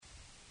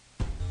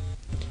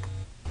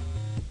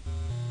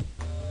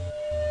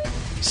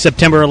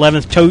September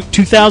 11th,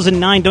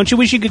 2009. Don't you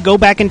wish you could go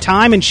back in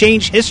time and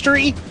change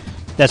history?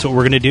 That's what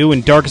we're going to do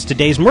in Darkest of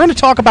Days. And we're going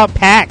to talk about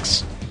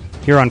PAX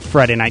here on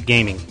Friday Night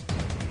Gaming.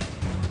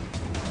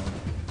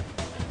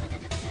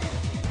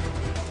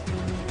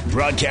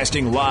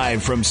 Broadcasting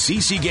live from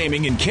CC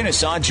Gaming in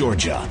Kennesaw,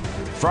 Georgia.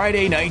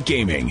 Friday Night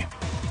Gaming.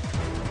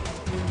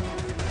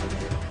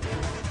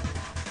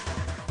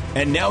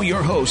 And now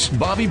your hosts,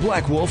 Bobby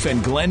Blackwolf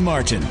and Glenn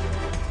Martin.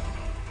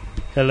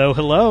 Hello,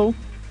 hello.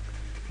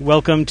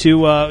 Welcome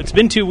to, it's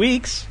been 2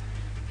 weeks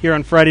here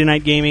on Friday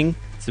Night Gaming.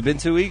 Has it been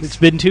 2 weeks? It's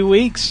been 2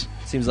 weeks.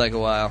 Seems like a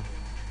while.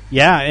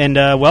 Yeah, and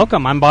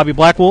welcome. I'm Bobby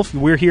Blackwolf.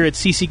 We're here at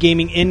CC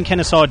Gaming in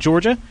Kennesaw,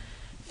 Georgia.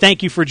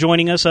 Thank you for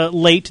joining us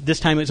late. This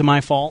time it was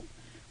my fault.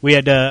 We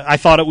had, I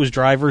thought it was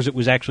drivers. It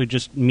was actually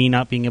just me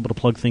not being able to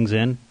plug things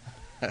in.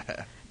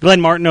 Glenn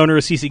Martin, owner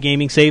of CC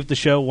Gaming, saved the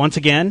show once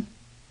again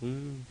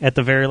at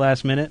the very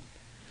last minute.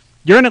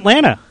 You're in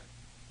Atlanta.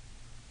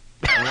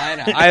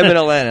 Atlanta. I am in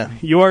Atlanta.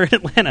 You are in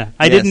Atlanta.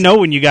 I Yes. didn't know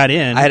when you got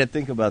in. I had to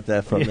think about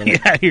that for a minute.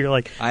 Yeah, you're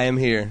like, I am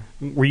here.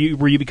 were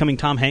you becoming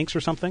Tom Hanks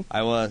or something?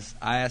 I was.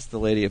 I asked the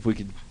lady if we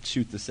could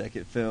shoot the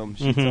second film.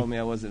 She told me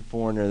I wasn't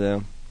foreigner,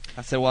 though.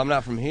 I said, well, I'm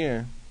not from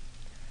here.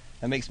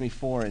 That makes me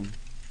foreign.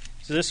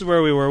 So this is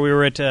where we were. We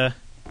were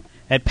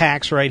at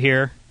PAX right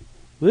here.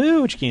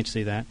 Woo, which you can't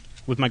see that.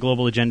 With my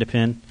Global Agenda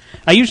pin.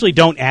 I usually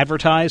don't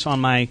advertise on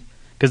my,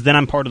 because then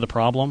I'm part of the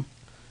problem.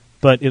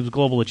 But it was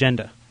Global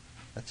Agenda.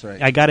 That's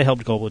right. I got to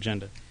help Global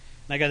Agenda.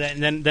 And I got that,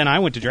 and then I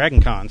went to Dragon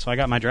Con, so I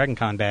got my Dragon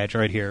Con badge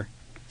right here.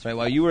 That's right.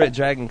 While you were at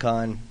Dragon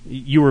Con,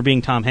 You were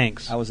being Tom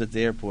Hanks. I was at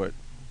the airport.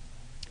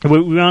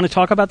 We want to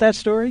talk about that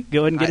story?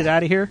 Go ahead and get it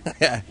out of here.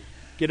 Get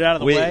it out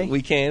of the way.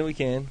 We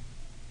can.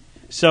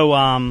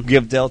 So,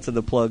 Give Delta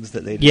the plugs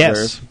that they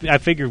yes, deserve. I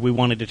figured we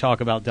wanted to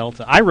talk about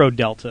Delta. I rode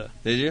Delta.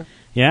 Did you?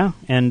 Yeah,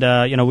 and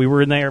we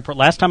were in the airport.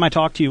 Last time I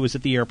talked to you was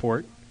at the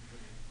airport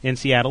in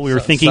Seattle. We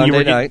were thinking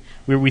Sunday night.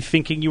 We were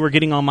thinking you were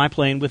getting on my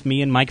plane with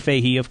me and Mike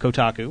Fahey of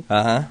Kotaku,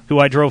 who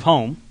I drove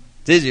home.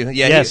 Did you?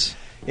 Yeah. Yes.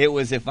 It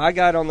was if I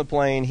got on the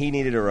plane, he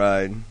needed a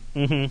ride.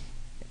 Mm-hmm.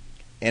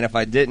 And if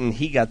I didn't,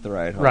 he got the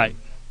ride home. Right.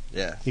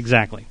 Yeah.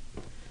 Exactly.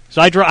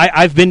 So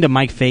I've been to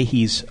Mike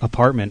Fahey's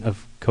apartment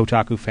of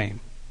Kotaku fame.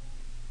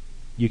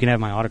 You can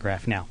have my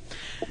autograph now.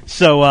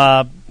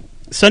 So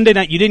Sunday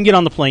night, you didn't get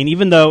on the plane,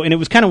 even though, and it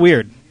was kind of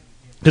weird,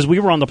 because we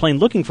were on the plane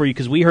looking for you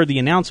because we heard the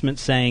announcement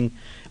saying,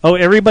 oh,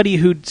 everybody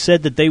who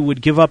said that they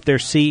would give up their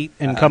seat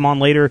and come on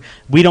later,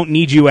 we don't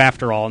need you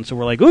after all. And so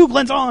we're like, ooh,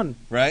 Glenn's on.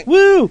 Right?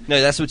 Woo!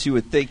 No, that's what you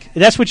would think.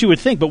 That's what you would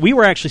think, but we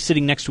were actually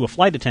sitting next to a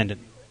flight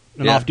attendant,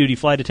 an Yeah. off-duty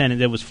flight attendant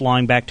that was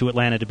flying back to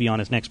Atlanta to be on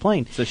his next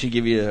plane. So he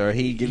give you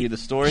the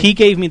story? He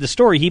gave me the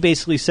story. He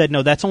basically said,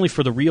 no, that's only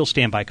for the real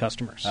standby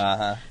customers.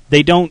 Uh-huh.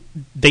 They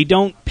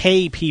don't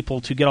pay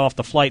people to get off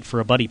the flight for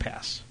a buddy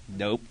pass.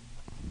 Nope.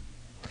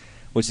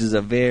 Which is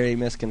a very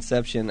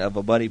misconception of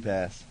a buddy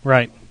pass.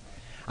 Right.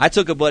 I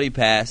took a buddy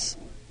pass.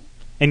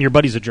 And your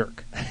buddy's a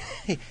jerk.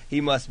 He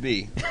must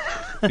be.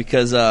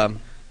 Because I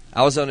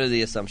was under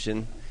the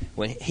assumption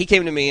when he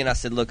came to me and I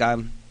said, look,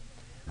 I'm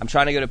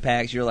trying to go to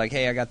PAX. You're like,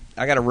 hey, I got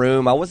a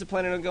room. I wasn't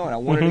planning on going. I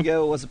wanted to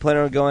go. Wasn't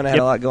planning on going. I had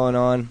a lot going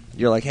on.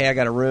 You're like, hey, I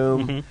got a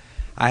room.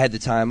 I had the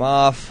time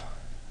off.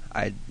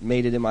 I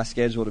made it in my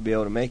schedule to be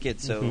able to make it.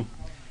 So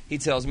he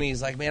tells me,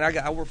 he's like, man,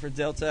 I work for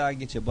Delta. I can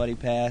get you a buddy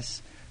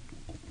pass.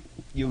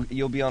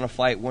 You'll be on a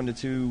flight 1 to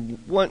 2,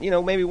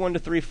 maybe 1 to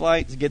 3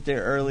 flights. Get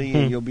there early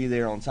and you'll be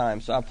there on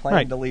time. So I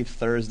planned to leave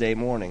Thursday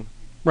morning.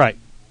 Right.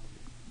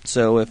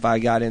 So if I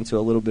got into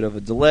a little bit of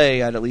a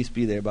delay, I'd at least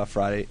be there by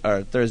Friday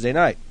or Thursday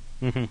night.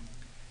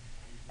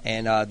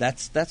 And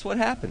that's what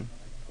happened.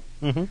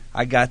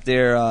 I got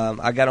there.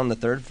 I got on the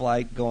third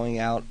flight going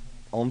out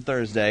on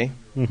Thursday.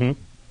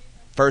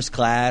 First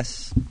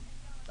class,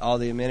 all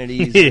the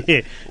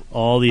amenities.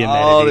 All the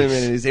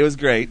amenities. It was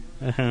great.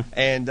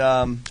 And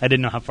I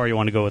didn't know how far you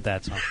want to go with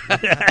that song.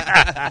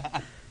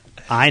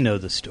 I know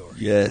the story.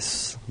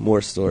 Yes,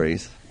 more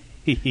stories.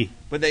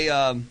 But they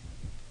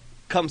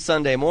come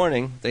Sunday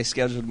morning, they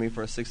scheduled me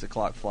for a 6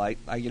 o'clock flight.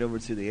 I get over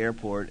to the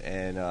airport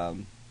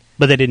and.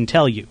 But they didn't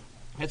tell you.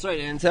 That's right.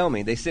 They didn't tell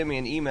me. They sent me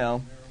an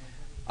email,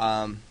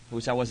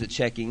 which I wasn't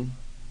checking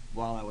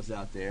while I was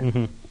out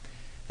there.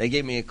 They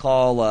gave me a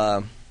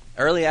call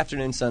early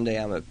afternoon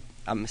Sunday.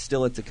 I'm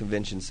still at the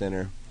convention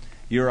center.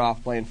 You're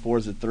off playing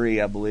Forza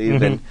 3, I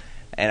believe, and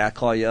I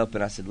call you up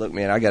and I said, "Look,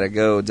 man, I gotta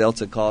go."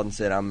 Delta called and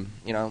said,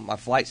 my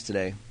flight's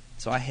today."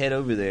 So I head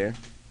over there.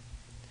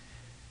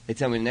 They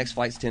tell me the next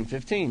flight's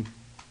 10:15.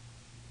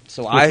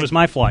 So Which was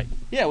my flight.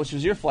 Yeah, which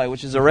was your flight,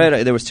 which is a red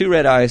eye. There was 2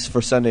 red eyes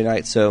for Sunday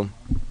night, so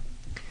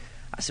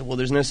I said, well,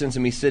 there's no sense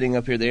in me sitting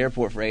up here at the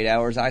airport for 8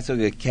 hours. I took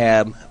a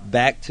cab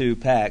back to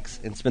PAX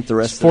and spent the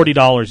rest of it.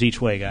 $40 each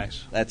way,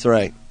 guys. That's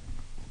right.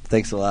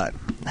 Thanks a lot.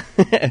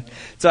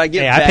 So I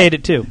get back. I paid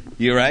it too.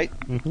 You right?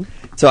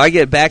 So I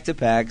get back to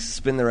PAX,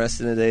 spend the rest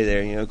of the day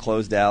there,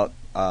 closed out.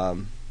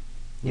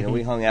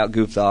 We hung out,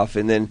 goofed off,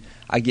 and then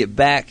I get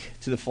back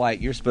to the flight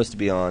you're supposed to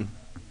be on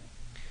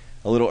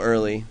a little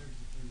early,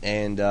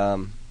 and I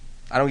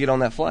don't get on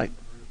that flight.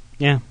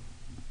 Yeah.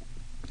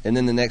 and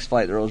then the next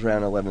flight that rolls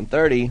around at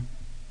 11:30,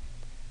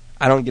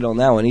 I don't get on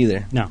that one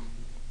either. No.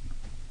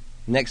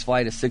 Next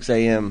flight is 6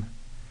 a.m.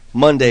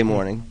 Monday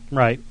morning,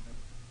 Right.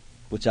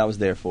 which I was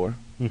there for.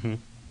 Mm-hmm.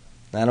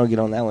 I don't get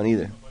on that one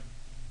either.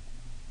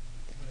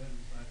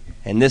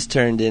 And this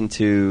turned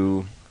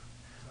into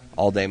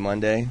all day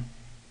Monday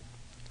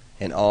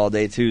and all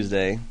day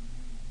Tuesday.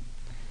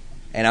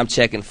 And I'm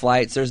checking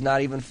flights. There's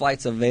not even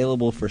flights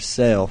available for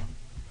sale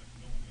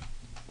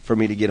for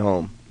me to get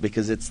home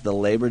because it's the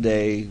Labor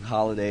Day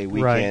holiday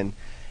weekend. Right.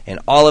 And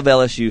all of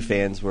LSU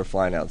fans were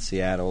flying out to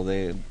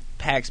Seattle.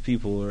 PAX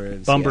people were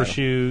in Bumper Seattle.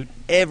 shoot.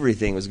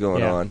 Everything was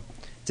going on.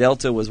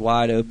 Delta was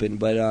wide open.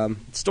 But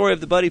story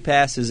of the buddy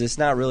pass is it's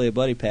not really a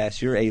buddy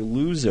pass. You're a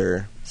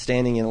loser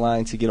standing in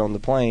line to get on the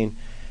plane,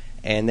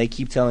 and they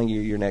keep telling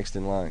you you're next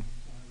in line.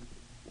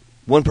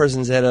 One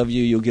person's ahead of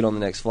you, you'll get on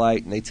the next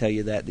flight, and they tell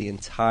you that the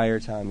entire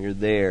time you're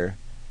there.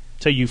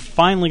 So you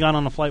finally got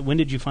on a flight. When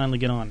did you finally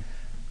get on?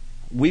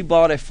 We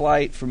bought a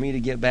flight for me to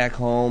get back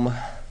home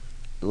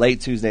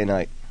late Tuesday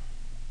night.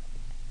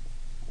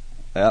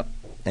 Yep.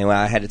 Anyway,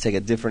 I had to take a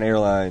different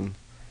airline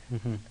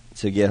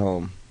to get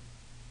home.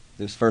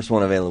 It was the first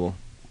one available.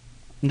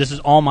 And this is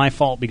all my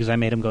fault because I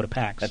made him go to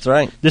PAX. That's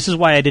right. This is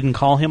why I didn't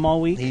call him all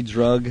week. He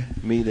drug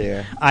me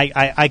there.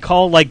 I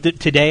called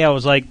today. I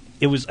was like,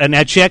 it was, and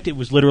I checked. It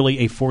was literally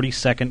a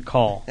 40-second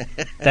call.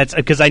 That's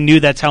because I knew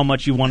that's how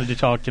much you wanted to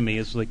talk to me.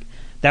 It's like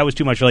that was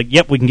too much. You're like,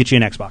 yep, we can get you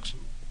an Xbox.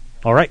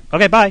 All right,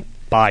 okay, bye,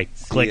 bye.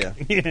 Click.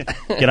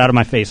 Get out of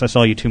my face. I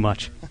saw you too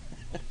much.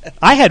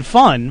 I had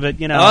fun, but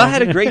you know, I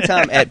had a great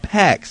time at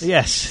PAX.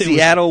 Yes,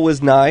 Seattle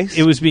was nice.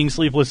 It was being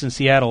sleepless in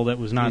Seattle that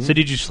was not. So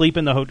did you sleep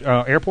in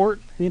the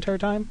airport the entire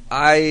time?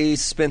 I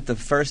spent the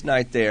first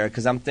night there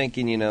because I'm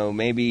thinking,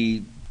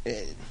 maybe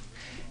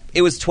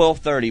it was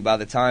 12:30 by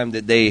the time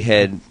that they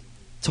had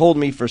told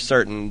me for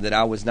certain that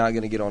I was not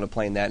going to get on a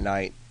plane that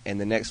night, and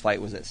the next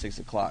flight was at 6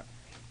 o'clock.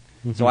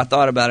 So I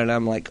thought about it, and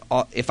I'm like,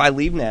 if I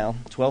leave now,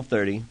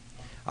 12:30,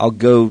 I'll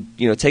go,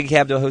 take a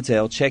cab to a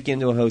hotel, check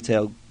into a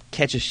hotel,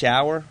 catch a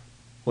shower,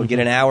 or get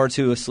an hour or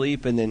two of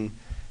sleep, and then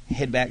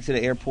head back to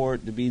the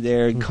airport to be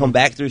there and come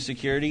back through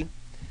security.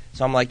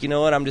 So I'm like, you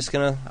know what? I'm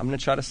gonna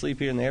try to sleep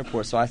here in the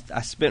airport. So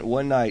I spent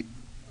one night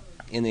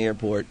in the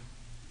airport,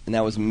 and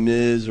that was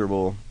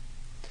miserable.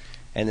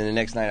 And then the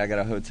next night I got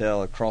a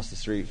hotel across the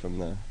street from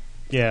the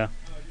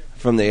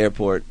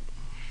airport.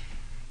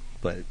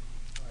 But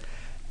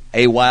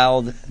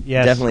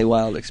definitely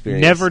wild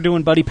experience. Never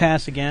doing Buddy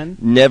Pass again.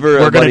 Never.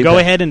 We're going to go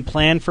ahead and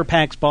plan for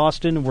PAX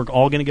Boston, and we're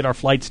all going to get our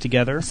flights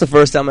together. It's the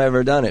first time I've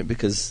ever done it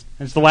because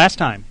it's the last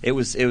time. It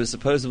was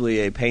supposedly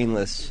a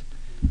painless,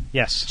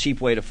 cheap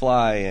way to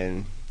fly,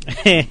 and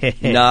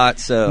not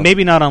so.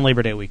 Maybe not on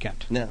Labor Day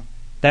weekend. No,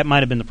 that might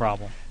have been the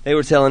problem. They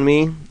were telling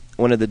me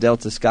one of the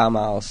Delta Sky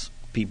Miles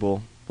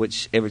people,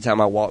 which every time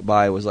I walked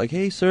by was like,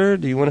 "Hey, sir,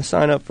 do you want to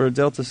sign up for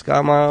Delta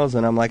Sky Miles?"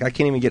 And I'm like, I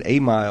can't even get a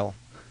mile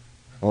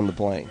on the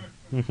plane.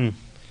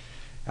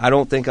 I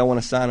don't think I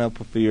want to sign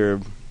up for your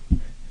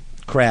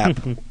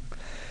crap. And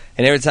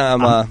every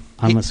time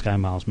I'm a Sky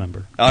Miles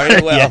member. All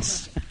right, well,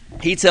 yes.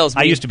 He tells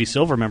me I used to be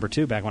Silver member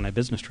too back when I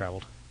business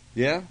traveled.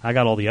 Yeah, I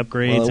got all the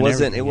upgrades. Well,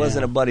 it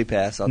wasn't a buddy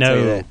pass. I'll tell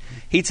you that.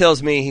 He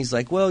tells me, he's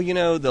like, well,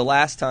 the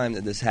last time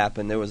that this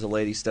happened, there was a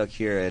lady stuck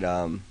here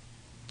at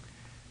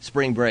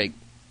spring break,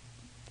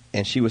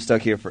 and she was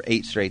stuck here for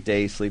 8 straight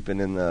days, sleeping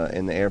in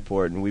the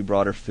airport, and we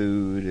brought her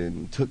food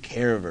and took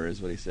care of her.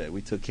 Is what he said.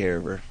 We took care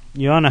of her.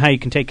 You don't know how you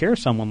can take care of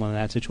someone in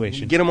that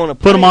situation. Get them on a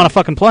plane. Put them on a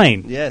fucking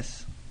plane.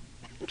 Yes.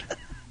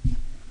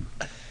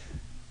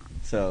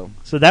 So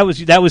that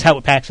was how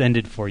PAX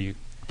ended for you.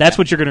 That's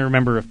what you're going to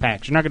remember of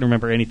PAX. You're not going to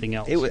remember anything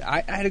else.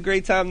 I had a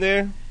great time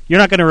there. You're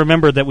not going to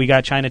remember that we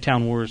got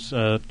Chinatown Wars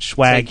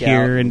swag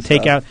here and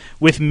takeout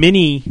with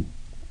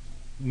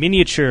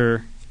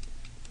miniature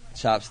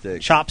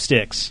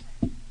chopsticks.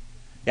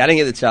 Yeah, I didn't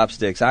get the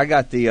chopsticks. I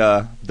got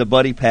the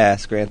Buddy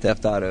Pass Grand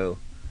Theft Auto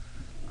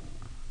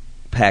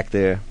pack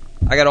there.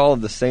 I got all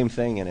of the same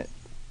thing in it.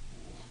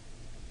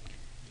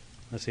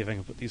 Let's see if I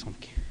can put these on.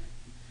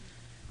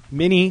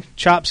 Mini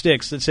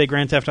chopsticks that say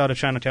Grand Theft Auto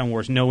Chinatown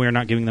Wars. No, we're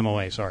not giving them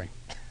away. Sorry.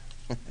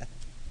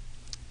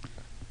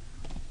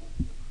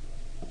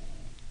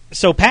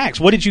 So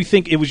PAX, what did you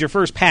think? It was your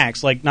first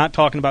PAX, like not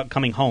talking about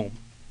coming home.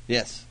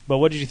 Yes. But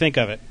what did you think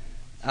of it?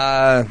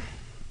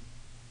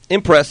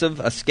 Impressive.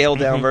 A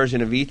scaled-down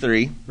version of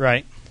E3.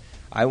 Right.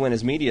 I went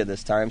as media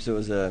this time, so it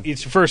was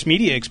it's your first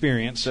media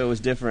experience. So it was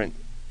different.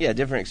 Yeah,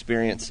 different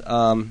experience.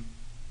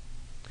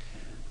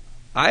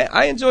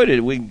 I enjoyed it.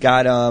 We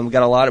got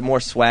a lot more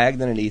swag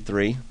than at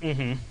E3.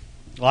 Mm-hmm.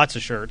 Lots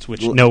of shirts,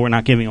 which we're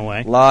not giving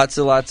away. Lots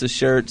of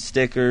shirts,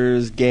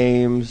 stickers,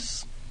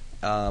 games,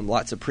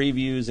 lots of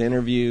previews,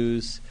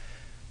 interviews.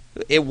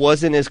 It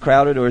wasn't as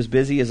crowded or as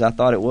busy as I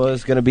thought it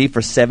was going to be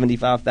for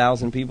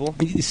 75,000 people.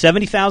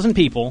 70,000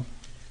 people.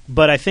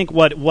 But I think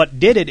what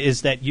did it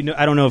is that,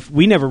 I don't know if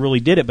we never really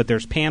did it, but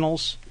there's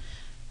panels.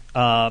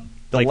 The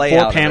like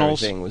layout 4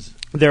 panels. Of everything was.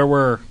 There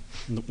were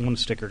one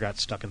sticker got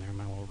stuck in there,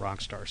 my little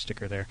Rockstar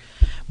sticker there.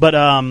 But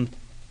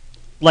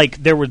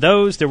like there were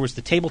those. There was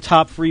the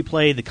tabletop free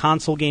play, the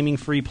console gaming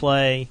free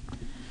play,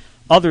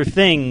 other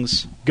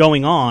things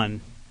going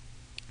on.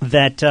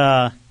 That's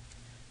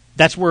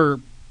where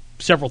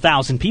several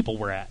thousand people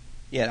were at.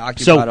 Yeah, it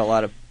occupied a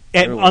lot of.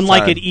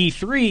 Unlike time. at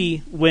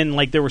E3, when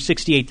like there were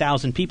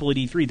 68,000 people at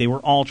E3, they were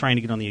all trying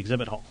to get on the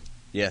exhibit hall.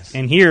 Yes.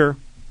 And here,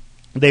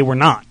 they were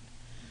not.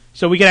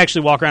 So we could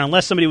actually walk around,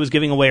 unless somebody was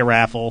giving away a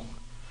raffle,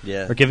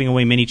 or giving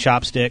away mini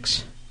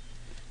chopsticks,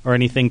 or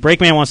anything.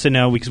 Breakman wants to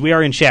know, because we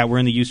are in chat, we're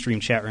in the Ustream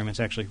chat room,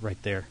 it's actually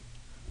right there,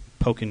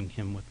 poking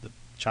him with the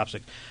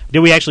chopstick.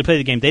 Did we actually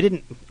play the game?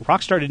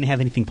 Rockstar didn't have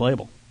anything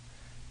playable.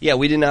 Yeah,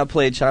 we did not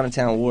play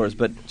Chinatown Wars,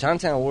 but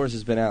Chinatown Wars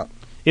has been out.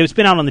 It's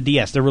been out on the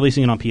DS. They're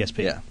releasing it on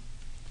PSP. Yeah.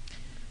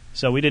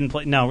 So we didn't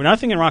play. No,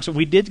 nothing in Rockstar.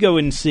 We did go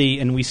and see,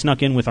 and we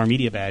snuck in with our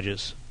media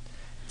badges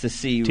to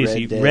see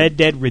Red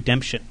Dead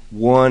Redemption.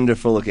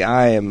 Wonderful looking.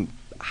 I am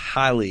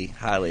highly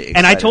excited.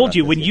 And I told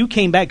you about when this you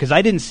came back, because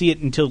I didn't see it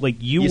until like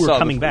you were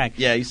coming back.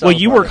 Yeah, you saw. Well,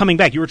 you were coming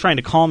back. You were trying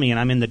to call me, and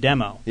I'm in the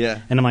demo.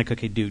 Yeah. And I'm like,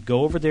 okay, dude,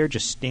 go over there.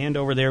 Just stand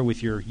over there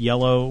with your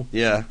yellow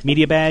Yeah.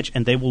 media badge,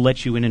 and they will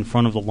let you in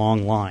front of the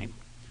long line,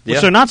 which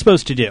Yeah. they're not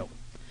supposed to do.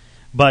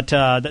 But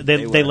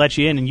they were. let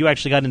you in, and you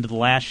actually got into the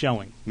last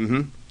showing.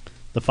 Mm-hmm.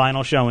 The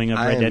final showing of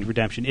Red Dead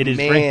Redemption. It is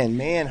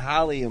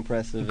highly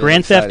impressive.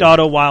 Grand Theft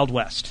Auto Wild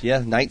West.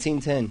 Yeah,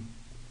 1910.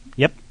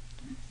 Yep.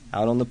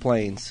 Out on the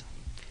plains,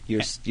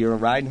 you're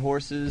riding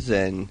horses,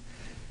 and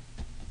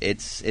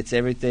it's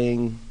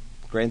everything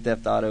Grand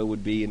Theft Auto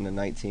would be in the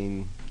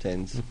 1910s.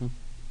 Mm-hmm.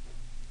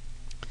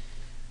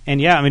 And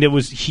yeah, I mean, it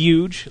was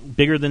huge,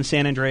 bigger than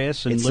San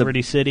Andreas and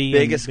Liberty City.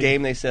 Biggest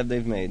game they said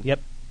they've made.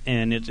 Yep.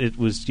 And it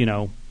was,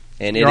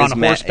 and you're on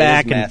a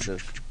horseback. It is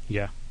massive.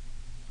 Yeah.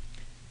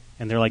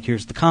 And they're like,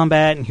 here's the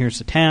combat, and here's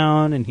the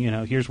town, and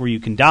here's where you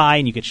can die,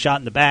 and you get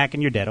shot in the back,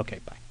 and you're dead. Okay,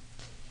 bye.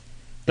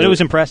 But it was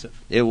impressive.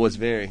 It was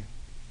very.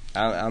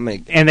 And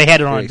they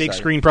had it on a big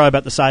screen, probably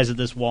about the size of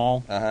this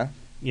wall. Uh-huh.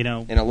 In a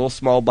little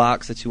small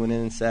box that you went in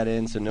and sat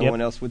in, so no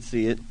one else would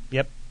see it.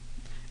 Yep.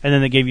 And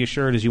then they gave you a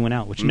shirt as you went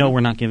out, which no, we're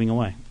not giving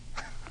away.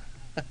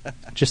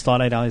 Just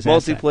thought I'd always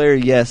ask multiplayer,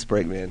 that. yes,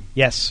 Breakman.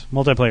 Yes,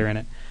 multiplayer in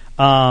it.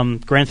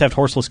 Grand Theft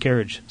Horseless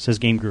Carriage, says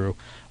Game Guru.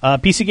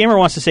 PC Gamer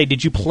wants to say,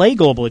 did you play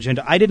Global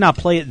Agenda? I did not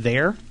play it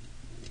there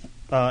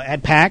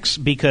at PAX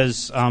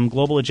because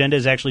Global Agenda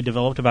is actually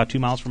developed about 2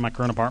 miles from my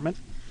current apartment.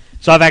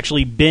 So I've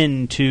actually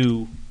been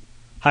to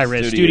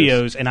Hi-Res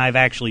Studios, and I've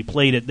actually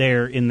played it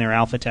there in their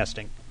alpha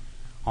testing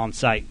on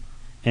site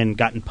and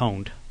gotten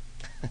pwned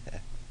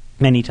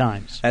many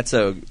times.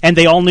 And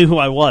they all knew who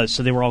I was,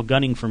 so they were all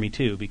gunning for me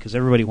too, because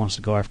everybody wants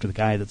to go after the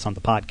guy that's on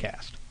the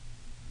podcast.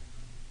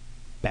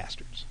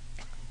 Bastards.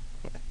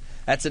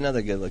 That's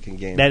another good-looking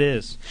game. That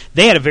is.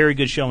 They had a very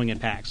good showing at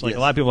PAX. Like, a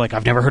lot of people were like,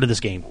 I've never heard of this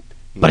game,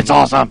 but it's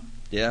awesome.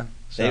 Yeah.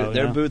 So,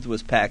 their booth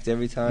was packed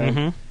every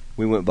time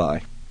we went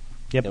by.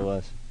 Yep. It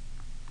was.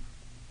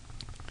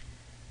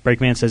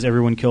 Breakman says,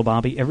 everyone kill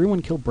Bobby.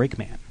 Everyone kill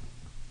Breakman.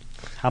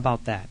 How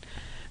about that?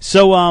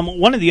 So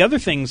one of the other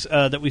things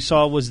that we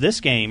saw was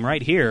this game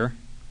right here,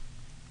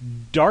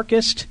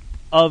 Darkest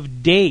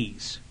of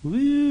Days.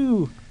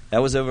 Woo! That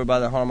was over by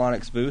the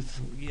Harmonix booth?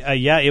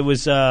 Yeah, it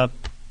was...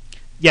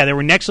 they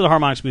were next to the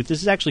Harmonix booth.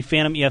 This is actually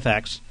Phantom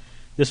EFX.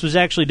 This was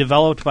actually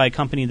developed by a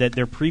company that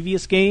their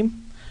previous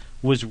game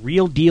was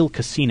Real Deal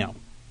Casino.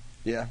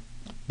 Yeah.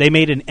 They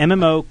made an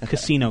MMO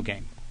casino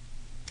game.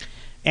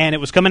 And it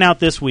was coming out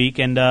this week,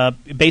 and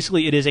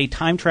basically it is a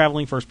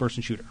time-traveling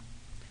first-person shooter.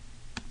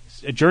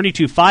 A journey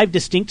to 5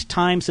 distinct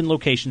times and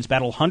locations,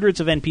 battle hundreds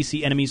of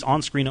NPC enemies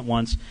on screen at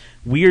once,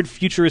 weird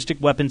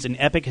futuristic weapons, and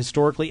epic,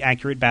 historically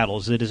accurate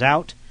battles. It is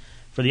out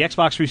for the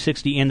Xbox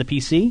 360 and the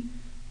PC.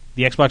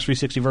 The Xbox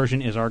 360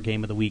 version is our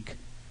game of the week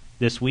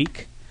this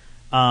week.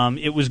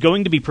 It was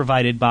going to be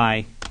provided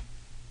by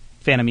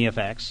Phantom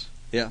EFX.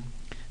 Yeah.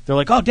 They're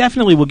like, oh,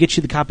 definitely, we'll get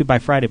you the copy by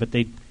Friday, but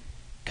they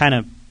kind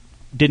of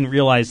didn't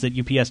realize that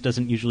UPS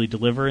doesn't usually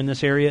deliver in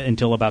this area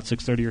until about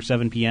 6:30 or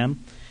 7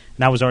 p.m.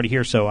 And I was already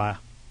here, so I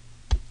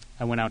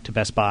went out to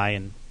Best Buy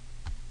and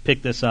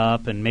picked this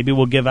up, and maybe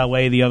we'll give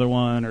away the other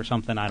one or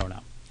something. I don't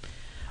know.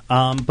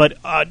 But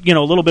a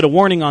little bit of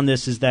warning on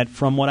this is that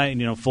from what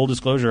full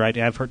disclosure,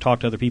 I've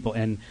talked to other people,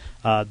 and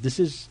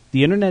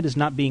the internet is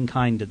not being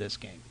kind to this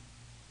game.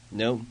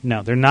 No,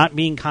 they're not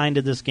being kind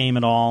to this game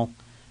at all.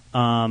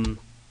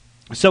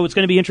 So it's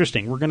going to be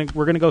interesting. We're going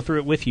to go through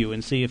it with you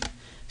and see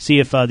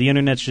if the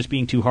internet's just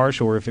being too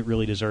harsh or if it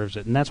really deserves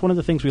it. And that's one of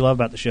the things we love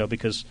about the show,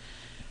 because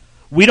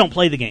we don't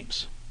play the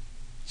games,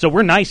 so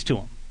we're nice to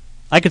them.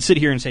 I could sit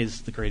here and say this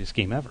is the greatest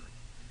game ever,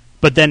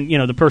 but then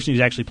the person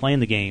who's actually playing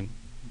the game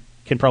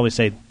can probably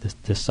say,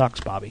 this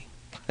sucks, Bobby.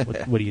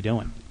 What are you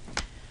doing?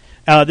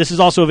 This is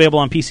also available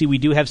on PC. We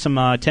do have some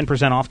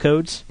 10% off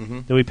codes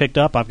that we picked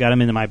up. I've got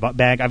them in my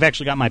bag. I've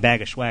actually got my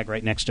bag of swag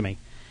right next to me.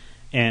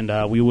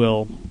 And we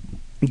will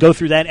go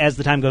through that as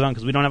the time goes on,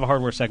 because we don't have a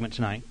hardware segment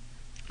tonight.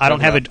 I don't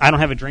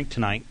have a drink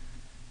tonight.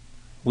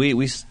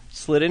 We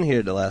slid in here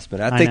at the last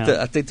minute.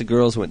 I think the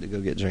girls went to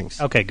go get drinks.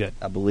 Okay, good.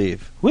 I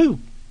believe. Woo!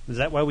 Is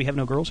that why we have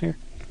no girls here?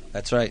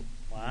 That's right.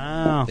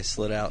 Wow. They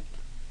slid out.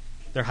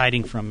 They're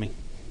hiding from me.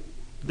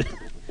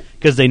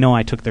 Because they know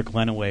I took their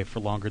Glen away for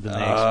longer than they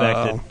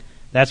expected.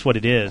 That's what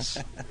it is.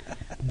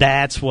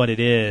 That's what it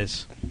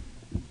is.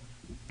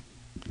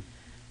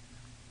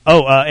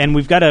 Oh, and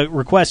we've got a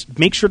request.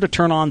 Make sure to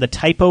turn on the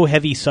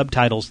typo-heavy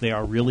subtitles. They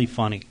are really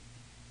funny.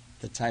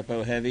 The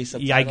typo-heavy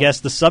subtitles? Yeah, I guess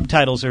the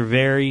subtitles are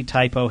very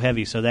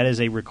typo-heavy, so that is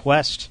a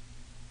request.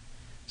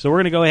 So we're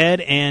going to go ahead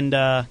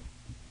and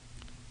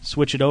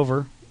switch it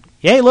over.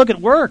 Hey, look, it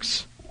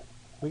works.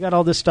 We got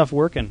all this stuff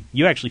working.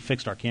 You actually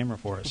fixed our camera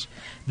for us.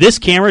 This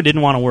camera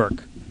didn't want to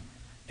work,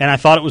 and I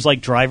thought it was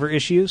like driver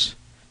issues.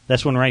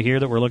 This one right here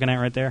that we're looking at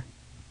right there.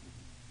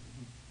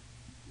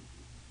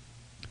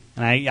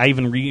 And I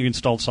even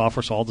reinstalled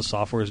software, so all the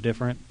software is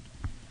different.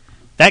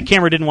 That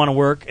camera didn't want to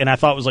work, and I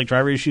thought it was like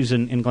driver issues,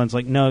 and Glenn's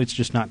like, no, it's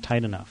just not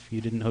tight enough.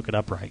 You didn't hook it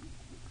up right.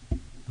 I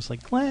was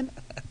like, Glenn,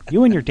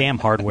 you and your damn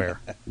hardware.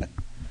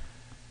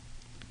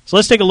 So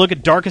let's take a look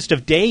at Darkest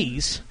of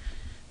Days.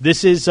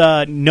 This is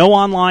no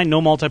online, no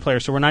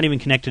multiplayer, so we're not even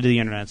connected to the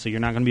internet, so you're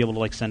not going to be able to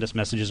like send us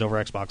messages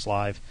over Xbox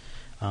Live.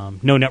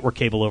 No network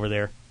cable over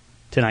there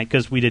tonight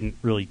because we didn't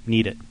really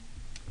need it.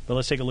 But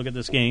let's take a look at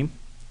this game.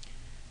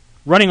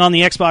 Running on the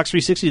Xbox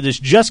 360, this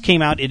just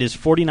came out. It is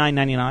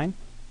 $49.99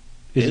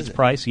 is its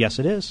price. Yes,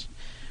 it is.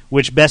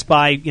 Which Best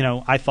Buy,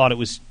 I thought it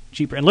was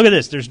cheaper. And look at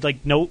this. There's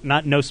like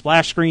no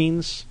splash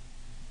screens,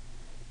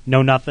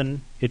 no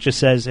nothing. It just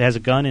says it has a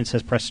gun and it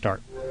says press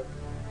start.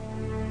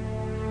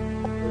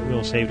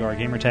 We'll save to our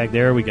gamer tag.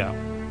 There we go.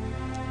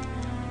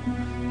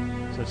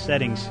 So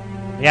settings.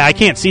 Yeah, I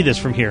can't see this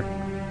from here.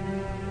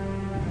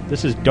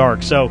 This is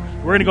dark. So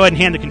we're going to go ahead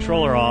and hand the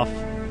controller off.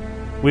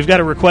 We've got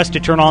a request to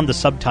turn on the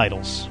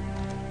subtitles.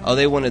 Oh,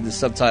 they wanted the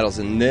subtitles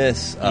in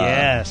this.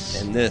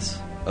 Yes. In this.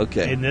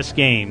 Okay. In this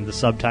game, the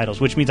subtitles,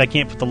 which means I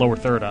can't put the lower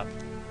third up.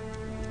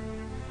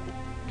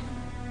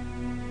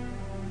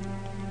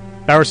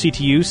 Bauer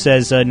CTU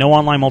says, no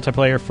online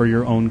multiplayer for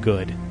your own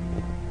good.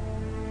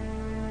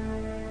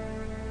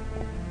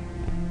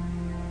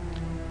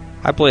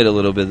 I played a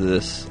little bit of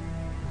this.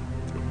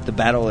 The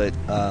battle at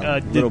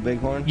Little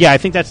Bighorn? Yeah, I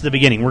think that's the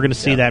beginning. We're going to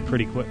see that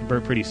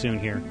pretty soon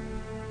here.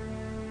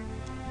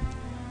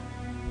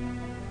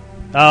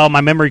 Oh,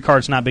 my memory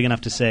card's not big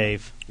enough to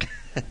save.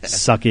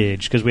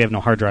 Suckage, because we have no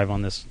hard drive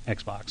on this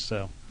Xbox.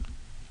 So,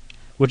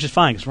 which is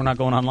fine, because we're not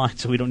going online,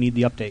 so we don't need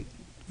the update.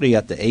 What do you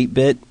got, the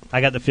 8-bit?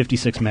 I got the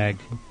 56 meg,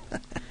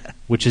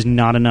 which is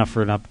not enough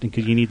for an update,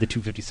 because you need the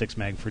 256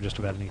 meg for just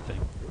about anything.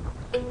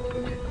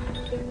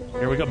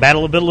 Here we go.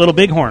 Battle of Little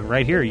Bighorn,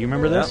 right here. You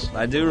remember this?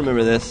 I do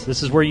remember this.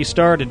 This is where you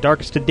start at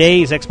Darkest of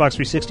Days, Xbox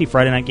 360,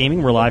 Friday Night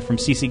Gaming. We're live from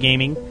CC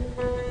Gaming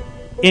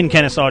in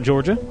Kennesaw,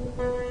 Georgia.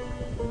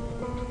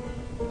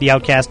 The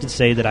outcasted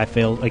say that I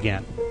failed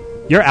again.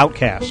 You're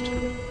outcast.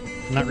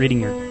 I'm not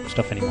reading your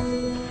stuff anymore.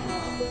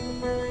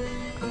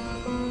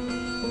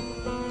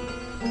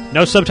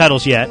 No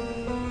subtitles yet.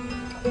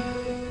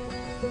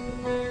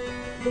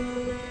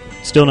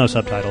 Still no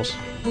subtitles.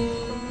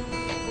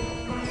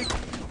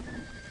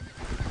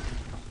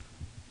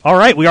 All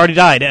right, we already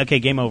died. Okay,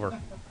 game over.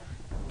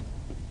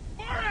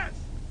 Boris!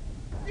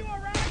 You all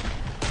right?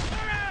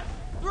 Boris!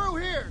 Through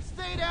here.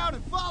 Stay down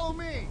and follow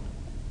me.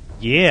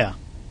 Yeah.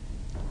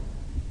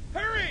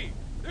 Hurry!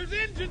 There's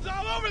engines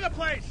all over the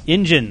place.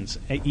 Engines.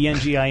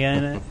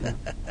 E-N-G-I-N.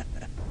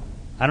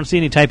 I don't see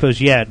any typos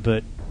yet,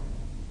 but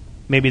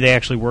maybe they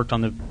actually worked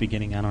on the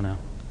beginning. I don't know.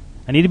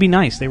 I need to be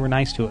nice. They were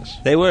nice to us.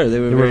 They were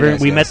very nice.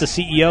 We met the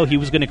CEO. He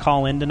was going to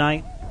call in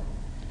tonight.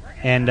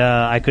 And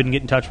I couldn't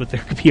get in touch with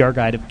their PR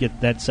guy to get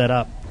that set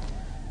up.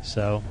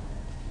 So,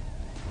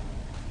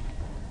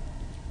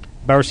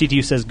 Bauer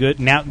CTU says, good.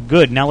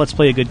 Now let's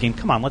play a good game.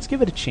 Come on, let's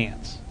give it a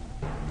chance.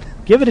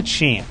 Give it a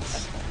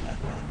chance.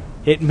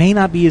 It may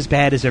not be as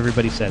bad as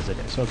everybody says it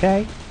is,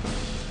 okay?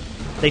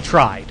 They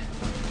tried.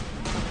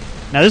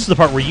 Now, this is the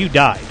part where you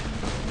died.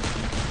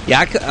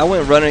 Yeah, I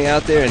went running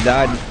out there and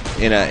died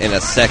in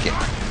a second.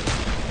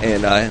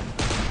 And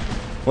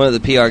one of the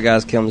PR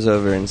guys comes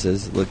over and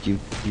says, look,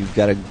 you've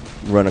got to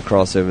run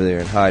across over there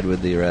and hide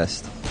with the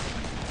rest.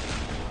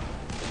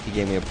 He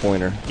gave me a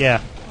pointer. Yeah.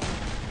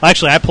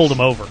 Actually, I pulled him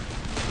over.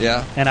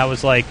 Yeah? And I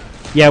was like,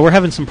 yeah, we're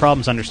having some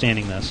problems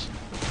understanding this.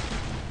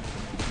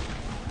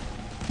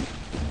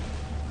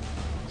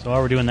 So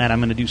while we're doing that, I'm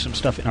going to do some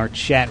stuff in our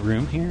chat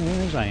room. Here,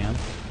 as I am.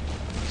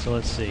 So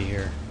let's see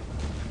here.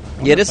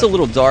 Yeah, it's a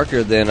little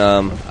darker than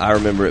I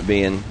remember it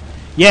being.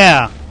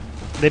 Yeah.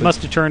 They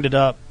must have turned it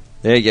up.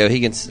 There you go. He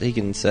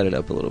can set it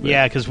up a little bit.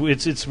 Yeah, because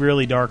it's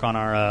really dark on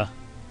our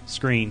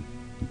screen.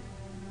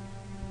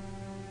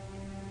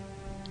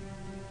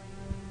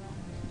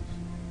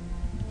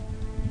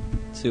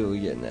 See what we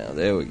get now.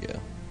 There we go.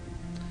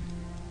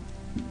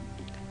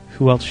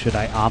 Who else should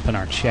I op in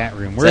our chat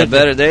room? Is that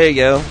better? There you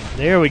go.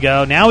 There we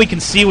go. Now we can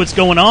see what's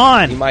going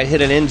on. You might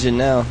hit an engine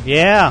now.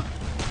 Yeah.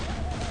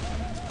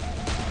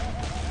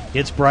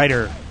 It's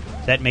brighter.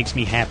 That makes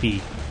me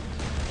happy.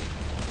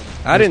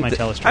 I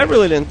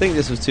really didn't think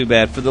this was too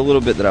bad for the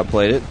little bit that I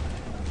played it.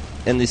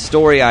 And the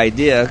story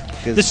idea...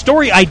 The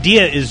story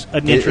idea is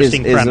an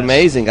interesting premise. Is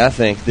amazing, I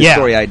think, the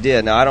story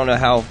idea. Now, I don't know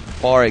how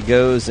far it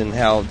goes and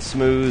how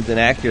smooth and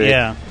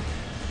accurate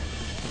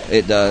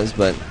it does,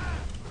 but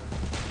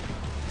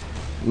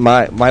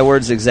my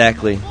words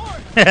exactly.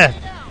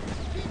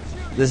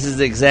 This is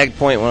the exact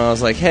point when I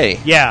was like, hey,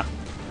 Yeah,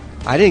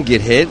 I didn't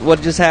get hit.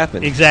 What just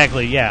happened?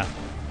 exactly, yeah.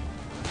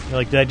 You're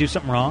like, did I do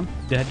something wrong?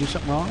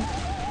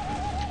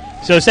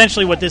 So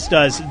essentially what this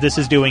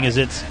is doing is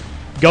it's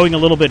going a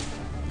little bit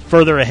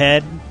further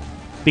ahead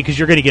because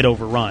you're going to get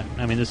overrun.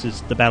 I mean, this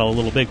is the Battle of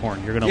Little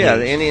Bighorn. You're going to Yeah,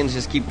 lose. the Indians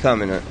just keep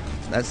coming.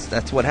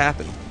 That's what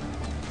happened.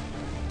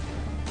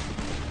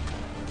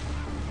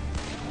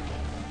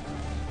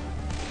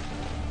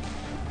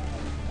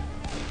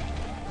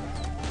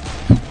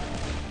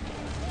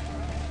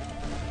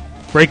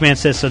 Breakman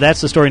says, so that's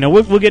the story. No,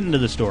 we'll get into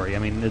the story. I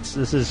mean,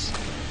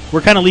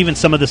 we're kind of leaving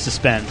some of the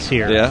suspense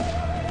here. Yeah.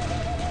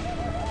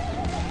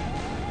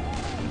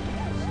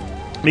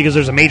 Because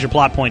there's a major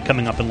plot point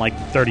coming up in like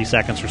 30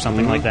 seconds or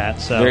something like that.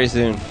 So Very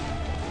soon.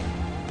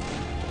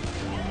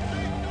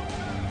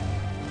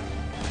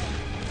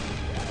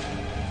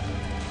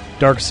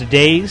 Darkest of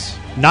Days.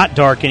 Not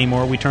dark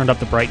anymore. We turned up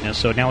the brightness,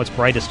 so now it's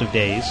brightest of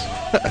days.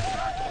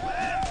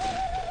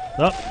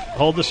 Oh,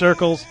 hold the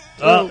circles.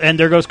 Oh, and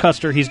there goes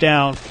Custer. He's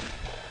down.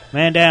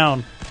 Man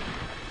down.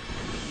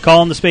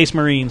 Calling the Space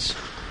Marines.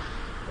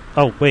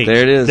 Oh, wait.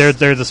 There it is.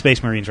 There's the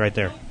Space Marines right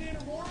there.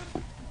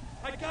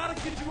 I gotta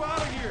get you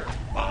out of here.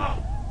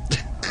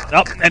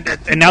 Oh,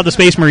 and now the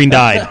Space Marine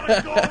died.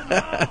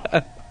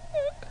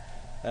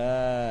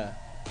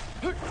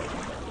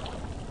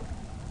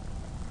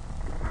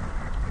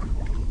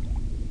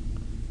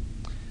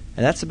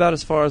 And that's about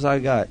as far as I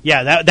got.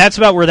 Yeah, that's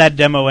about where that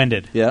demo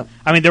ended. Yeah.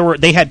 I mean,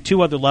 they had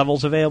 2 other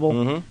levels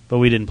available, but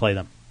we didn't play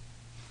them.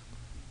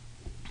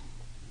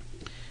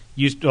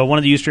 One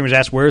of the Ustreamers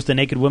asked, "Where's the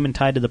naked woman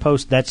tied to the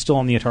post?" That's still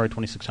on the Atari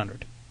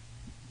 2600.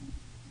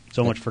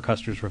 So much for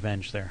Custer's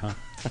Revenge there, huh?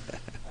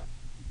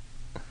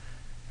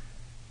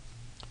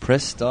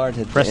 Press start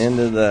at the end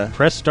of the...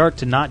 Press start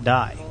to not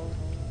die.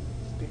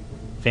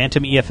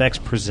 Phantom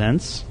EFX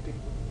presents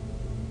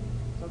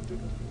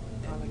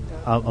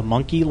a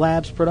Monkey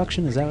Labs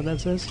production. Is that what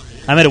that says?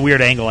 I'm at a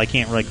weird angle. I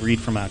can't read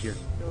from out here.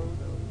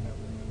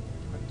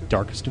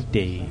 Darkest of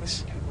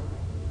Days.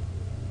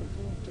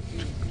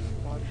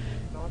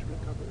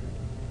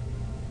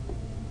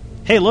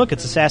 Hey, look,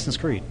 it's Assassin's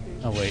Creed.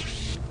 Oh, wait.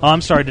 Oh,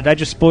 I'm sorry. Did I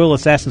just spoil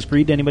Assassin's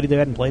Creed to anybody that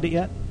hadn't played it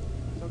yet?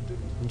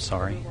 I'm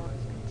sorry.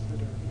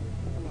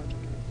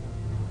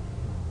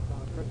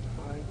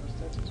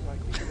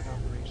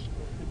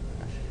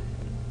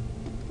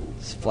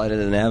 It's Flight of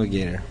the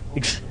Navigator.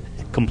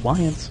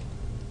 Compliance.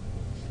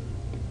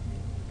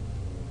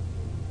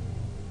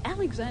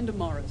 Alexander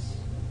Morris,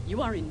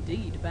 you are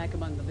indeed back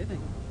among the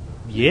living.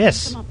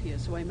 Yes. Come up here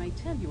so I may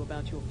tell you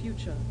about your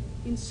future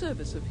in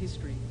service of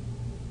history.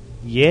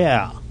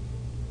 Yeah.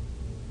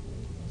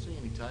 See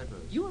any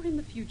typos? You are in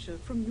the future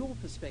from your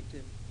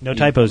perspective. No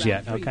typos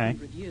Around yet. Okay.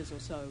 300 years or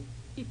so,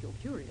 if you're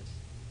curious.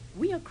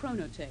 We are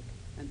Chronotech,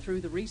 and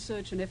through the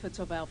research and efforts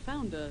of our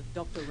founder,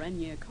 Dr.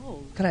 Ranier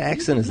Cole, What kind of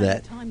accent is we can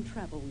that? make time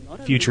travel not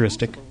only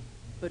Futuristic. possible,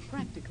 but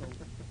practical.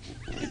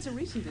 It's a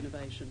recent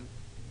innovation.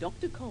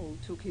 Dr. Cole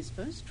took his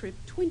first trip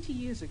 20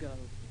 years ago,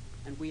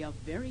 and we are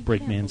very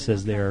Brickman careful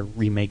says in they our are plans.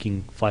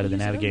 remaking Flight of the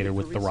We use it Navigator only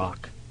with for The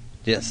research.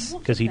 Yes. Rock. What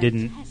Because a he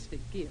didn't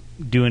fantastic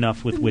gift. do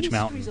enough with The Witch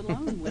mysteries Mountain.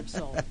 alone we've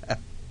solved.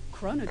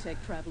 Chronotech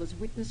travelers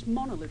witnessed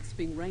monoliths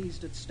being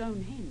raised at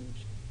Stonehenge.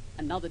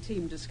 Another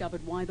team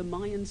discovered why the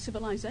Mayan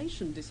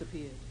civilization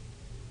disappeared.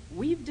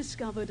 We've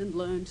discovered and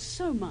learned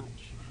so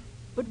much.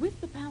 But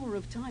with the power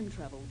of time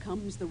travel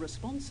comes the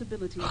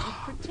responsibility of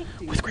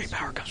protecting With great history.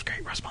 power comes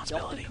great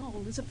responsibility. Dr.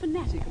 Cole is a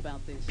fanatic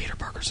about this. Peter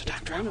Parker's a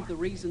time It's one traveler. of the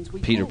reasons we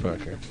Peter call him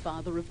Parker. the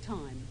father of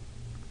time.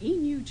 He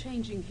knew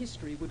changing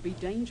history would be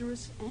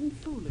dangerous and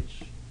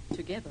foolish.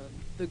 Together,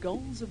 the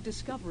goals of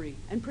discovery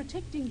and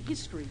protecting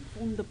history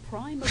form the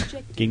prime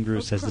objective. Gingru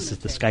of says this is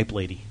the Chronotech. Skype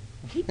lady.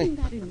 Keeping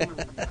that in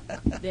mind,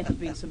 there have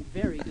been some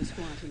very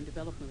disquieting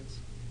developments.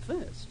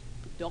 First,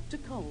 Dr.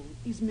 Cole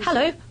is missing.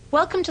 Hello,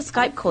 welcome to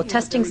Skype call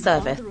testing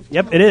service.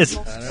 Yep, it is.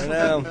 I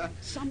don't know.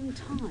 Some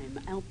time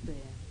out there.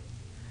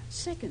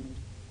 Second,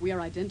 we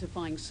are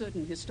identifying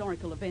certain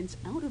historical events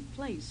out of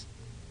place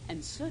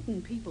and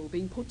certain people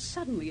being put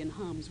suddenly in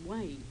harm's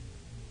way.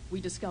 We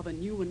discover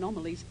new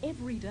anomalies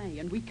every day,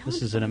 and we can't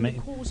This is an find the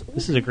amazing. cause or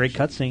This is a great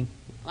connection. cutscene.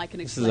 I can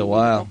This is explain a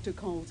while. Dr.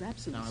 Cole's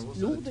absence, No, it wasn't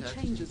nor the the text,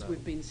 changes it's we've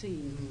about- been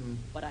seeing,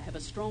 but I have a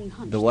strong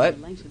hunch The what? they're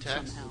related The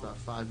text is somehow. about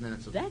 5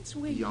 minutes of That's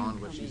where you beyond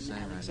come what she's in,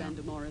 saying right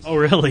Alexander now. Morris. Oh,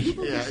 really?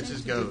 People Yeah, are it sent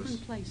just to goes.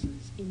 different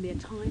places in their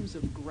times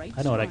of great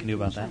I know what I can do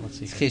strife about and that. Let's see.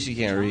 change, In case you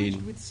can't charged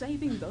read. with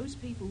saving those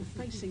people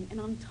facing an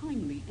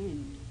untimely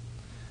end.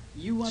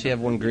 You are She the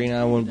have one privileged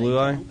green eye, one blue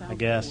eye? candidate to help I our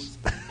guess.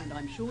 cause, and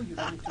I'm sure you'd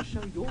like to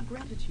show your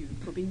gratitude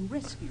for being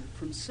rescued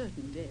from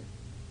certain death.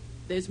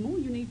 There's more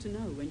you need to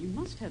know, and you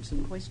must have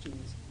some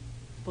questions.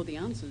 For the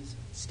answers,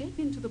 step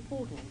into the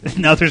portal.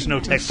 Now there's no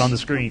text on the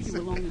screen. Help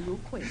you along in your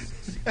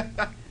quests.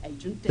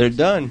 Agent They're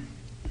Dexter. done.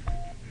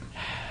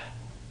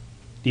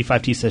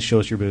 D5T says, show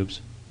us your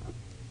boobs.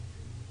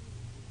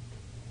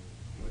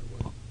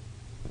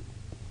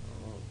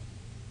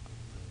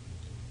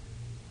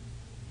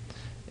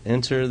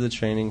 Enter the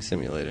training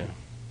simulator.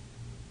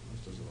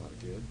 This does a lot of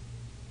good.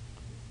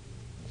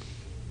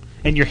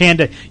 And your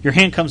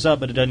hand comes up,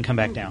 but it doesn't come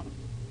back down.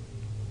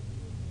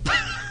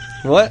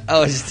 What?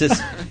 Oh, it's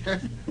just...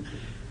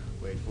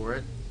 Wait for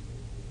it.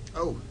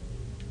 Oh.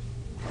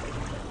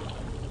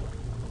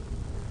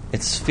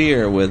 It's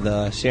Sphere with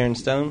Sharon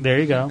Stone. There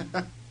you go.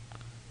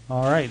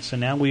 All right, so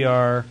now we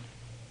are...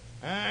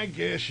 I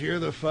guess you're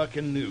the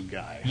fucking new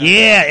guy. Huh?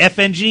 Yeah, You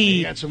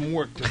FNG. got some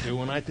work to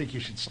do, and I think you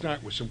should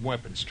start with some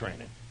weapons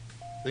training.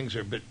 Things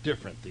are a bit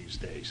different these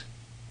days.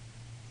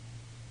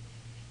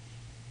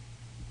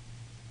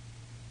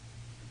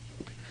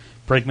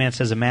 Breakman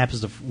says a map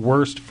is the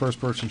worst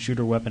first-person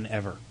shooter weapon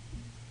ever.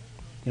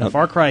 You know, Yep.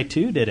 Far Cry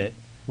 2 did it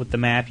with the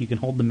map. You can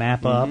hold the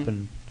map up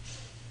and...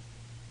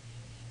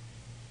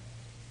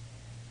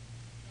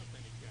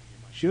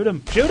 Shoot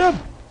him! Shoot him!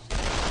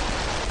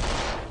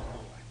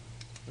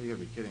 You gotta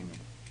be kidding me.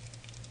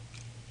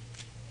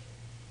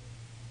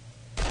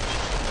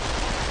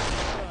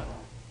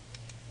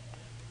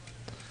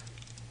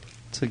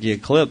 Took you a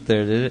clip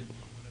there, did it?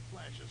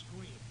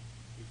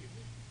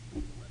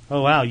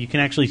 Oh, wow, you can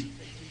actually...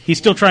 He's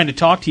still trying to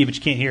talk to you, but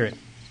you can't hear it.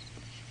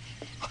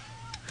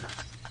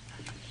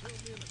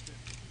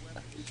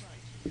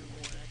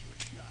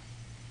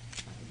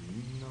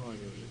 No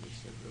idea what it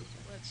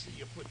just said.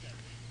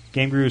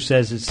 Game Guru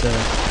says it's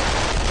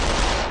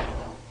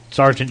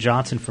Sergeant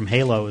Johnson from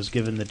Halo is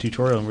given the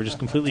tutorial, and we're just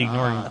completely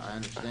ignoring it. I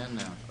understand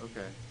now.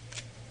 Okay.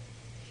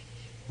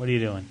 What are you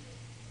doing?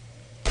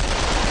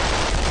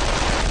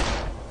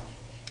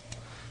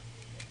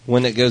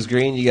 When it goes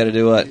green, you got to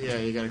do what? Yeah,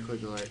 you gotta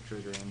click the right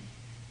trigger in.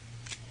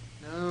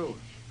 No.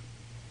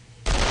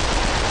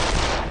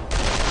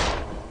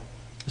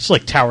 This is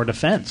like tower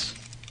defense.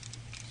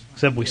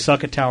 Except we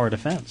suck at tower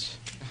defense.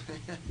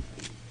 No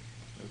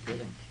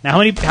kidding. Now,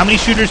 how many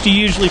shooters do you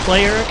usually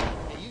play, Eric?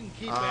 Hey, you can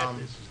keep at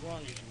this as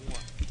long as you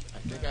want. I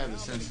think I have the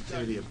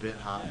sensitivity a bit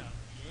high.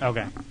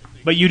 Okay.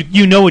 But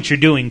you know what you're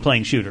doing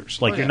playing shooters.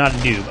 Like, Oh, you're yeah. not a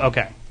noob.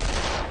 Okay.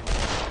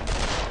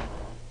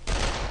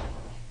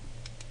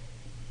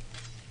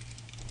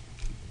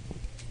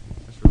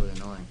 That's really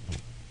annoying.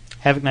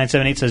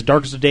 Havoc978 says,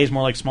 Darkest of Days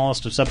more like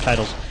smallest of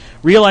subtitles.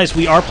 Realize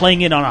we are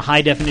playing it on a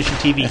high-definition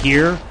TV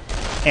here,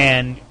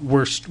 and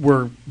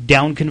we're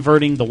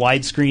down-converting the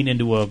widescreen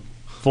into a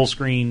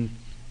full-screen.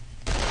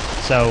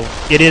 So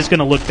it is going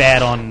to look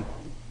bad on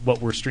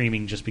what we're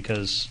streaming just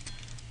because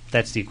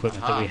that's the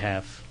equipment that we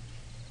have.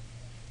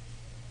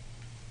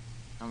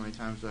 How many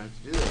times do I have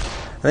to do this?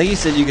 I think you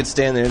said you could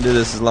stand there and do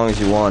this as long as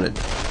you wanted.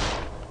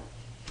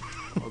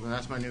 Well, then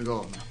that's my new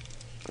goal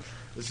now.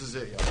 This is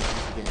it, y'all. This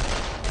is the game.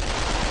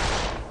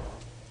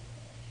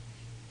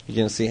 You're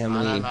going to see how And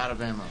many... I'm out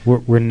of ammo.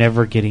 We're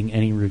never getting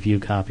any review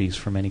copies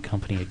from any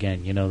company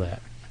again. You know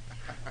that.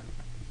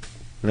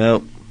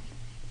 Nope.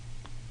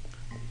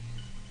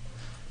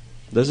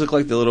 Those look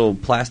like the little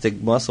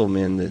plastic muscle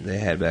men that they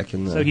had back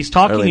in the So he's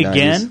talking early 90s.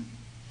 again.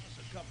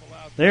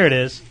 There it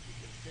is.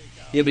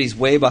 Yeah, but he's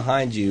way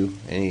behind you,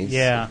 and he's...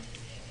 Yeah.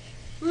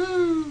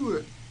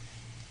 Woo!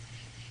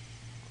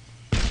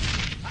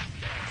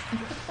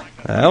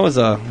 That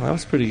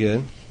was pretty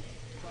good.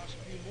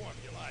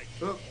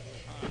 Oh.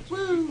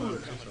 Woo!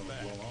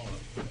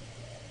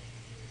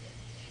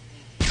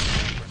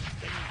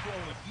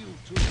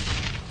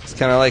 It's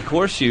kind of like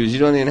horseshoes. You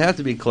don't even have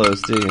to be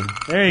close, do you?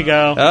 There you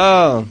go. Oh.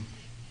 All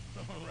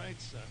right,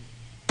 son.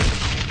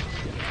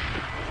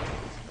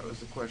 That was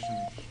the question.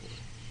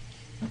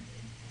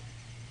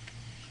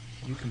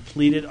 You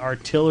completed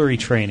artillery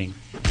training.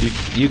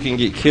 You can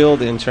get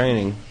killed in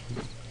training.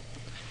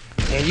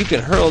 And you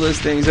can hurl those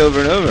things over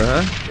and over,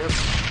 huh? Yep.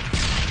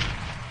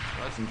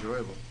 That's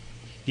enjoyable.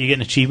 Do you get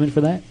an achievement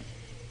for that?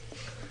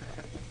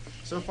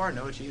 So far,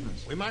 no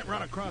achievements. We might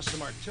run across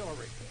some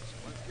artillery.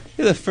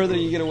 Yeah, the further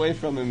you get away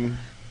from him...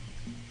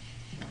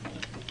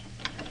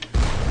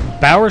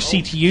 Bauer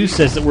CTU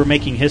says that we're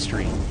making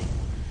history.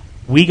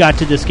 We got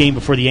to this game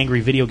before the Angry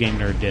Video Game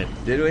Nerd did.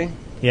 Did we?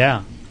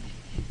 Yeah.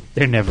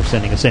 They're never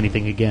sending us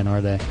anything again, are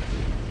they?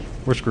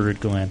 We're screwed,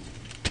 Glenn.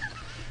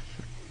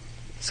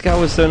 This guy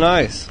was so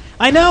nice.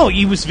 I know,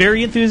 he was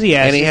very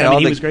enthusiastic. And he had I mean, all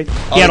he the- was great. all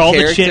He had the all the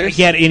characters? chicks.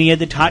 He had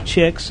the hot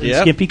chicks in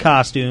Yep. skimpy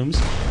costumes.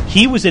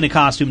 He was in a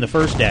costume the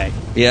first day.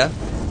 Yeah?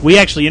 We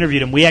actually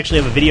interviewed him. We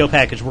actually have a video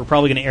package we're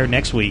probably going to air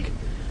next week.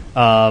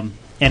 And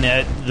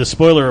the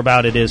spoiler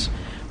about it is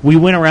we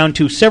went around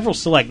to several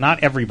select,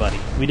 not everybody.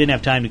 We didn't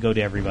have time to go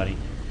to everybody.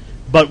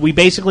 But we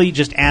basically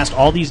just asked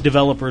all these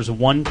developers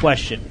one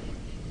question.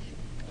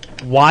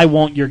 Why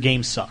won't your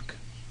game suck?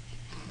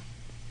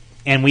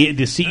 And the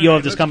CEO All right,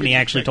 of this let's company get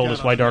you actually checked told out us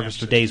on why the Darkest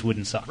map of Days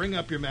wouldn't suck. Bring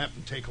up your map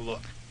and take a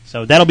look.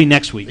 So that'll be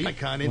next week. The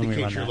icon when we run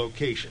indicates your that.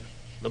 location.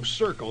 Those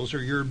circles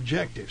are your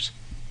objectives.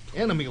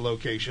 Enemy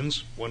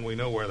locations, when we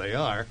know where they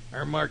are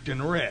marked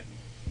in red.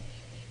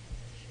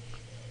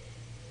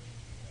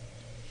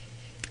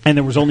 And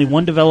there was only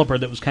one developer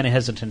that was kind of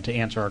hesitant to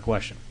answer our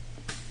question.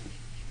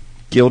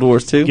 Guild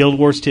Wars 2? Guild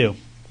Wars 2.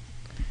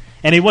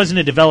 And he wasn't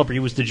a developer. He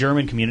was the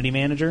German community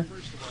manager.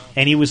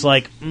 And he was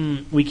like,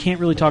 we can't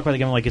really talk about the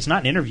game. I'm like, it's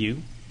not an interview.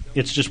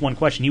 it's just one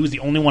question. He was the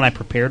only one I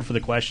prepared for the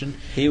question.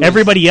 He was-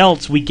 Everybody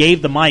else, we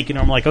gave the mic, and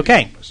I'm like,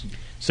 okay,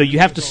 so you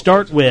have to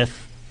start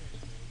with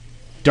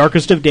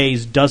Darkest of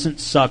Days doesn't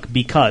suck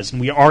because,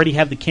 and we already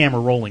have the camera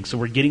rolling, so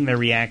we're getting their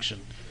reaction.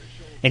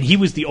 And he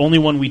was the only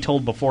one we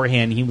told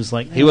beforehand. He was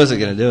like, He wasn't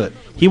going to do it.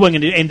 he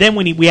wasn't going to. And then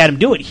when we had him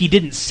do it, he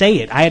didn't say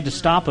it. I had to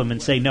stop him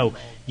and say, no,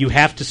 you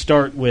have to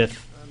start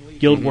with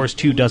Guild Wars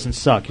 2 doesn't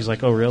suck. He's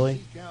like, oh,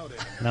 really?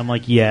 And I'm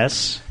like,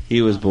 yes.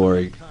 He was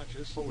boring.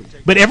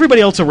 But everybody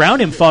else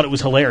around him thought it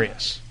was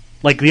hilarious.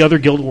 Like the other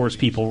Guild Wars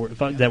people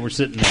that were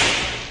sitting there.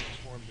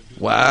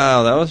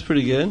 Wow, that was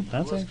pretty good.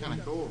 That's it. Kind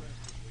of cool.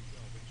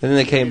 And then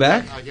they came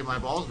back? I get my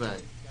balls back.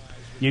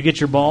 You get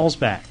your balls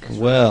back.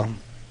 Well,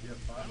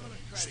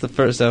 it's the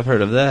first I've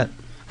heard of that.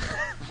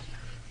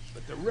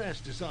 But the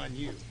rest is on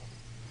you.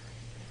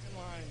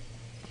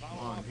 Come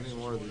on, give me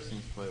more of these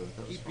things to play with.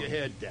 That was Keep fun. your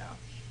head down.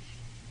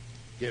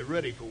 Get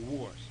ready for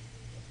wars.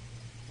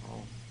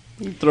 Oh,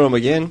 You can throw them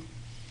again.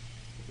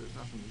 there's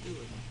nothing to do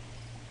with them.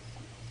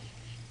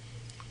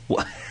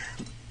 What?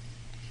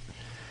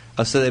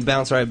 Oh, so they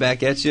bounce right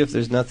back at you if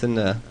there's nothing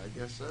to... I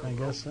guess so. I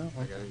guess so.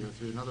 I gotta go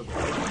through another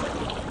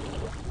ball.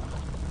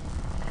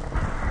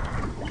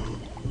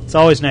 It's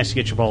always nice to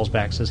get your balls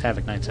back, says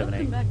Havoc Welcome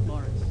 978. back,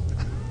 Morris.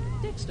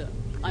 Dexter,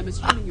 I'm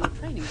assuming your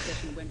training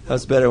session went well.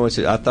 That's better than what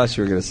I thought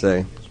you were going to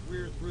say. He's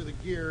reared through the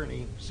gear, and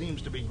he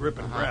seems to be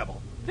gripping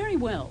gravel. Very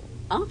well.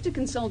 After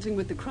consulting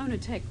with the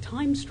Chronotech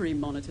time stream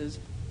monitors,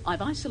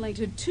 I've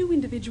isolated 2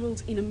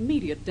 individuals in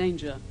immediate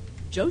danger.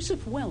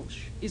 Joseph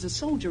Welsh is a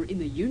soldier in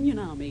the Union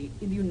Army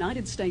in the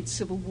United States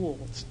Civil War.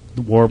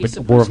 The War He's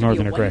of supposed to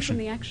Northern be away Aggression.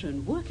 from the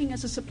action, working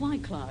as a supply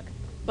clerk,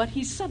 but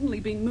he's suddenly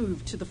been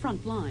moved to the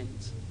front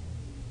lines.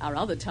 Our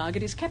other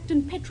target is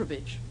Captain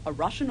Petrovich, a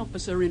Russian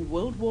officer in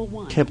World War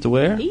I. Kept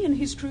where? He and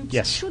his troops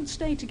Yes. should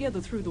stay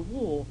together through the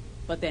war,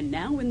 but they're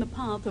now in the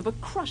path of a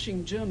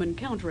crushing German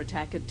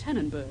counterattack at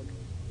Tannenberg.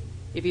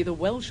 If either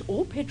Welsh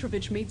or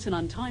Petrovich meets an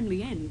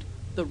untimely end,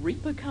 the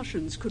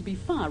repercussions could be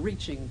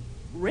far-reaching.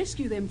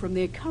 Rescue them from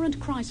their current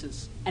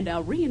crisis, and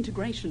our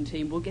reintegration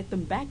team will get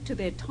them back to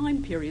their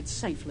time periods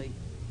safely.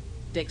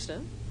 Dexter,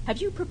 have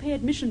you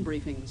prepared mission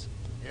briefings?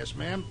 Yes,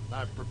 ma'am.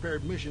 I've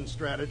prepared mission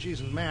strategies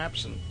and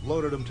maps and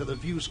loaded them to the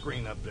view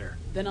screen up there.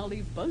 Then I'll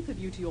leave both of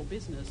you to your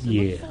business and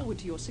Yeah. look forward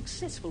to your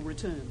successful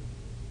return.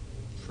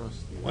 Trust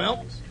the Well,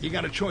 enemies. you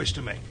got a choice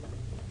to make.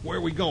 Where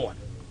are we going?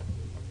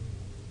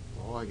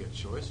 Oh, I get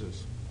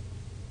choices.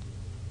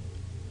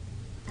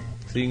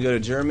 So you can go to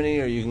Germany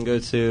or you can go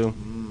to...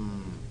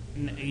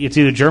 It's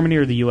either Germany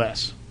or the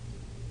U.S.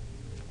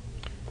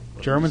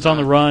 Germans on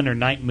the run or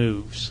night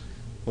moves.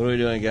 What are we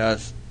doing,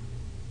 guys?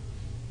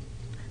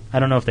 I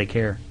don't know if they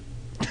care.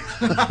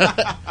 They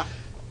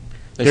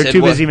They're said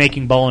too what? busy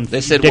making ball and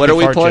They said, dick what and are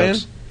we fart playing?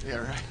 jokes. Yeah,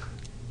 right.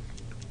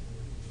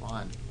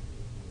 Fun.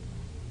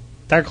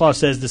 Tire Claw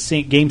says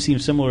the game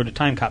seems similar to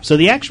Time Cop. So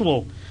the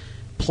actual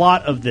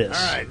plot of this.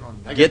 All right.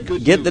 I got Get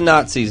good the news.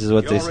 Nazis is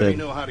what You they already said.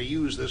 know how to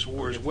use this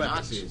war's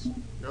weapons. Nazis.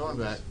 Going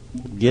back.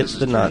 Get This is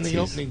the during the Nazis.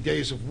 opening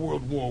days of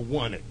World War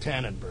I at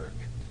Tannenberg.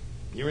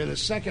 You're in the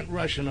Second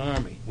Russian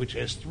Army, which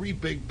has 3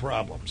 big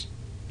problems.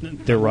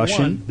 They're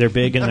Russian, One. they're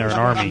big, and they're an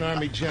Russian army.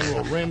 Army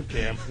General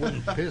Remkamp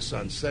wouldn't piss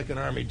on Second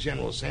Army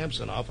General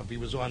Samsonov if he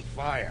was on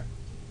fire.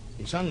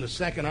 He's hung the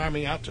Second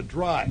Army out to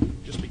dry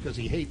just because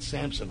he hates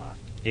Samsonov.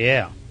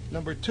 Yeah.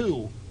 Number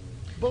 2,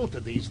 both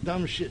of these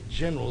dumb shit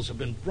generals have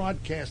been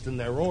broadcasting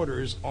their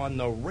orders on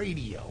the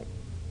radio,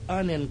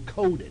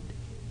 unencoded.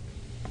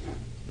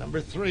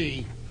 Number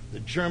 3, the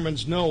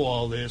Germans know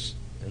all this,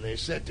 and they're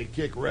set to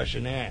kick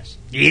Russian ass.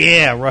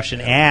 Yeah,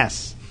 Russian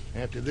ass.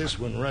 After this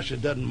one, Russia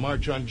doesn't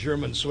march on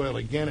German soil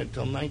again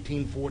until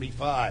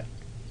 1945.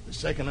 The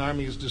Second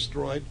Army is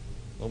destroyed.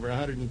 Over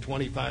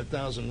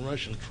 125,000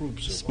 Russian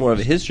troops It's survive. more of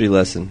a history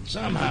lesson.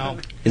 Somehow,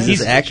 Is this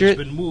Petrovich accurate?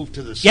 has been moved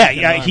to the Yeah,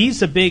 Second yeah, Army.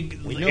 he's a big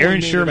We know Aaron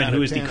he made it Sherman, out who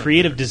of is the Tannenberg.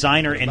 creative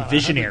designer and About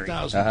visionary.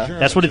 100,000 Uh-huh. Germans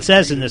That's what it have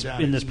says in taken this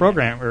down in this Vienna.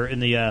 program or in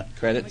the Let me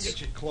Credits.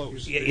 get you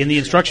close.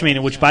 instruction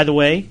manual, which by the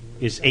way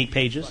is 8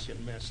 pages.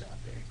 Fucking mess out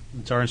there.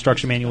 It's our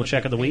instruction manual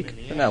check of the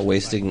week. They're not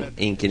wasting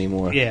ink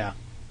anymore. Yeah.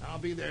 I'll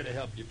be there to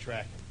help you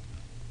track him.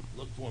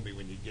 Look for me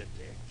when you get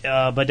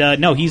there. But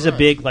no, he's a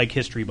big like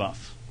history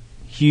buff,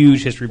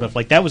 huge history buff.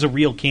 Like that was a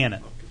real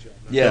cannon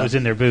that Yeah. was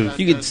in their booth.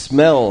 You could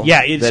smell.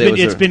 Yeah, it's that been, it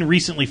it's was been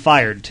recently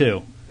fired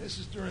too. This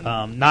is during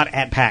Not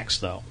at PAX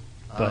though,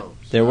 but Oh,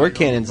 There so were I know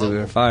cannons that the were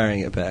bubble.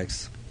 firing at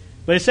PAX.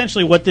 but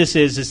essentially what this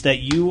is that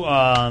you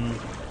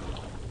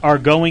are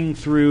going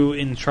through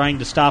and trying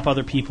to stop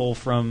other people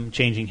from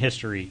changing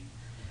history,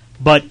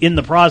 but in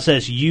the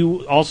process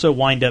you also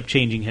wind up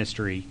changing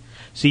history.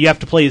 So you have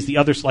to play as the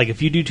other. Like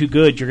if you do too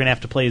good, you're going to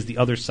have to play as the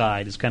other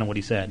side. Is kind of what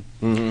he said.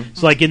 Mm-hmm.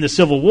 So like in the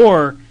Civil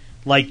War,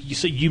 like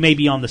you may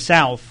be on the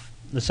South,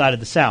 the side of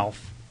the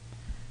South,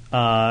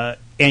 and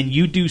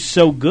you do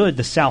so good,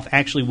 the South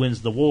actually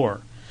wins the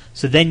war.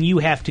 So then you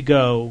have to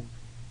go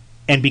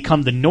and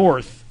become the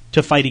North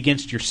to fight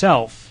against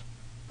yourself,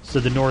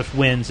 so the North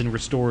wins and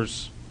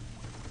restores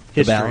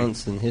The history.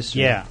 balance in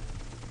history. Yeah.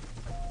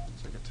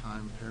 It's like a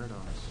time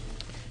paradox.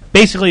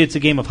 Basically, it's a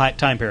game of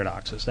time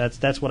paradoxes.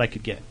 That's what I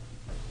could get.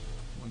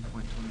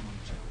 1.21 checkpoints.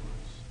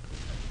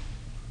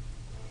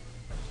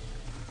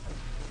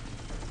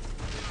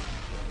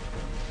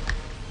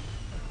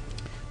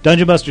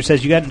 Dungeon Buster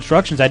says, you got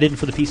instructions. I didn't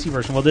for the PC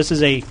version. Well, this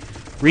is a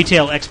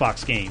retail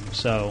Xbox game,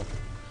 so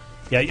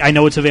yeah, I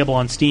know it's available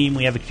on Steam.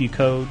 We have a few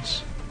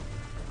codes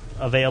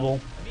available.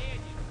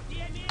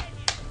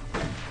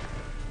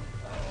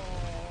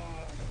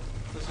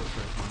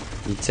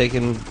 You're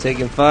taking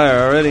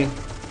fire already.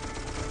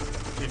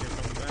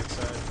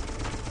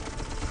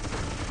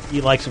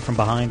 He likes it from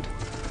behind.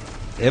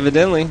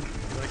 Evidently.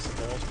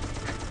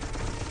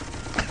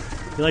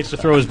 He likes to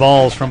throw his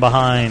balls from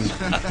behind.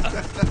 I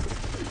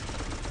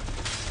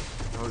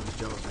was just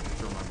jealous I could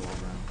throw my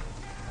balls around.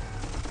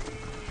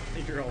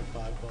 You're all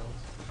 5 balls.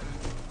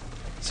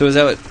 So is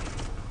that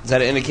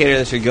an indicator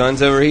that your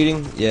gun's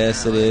overheating?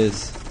 Yes, it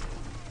is.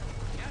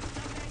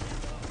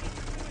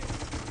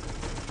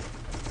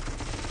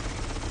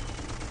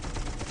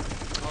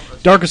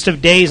 Darkest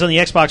of Days on the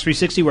Xbox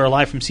 360. We're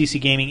live from CC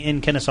Gaming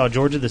in Kennesaw,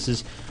 Georgia. This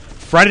is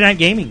Friday Night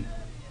Gaming.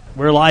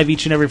 We're live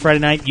each and every Friday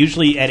night,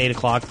 usually at 8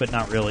 o'clock, but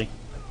not really.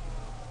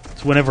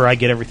 It's whenever I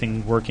get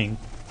everything working.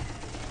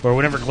 Or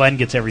whenever Glenn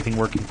gets everything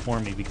working for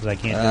me, because I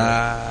can't do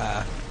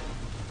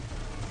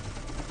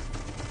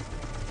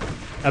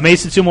it.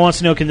 Amaze Satsuma wants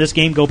to know, can this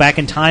game go back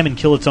in time and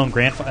kill its own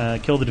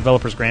kill the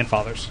developer's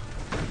grandfathers?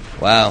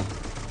 Wow.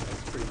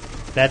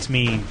 That's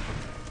mean.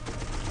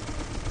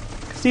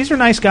 These are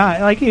nice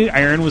guys. Like,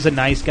 Aaron was a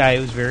nice guy.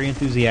 He was very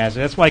enthusiastic.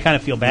 That's why I kind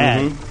of feel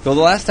bad. Mm-hmm. Well,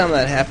 the last time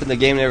that happened, the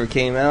game never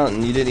came out,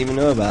 and you didn't even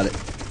know about it.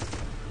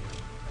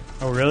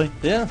 Oh, really?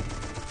 Yeah.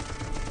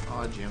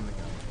 Oh, Jim the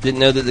gun.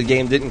 Didn't know that the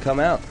game didn't come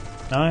out.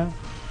 Oh, yeah.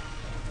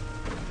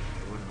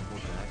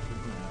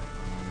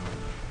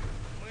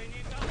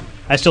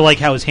 I still like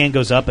how his hand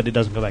goes up, but it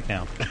doesn't go back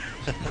down.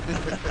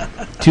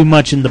 Too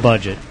much in the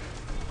budget.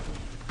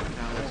 No,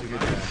 that's a good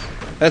guess.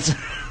 That's You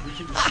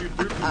can just shoot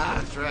through people.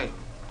 That's right.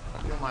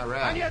 Kill my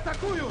rat.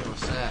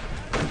 What's that?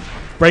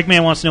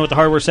 Breakman wants to know what the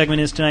hardware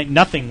segment is tonight.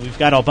 Nothing. We've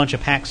got a bunch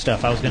of PAX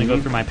stuff. I was going to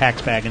go through my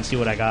PAX bag and see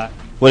what I got.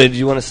 What did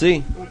you want to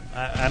see?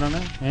 I don't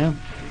know. Yeah.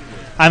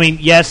 I mean,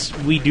 yes,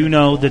 we do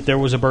know that there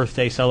was a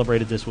birthday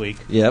celebrated this week.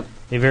 Yep.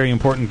 A very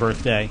important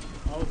birthday.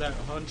 Oh, that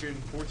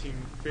 114,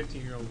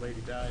 15-year-old lady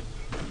died.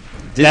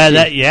 Did but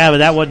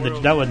that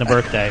wasn't the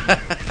birthday.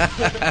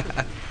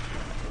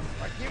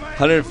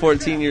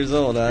 114 years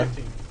old, huh?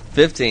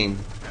 15. Okay,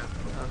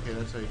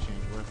 that's how you change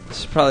weapons. This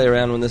is probably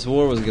around when this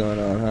war was going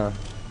on, huh?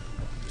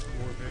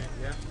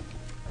 Yeah.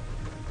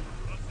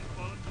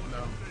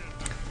 No.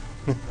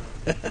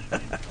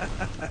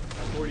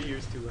 40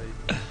 years too late.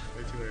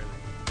 Way too early.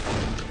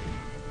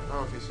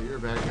 Oh, okay, so you're a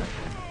bad guy.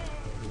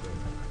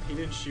 He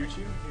didn't shoot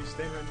you? He was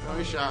staying right No,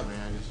 he shot me.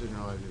 I just didn't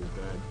realize he was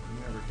bad. You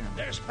never can.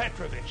 There's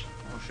Petrovich.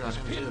 Oh, shot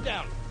him Pinned too.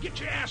 down. Get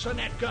your ass on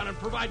that gun and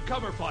provide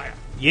cover fire.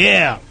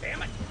 Yeah.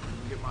 Damn it.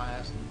 Get my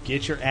ass.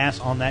 Get your ass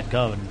on that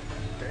gun.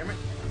 Damn it.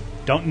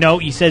 Don't know.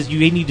 He says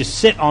you need to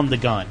sit on the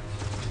gun.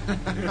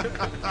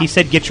 He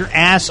said get your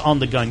ass on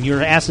the gun.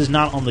 Your ass is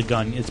not on the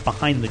gun. It's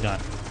behind the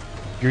gun.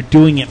 You're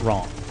doing it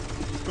wrong.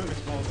 He's putting his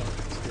balls on it.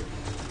 It's good.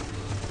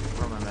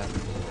 Where am I at?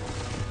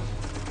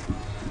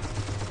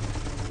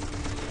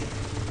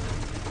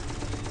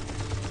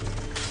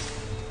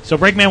 So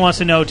Breakman wants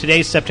to know,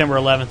 today's September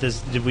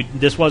 11th.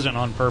 This wasn't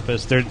on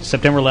purpose.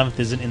 September 11th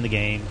isn't in the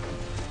game.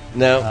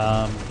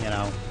 No.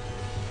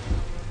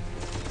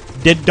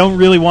 Don't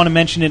really want to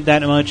mention it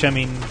that much. I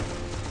mean,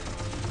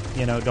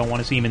 don't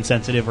want to seem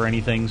insensitive or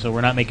anything, so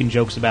we're not making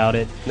jokes about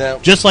it. No.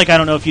 Just like, I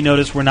don't know if you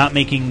noticed, we're not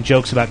making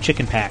jokes about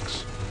chicken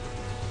packs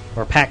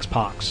or Pax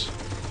Pox.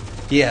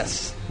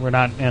 Yes. We're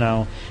not,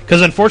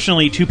 because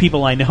unfortunately 2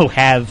 people I know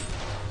have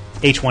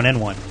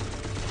H1N1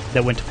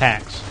 that went to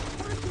PAX.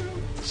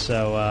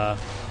 So,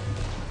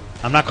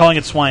 I'm not calling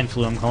it swine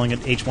flu, I'm calling it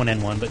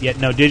H1N1. But yet,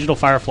 no, Digital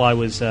Firefly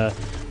was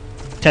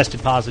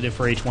tested positive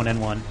for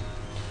H1N1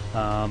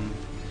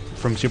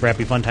 from Super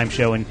Happy Fun Time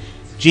Show, and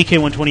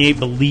GK128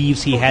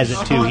 believes he has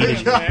it too. He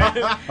didn't.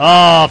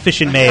 Oh,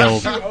 fish and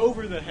mailed.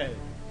 Over the head.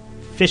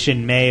 Fish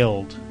and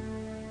mailed.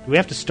 Do we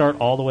have to start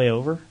all the way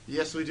over?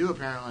 Yes, we do,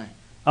 apparently.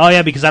 Oh,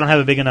 yeah, because I don't have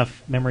a big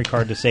enough memory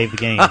card to save the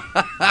game.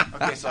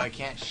 Okay, so I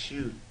can't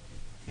shoot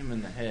him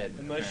in the head.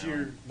 Unless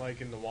apparently. you're,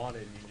 like, in the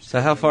wanted. And you just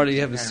So how far do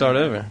you have to start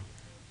over?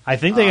 I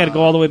think they got to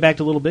go all the way back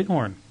to Little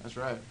Bighorn. That's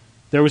right.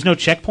 There was no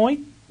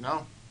checkpoint?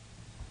 No.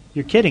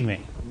 You're kidding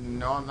me.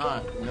 No, I'm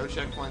not. No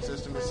checkpoint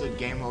system. It said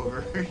game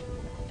over.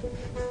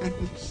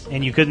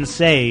 And you couldn't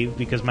save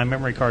because my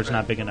memory card's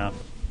not big enough.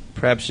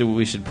 Perhaps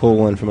we should pull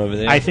one from over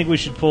there. I think we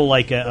should pull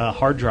like a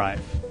hard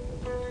drive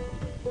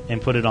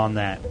and put it on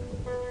that.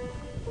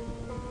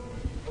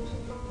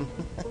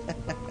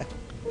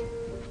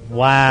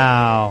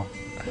 Wow.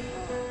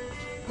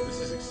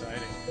 This is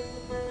exciting.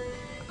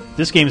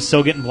 This game is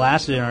so getting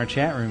blasted in our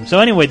chat room. So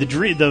anyway, the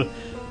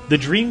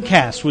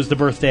Dreamcast was the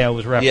birthday I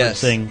was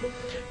referencing. Yes.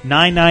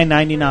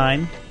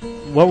 99.99.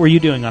 What were you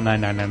doing on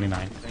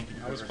 99.99?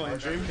 I was playing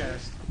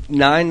Dreamcast.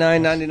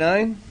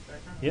 $9.99.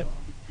 Yep.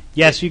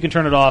 Yes, you can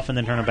turn it off and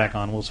then turn it back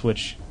on. We'll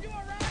switch.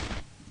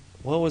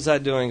 What was I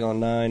doing on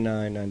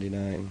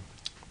 9/9/99?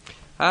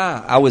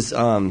 I was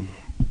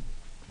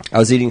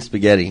eating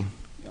spaghetti.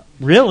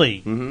 Really?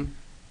 Mm-hmm.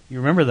 You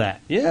remember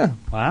that? Yeah.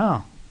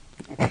 Wow.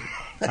 I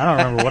don't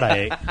remember what I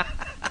ate. I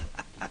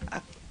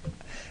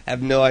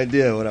have no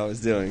idea what I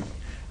was doing.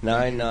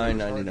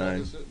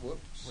 9/9/99. Were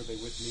they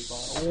with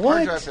meatballs? What?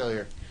 Hard drive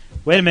failure.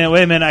 Wait a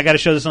minute. I got to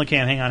show this on the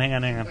cam. Hang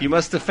on. You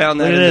must have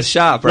found that Look at in the this.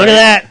 shop, right? Look at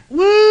that.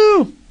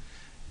 Woo!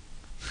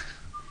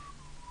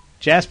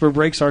 Jasper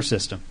breaks our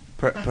system.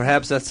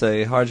 Perhaps that's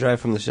a hard drive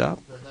from the shop.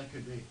 That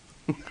could be.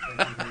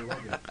 That could be what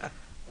it is.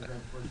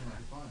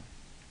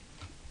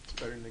 It's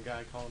better than the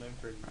guy calling in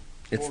for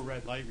It's- 4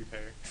 red light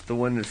repair. It's the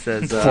one that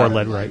says... 4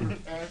 lead right.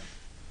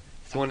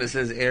 It's the one that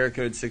says error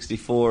code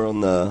 64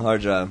 on the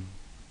hard drive.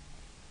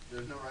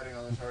 There's no writing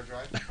on this hard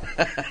drive.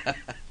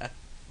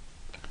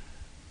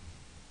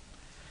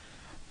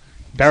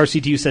 Bauer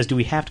CTU says, do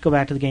we have to go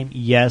back to the game?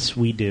 Yes,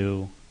 we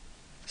do.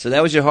 So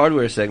that was your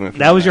hardware segment.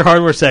 That was your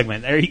hardware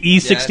segment. There,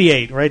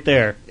 E68, right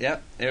there.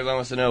 Yep. Everybody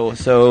wants to know,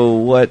 so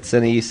what's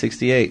an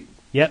E68?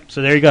 Yep,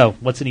 so there you go.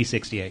 What's an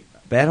E68?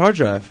 Bad hard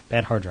drive.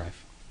 Bad hard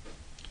drive.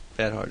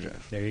 Bad hard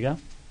drive. There you go.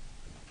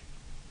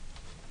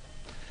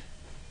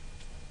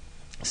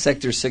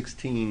 Sector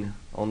 16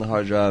 on the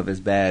hard drive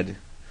is bad.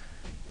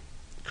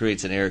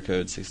 Creates an error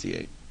code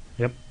 68.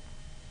 Yep.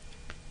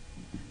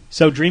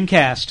 So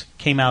Dreamcast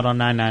came out on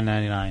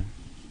 9/9/99.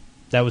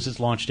 That was its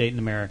launch date in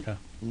America.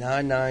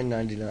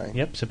 9/9/99.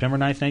 Yep, September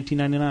 9th,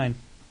 1999.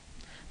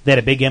 They had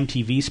a big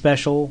MTV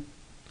special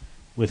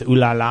with Ooh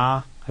La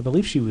La. I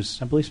believe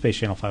Space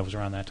Channel 5 was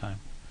around that time.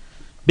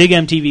 Big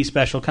MTV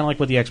special, kind of like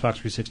what the Xbox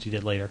 360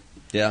 did later.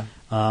 Yeah.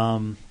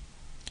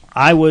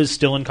 I was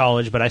still in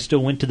college, but I still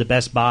went to the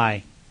Best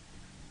Buy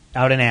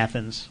out in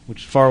Athens,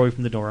 which is far away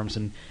from the dorms,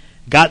 and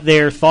got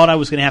there, thought I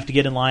was going to have to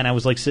get in line. I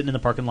was like sitting in the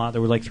parking lot.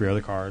 There were like 3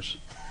 other cars.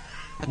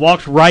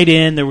 Walked right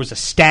in. There was a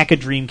stack of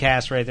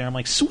Dreamcast right there. I'm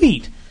like,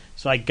 sweet.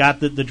 So I got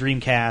the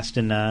Dreamcast,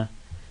 and I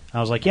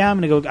was like, yeah, I'm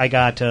going to go. I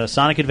got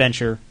Sonic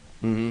Adventure,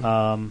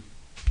 Mm-hmm.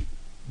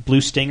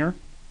 Blue Stinger.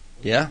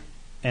 Yeah.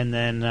 And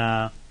then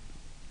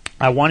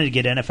I wanted to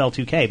get NFL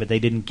 2K, but they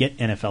didn't get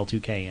NFL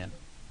 2K in.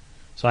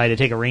 So I had to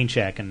take a rain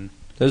check. And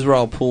Those were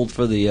all pulled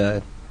for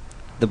the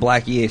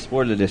Black EA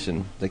Sport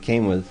Edition that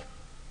came with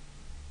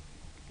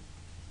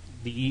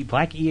the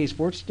Black EA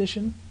Sports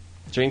Edition?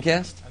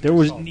 Dreamcast? There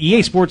was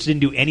EA Sports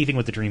didn't do anything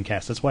with the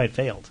Dreamcast. That's why it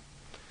failed.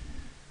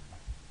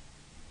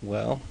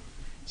 Well,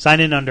 sign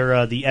in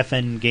under the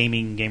FN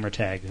Gaming gamer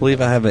tag. I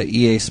believe I have an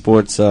EA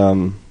Sports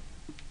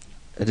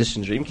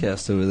Edition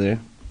Dreamcast over there.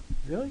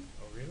 Really?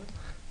 Oh, really?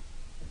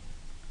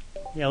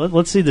 Yeah,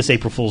 let's see this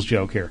April Fool's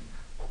joke here.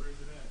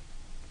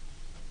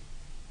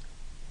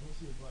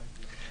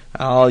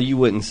 Oh, you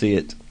wouldn't see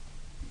it.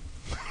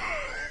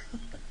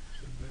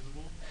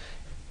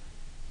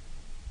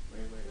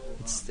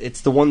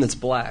 It's the one that's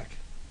black.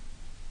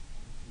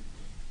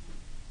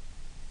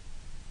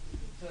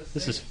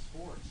 This is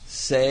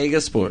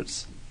Sega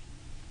Sports.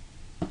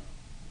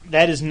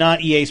 That is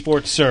not EA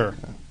Sports, sir.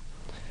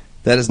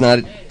 That is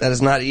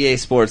not EA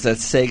Sports.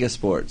 That's Sega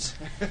Sports.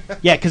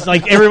 Yeah, because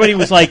like everybody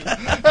was like,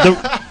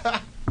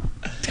 I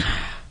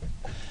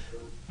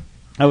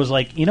was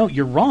like,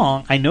 you're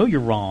wrong. I know you're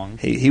wrong.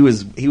 He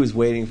was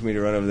waiting for me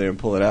to run over there and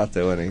pull it out,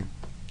 though, wasn't he?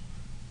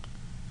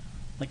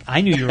 Like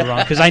I knew you were wrong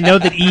because I know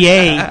that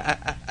EA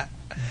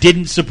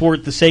didn't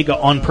support the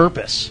Sega on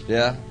purpose.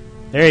 Yeah.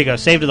 There you go.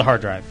 Save to the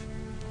hard drive.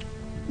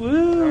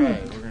 Woo!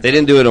 They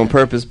didn't do it on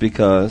purpose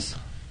because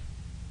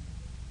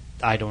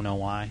I don't know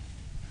why.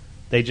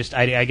 They just,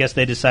 I guess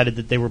they decided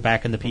that they were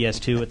back in the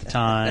PS2 at the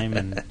time,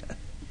 and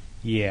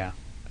yeah.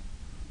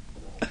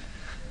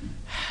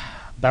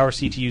 Bauer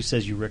CTU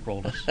says you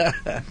rickrolled us.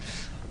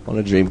 on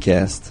a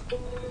Dreamcast.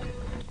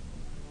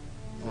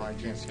 Oh, I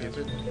can't skip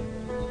it.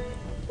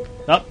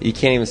 Oh. You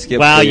can't even skip.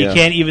 Wow, you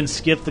can't even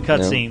skip the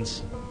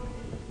cutscenes. No.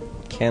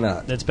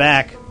 Cannot. It's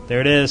back.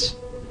 There it is.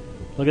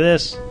 Look at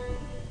this.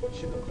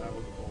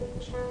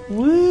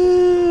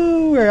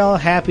 Woo! We're all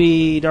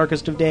happy.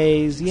 Darkest of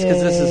days. Yay! It's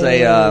because this is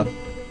See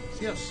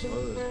how slow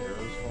those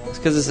arrows fall? It's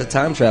because it's a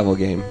time travel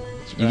game.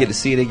 You get to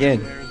see it again.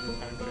 Why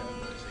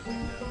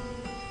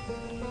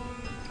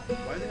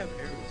do they have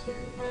arrows here?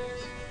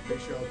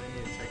 Pretty sure all the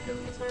Indians take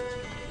guns at this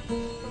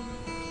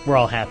point. We're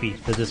all happy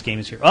that this game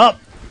is here. Oh!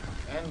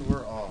 And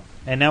we're off.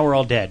 And now we're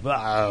all dead.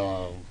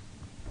 Oh.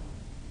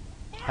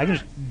 I can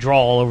just draw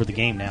all over the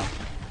game now.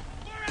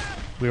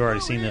 We've already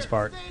seen this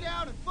part.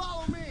 That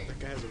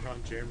guy has a Ron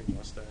Jeremy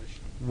mustache.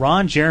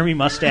 Ron Jeremy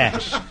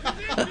mustache.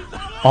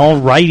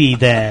 Alrighty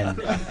then.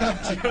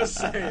 Just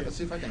saying. Let's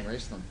see if I can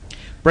erase them.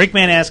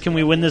 Breakman asks, can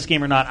we win this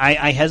game or not?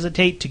 I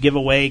hesitate to give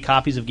away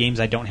copies of games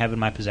I don't have in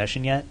my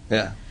possession yet.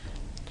 Yeah.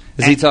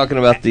 Is he talking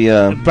about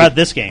about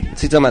this game?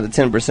 Is he talking about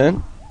the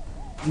 10%?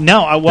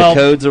 No, well,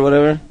 the codes or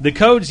whatever. The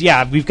codes,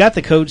 yeah, we've got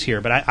the codes here,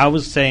 but I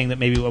was saying that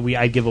maybe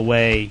I'd give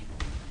away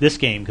this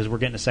game because we're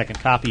getting a second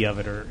copy of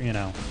it, or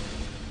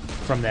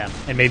from them,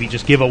 and maybe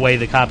just give away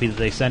the copy that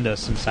they send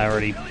us since I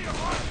already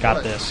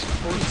got this.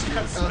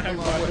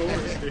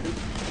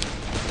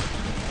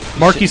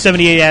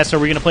 Marky78 asks, are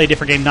we going to play a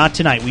different game? Not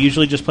tonight. We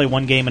usually just play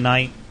one game a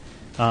night.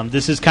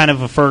 This is kind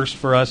of a first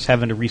for us,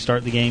 having to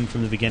restart the game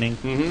from the beginning.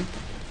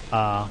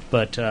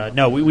 Mm-hmm.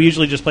 No, we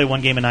usually just play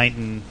one game a night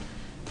and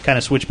kind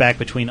of switch back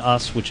between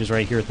us, which is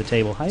right here at the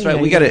table. That's right.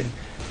 We got to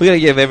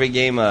give every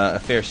game a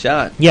fair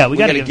shot. Yeah, we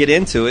got to get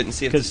into it and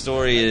see if the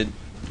story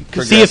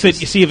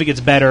progresses. See if it gets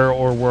better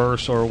or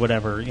worse or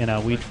whatever.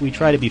 We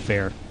try to be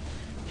fair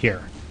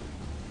here.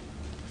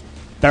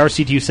 Bauer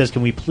CTU says,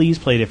 can we please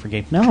play a different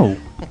game? No.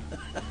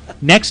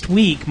 Next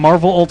week,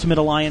 Marvel Ultimate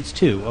Alliance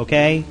 2,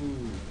 okay?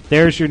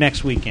 There's your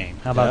next week game.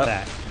 How about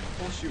that?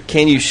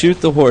 Can you shoot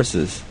the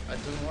horses?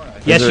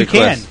 Yes, you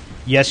can.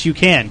 Yes, you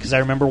can, because I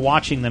remember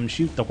watching them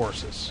shoot the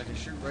horses.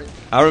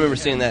 I remember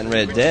seeing that in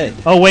Red Dead.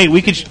 Oh, wait,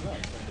 we could...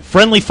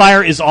 Friendly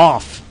fire is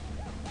off.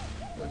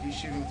 Look, he's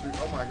shooting through.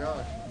 Oh, my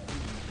God.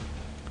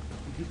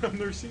 I've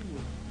never seen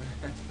one.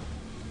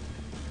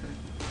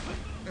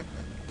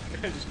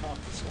 I just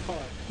hopped the squad.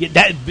 Yeah,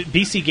 that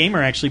BC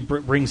Gamer actually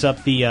brings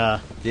up the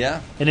an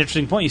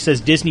interesting point. He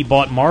says Disney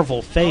bought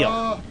Marvel,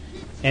 failed,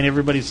 and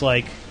everybody's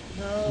like,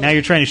 now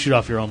you're trying to shoot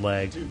off your own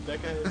leg. Dude,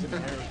 that guy has an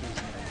arrow through his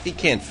neck. He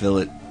can't fill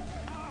it.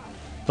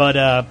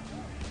 But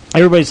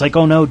everybody's like,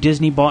 oh no,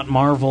 Disney bought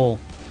Marvel.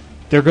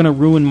 They're going to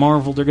ruin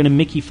Marvel. They're going to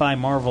Mickey-fy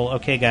Marvel.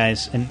 Okay,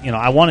 guys, and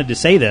I wanted to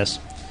say this.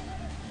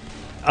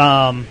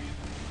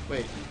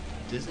 Wait,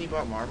 Disney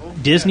bought Marvel?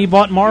 Disney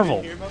bought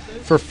Marvel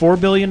for $4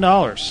 billion.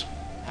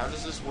 How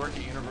does this work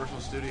at Universal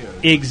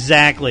Studios?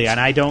 Exactly, and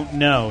I don't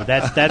know.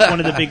 That's one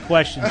of the big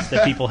questions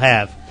that people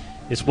have,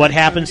 is what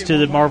happens to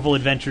the Marvel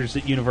Adventures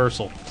at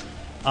Universal.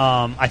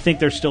 I think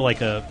there's still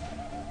like a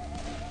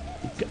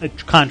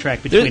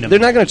contract between them. They're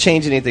not going to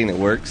change anything that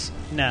works.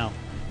 No.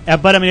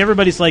 But, I mean,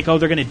 everybody's like, oh,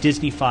 they're going to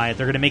Disney-fy it.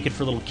 They're going to make it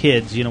for little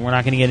kids. We're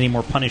not going to get any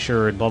more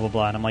Punisher and blah, blah,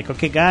 blah. And I'm like,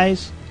 okay,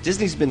 guys.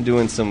 Disney's been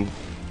doing some...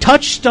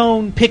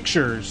 Touchstone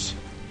Pictures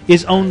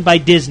is owned by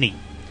Disney.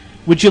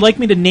 Would you like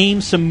me to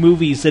name some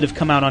movies that have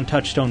come out on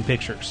Touchstone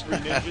Pictures?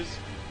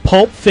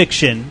 Pulp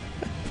Fiction,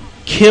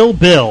 Kill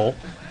Bill.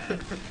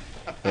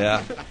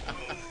 Yeah.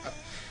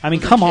 I mean,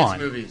 come on.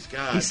 Movies.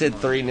 God, he said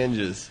 3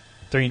 ninjas.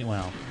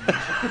 Well.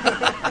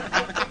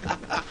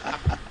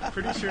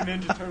 Pretty sure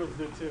Ninja Turtles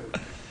did too.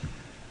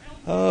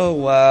 Oh,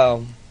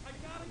 wow.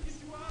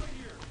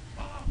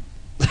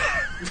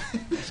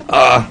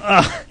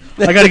 I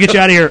got to get you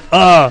out of here.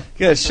 Got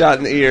a shot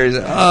in the ears.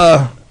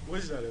 What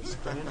is that, a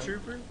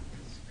stormtrooper?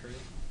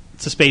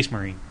 It's a Space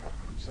Marine.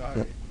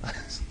 Sorry.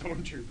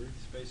 Stormtrooper.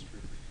 Space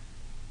Trooper.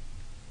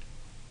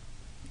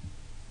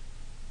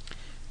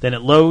 Then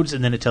it loads,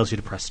 and then it tells you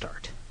to press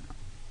start.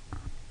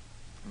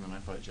 And then I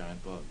fight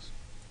giant bugs.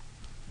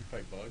 You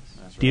fight bugs?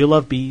 That's Do you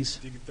love bees?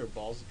 Do you throw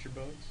balls at your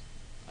bugs?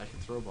 I can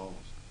throw balls.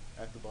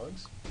 At the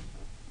bugs?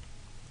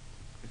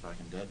 If I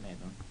can detonate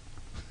them.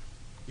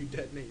 You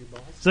detonate your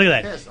balls? So look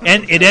at that. Yes,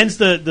 And it ends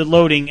the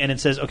loading, and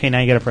it says, okay, now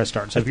you got to press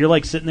start. So if you're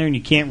like sitting there and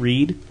you can't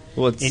read,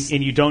 and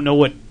you don't know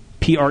what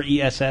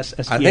PRESSSTART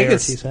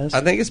says.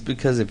 I think it's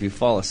because if you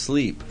fall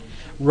asleep,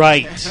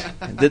 right,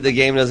 that the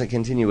game doesn't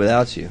continue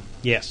without you.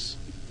 Yes.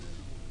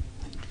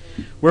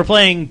 We're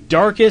playing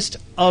Darkest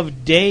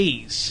of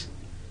Days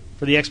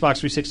for the Xbox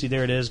 360.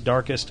 There it is,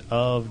 Darkest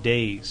of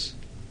Days.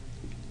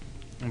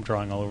 I'm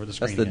drawing all over the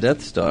screen. That's the here.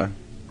 Death Star.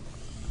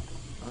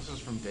 This is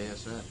from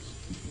Deus Ex.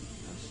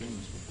 I've seen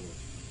this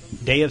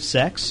before. Day of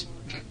Sex?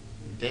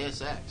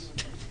 Deus Ex.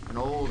 An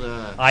old...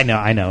 I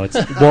know. It's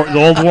the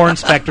old Warren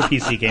Spector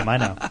PC game. I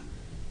know.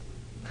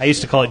 I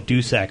used to call it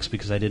Deus Ex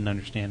because I didn't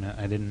understand it.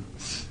 I didn't...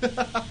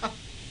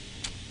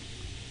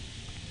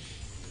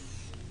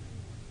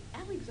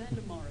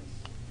 Alexander Morris.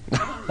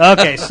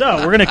 Okay,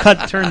 so we're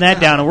gonna turn that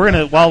down, and we're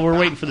gonna while we're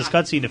waiting for this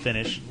cutscene to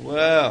finish.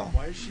 Wow.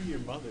 Why is she your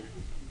mother?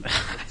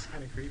 That's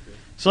kind of creepy.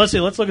 So let's see.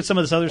 Let's look at some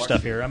of this other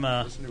stuff here.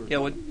 Yeah.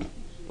 What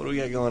do we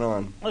got going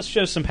on? Let's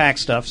show some pack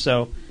stuff.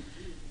 So,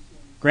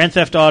 Grand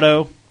Theft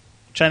Auto,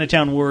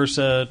 Chinatown Wars,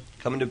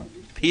 coming to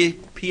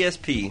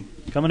PSP.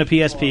 Coming to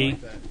PSP. Oh, I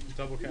like that.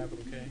 Double capital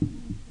K.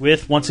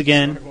 With once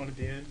again One at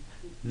the end.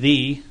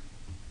 the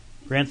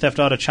Grand Theft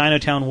Auto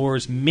Chinatown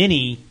Wars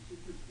mini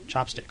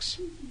chopsticks.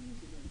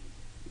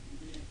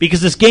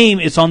 Because this game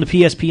is on the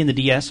PSP and the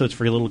DS, so it's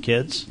for little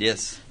kids.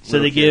 Yes. So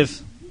they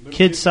give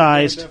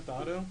kid-sized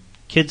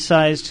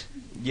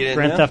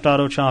Grand Theft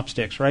Auto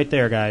chopsticks right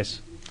there,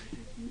 guys.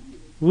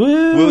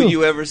 Woo! Will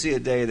you ever see a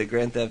day that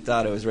Grand Theft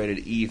Auto is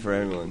rated E for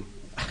everyone?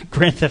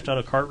 Grand Theft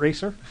Auto Kart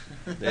Racer?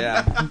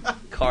 Yeah,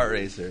 Kart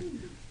Racer.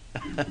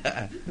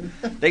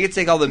 They could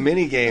take all the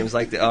mini games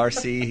like the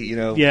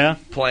RC, yeah,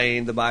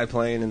 plane, the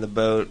biplane, and the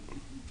boat.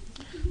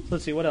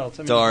 Let's see what else.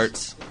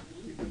 Darts.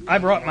 I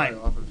brought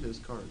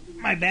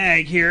my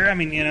bag here. I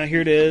mean,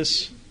 here it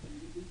is.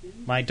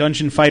 My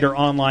Dungeon Fighter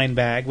Online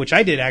bag, which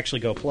I did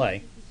actually go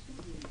play.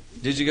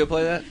 Did you go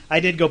play that? I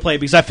did go play it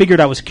because I figured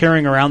I was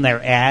carrying around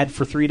their ad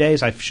for 3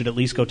 days. I should at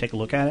least go take a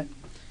look at it.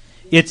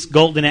 It's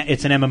Golden.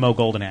 It's an MMO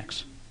Golden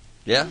Axe.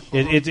 Yeah.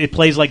 It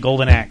plays like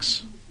Golden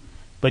Axe,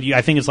 but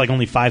I think it's like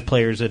only 5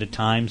 players at a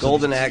time. So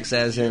Golden Axe,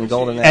 as in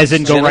Golden Axe.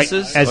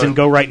 As in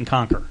go right and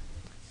conquer.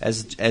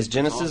 As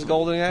Genesis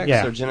Golden Axe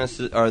Yeah. or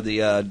Genesis or the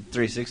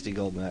 360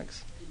 Golden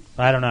Axe?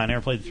 I don't know. I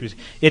never played the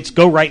 360. It's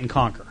Go Right and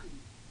Conquer,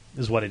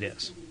 is what it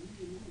is.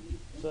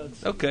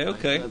 Okay.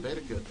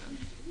 Beta good.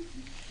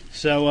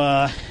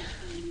 So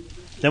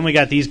then we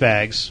got these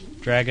bags,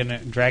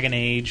 Dragon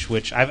Age,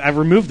 which I've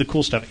removed the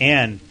cool stuff,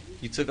 and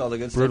You took all the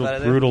good stuff out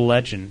of there? Brutal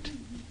Legend.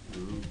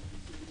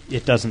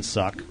 It doesn't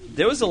suck.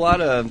 There was a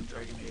lot of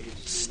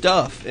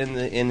stuff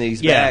in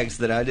these Yeah. bags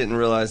that I didn't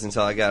realize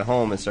until I got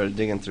home and started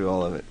digging through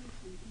all of it.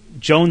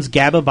 Jones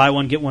GABA, buy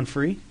one, get one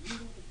free.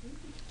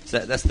 So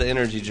that's the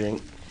energy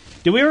drink.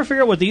 Did we ever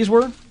figure out what these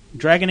were?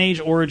 Dragon Age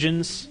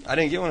Origins. I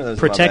didn't get one of those.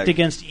 in my Protect bag.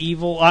 Against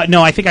Evil.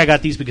 No, I think I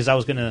got these because I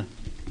was going to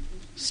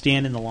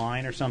stand in the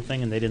line or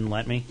something, and they didn't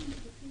let me.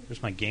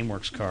 There's my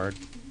GameWorks card.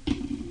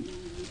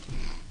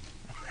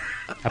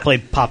 I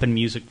played Poppin'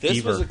 Music This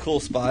Fever. was a cool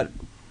spot.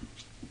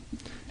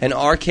 An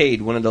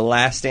arcade, one of the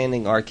last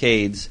standing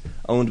arcades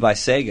owned by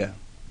Sega.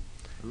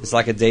 It's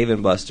like a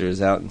Dave &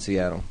 Buster's out in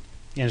Seattle.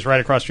 Yeah, it's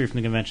right across the street from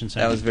the convention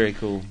center. That was very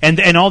cool. And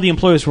all the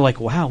employees were like,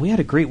 "Wow, we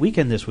had a great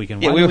weekend this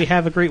weekend. Why did we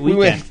have a great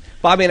weekend?"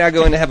 Bobby and I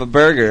go in to have a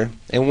burger,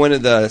 and one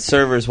of the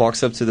servers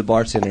walks up to the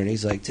bartender, and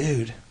he's like,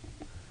 "Dude,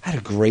 I had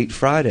a great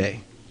Friday.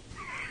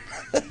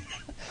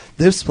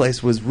 This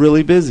place was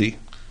really busy."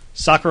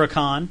 Sakura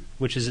Con,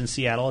 which is in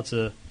Seattle. It's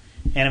a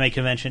anime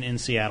convention in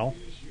Seattle.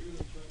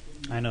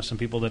 I know some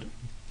people that.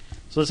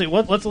 So let's see.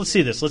 Let's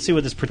see this. Let's see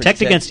what this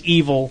Protect Against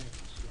Evil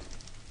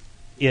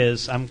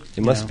is.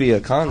 It must be a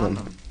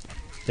condom.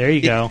 There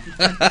you go.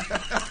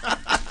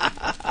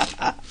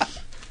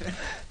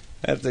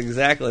 That's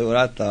exactly what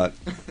I thought.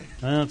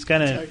 Well, it's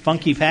got a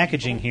funky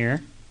packaging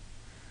here.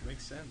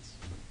 Makes sense.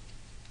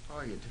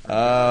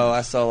 Oh,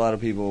 I saw a lot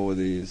of people with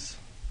these.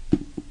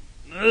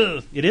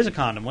 Ugh, it is a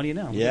condom. What do you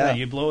know? Yeah.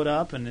 You blow it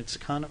up and it's a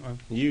condom.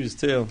 Used,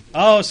 too.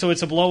 Oh, so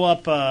it's a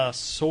blow-up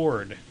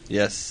sword.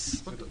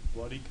 Yes. What, the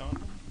bloody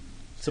condom?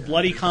 It's a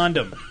bloody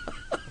condom.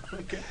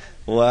 Okay.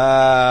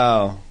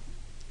 Wow.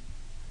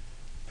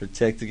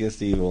 Protect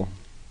Against Evil.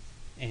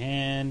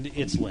 And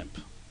it's limp.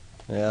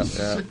 Yeah.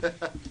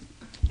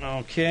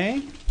 Okay.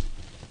 I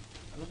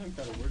don't think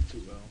that'll work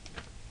too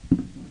well.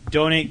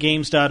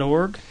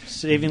 DonateGames.org.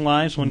 Saving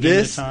lives one game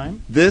at a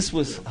time. This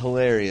was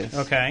hilarious.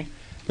 Okay.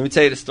 Let me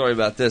tell you the story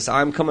about this.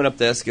 I'm coming up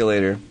the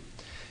escalator, and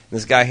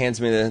this guy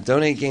hands me the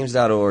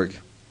DonateGames.org.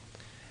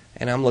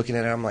 And I'm looking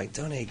at it, I'm like,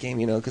 donate game,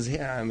 because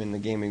here I'm in the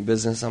gaming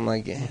business. I'm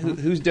like,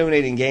 who's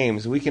donating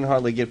games? We can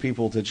hardly get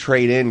people to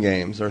trade in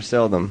games or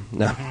sell them.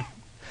 No.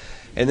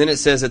 And then it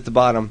says at the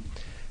bottom,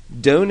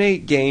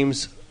 Donate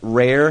Games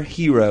Rare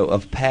Hero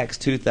of PAX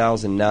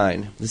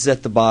 2009. This is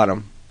at the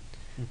bottom.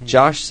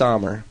 Josh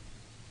Sommer.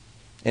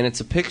 And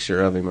it's a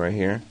picture of him right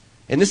here.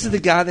 And this is the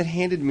guy that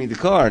handed me the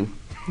card.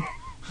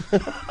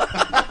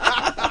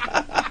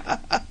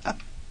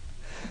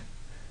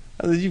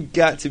 You've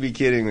got to be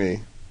kidding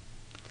me.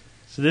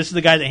 So this is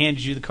the guy that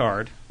handed you the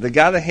card. The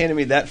guy that handed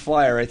me that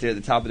flyer right there at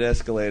the top of the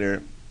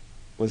escalator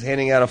was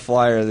handing out a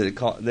flyer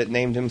that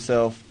named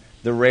himself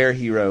the Rare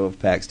Hero of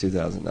PAX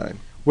 2009.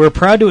 We're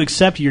proud to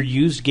accept your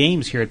used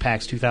games here at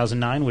PAX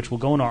 2009, which will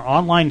go in our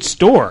online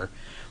store,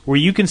 where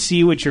you can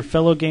see what your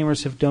fellow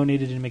gamers have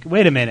donated and make.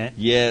 Wait a minute.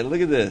 Yeah,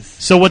 look at this.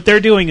 So what they're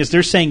doing is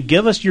they're saying,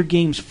 give us your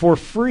games for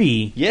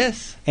free.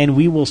 Yes. And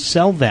we will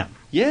sell them.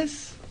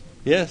 Yes.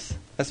 Yes.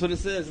 That's what it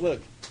says.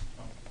 Look.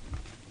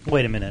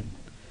 Wait a minute.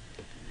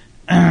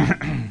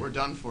 We're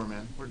done for,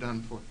 man. We're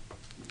done for.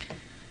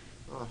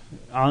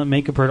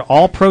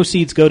 All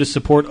proceeds go to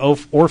support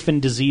orphan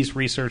disease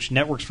research,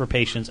 networks for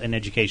patients, and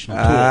educational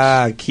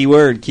tools.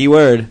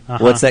 Keyword. Uh-huh.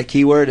 What's that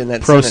keyword in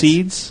that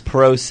Proceeds? sentence?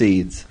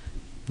 Proceeds.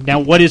 Now,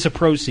 what is a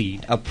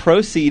proceed? A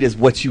proceed is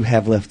what you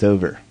have left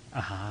over.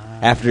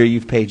 After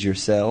you've paid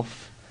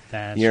yourself,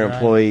 That's your right.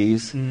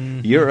 employees,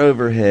 Mhm. your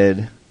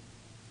overhead.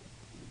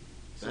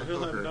 So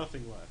he'll have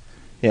nothing left.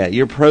 Yeah,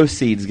 your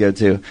proceeds go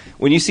to.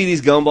 When you see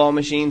these gumball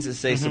machines that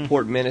say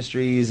support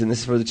ministries and this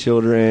is for the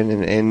children,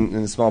 and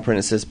in the small print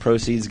it says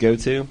proceeds go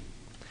to,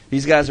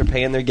 these guys are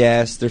paying their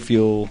gas, their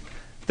fuel,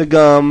 the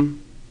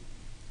gum,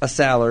 a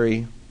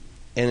salary,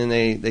 and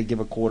then they give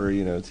a quarter,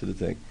 to the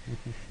thing.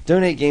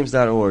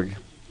 DonateGames.org.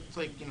 It's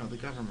like, the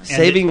government.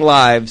 Saving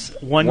lives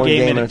One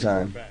game at a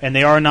time. And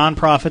they are a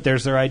nonprofit.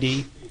 There's their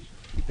ID.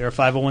 They're a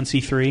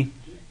 501c3.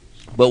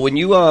 But when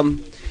you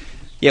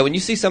when you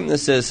see something that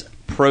says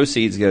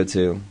proceeds go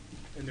to,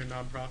 And they're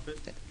nonprofit?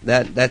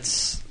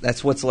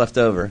 that's what's left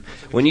over.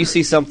 When you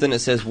see something that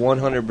says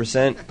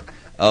 100%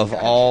 of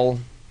all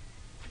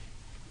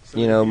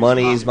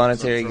monies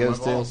monetary goes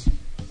to,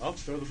 Oh,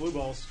 throw the blue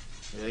balls.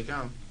 Here they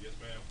come. Yes,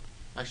 ma'am.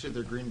 Actually,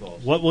 they're green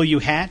balls. What will you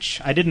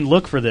hatch? I didn't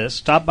look for this.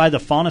 Stop by the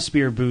Fauna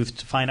Spear booth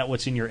to find out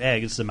what's in your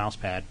egg. It's the mouse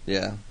pad.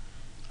 yeah.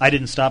 I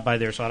didn't stop by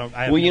there, so I don't.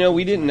 Well,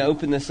 we didn't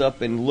open this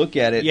up and look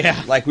at it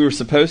Yeah. like we were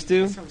supposed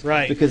to.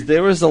 Right. Because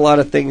there was a lot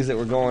of things that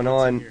were going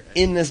on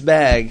in this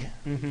bag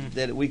Mhm.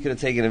 that we could have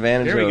taken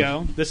advantage of. There we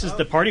go. This is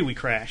the party we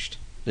crashed.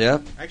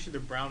 Yep. Actually,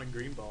 they're brown and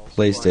green balls.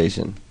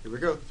 PlayStation. Here we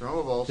go. Throw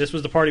the balls. This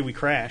was the party we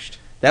crashed.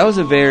 That was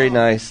a very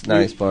nice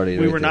party.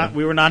 We right were there. not.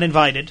 We were not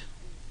invited,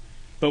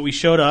 but we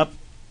showed up.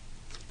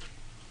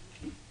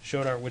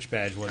 showed our which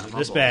badge was it?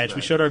 This badge.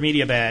 We showed our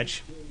media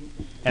badge,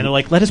 and they're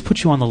like, "Let us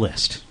put you on the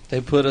list."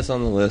 They put us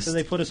on the list. So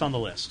they put us on the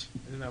list.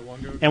 Isn't that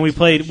one go? And we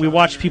played. We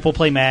watched people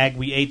play Mag.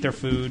 We ate their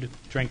food,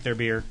 drank their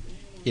beer.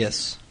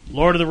 Yes.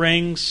 Lord of the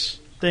Rings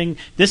thing.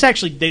 This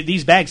actually,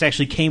 these bags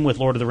actually came with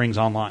Lord of the Rings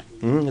online.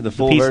 The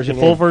full version.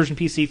 The full version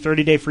PC,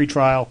 30-day free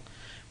trial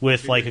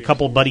with like a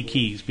couple buddy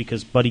keys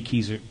because buddy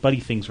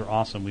things are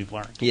awesome. We've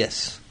learned.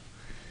 Yes.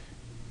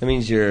 That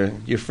means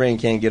your friend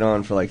can't get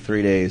on for like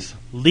 3 days.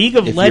 League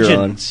of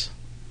Legends.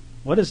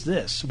 What is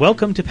this?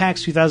 Welcome to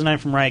PAX 2009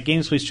 from Riot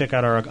Games. Please check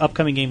out our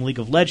upcoming game, League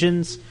of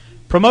Legends.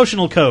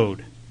 Promotional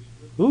code.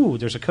 Ooh,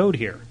 there's a code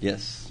here.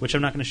 Yes. Which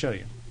I'm not going to show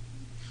you.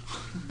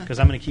 Because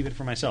I'm going to keep it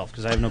for myself,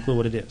 because I have no clue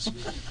what it is.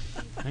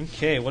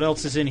 Okay, what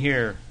else is in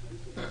here?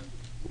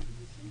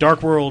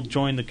 Dark World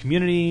joined the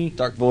community.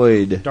 Dark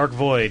Void.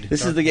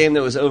 This is the game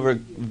that was over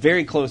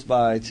very close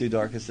by to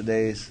Darkest of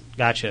Days.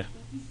 Gotcha.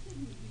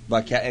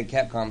 At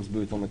Capcom's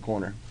booth on the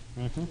corner.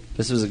 Mm-hmm.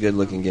 This was a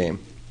good-looking game.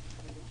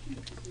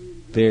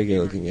 Very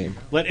good-looking game.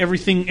 Let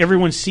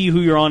everyone see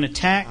who you're on at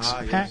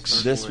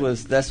PAX. This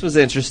was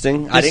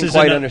interesting. I didn't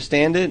quite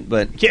understand it,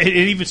 but... Yeah, it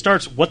even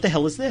starts, what the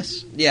hell is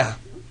this? Yeah.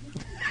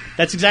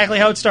 That's exactly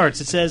how it starts.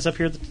 It says up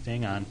here,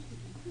 hang on.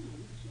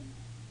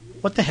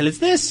 What the hell is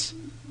this?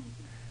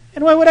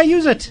 And why would I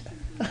use it?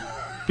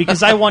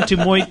 Because I want to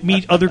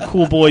meet other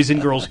cool boys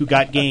and girls who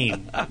got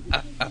game.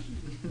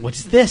 What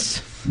is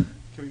this?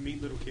 Can we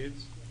meet little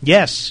kids?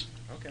 Yes.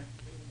 Okay.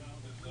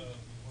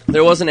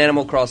 There was an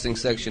Animal Crossing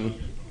section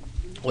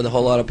with a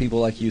whole lot of people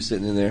like you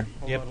sitting in there.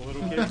 Yep.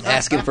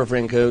 Asking for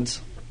friend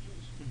codes.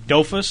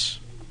 Dofus,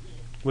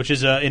 which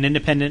is an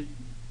independent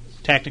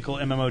tactical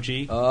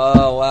MMOG.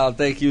 Oh, wow.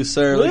 Thank you,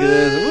 sir. Look at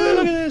this. Look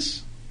at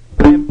this.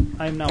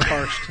 I am now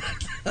parched.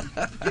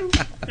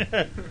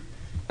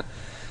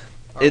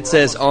 It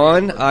says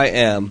on, I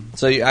am.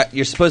 So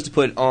you're supposed to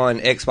put on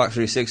Xbox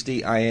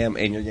 360, I am,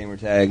 and your gamer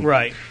tag.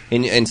 Right.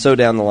 And so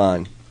down the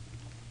line.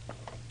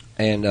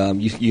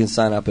 And you can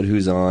sign up at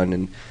who's on,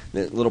 and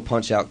the little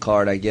punch-out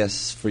card, I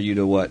guess, for you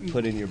to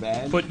put in your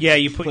badge? Put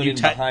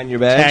it behind your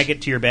badge? Tag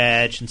it to your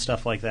badge and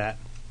stuff like that.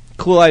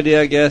 Cool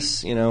idea, I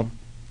guess.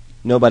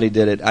 Nobody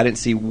did it. I didn't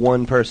see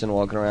one person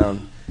walking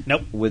around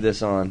with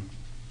this on.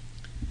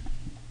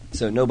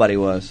 So nobody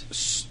was.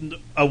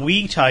 A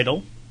Wii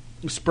title,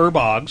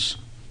 Spurbogs,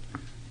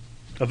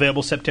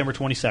 available September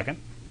 22nd.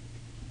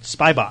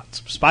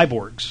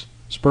 Spyborgs.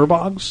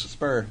 Spurbogs?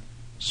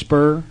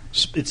 Spur.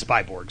 It's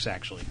Spyborgs,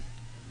 actually.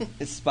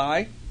 It's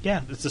Spy?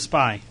 Yeah, it's a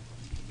spy.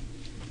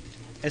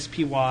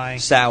 SPY.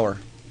 Sour.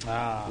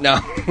 Ah. No.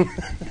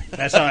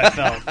 That's how I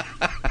felt.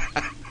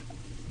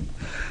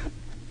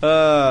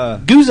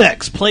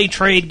 Goozex, play,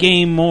 trade,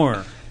 game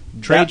more.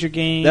 Trade your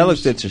games. That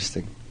looks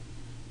interesting.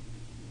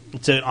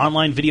 It's an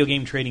online video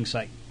game trading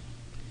site.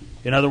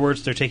 In other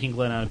words, they're taking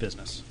Glenn out of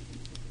business.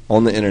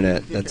 On the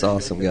internet. That's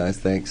awesome, guys.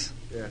 Thanks.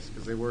 Yes,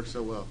 because they work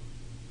so well.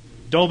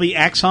 Dolby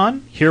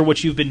Axon, hear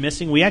what you've been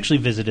missing. We actually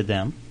visited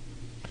them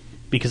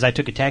because I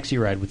took a taxi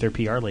ride with their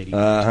PR lady in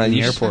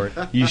the airport.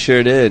 You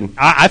sure did.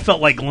 I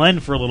felt like Glenn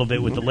for a little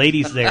bit with the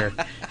ladies there.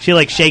 She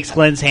shakes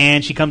Glenn's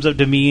hand. She comes up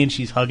to me and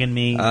she's hugging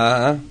me.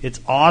 It's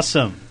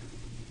awesome.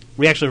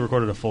 We actually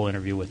recorded a full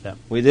interview with them.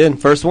 We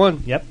did. First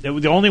one. Yep. It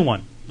was the only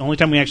one. The only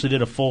time we actually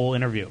did a full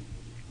interview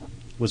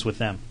was with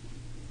them.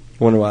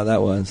 Wonder why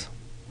that was.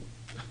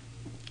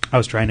 I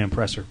was trying to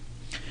impress her.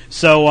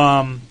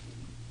 So,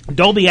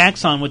 Dolby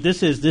Axon, what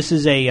this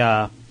is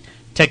a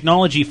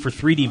technology for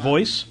 3D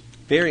voice.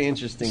 Very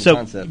interesting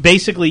concept. So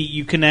basically,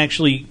 you can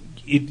actually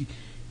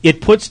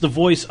it puts the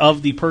voice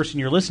of the person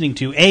you're listening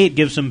to. It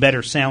gives them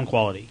better sound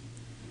quality,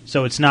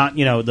 so it's not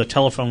the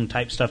telephone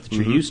type stuff that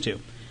you're used to.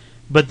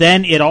 But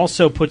then it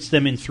also puts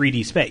them in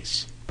 3D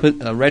space. Put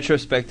a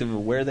retrospective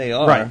of where they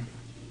are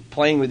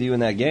playing with you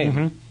in that game.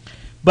 Mm-hmm.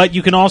 But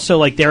you can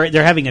also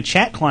they're having a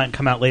chat client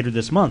come out later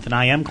this month, an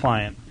IM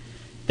client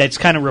that's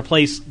kind of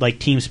replaced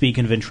TeamSpeak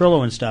and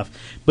Ventrilo and stuff.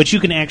 But you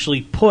can actually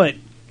put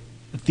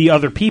the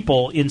other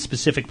people in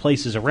specific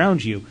places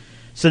around you.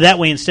 So that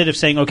way, instead of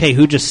saying, okay,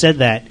 who just said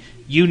that,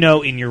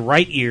 in your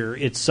right ear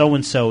it's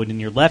so-and-so, and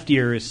in your left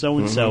ear is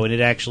so-and-so, and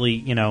it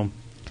actually,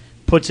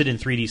 puts it in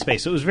 3D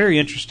space. So it was very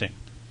interesting.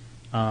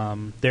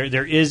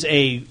 There is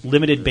a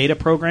limited beta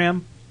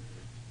program,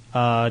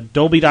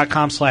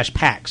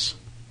 Dolby.com/PAX.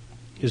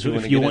 If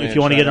you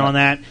want to get on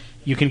that,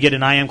 you can get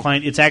an IM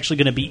client. It's actually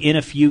going to be in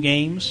a few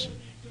games.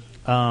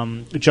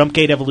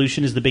 Jumpgate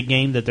Evolution is the big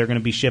game that they're going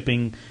to be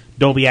shipping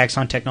Dolby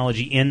Axon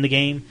technology in the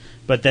game,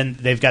 but then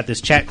they've got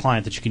this chat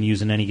client that you can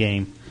use in any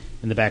game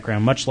in the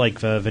background, much like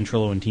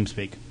Ventrilo and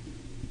TeamSpeak.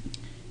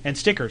 And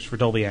stickers for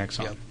Dolby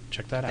Axon. Yep.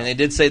 Check that out. And they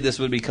did say this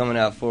would be coming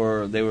out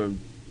they would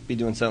be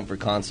doing something for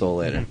console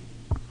later.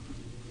 Mm-hmm.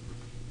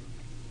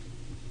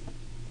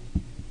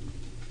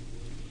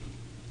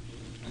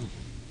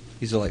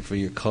 These are for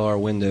your car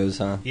windows,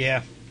 huh?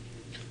 Yeah.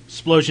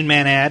 Explosion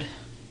Man ad.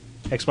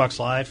 Xbox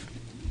Live.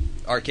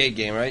 Arcade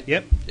game, right?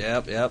 Yep.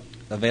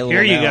 Available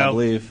Here you now, go. I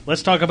believe.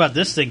 Let's talk about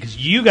this thing, because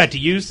you got to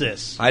use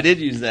this. I did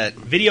use that.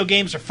 Video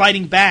games are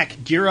fighting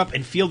back. Gear up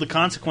and feel the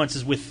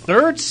consequences with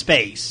Third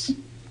Space.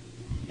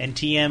 and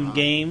TM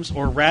games,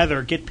 or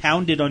rather, get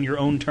pounded on your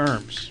own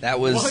terms. This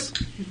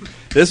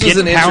was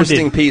an pounded.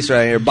 interesting piece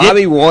right here.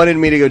 Bobby wanted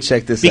me to go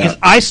check this because out.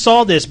 I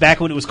saw this back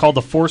when it was called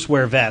the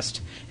Forceware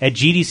Vest at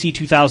GDC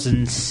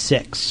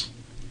 2006.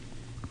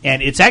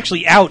 And it's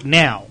actually out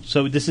now.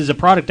 So this is a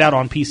product out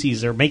on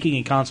PCs. They're making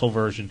a console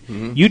version.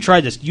 Mhm. You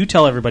try this. You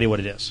tell everybody what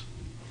it is.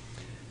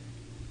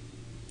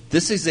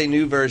 This is a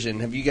new version.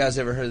 Have you guys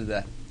ever heard of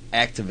the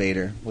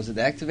Activator? Was it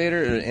the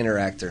Activator or the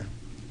Interactor?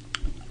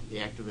 The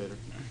Activator.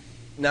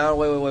 No,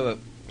 wait. I'm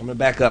going to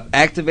back up.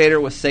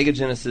 Activator was Sega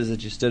Genesis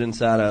that you stood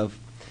inside of.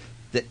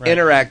 The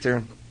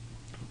Interactor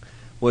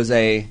was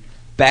a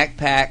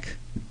backpack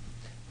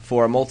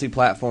for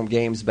multi-platform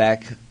games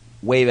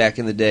way back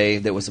in the day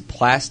that was a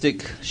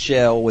plastic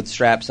shell with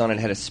straps on it,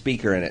 had a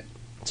speaker in it.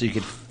 So you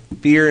could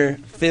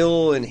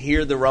feel and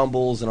hear the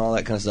rumbles and all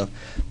that kind of stuff.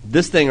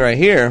 This thing right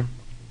here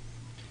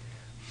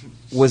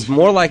was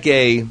more like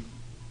a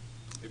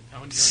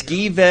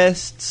ski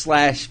vest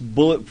 /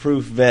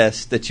 bulletproof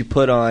vest that you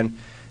put on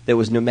that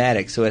was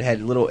pneumatic. So it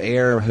had little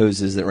air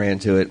hoses that ran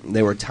to it.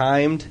 They were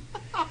timed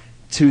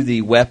to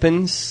the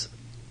weapons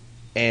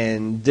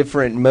and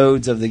different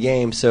modes of the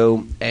game.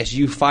 So as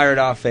you fired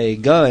off a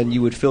gun,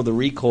 you would feel the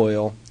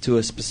recoil to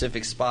a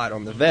specific spot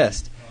on the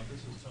vest.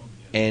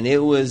 And it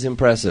was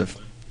impressive.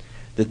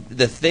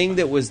 The thing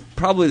that was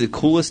probably the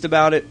coolest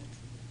about it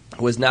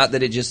was not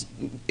that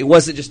it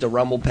wasn't just a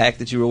rumble pack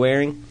that you were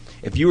wearing.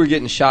 If you were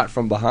getting shot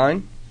from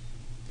behind,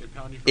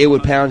 it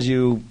would pound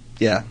you,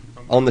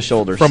 on the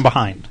shoulders. From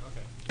behind.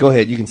 Go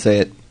ahead, you can say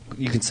it.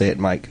 You can say it,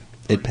 Mike.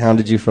 It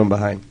pounded you from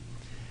behind.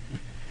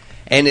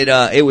 And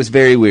it was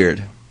very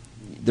weird.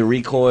 The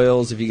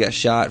recoils, if you got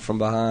shot from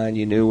behind,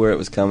 you knew where it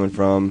was coming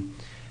from.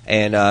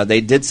 And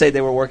they did say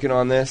they were working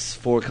on this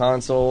for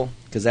console,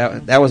 because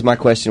that was my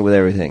question with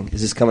everything.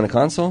 Is this coming to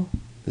console?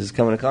 Is this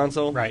coming to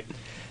console? Right.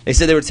 They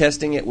said they were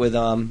testing it with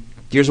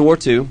Gears of War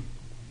 2.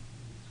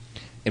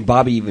 And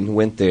Bobby even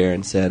went there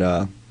and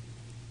said,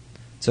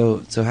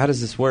 so how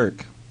does this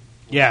work?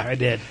 Yeah, I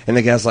did. And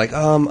the guy's like,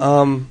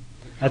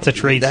 that's a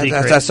trade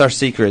secret. That's our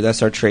secret.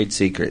 That's our trade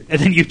secret. And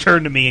then you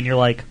turn to me and you're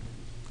like,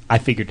 I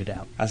figured it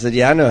out. I said,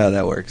 yeah, I know how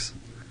that works.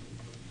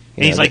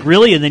 And he's like,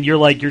 really? And then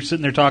you're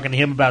sitting there talking to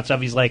him about stuff.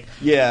 He's like,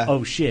 yeah.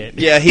 Oh shit.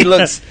 Yeah, he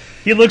looks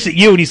he looks at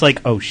you and he's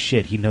like, oh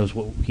shit, he knows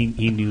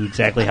he knew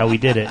exactly how we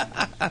did it.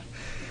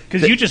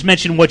 Because you just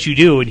mentioned what you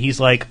do, and he's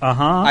like,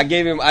 uh-huh. I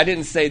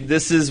didn't say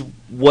this is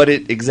what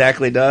it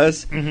exactly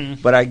does,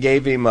 but I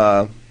gave him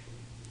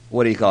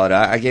what do you call it?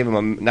 I gave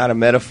him not a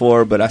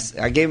metaphor, but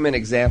I gave him an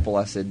example.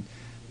 I said,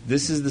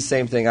 this is the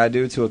same thing I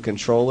do to a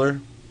controller,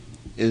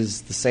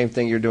 is the same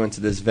thing you're doing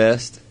to this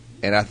vest,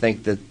 and I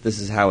think that this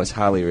is how it's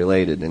highly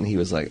related. And he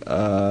was like,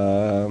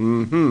 That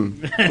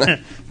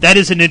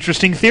is an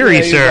interesting theory,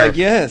 yeah, he sir. was like,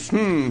 yes.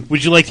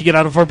 Would you like to get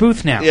out of our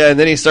booth now? Yeah, and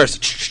then he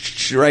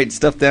starts writing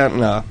stuff down.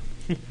 No.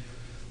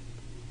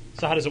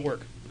 So how does it work?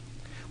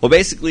 Well,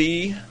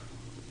 basically,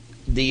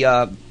 the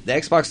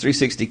Xbox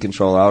 360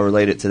 controller, I'll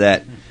relate it to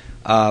that.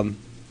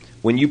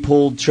 When you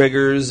pull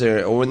triggers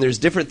or when there's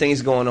different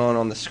things going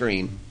on the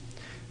screen,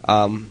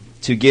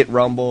 to get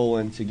rumble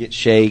and to get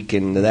shake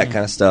and that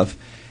kind of stuff,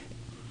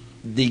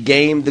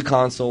 the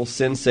console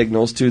sends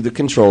signals to the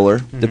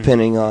controller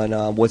depending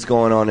on what's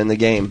going on in the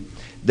game.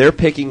 They're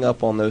picking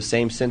up on those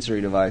same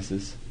sensory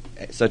devices,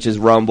 such as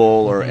rumble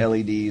or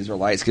LEDs or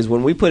lights. Because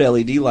when we put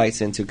LED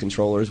lights into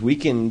controllers, we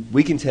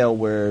can tell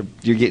where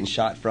you're getting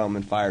shot from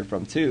and fired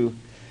from too,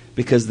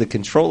 because the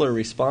controller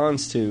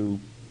responds to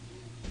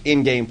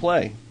in-game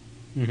play.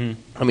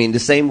 I mean, the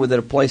same with a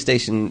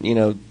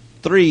PlayStation,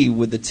 3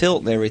 with the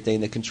tilt and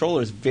everything. The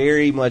controller is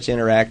very much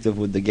interactive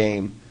with the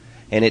game,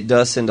 and it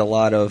does send a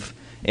lot of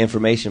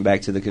information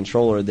back to the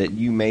controller that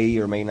you may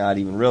or may not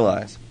even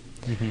realize.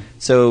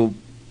 So,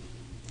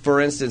 for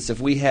instance, if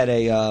we had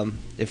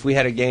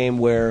a game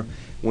where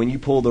when you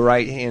pull the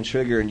right hand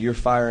trigger and you're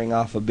firing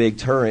off a big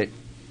turret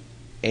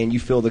and you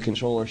feel the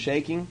controller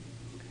shaking,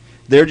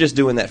 they're just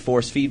doing that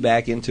force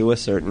feedback into a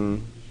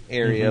certain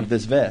area of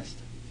this vest,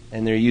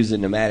 and they're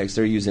using pneumatics.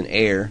 They're using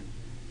air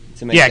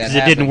to make that happen. Yeah, because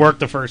it didn't work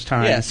the first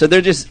time. Yeah, so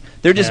they're just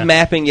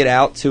mapping it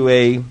out to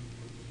a.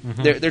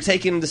 They're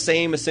taking the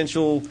same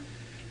essential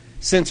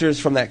sensors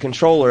from that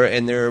controller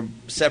and they're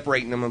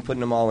separating them and putting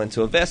them all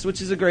into a vest,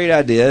 which is a great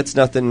idea. It's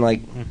nothing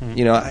like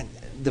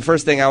the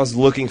first thing I was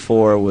looking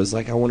for was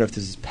like, I wonder if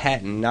this is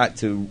patent, not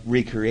to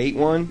recreate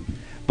one,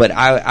 but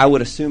I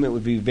would assume it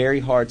would be very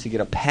hard to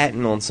get a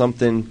patent on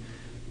something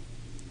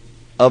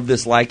of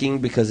this liking,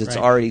 because it's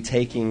already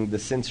taking the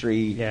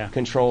sensory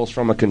controls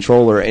from a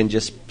controller and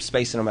just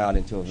spacing them out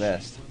into a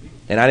vest.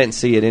 And I didn't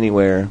see it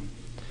anywhere.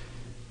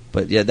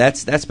 But yeah,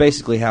 that's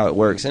basically how it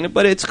works.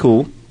 But it's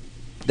cool.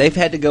 They've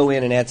had to go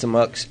in and add some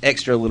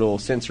extra little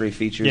sensory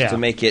features to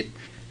make it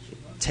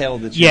tell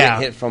that you get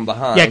hit from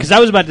behind. Yeah, because I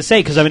was about to say,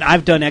 because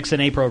I've done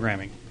XNA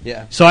programming.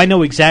 Yeah. So I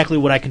know exactly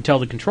what I can tell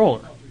the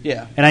controller.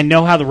 Yeah. And I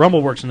know how the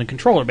rumble works in the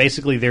controller.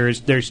 Basically,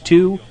 there's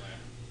two.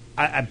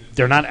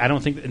 They're not. I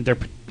don't think they're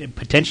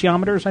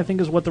potentiometers. I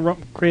think is what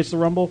creates the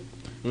rumble.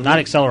 not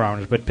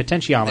accelerometers, but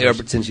potentiometers. They are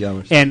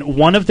potentiometers. And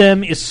one of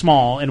them is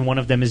small and one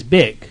of them is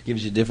big.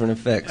 Gives you different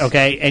effects.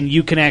 Okay, and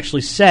you can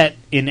actually set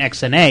in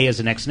XNA, as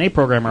an XNA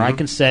programmer, I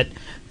can set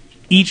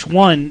each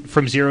one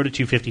from 0 to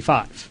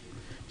 255.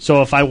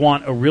 So if I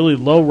want a really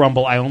low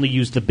rumble, I only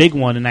use the big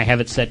one and I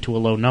have it set to a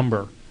low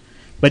number.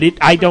 But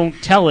I don't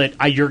tell it,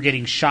 you're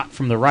getting shot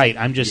from the right.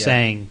 I'm just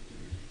saying,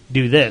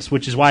 do this,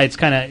 which is why it's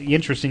kind of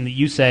interesting that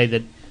you say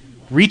that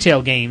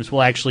retail games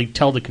will actually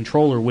tell the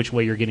controller which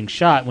way you're getting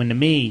shot, when to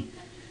me,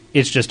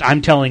 it's just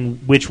I'm telling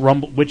which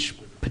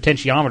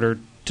potentiometer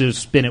to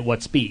spin at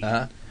what speed.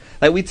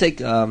 Like we take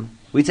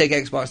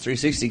Xbox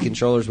 360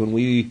 controllers when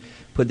we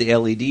put the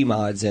LED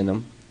mods in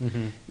them,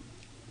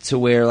 to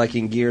where like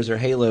in Gears or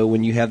Halo,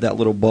 when you have that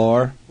little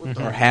bar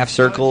or half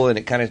circle, and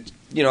it kind of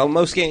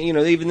most game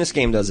even this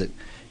game does it.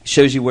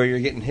 Shows you where you're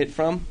getting hit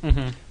from.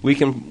 We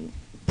can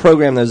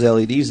program those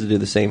LEDs to do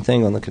the same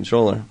thing on the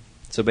controller.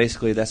 So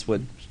basically, that's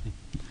what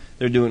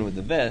they're doing with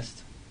the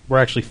vest. We're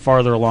actually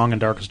farther along in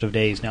Darkest of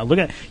Days now. Look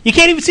at you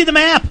can't even see the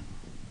map.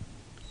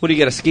 What do you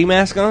got, a ski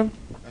mask on?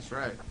 That's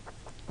right.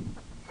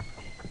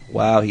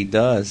 Wow, he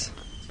does.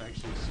 It's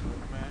actually a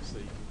smoke mask that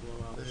you can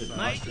blow out the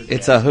side.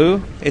 It's a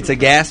who? It's a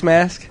gas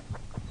mask?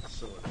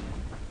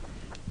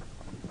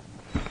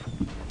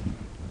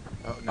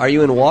 Are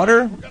you in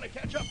water? We're gonna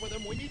catch up with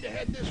him. We need to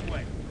head this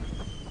way.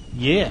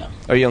 Yeah.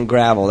 Are you on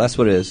gravel? That's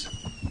what it is.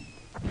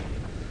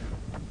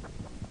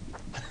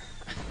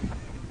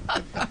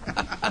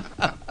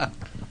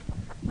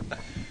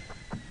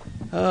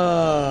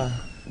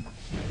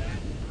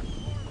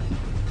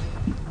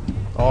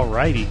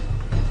 Alrighty.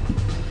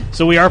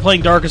 So we are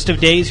playing Darkest of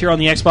Days here on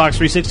the Xbox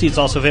 360. It's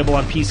also available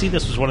on PC.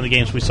 This was one of the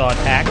games we saw at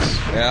PAX.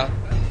 Yeah.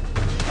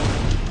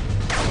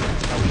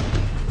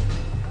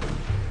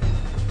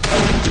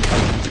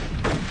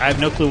 I have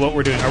no clue what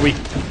we're doing.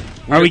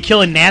 Are we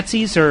killing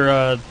Nazis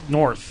or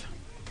North?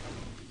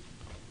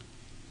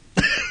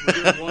 We're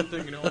doing one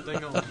thing and one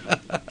thing only.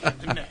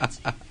 The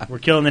Nazis. We're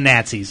killing the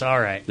Nazis. All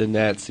right. The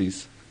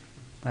Nazis.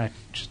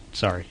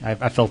 Sorry,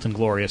 I felt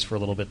inglorious for a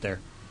little bit there.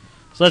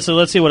 So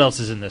let's see what else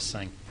is in this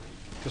thing,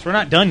 because we're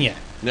not done yet.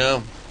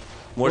 No,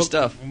 more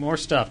stuff. More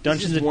stuff.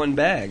 This is one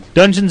bag.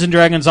 Dungeons and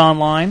Dragons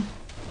Online,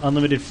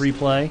 unlimited free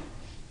play.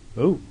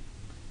 Ooh,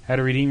 how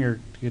to redeem your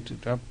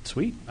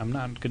sweet. I'm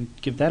not going to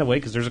give that away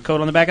because there's a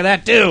code on the back of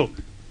that too.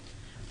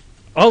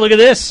 Oh, look at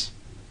this.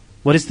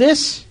 What is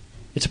this?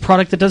 It's a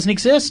product that doesn't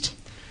exist.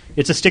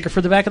 It's a sticker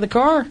for the back of the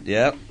car.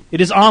 Yep.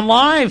 It is on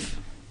live.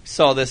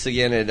 Saw this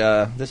again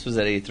at this was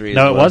at E3.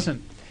 No, it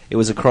wasn't. It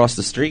was across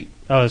the street.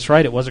 Oh, that's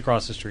right. It was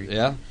across the street.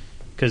 Yeah.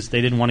 Because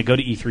they didn't want to go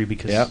to E3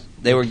 because... Yep.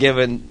 They were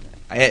given...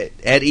 At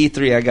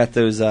E3, I got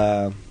those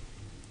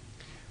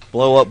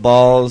blow-up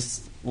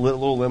balls,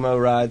 little limo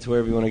rides,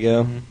 wherever you want to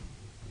go.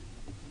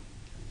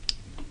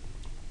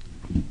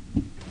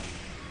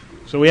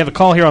 So we have a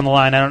call here on the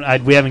line.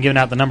 We haven't given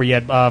out the number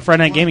yet. Friday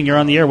Night Gaming, you're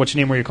on the air. What's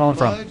your name? Where are you calling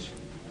from?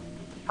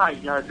 Hi,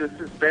 this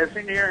is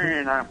Benson here,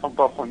 and I'm from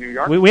Buffalo, New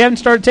York. We haven't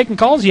started taking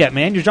calls yet,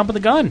 man. You're jumping the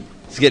gun.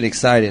 It's getting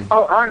exciting.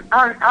 Oh,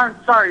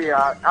 I'm sorry.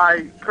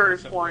 I could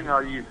have sworn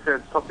you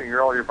said something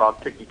earlier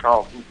about taking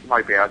calls.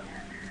 My bad.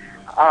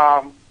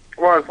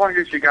 Well, as long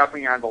as you got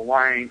me on the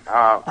line,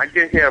 I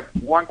did have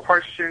one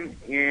question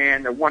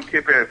and one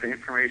tidbit of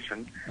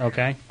information.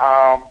 Okay.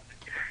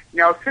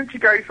 Now, since you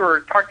guys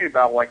were talking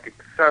about like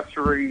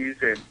accessories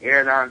and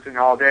add-ons and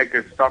all that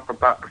good stuff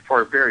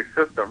for various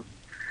systems,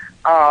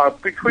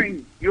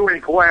 between you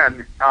and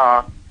Glenn,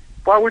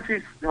 what would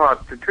you,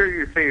 the two of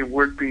you say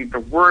would be the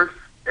worst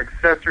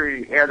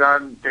accessory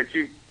add-on that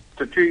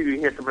the two of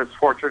you had the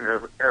misfortune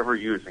of ever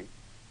using?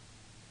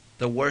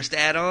 The worst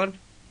add-on?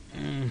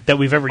 That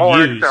we've ever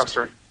used.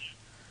 Accessory.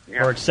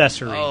 Yeah. Or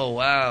accessory. Oh,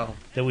 wow.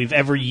 That we've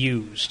ever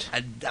used.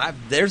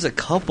 There's a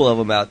couple of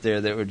them out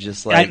there that were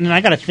just like...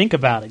 I got to think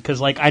about it,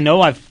 because I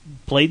know I've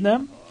played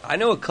them. I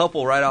know a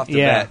couple right off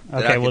the bat.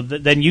 Okay, well,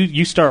 then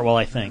you start while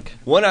I think.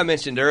 One I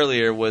mentioned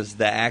earlier was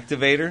the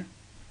Activator.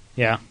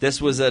 Yeah. This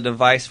was a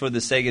device for the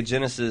Sega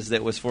Genesis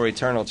that was for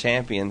Eternal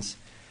Champions.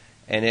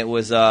 And it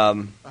was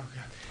an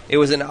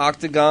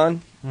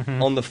octagon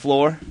on the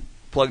floor,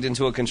 plugged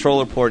into a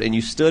controller port, and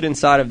you stood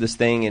inside of this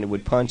thing and it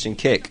would punch and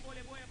kick.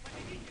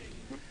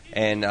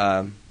 And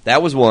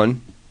that was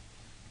one.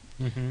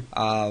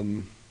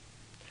 The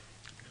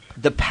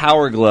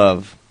Power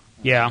Glove.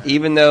 Yeah.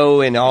 Even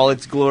though in all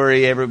its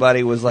glory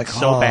everybody was like,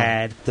 so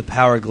bad. The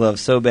Power Glove,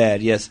 so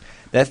bad. Yes,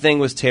 that thing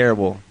was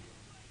terrible.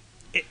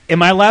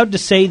 Am I allowed to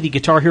say the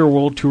Guitar Hero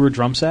World Tour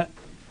drum set?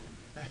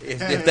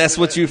 If that's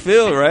what you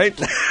feel, right?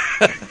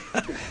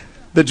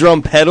 The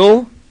drum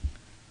pedal.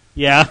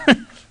 Yeah.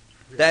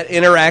 That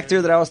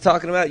interactor that I was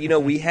talking about,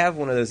 we have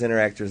one of those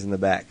interactors in the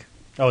back.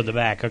 Oh, in the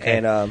back, okay.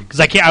 And because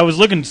I was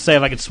looking to say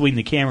if I could swing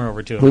the camera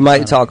over to it. We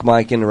might talk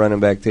Mike into running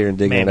back there and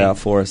digging Maybe. it out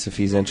for us if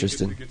he's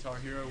interested. The Guitar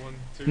Hero one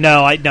too?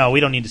 No, we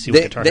don't need to see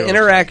what Guitar Hero The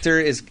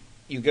interactor is,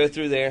 you go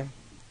through there,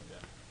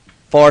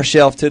 far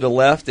shelf to the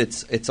left,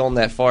 it's on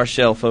that far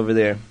shelf over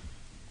there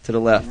to the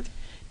left.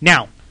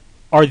 Now,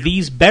 are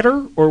these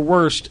better or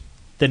worse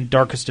than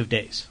Darkest of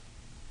Days?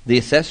 The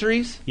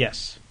accessories?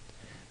 Yes.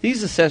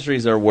 These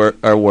accessories are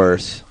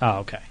worse. Oh,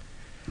 okay.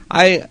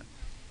 I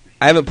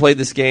haven't played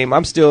this game.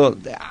 I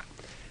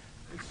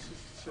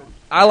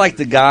like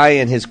the guy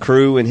and his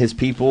crew and his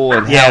people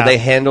and how they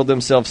handled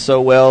themselves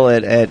so well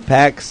at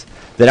PAX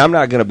that I'm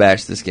not going to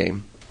bash this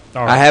game.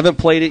 All right. I haven't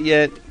played it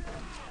yet,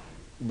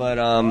 but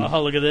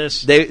oh, look at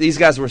this. These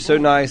guys were so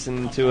nice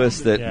and to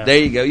us that there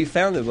you go. You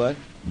found it, bud.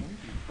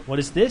 What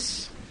is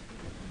this?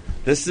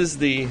 This is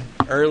the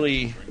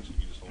early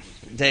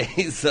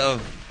days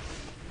of.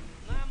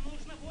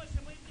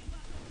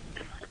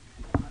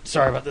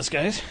 Sorry about this,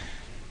 guys.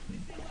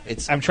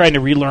 I'm trying to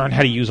relearn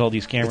how to use all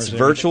these cameras. It's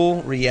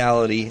virtual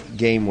reality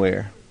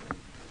gameware.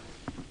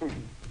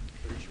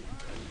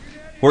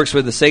 Works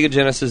with the Sega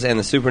Genesis and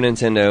the Super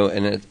Nintendo,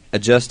 and it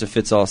adjusts to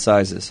fits all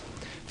sizes.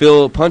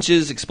 Feel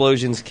punches,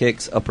 explosions,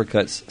 kicks,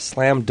 uppercuts,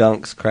 slam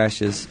dunks,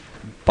 crashes,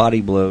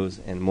 body blows,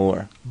 and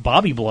more.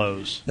 Bobby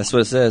blows. That's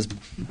what it says.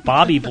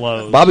 Bobby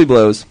blows. Bobby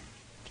blows.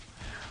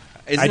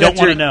 I don't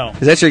want to know.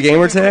 Is that your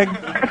gamer tag?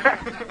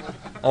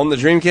 On the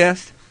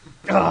Dreamcast?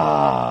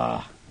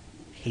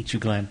 Hate you,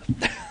 Glenn.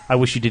 I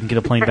wish you didn't get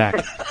a plane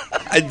back.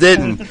 I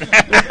didn't.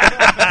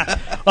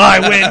 I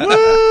win.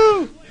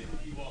 Woo!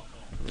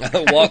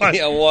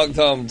 I walked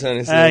home,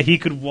 Tennessee. He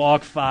could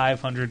walk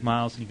 500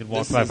 miles, and he could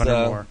walk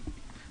 500 more.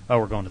 Oh,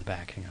 we're going to the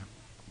back. Hang on.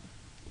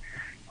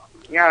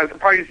 Yeah, I'm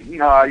surprised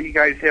you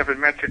guys haven't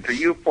mentioned the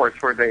U-Force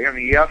for the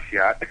NES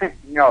yet.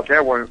 No,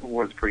 that one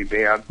was pretty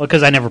bad. Well,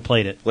 because I never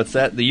played it. What's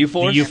that? The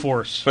U-Force? The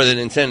U-Force. For the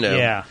Nintendo.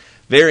 Yeah.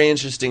 Very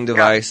interesting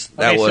device.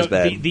 Yeah. That was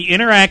bad. The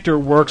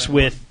Interactor works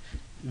with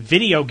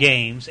video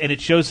games, and it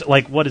shows,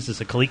 like, what is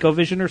this, a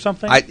ColecoVision or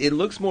something? It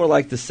looks more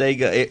like the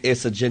Sega.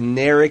 It's a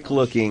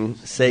generic-looking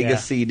Sega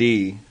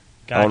CD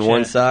on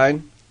one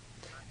side,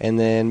 and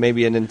then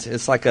maybe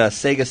it's like a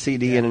Sega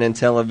CD and an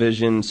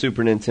Intellivision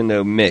Super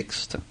Nintendo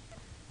mixed.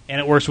 And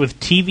it works with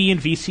TV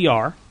and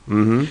VCR,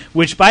 mm-hmm.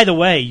 which, by the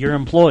way, your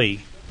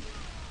employee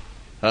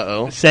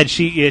said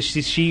she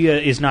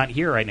is not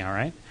here right now,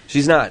 right?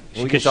 She's not.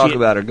 We can talk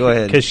about her. Go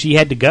ahead. Because she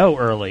had to go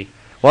early.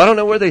 Well, I don't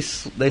know where they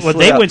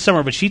went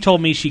somewhere, but she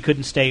told me she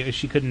couldn't stay.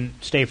 She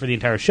couldn't stay for the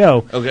entire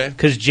show. Okay.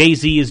 Because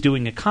Jay-Z is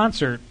doing a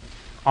concert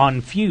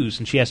on Fuse,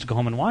 and she has to go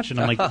home and watch it.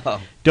 And I'm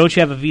like, don't you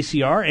have a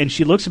VCR? And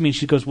she looks at me and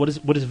she goes, what does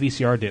a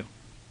VCR do?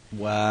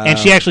 Wow. And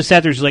she actually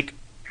sat there. She's like,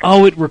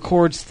 oh, it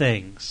records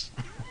things.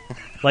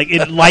 Like,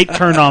 light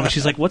turned on.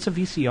 She's like, what's a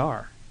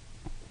VCR?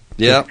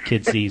 Yeah.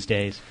 Kids these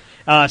days.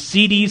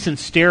 CDs and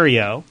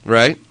stereo.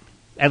 Right.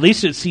 At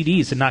least it's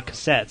CDs and not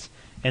cassettes.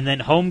 And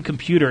then home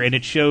computer, and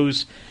it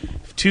shows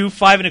 2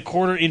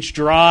 5.25-inch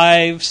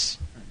drives.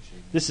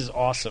 This is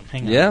awesome.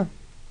 Hang on. Yeah.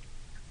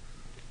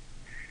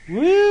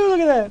 Woo, look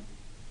at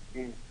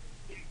that.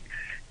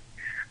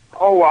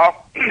 Oh,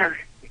 wow.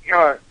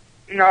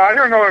 No, I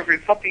don't know if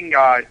it's something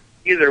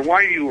either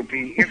one of you would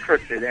be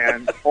interested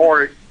in,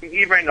 or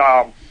even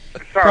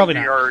some of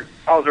your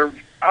other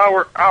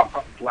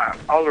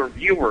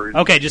viewers.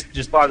 Okay,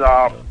 just.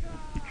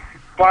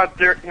 But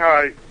there,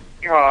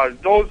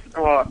 those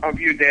of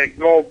you that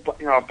go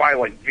buy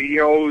like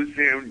videos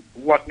and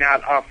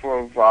whatnot off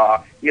of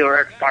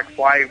either Xbox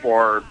Live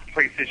or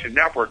PlayStation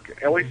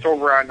Network, at least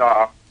over on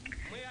the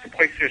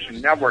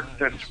PlayStation Network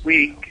this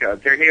week,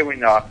 they're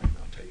having a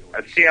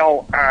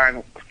sale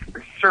on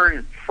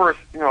certain first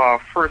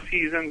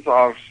seasons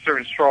of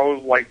certain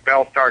shows like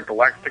Battlestar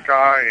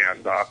Galactica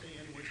and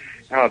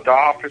The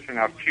Office and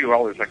a few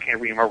others. I can't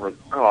remember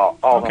all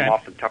of them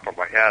off the top of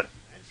my head.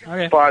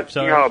 Okay. But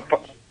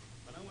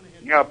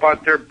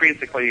but they're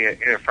basically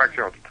a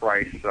fraction of the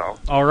price. So.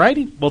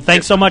 Alrighty. Well,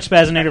 thanks so much,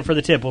 Spazinator, for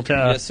the tip.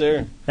 Yes,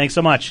 sir. Thanks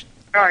so much.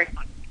 All right.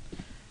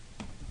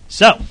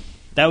 So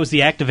that was the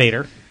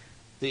Activator.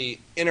 The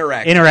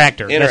Interactor.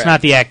 Interactor. That's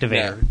not the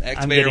Activator. Yeah.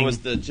 Activator was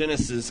the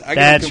Genesis. I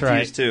get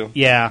confused too.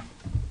 Yeah.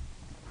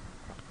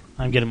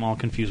 I'm getting them all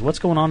confused. What's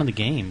going on in the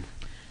game?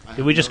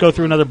 Did we just go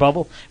through another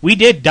bubble? We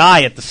did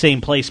die at the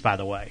same place, by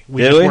the way.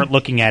 We just weren't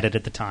looking at it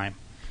at the time.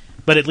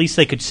 But at least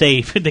they could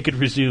save. They could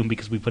resume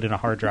because we put in a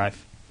hard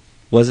drive.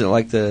 Was it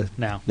like the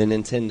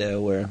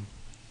Nintendo where...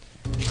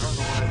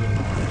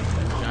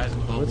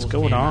 What's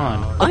going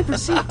on? I've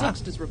received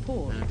Dexter's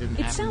report.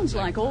 It sounds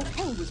like all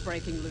hell was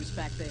breaking loose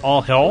back there.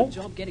 All hell? Good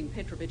job getting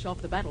Petrovich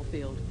off the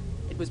battlefield.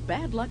 It was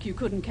bad luck you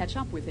couldn't catch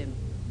up with him.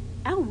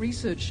 Our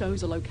research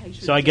shows a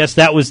location... So I guess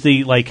that was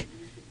the,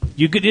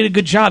 you did a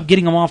good job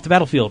getting him off the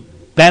battlefield.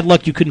 Bad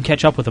luck you couldn't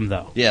catch up with him,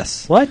 though.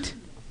 Yes. What?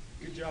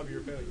 Good job, you're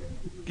a failure.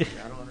 I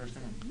don't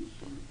understand.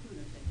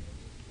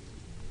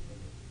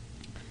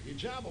 Your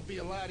job will be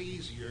a lot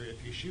easier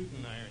if your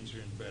shooting irons are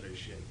in better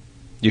shape.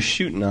 Your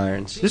shooting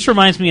irons. This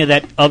reminds me of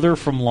that other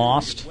from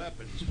Lost.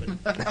 Weapons,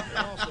 but they're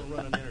also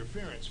running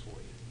interference for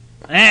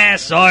you.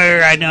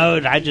 Sawyer, I know.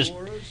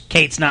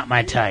 Kate's not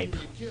my type.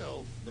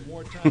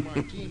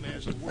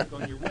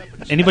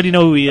 Anybody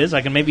know who he is?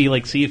 I can maybe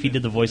see if he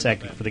did the voice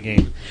acting for the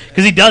game,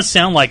 because he does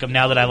sound like him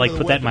now that I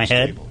put that in my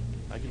head.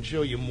 I can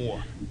show you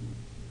more.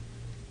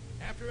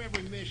 After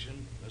every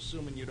mission,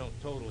 assuming you don't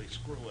totally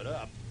screw it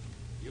up,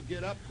 you'll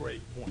get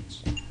upgrade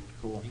points.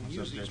 Cool. You can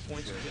use these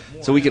points to get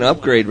more. So we can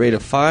upgrade rate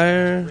of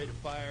fire.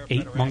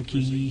 8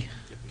 Monkey.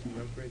 Can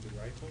you upgrade the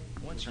rifle?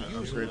 Once you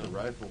upgrade the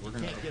rifle, we're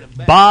going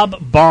to...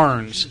 Bob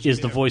Barnes is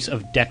the voice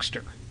of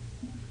Dexter.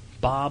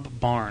 Bob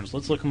Barnes.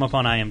 Let's look him up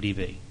on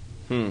IMDb.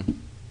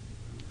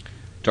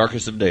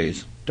 Darkest of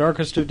Days.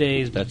 Darkest of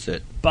Days. That's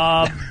it.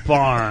 Bob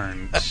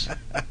Barnes.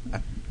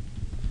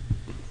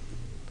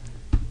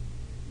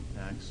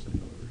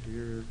 Actually, over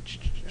here...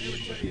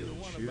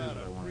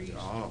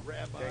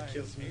 That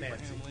kills some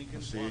Nazis.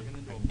 See, I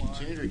can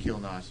continue to kill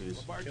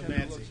Nazis, Kill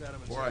Nazis.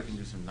 or I can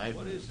do some knife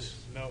moves.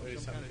 No,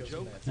 it's time to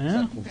kill some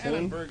Nazis. Yeah.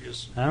 Annenberg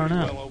is I don't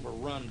know. well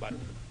overrun by...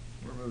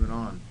 We're moving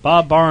on.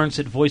 Bob Barnes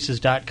at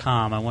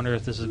voices.com. I wonder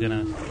if this is going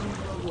to...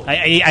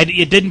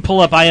 It didn't pull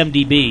up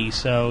IMDb,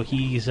 so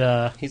he's...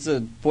 He's a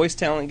voice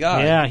talent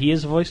guy. Yeah, he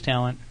is a voice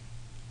talent.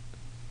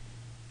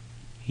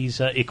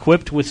 He's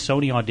equipped with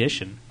Sony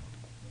Audition.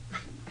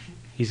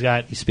 He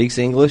speaks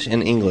English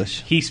and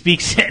English. He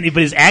speaks, but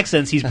his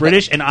accents, he's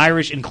British and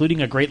Irish,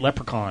 including a great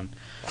leprechaun.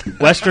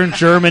 Western,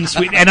 German,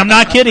 Swedish. And I'm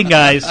not kidding,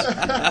 guys.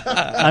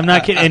 I'm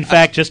not kidding. In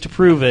fact, just to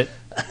prove it,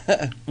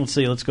 let's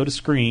see. Let's go to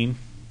screen.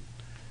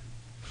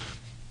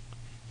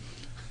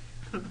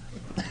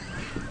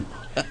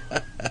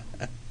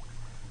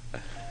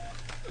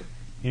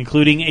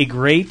 Including a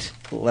great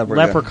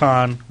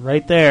leprechaun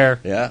right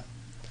there. Yeah.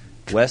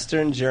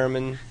 Western,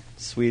 German,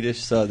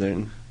 Swedish,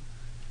 Southern.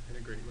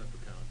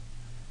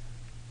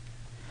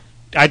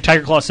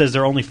 Tiger Claw says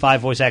there are only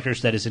 5 voice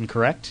actors. That is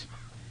incorrect.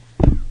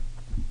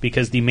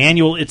 Because the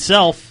manual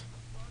itself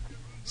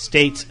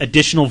states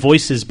additional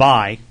voices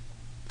by,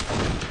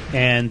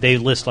 and they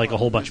list like a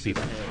whole bunch of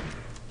people.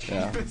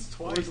 Yeah.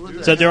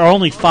 So there are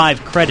only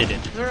 5 credited.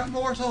 They're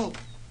immortal.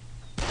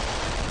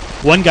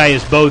 One guy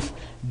is both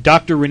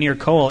Dr. Rainier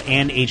Cole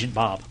and Agent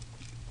Bob.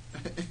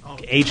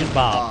 Agent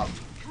Bob.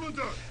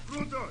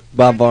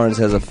 Bob Barnes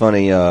has a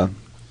funny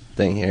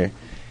thing here.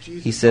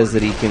 He says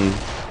that he can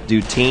do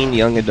teen,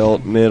 young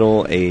adult,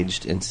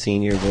 middle-aged, and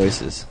senior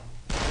voices.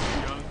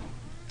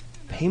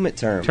 Payment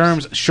terms.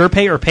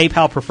 SurePay or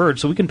PayPal preferred,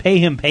 so we can pay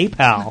him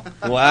PayPal.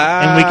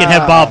 Wow. And we can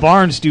have Bob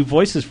Barnes do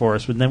voices for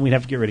us, but then we'd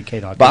have to get rid of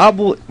K-Dog. Bob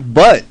will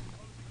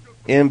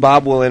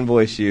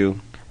invoice you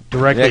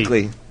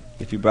directly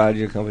if you provide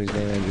your company's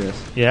name and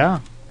address. Yeah.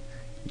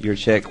 Your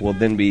check will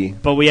then be...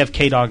 But we have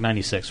K-Dog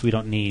 96. We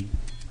don't need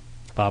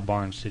Bob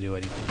Barnes to do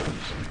anything.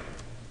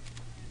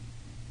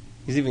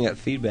 He's even got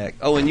feedback.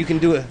 Oh, and you can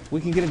do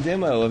we can get a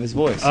demo of his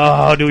voice.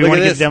 Oh, do we want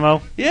to get a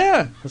demo?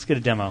 Yeah. Let's get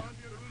a demo.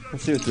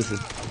 Let's see what this is.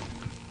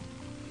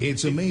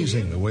 It's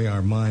amazing the way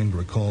our mind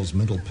recalls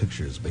mental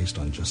pictures based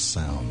on just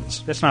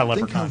sounds. That's not a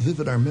Think how leprechaun.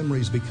 vivid our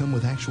memories become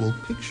with actual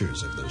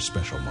pictures of those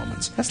special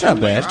moments. That's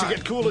not bad. To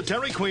get cool at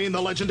Dairy Queen, the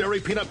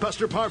legendary peanut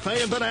butter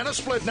parfait and banana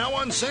split now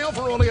on sale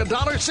for only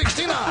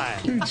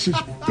 $1.69. This is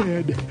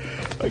bad.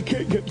 I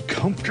can't get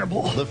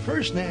comfortable. The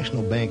First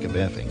National Bank of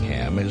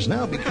Effingham has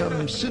now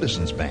become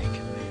Citizens Bank.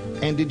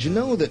 And did you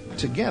know that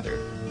together,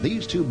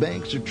 these two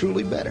banks are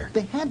truly better?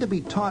 They had to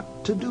be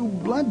taught to do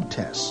blood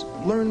tests,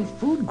 learn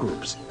food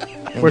groups,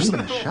 and Where's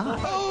even the- a shot.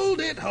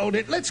 Hold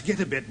it. Let's get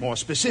a bit more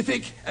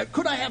specific.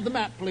 Could I have the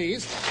map,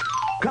 please?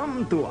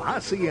 Come to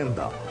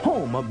Hacienda,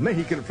 home of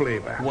Mexican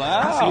flavor.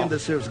 Wow. Hacienda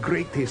serves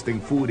great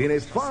tasting food in a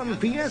fun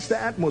fiesta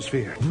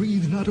atmosphere.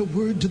 Breathe not a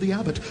word to the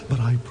abbot, but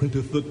I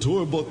printeth the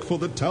tour book for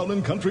the Town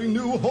and Country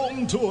New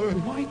Home Tour.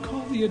 Why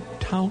call thee a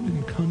town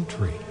and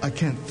country? I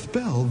can't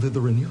spell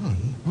thither and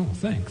yon. Oh,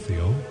 thanks,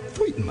 Theo.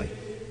 Threatenly.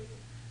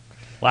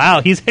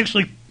 Wow, he's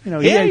actually,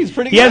 he's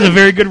pretty he has good. a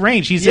very good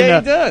range. He's Yeah,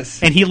 in he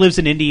does. And he lives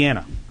in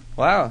Indiana.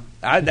 Wow.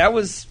 That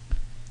was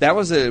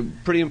a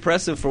pretty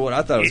impressive for what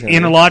I thought it was going to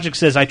be. Interlogic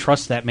says, I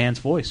trust that man's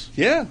voice.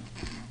 Yeah.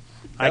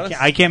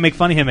 I can't make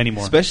fun of him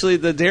anymore. Especially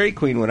the Dairy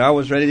Queen when I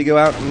was ready to go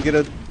out and get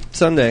a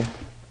sundae.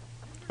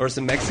 Or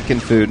some Mexican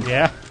food.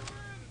 Yeah.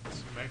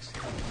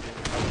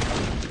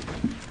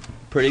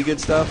 Pretty good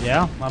stuff.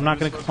 Yeah, I'm not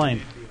going to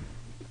complain.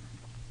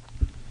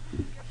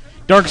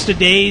 Darkest of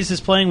Days is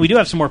playing. We do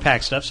have some more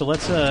pack stuff, so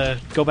let's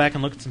go back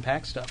and look at some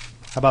pack stuff.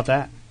 How about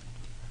that?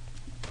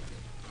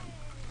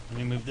 Let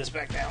me move this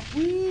back down.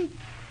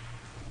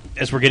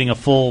 As we're getting a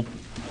full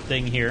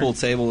thing here. Full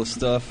table of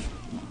stuff.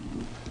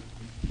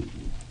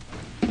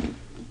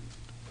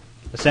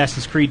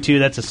 Assassin's Creed 2,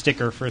 that's a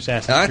sticker for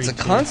Assassin's Creed 2. That's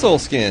a console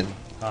skin.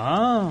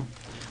 Oh,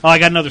 I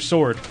got another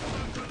sword.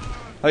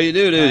 Oh, you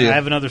do you? I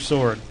have another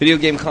sword. Video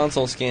game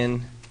console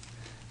skin.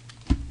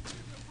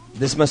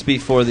 This must be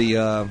for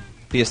the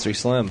PS3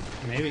 Slim.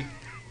 Maybe.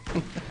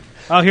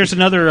 Oh, here's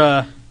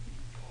another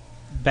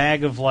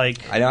bag of I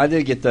know, I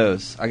did get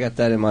those. I got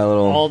that in my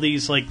little... all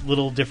these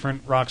little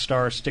different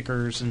Rockstar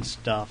stickers and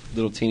stuff.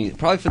 Little teeny...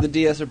 Probably for the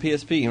DS or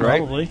PSP, right?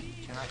 Probably.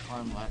 Can I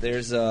climb ladder?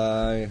 There's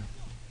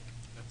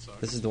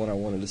this is the one I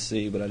wanted to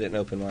see, but I didn't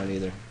open mine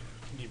either.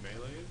 Can you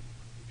melee it?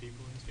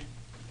 People in this game?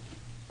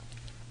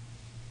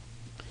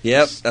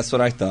 Yep, that's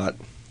what I thought.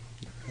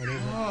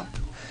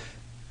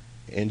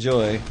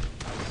 Enjoy.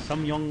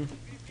 Some young...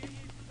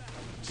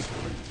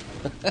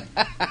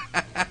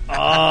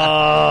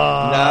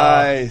 Oh,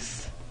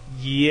 nice.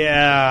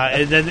 Yeah,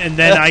 and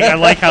then I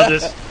like how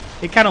this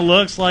It kind of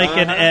looks like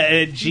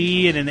a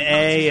G and an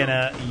A and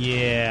a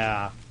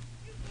yeah.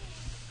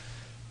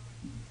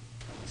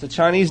 It's a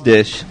Chinese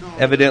dish,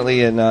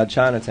 evidently in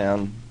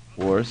Chinatown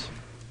Wars.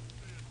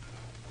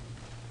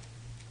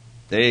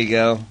 There you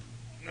go.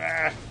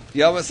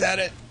 You almost had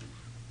it.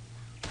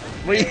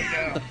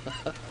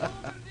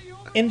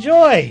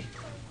 Enjoy.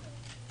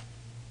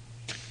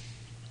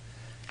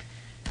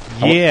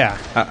 Yeah.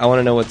 I want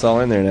to know what's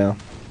all in there now.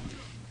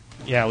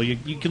 Yeah, well,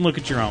 you can look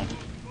at your own.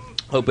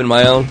 Open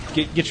my own.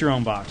 Get your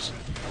own box.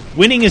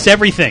 Winning is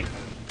everything.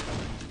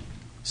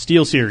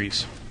 Steel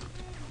Series.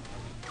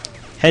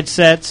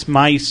 Headsets,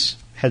 mice,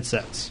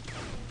 headsets.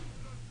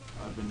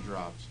 I've been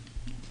dropped.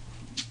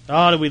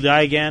 Oh, did we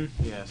die again?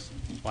 Yes.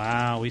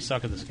 Wow, we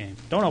suck at this game.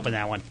 Don't open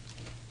that one.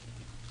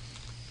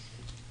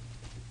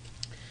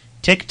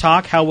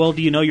 TikTok, how well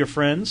do you know your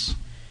friends?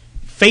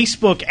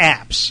 Facebook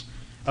apps.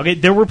 Okay,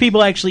 there were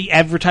people actually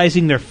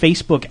advertising their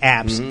Facebook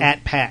apps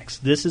at PAX.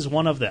 This is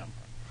one of them.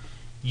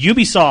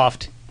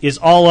 Ubisoft is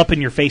all up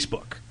in your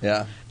Facebook.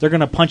 Yeah. They're going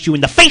to punch you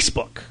in the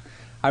Facebook.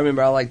 I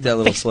remember I liked that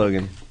little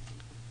slogan.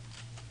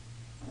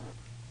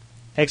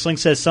 Xling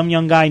says, some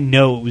young guy,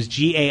 no, it was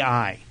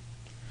G-A-I,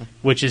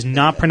 which is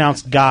not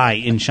pronounced guy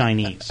in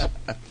Chinese.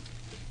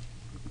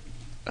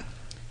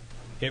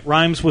 It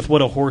rhymes with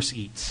what a horse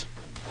eats.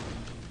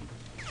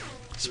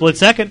 Split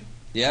Second.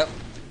 Yep.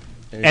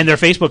 And their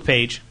Facebook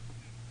page.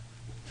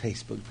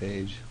 Facebook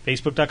page.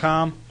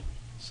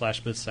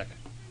 Facebook.com/Split Second.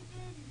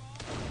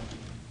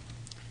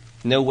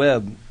 No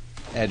web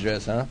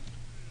address, huh?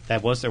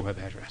 That was their web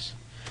address.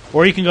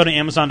 Or you can go to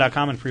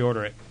Amazon.com and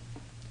pre-order it.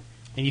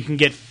 And you can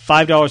get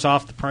 $5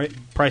 off the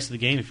price of the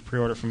game if you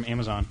pre-order from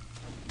Amazon.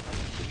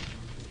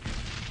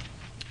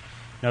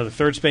 Another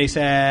Third Space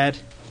ad.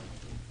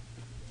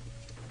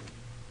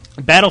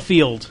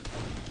 Battlefield.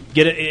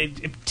 Get a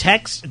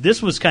text.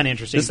 This was kind of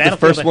interesting. This is the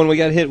first one we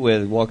got hit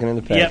with walking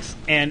into PAX.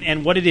 Yep.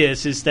 And what it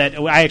is that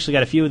I actually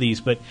got a few of these,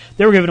 but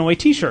they were giving away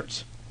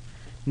T-shirts.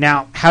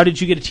 Now, how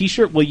did you get a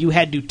T-shirt? Well, you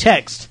had to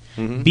text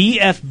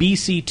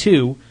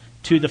BFBC2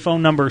 to the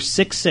phone number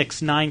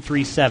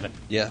 66937.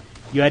 Yeah.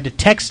 You had to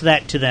text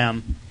that to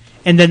them,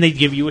 and then they'd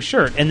give you a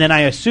shirt. And then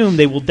I assume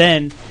they will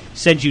then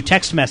send you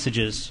text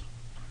messages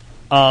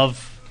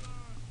of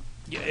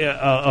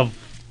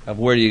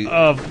where you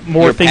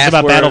more things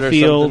about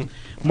Battlefield,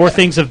 more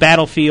things of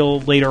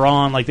Battlefield later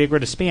on. Like they're going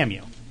to spam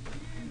you.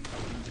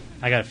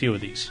 I got a few of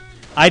these.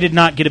 I did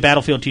not get a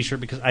Battlefield T-shirt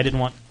because I did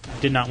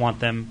not want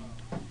them.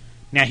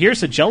 Now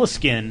here's a jealous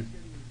skin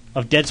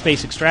of Dead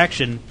Space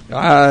Extraction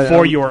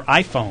for your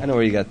iPhone. I know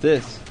where you got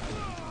this.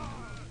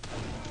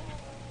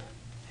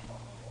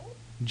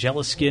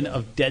 Jealous skin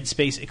of Dead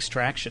Space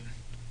Extraction.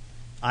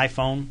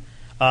 iPhone.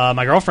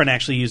 My girlfriend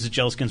actually uses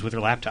jealous skins with her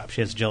laptop.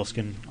 She has a jealous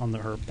skin on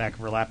her back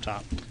of her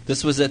laptop.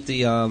 This was at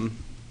the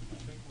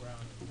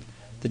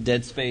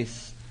Dead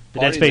Space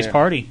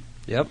party.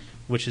 Yep.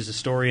 Which is a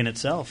story in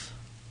itself.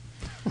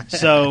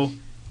 So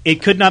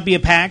it could not be a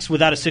PAX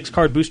without a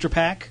 6-card booster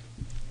pack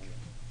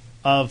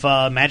of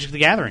Magic the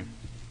Gathering.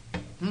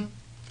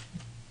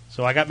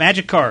 So I got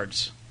Magic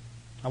cards.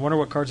 I wonder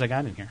what cards I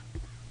got in here.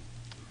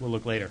 We'll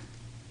look later.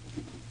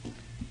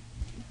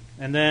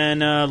 And then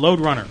Load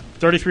Runner,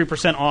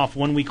 33% off,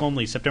 1 week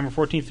only, September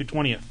 14th through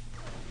 20th.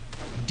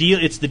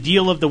 It's the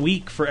deal of the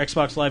week for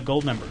Xbox Live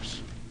Gold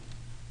members.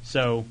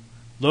 So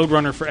Load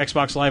Runner for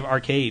Xbox Live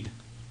Arcade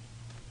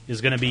is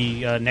going to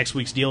be next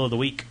week's deal of the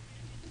week.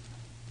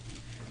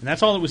 And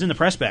that's all that was in the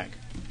press bag.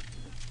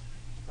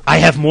 I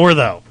have more,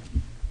 though.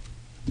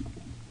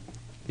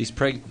 These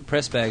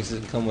press bags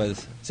didn't come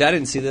with... See, I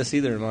didn't see this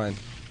either in mine.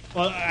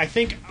 Well, I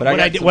think but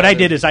what I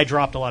did is I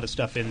dropped a lot of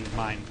stuff in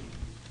mine.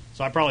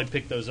 So I probably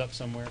picked those up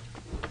somewhere.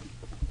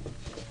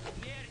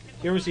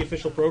 Here was the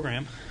official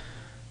program.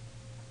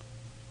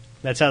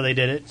 That's how they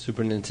did it.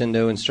 Super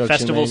Nintendo instruction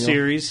Festival manual.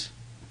 series.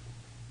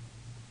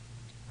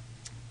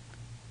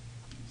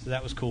 So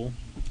that was cool.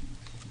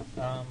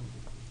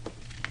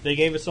 They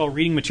gave us all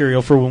reading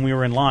material for when we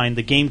were in line.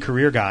 The Game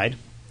Career Guide.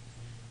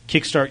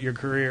 Kickstart your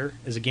career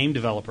as a game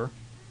developer.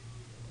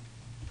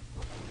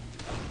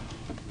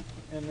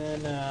 And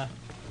then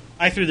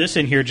I threw this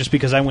in here just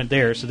because I went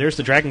there. So there's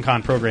the Dragon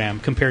Con program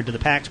compared to the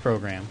PAX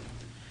program.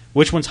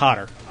 Which one's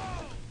hotter?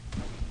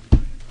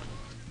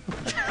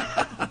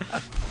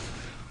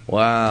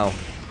 Wow.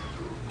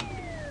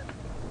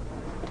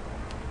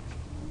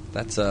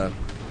 That's I'm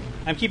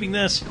keeping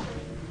this.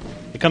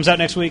 It comes out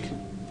next week.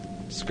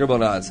 Scribble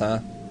knots, huh?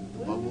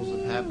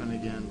 Bubbles have happened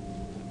again.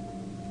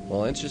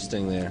 Well,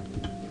 interesting there.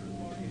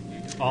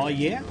 Oh,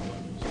 yeah.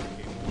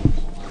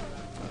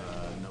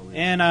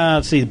 And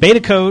let's see, the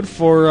beta code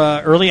for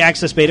early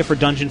access beta for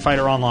Dungeon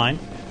Fighter Online,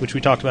 which we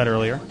talked about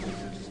earlier.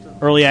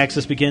 Early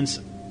access begins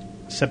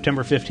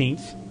September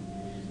 15th.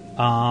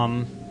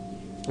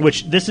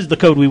 Which this is the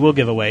code we will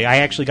give away. I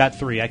actually got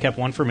 3. I kept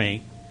one for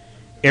me.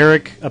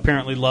 Eric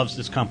apparently loves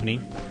this company.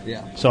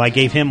 Yeah. So I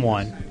gave him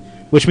one,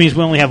 which means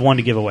we only have one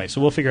to give away. So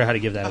we'll figure out how to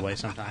give that away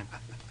sometime.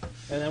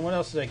 And then what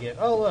else did I get?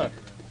 Oh, look.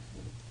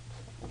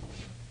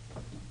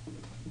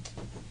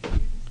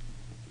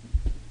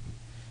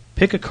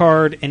 Pick a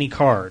card, any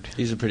card.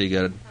 These are pretty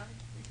good.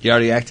 You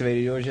already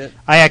activated yours yet?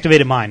 I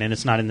activated mine, and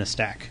it's not in this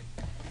stack.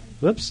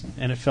 Whoops,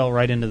 and it fell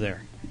right into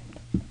there.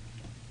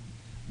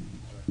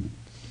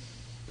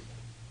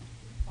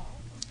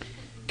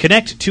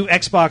 Connect to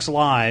Xbox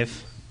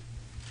Live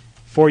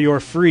for your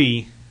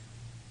free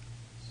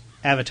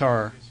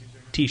Avatar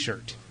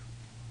t-shirt,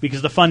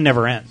 because the fun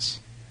never ends.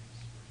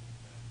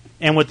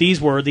 And what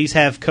these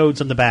have codes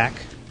on the back,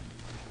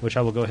 which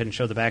I will go ahead and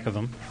show the back of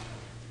them,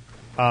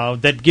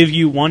 that give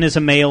you, one is a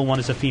male, one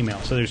is a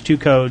female. So there's 2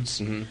 codes.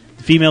 The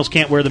females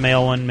can't wear the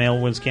male one, male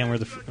ones can't wear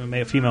the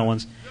female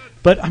ones.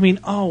 But, I mean,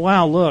 oh,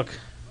 wow, look.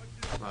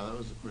 Wow, that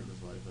was the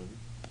quickest life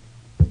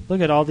ever.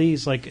 Look at all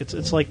these. Like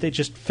it's like they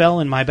just fell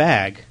in my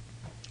bag.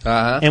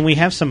 And we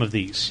have some of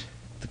these.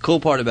 The cool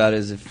part about it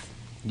is if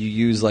you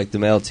use like the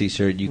male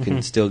T-shirt, you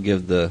can still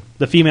give the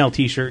female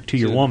T-shirt to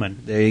your woman.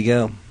 There you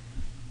go.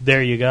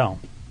 There you go.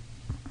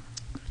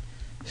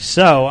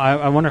 So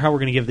I wonder how we're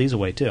going to give these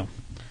away too.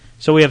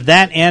 So we have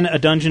that and a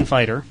Dungeon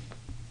Fighter,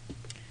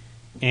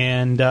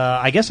 and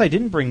I guess I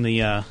didn't bring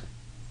the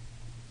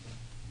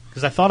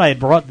because I thought I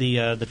had brought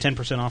the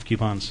 10% off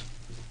coupons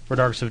for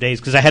Darkest of Days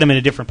because I had them in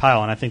a different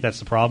pile, and I think that's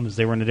the problem is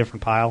they were in a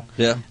different pile.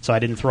 Yeah. So I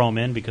didn't throw them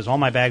in because all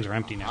my bags are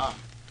empty now.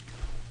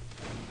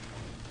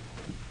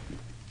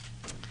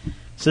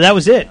 So that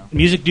was it.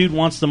 Music Dude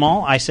wants them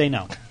all. I say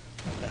no.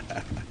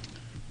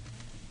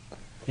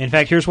 In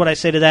fact, here's what I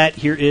say to that.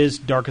 Here is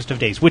Darkest of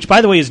Days, which,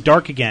 by the way, is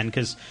dark again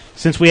because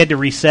since we had to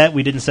reset,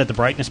 we didn't set the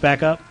brightness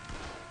back up.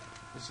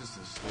 This is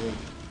the stage.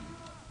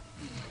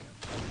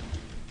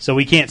 So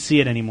we can't see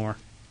it anymore.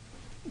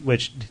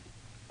 Which...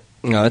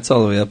 No, it's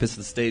all the way up. It's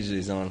the stage that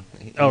he's on.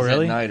 He's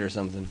really? At night or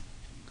something.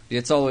 Yeah,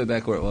 it's all the way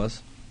back where it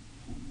was.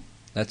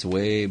 That's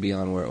way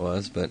beyond where it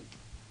was, but...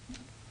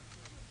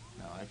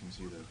 No, I can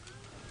see that.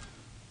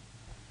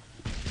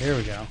 There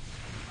we go.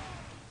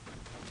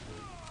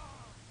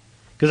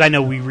 Because I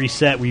know we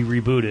reset, we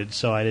rebooted,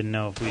 so I didn't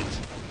know if we'd...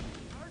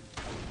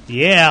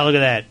 Yeah, look at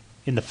that.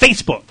 In the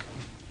Facebook.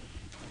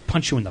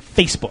 Punch you in the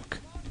Facebook.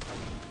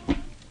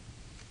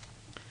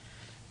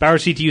 Bauer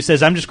CTU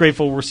says, I'm just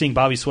grateful we're seeing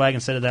Bobby Swag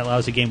instead of that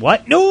lousy game.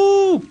 What?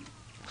 No!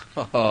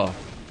 Oh.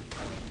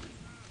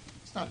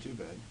 It's not too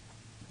bad.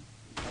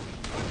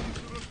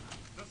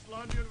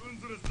 Wow,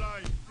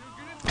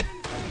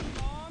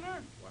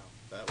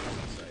 that was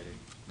exciting.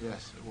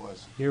 Yes, it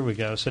was. Here we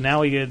go. So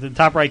now we get the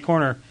top right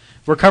corner.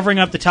 We're covering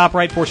up the top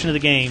right portion of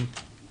the game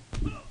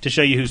to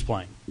show you who's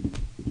playing.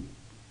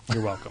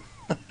 You're welcome.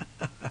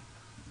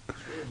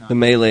 The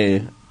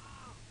melee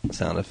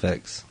sound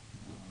effects.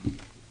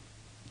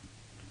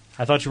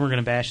 I thought you were going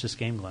to bash this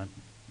game, Glenn.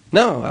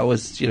 No, I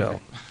was,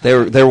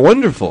 they're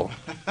wonderful.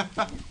 It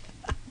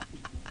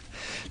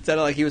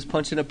sounded like he was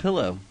punching a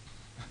pillow.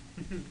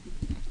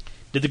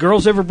 Did the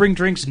girls ever bring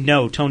drinks?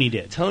 No, Tony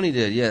did. Tony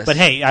did, yes. But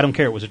hey, I don't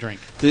care. It was a drink.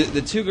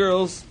 The 2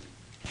 girls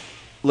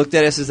looked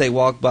at us as they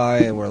walked by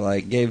and were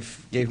like,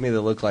 gave me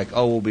the look like,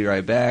 oh, we'll be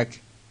right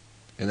back.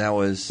 And that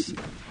was...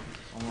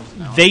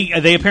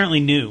 They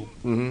apparently knew.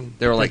 Mm-hmm.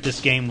 They were like, this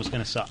game was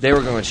going to suck. They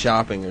were going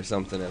shopping or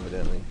something,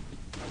 evidently.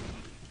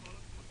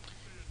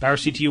 Bauer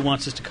CTU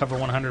wants us to cover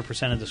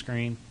 100% of the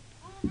screen.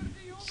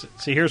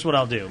 So here's what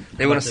I'll do.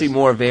 They want to see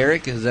more of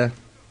Eric? Is that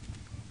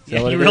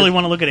you really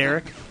want to look at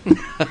Eric?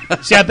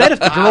 See, I bet if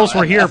the girls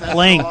were here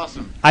playing...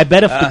 Awesome. I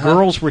bet if the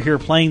girls were here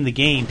playing the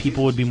game,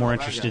 people would be more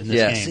interested in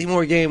this game. Yeah, see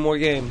more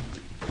game.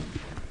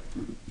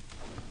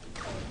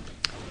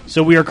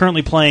 So we are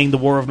currently playing the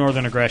War of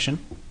Northern Aggression.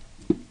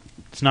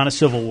 It's not a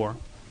civil war.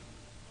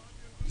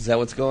 Is that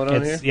what's going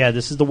on here? Yeah,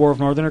 this is the War of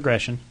Northern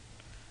Aggression.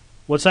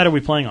 What side are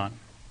we playing on?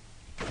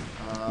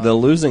 The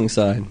losing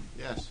side.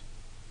 Yes.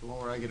 The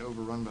one where I get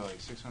overrun by like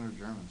 600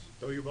 Germans.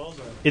 Throw your balls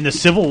out. In the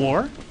Civil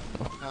War?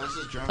 No, this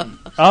is German.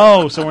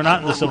 Oh, so we're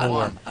not in the Civil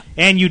War.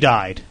 And you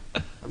died.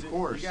 Of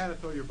course. You gotta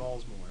throw your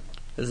balls more.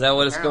 Is that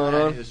what is going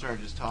on? I need to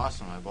start just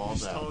tossing my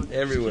balls out.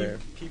 Everywhere.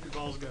 Keep your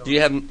balls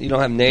going. You don't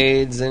have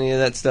nades, any of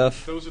that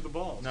stuff? Those are the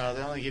balls. No,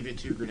 they only give you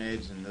 2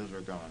 grenades and those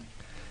are gone.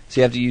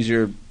 So you have to use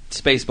your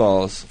space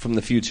balls from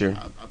the future.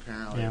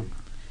 Apparently. Yeah.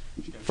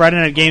 Friday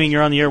Night Gaming,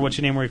 you're on the air. What's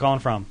your name? Where are you calling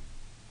from?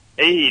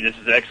 Hey, this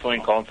is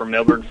Excellent calling from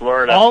Melbourne,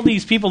 Florida. All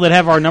these people that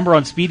have our number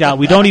on speed dial,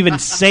 we don't even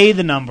say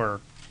the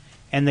number,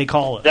 and they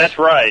call us. That's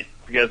right,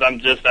 because I'm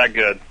just that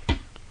good.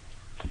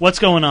 What's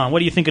going on? What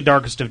do you think of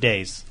Darkest of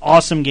Days?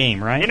 Awesome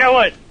game, right? You know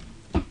what?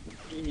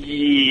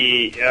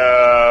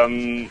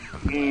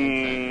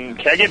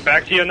 Can I get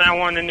back to you on that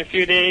one in a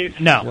few days?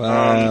 No.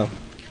 Wow.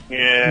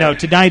 Yeah. No,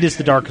 tonight is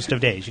the Darkest of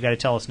Days. You got to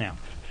tell us now.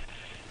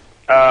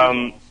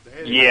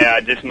 Yeah,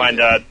 this might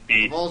not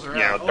be,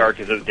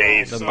 Darkest of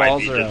Days. It might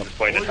be just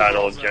displaying the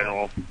title in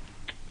general.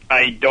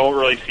 I don't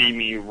really see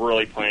me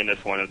really playing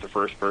this one as a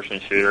first-person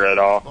shooter at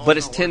all. But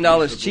it's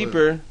 $10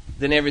 cheaper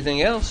than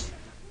everything else.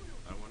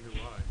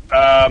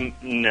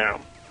 No.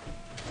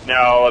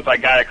 Now, if I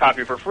got a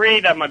copy for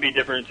free, that might be a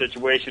different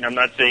situation. I'm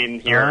not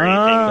saying here or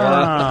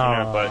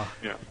anything, but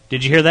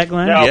Did you hear that,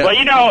 Glenn? No,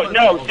 but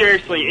no,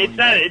 seriously, it's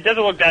not. It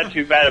doesn't look that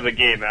too bad of a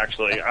game,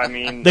 actually. I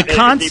mean, the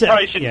concept. they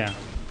probably should. Yeah.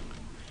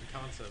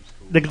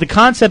 the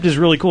concept is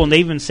really cool, and they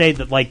even say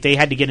that like they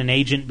had to get an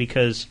agent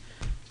because,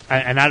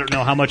 and I don't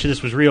know how much of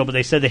this was real, but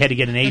they said they had to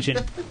get an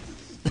agent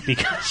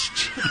because.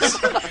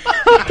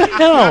 What the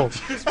hell?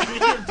 Just beat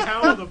him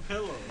down with a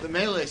pillow. The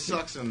melee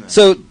sucks in this.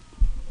 So,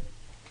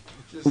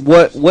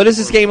 what is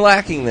this game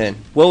lacking then?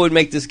 What would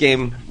make this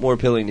game more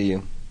appealing to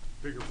you?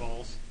 Bigger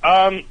balls.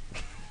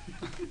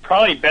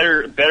 Probably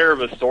better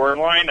of a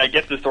storyline. I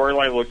guess the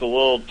storyline looks a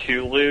little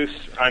too loose.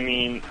 I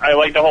mean, I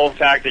like the whole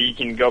fact that you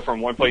can go from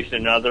one place to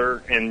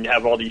another and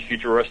have all these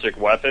futuristic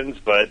weapons,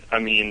 but I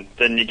mean,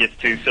 then it gets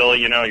too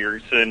silly. You're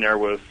sitting there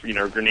with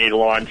grenade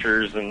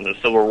launchers in the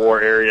Civil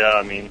War area.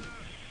 I mean,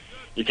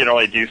 you can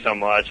only do so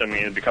much. I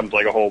mean, it becomes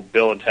like a whole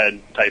Bill and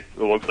Ted type.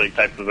 It looks like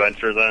type of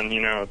adventure. Then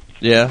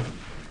Yeah.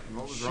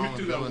 What was wrong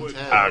with Bill and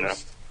Ted? I don't know.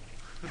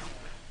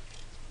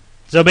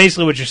 So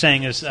basically, what you're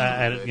saying is,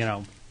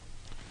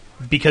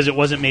 because it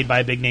wasn't made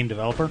by a big name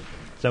developer.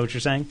 Is that what you're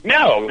saying?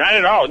 No, not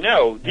at all.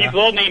 No, these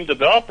little name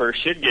developers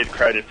should get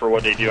credit for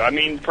what they do. I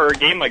mean, for a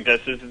game like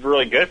this is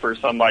really good for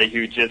somebody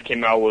who just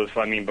came out with,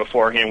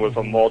 beforehand with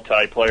a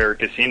multiplayer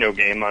casino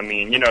game. I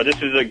mean,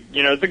 this is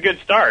it's a good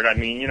start. I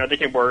mean, they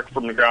can work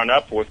from the ground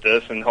up with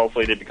this, and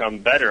hopefully they become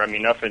better. I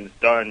mean, nothing's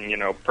done,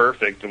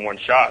 perfect in one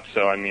shot.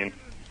 So I mean,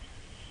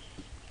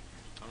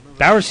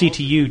 Bauer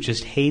CTU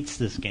just hates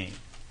this game.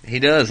 He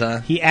does,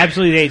 huh? He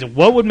absolutely hates it.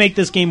 What would make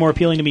this game more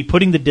appealing to me?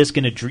 Putting the disc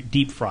in a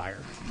deep fryer.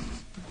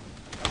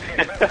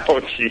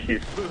 Oh,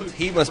 jeez.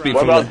 He must be.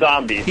 What about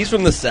zombies? He's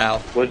from the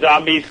South. Would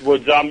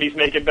zombies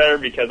make it better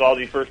because all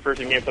these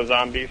first-person games have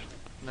zombies?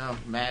 No,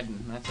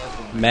 Madden. That's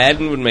one.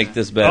 Madden would make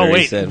this better. Oh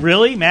wait, he said.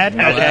 Really, Madden?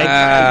 Okay.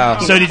 Wow.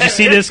 So did you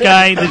see this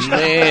guy?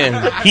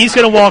 Man, he's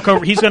going to walk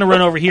over. He's going to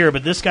run over here,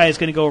 but this guy is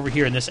going to go over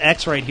here, and this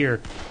X right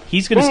here,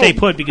 he's going to stay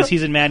put because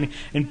he's in Madden.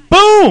 And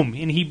boom,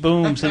 and he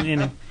booms,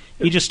 and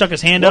he just stuck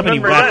his hand up and he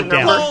whacked it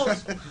down.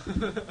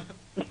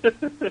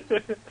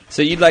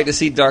 So you'd like to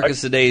see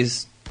Darkest of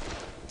Days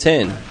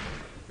 10? Yeah,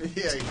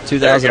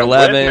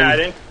 2011. With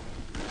Madden.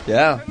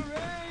 Yeah.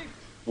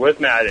 With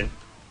Madden.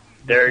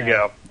 There you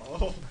go.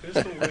 Oh,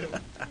 pistol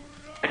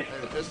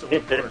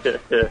whip.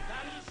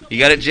 You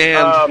got it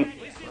jammed.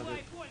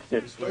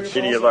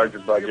 They need a larger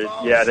budget.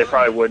 Yeah, they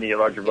probably would need a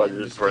larger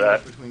budget for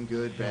that. Between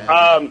good,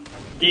 bad.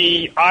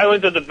 The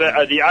Islands of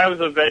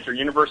Adventure,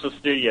 Universal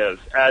Studios,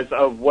 as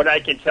of what I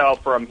can tell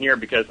from here,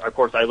 because of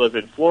course I live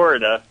in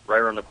Florida, right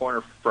around the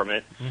corner from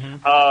it.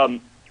 Mm-hmm.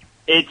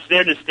 It's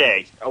there to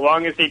stay. As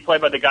long as they play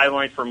by the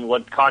guidelines from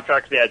what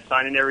contracts they had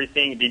signed and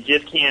everything, they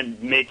just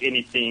can't make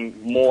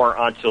anything more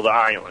onto the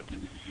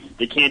island.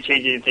 They can't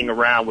change anything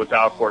around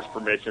without, of course,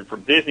 permission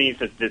from Disney,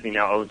 since Disney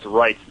now owns the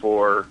rights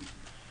for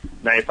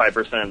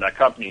 95% of that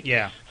company.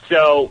 Yeah.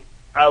 So,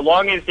 as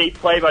long as they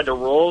play by the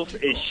rules,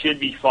 it should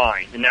be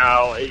fine.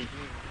 Now,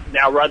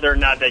 whether or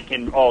not they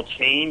can all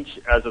change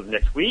as of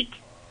next week,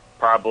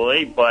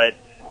 probably, but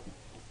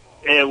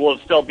it will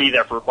still be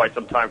there for quite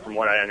some time from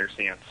what I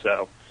understand.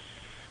 So,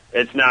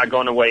 it's not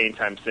going away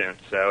anytime soon.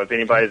 So, if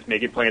anybody's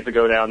making plans to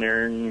go down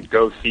there and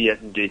go see it,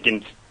 you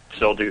can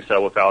still do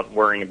so without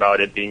worrying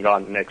about it being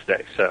gone the next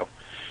day. So.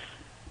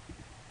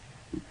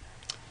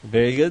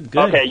 Very good.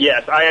 Okay,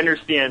 yes, I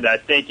understand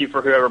that. Thank you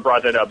for whoever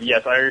brought that up.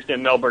 Yes, I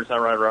understand Melbourne's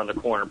not right around the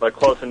corner, but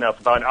close enough.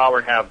 About an hour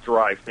and a half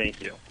drive.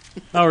 Thank you.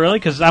 Oh, really?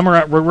 Because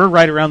we're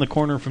right around the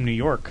corner from New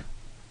York.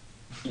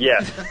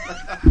 Yes.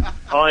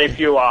 Only a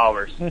few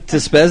hours. To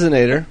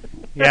Spezinator.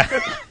 Yeah.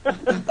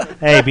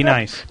 Hey, be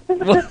nice.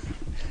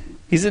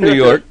 He's in New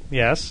York.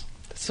 Yes.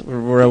 So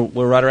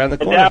we're right around the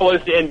corner. And that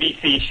was the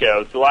NBC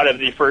shows. A lot of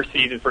the first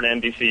season for the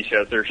NBC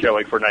shows, they're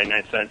showing for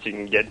 99 cents. You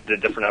can get the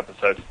different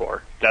episodes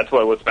for. That's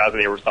what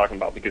Spazinator was talking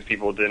about because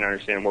people didn't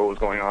understand what was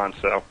going on.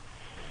 So.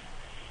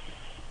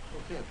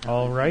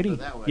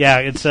 Alrighty. Yeah,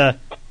 it's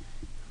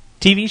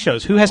TV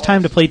shows. Who has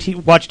time to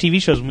watch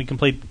TV shows when we can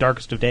play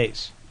Darkest of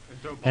Days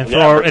and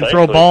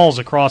throw balls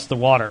across the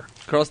water,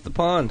 across the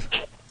pond?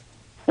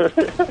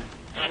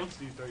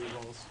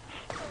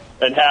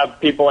 And have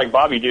people like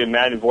Bobby doing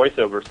Madden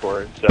voiceovers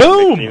for it. So Boom!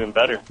 It makes it even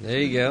better. There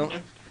you go.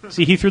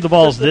 See, he threw the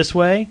balls this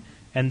way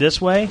and this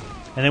way,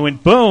 and they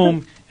went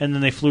boom, and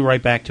then they flew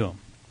right back to him.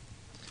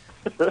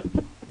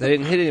 They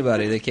didn't hit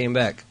anybody. They came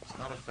back.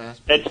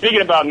 And speaking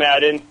about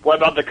Madden, what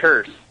about the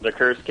curse? The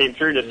curse came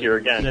through this year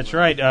again. That's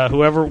right.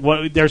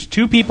 There's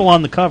two people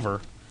on the cover.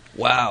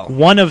 Wow.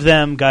 One of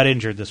them got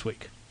injured this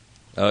week.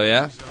 Oh,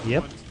 yeah?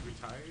 Yep.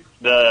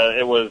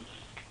 It was...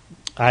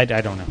 I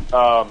don't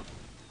know.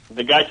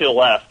 The guy to the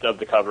left of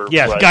the cover.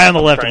 Yes, the guy on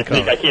the left of the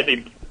cover. I can't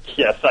think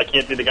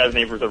the guy's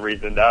name for some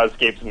reason. That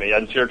escapes me.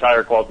 I'm sure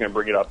Tyler Quall's going to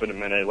bring it up in a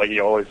minute, like he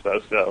always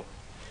does. So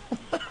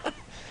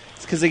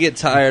it's because they get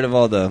tired of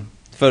all the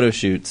photo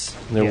shoots.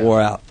 They're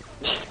wore out.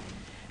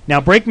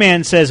 Now,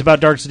 Breakman says about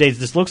Darkest of Days,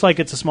 this looks like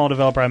it's a small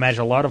developer. I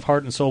imagine a lot of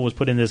heart and soul was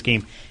put in this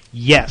game.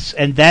 Yes,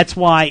 and that's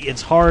why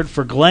it's hard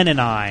for Glenn and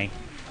I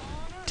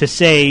to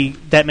say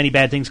that many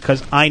bad things,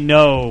 because I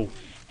know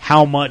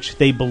how much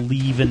they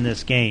believe in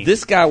this game.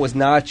 This guy was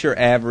not your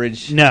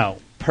average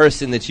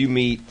person that you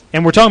meet.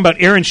 And we're talking about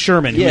Aaron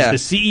Sherman, who Yeah.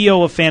 is the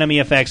CEO of Phantom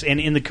EFX, and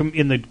in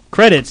the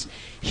credits,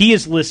 he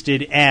is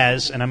listed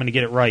as, and I'm going to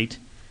get it right,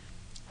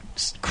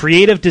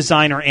 creative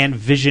designer and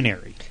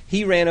visionary.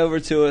 He ran over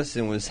to us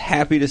and was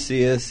happy to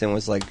see us and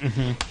was like,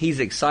 he's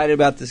excited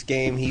about this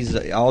game. He's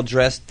all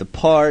dressed the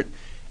part.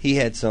 He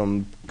had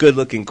some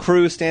good-looking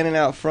crew standing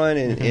out front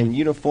in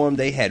uniform.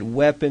 They had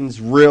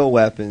weapons, real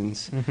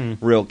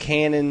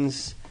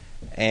cannons,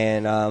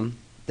 and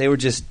they were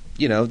just,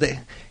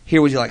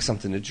 here, would you like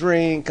something to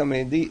drink? I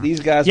mean, these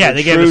guys were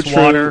they gave us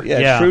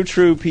water.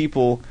 True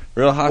people,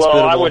 real hospitable.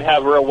 Well, I would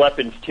have real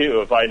weapons, too,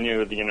 if I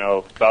knew,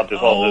 about this,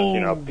 all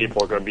this,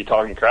 people are going to be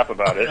talking crap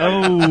about it. Oh.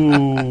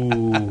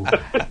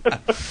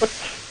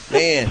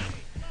 Man.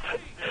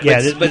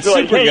 Yeah, but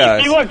super like, hey,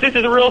 guys. see, look, this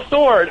is a real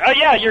sword. Oh,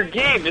 yeah, your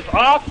game is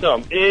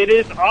awesome. It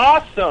is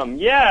awesome.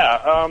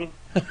 Yeah,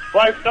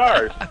 5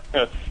 stars.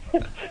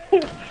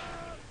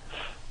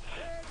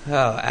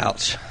 Oh,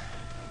 ouch.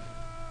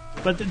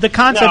 But the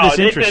concept is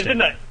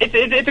interesting.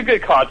 It's a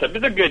good concept.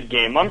 It's a good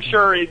game. I'm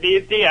sure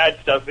they add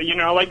stuff. Who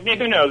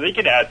knows? They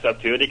could add stuff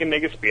to it. They can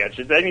make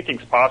expansions.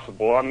 Anything's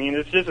possible. I mean,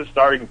 it's just a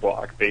starting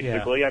block,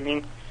 basically. Yeah.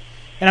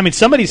 I mean,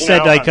 somebody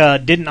said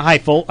didn't High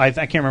Volt? I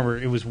can't remember.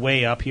 It was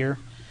way up here,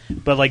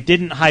 but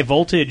didn't High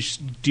Voltage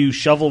do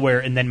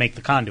shovelware and then make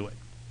the conduit?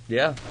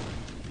 Yeah.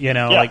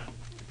 Like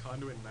The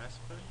conduit in Mass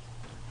Effect?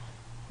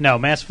 No,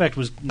 Mass Effect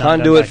was not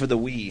conduit for the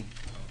Wii.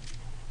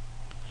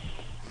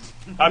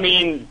 I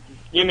mean,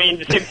 you mean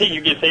the same thing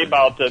you can say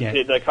about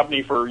the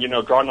company for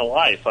Drawn to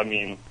Life. Drawn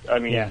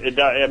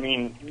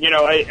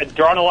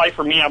to Life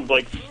for me, I'm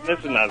like, this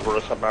is not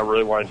really something I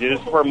really want to do. This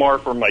is more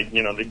for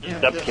the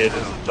step kids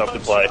and stuff to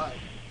play.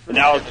 And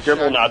now it's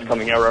Scribblenauts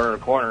coming out around the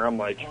corner. I'm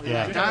like,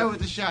 Guy with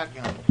the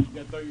shotgun.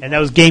 And that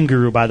was Game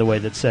Guru, by the way,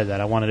 that said that.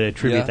 I wanted to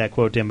attribute that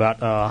quote to him about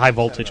High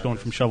Voltage going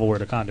from shovelware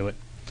to conduit.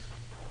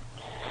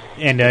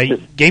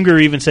 And Game Guru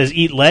even says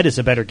Eat Lead is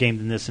a better game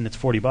than this, and it's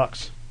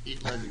 $40.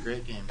 Eat Lead's a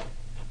great game.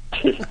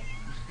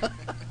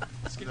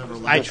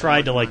 I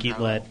tried to Eat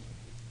Lead.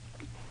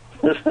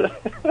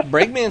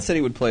 Breakman said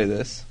he would play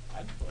this.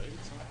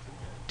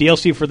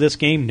 DLC for this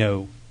game?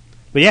 No.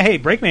 But yeah, hey,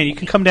 Breakman, you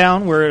can come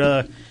down. We're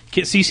at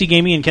CC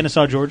Gaming in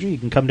Kennesaw, Georgia. You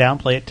can come down,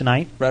 play it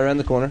tonight. Right around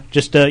the corner.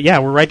 Just we're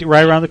right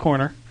around the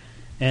corner,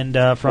 and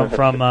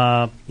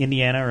from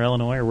Indiana or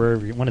Illinois or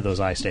wherever, one of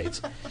those I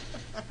states.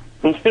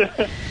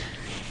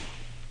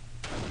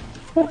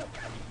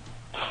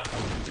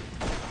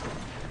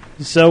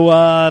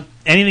 So,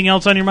 anything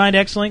else on your mind,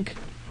 X-Link?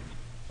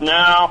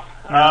 No.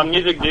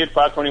 Music Dude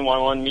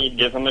 521 wanted me to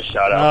give him a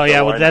shout out. Oh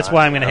yeah, well that's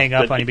why I'm going to hang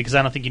up on you, because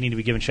I don't think you need to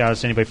be giving shout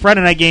outs to anybody.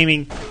 Friday Night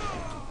Gaming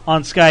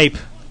on Skype,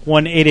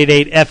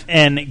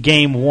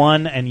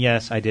 1-888-FN-GAME-1, and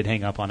yes, I did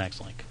hang up on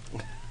X-Link.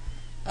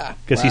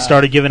 Because he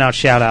started giving out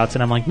shout outs,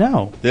 and I'm like,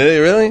 no. Did he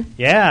really?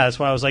 Yeah, that's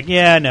why I was like,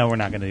 no, we're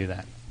not going to do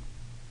that.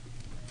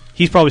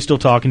 He's probably still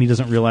talking. He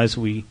doesn't realize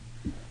we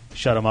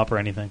shut him up or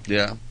anything.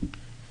 Yeah.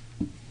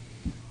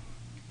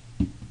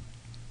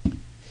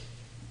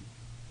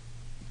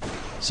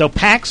 So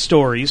PAX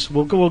stories,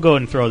 we'll go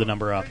ahead and throw the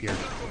number up here,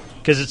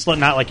 because it's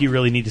not like you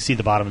really need to see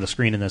the bottom of the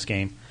screen in this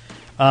game.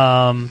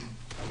 You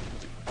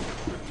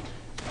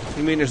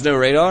mean there's no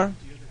radar?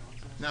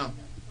 No. You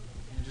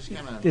just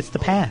kinda It's the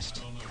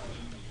past.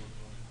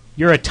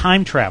 You're a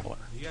time traveler.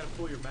 You gotta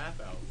pull your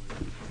map out.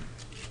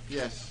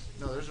 Yes.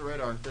 No, there's a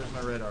radar. There's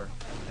my radar.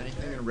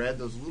 Anything in red,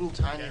 those little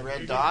tiny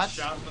red dots.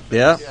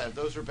 Yeah. Yeah,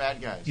 those are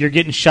bad guys. You're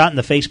getting shot in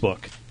the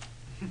Facebook.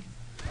 So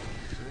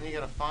then you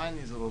gotta find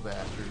these little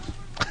bastards.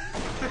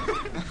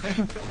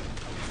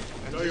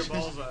 Throw your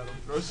balls at them.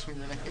 Throw some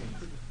grenades.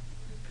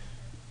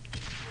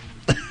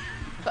 Those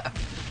are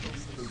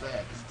the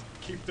best.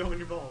 Keep throwing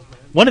your balls, man.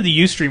 One of the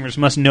Ustreamers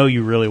must know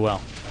you really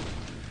well.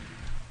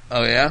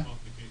 Oh, yeah?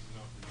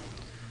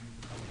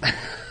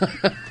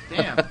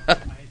 Damn.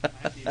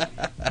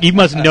 You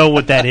must know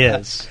what that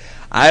is.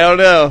 I don't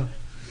know.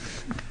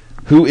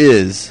 Who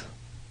is?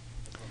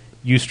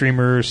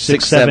 Ustreamer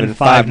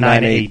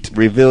 67598.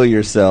 Reveal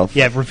yourself.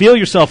 Yeah, reveal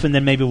yourself, and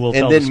then maybe we'll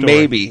tell the story. And then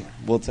maybe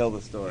we'll tell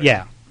the story.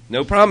 Yeah.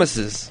 No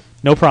promises.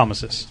 No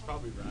promises. It's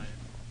probably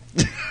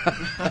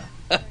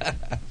Ryan.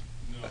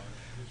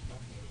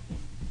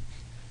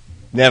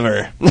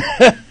 Never.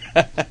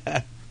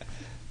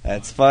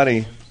 That's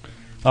funny.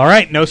 All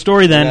right, no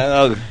story then.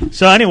 Yeah,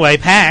 So anyway,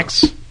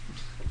 PAX,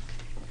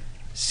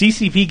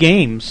 CCP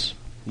Games.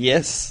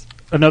 Yes.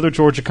 Another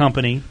Georgia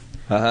company.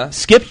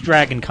 Skipped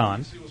Dragon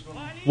Con.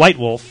 White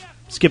Wolf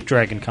skipped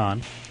Dragon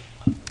Con.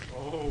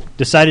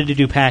 Decided to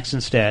do PAX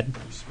instead.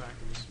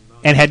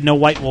 And had no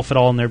White Wolf at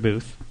all in their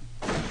booth.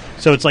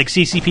 So it's like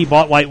CCP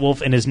bought White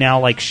Wolf and is now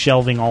like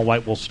shelving all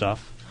White Wolf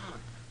stuff.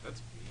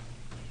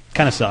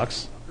 Kind of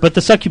sucks. But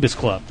the Succubus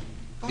Club.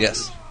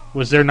 Yes.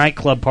 Was their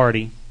nightclub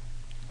party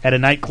at a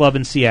nightclub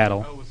in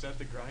Seattle. Oh, was that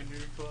the Grinder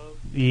Club?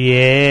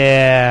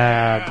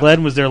 Yeah.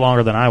 Glenn was there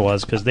longer than I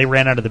was because they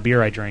ran out of the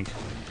beer I drink.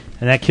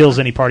 And that kills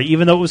any party,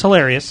 even though it was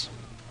hilarious.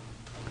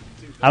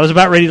 I was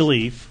about ready to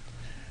leave.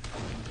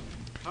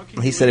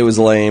 He said it was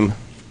lame.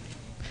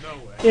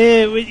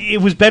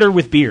 It was better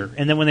with beer.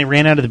 And then when they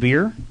ran out of the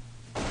beer,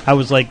 I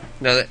was like,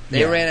 No,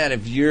 they ran out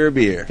of your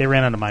beer. They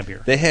ran out of my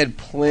beer. They had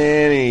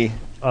plenty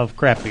of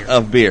craft beer.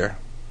 Of beer.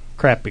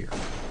 Craft beer.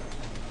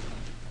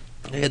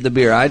 They had the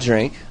beer I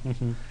drank.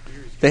 Mm-hmm.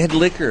 They had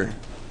liquor.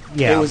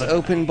 Yeah, it was but-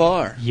 open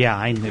bar. Yeah,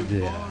 I knew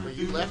that. But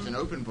you left an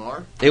open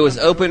bar? It was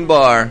open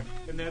bar.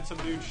 And then some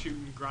dude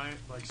shooting grind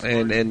like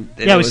And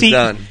Yeah, it was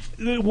done.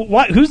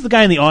 Who's the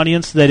guy in the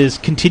audience that is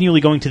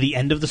continually going to the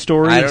end of the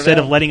story I don't instead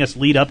know. of letting us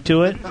lead up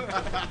to it?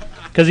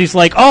 Because he's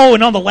like, oh,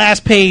 and on the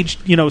last page,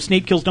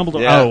 Snape kills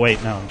Dumbledore. Yeah. Oh,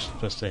 wait, no, I'm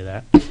supposed to say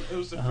that. It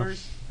was the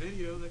first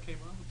video that came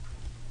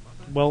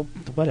out. Well,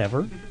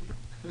 whatever.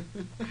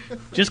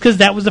 Just because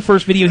that was the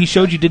first video he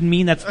showed you didn't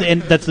mean that's the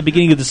end, that's the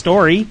beginning of the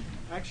story.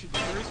 Actually, the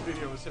first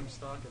video was him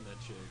stalking that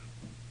chick.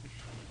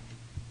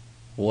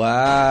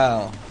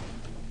 Wow.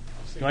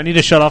 Do I need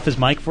to shut off his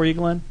mic for you,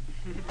 Glenn?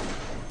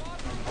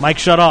 Mic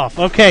shut off.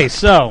 Okay,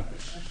 so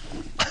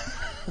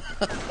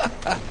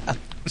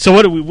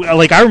what do we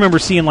like? I remember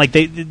seeing like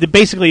they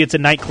basically it's a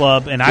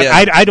nightclub, and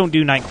I don't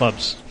do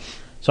nightclubs,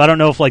 so I don't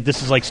know if like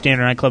this is like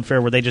standard nightclub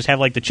fare where they just have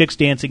like the chicks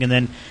dancing and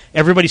then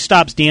everybody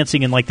stops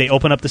dancing and like they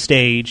open up the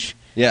stage,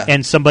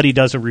 and somebody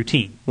does a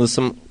routine with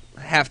some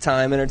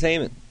halftime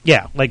entertainment.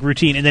 Yeah, like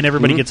routine, and then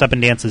everybody gets up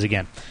and dances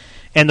again.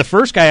 And the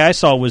first guy I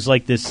saw was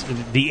like this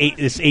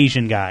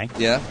Asian guy.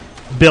 Yeah.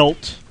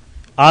 Built,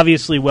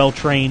 obviously well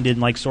trained in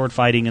like sword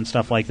fighting and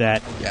stuff like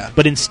that. Yeah.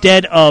 But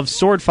instead of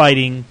sword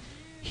fighting,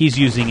 he's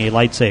using a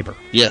lightsaber.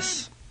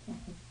 Yes.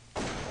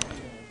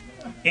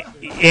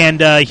 And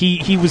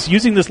he was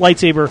using this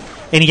lightsaber,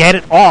 and he had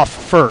it off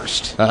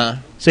first. Uh-huh.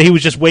 So he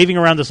was just waving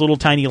around this little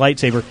tiny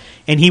lightsaber,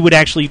 and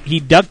he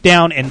ducked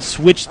down and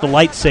switched the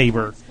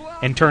lightsaber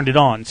and turned it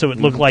on, so it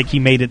looked like he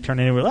made it turn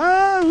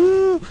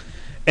into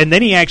and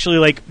then he actually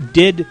like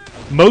did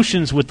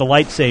motions with the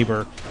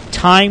lightsaber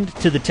timed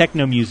to the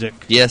techno music.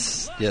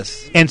 Yes.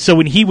 And so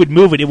when he would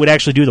move it, it would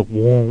actually do the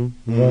wong,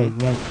 wong,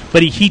 wong.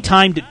 But he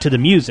timed it to the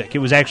music. It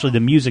was actually the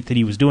music that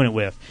he was doing it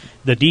with.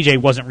 The DJ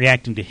wasn't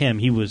reacting to him.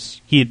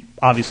 He had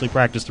obviously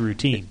practiced the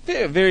routine.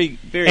 Very, very,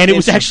 very. And it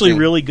was actually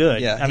interesting. really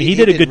good. Yeah, I mean, he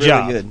did a good really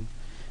job. Good.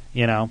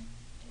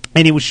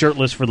 And he was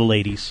shirtless for the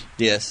ladies.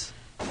 Yes.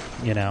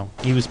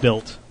 He was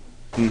built,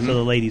 so the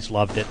ladies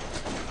loved it.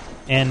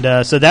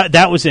 And so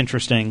that was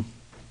interesting.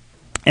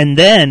 And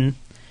then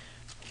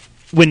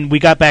when we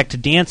got back to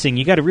dancing,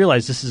 you got to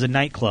realize this is a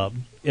nightclub.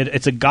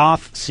 It's a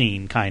goth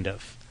scene, kind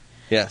of.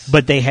 Yes.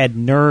 But they had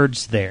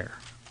nerds there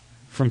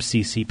from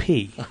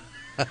CCP.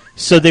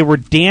 So they were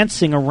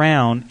dancing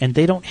around, and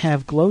they don't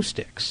have glow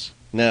sticks.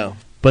 No.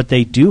 But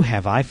they do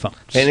have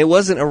iPhones. And it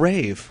wasn't a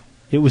rave.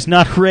 It was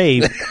not a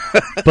rave,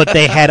 but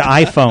they had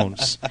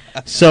iPhones.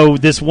 So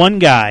this one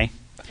guy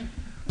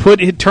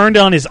turned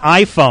on his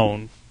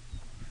iPhone.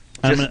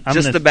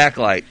 Just the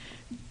backlight.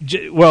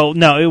 Well,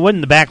 no, it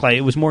wasn't the backlight.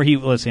 It was more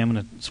let's see, I'm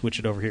going to switch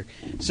it over here.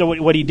 So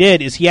what he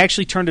did is he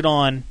actually turned it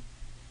on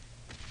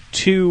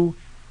to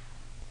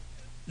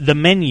the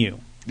menu,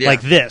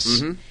 like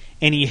this.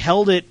 And he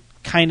held it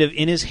kind of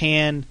in his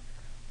hand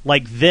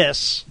like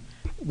this,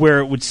 where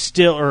it would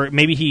still, or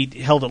maybe he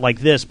held it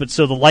like this, but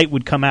so the light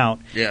would come out.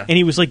 Yeah. And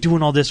he was like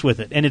doing all this with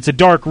it. And it's a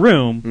dark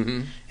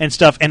room and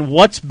stuff. And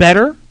what's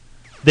better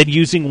than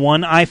using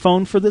one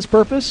iPhone for this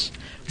purpose?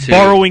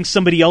 Borrowing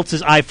somebody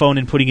else's iPhone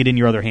and putting it in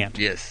your other hand.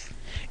 Yes.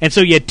 And so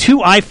you had two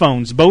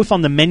iPhones, both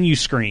on the menu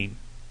screen,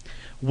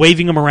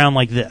 waving them around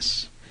like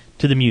this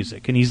to the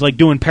music. And he's like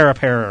doing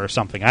para-para or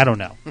something. I don't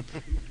know.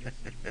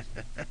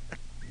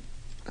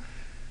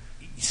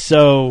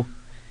 So,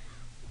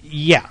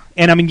 yeah.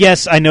 And I mean,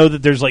 yes, I know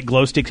that there's like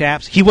glow sticks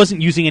apps. He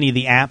wasn't using any of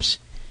the apps.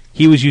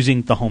 He was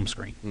using the home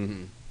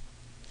screen.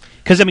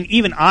 Because, I mean,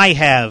 even I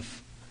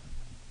have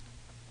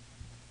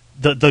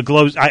the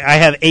glow... I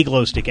have a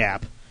glow stick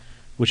app,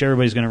 which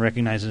everybody's going to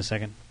recognize in a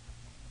second.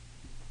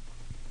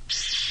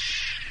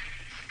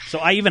 So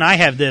I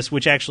have this,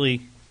 which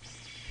actually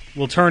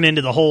will turn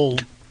into the whole...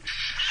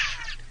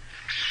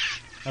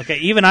 Okay,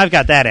 even I've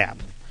got that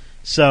app.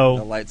 So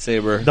the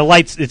lightsaber. The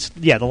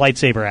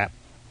lightsaber app.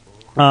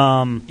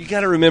 You got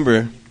to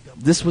remember,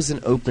 this was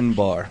an open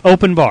bar.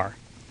 Open bar.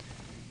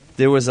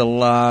 There was a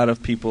lot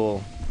of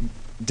people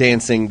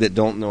dancing that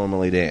don't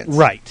normally dance.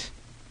 Right.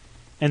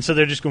 And so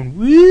they're just going,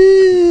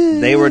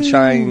 woo! They were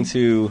trying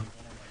to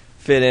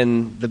fit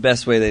in the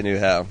best way they knew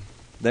how.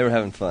 They were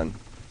having fun.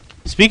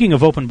 Speaking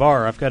of open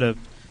bar,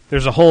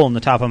 there's a hole in the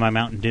top of my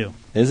Mountain Dew.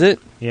 Is it?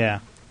 Yeah.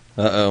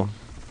 Uh-oh.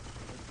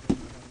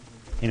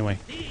 Anyway,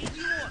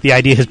 the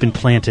idea has been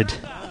planted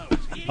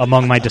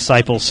among my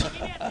disciples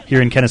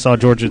here in Kennesaw,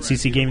 Georgia at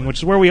CC Gaming, which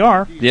is where we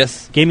are.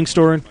 Yes. Gaming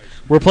store.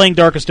 We're playing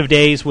Darkest of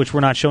Days, which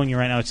we're not showing you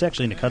right now. It's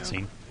actually in a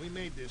cutscene.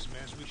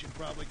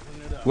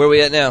 Where are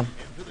we at now?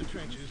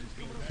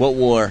 What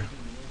war?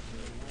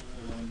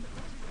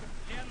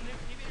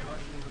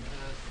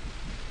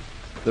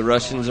 The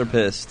Russians are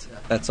pissed.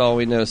 That's all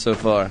we know so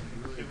far.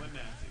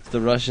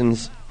 The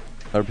Russians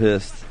are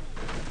pissed.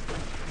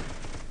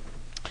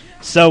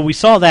 So we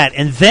saw that,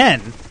 and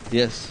then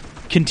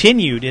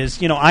continued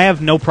is, I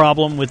have no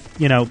problem with,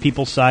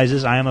 people's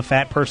sizes. I am a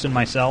fat person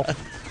myself.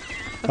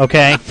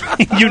 Okay?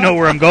 You know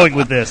where I'm going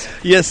with this.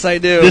 Yes, I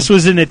do. This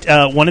was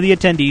one of the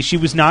attendees. She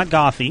was not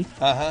gothy.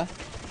 Uh-huh.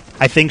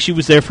 I think she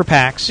was there for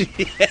PAX.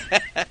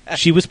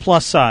 She was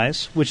plus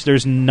size, which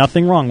there's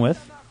nothing wrong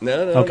with. No.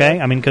 Okay?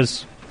 No. I mean,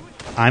 because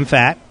I'm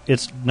fat.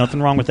 It's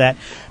nothing wrong with that.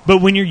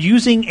 But when you're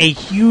using a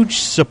huge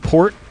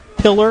support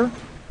pillar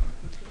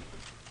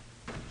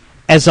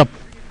as a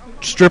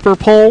stripper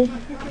pole,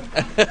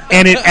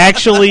 and it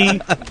actually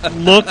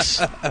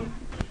looks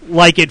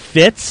like it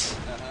fits,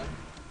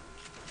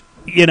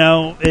 you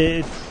know,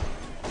 the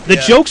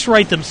jokes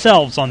write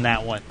themselves on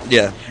that one.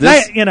 Yeah.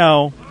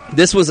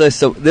 This was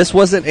this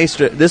wasn't a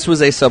this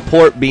was a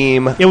support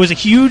beam. It was a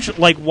huge,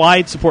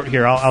 wide support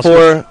here.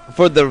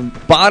 For the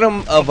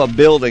bottom of a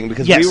building,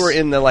 because we were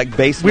in the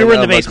basement. We were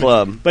in the basement of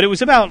a club, but it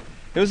was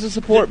a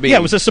support beam. Yeah,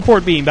 it was a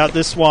support beam about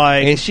this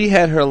wide, and she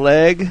had her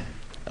leg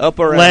up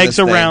around legs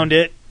this thing. around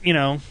it. You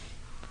know,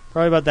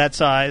 probably about that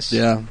size.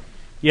 Yeah.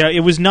 Yeah, it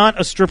was not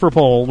a stripper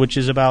pole, which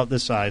is about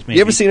this size. Maybe.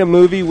 You ever seen a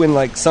movie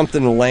when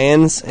something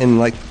lands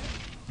and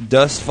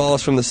dust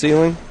falls from the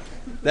ceiling?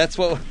 That's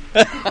what.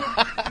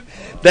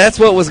 That's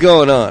what was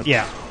going on.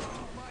 Yeah.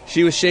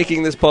 She was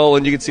shaking this pole,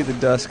 and you could see the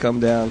dust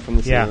come down from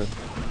the ceiling.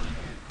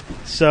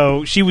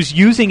 So she was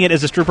using it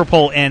as a stripper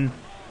pole, and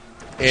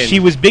she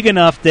was big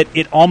enough that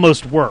it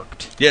almost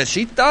worked. Yeah,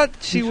 she thought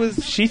she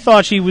was. She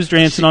thought she was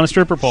dancing on a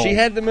stripper pole. She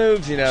had the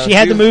moves, you know. She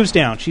had the moves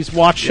down. She's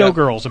watched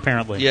Showgirls,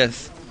 apparently.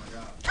 Yes.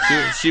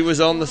 She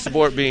was on the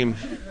support beam.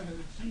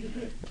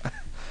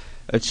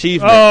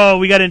 Achievement. Oh,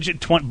 we got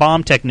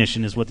bomb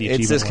technician is what the achievement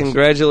was. It says, was.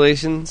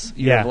 congratulations,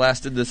 you have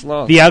lasted this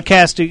long. The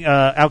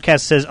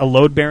Outcast says a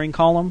load-bearing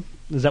column.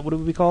 Is that what it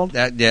would be called?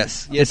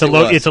 Yes. It's a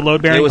load-bearing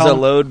column? It was a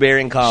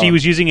load-bearing column. She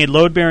was using a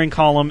load-bearing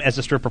column as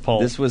a stripper pole.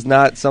 This was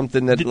not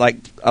something that,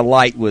 a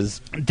light was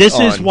This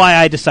on. is why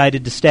I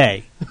decided to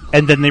stay.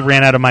 And then they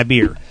ran out of my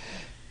beer.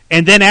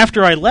 And then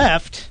after I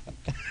left,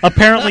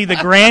 apparently the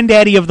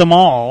granddaddy of them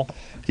all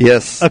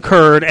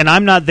occurred, and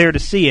I'm not there to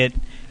see it.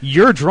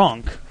 You're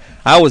drunk.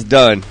 I was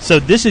done. So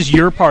this is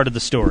your part of the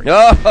story.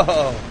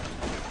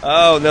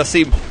 Oh, no,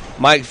 see,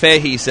 Mike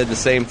Fahey said the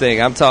same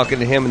thing. I'm talking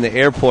to him in the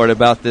airport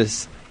about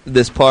this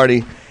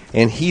party,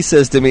 and he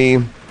says to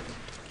me,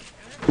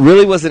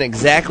 really wasn't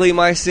exactly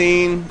my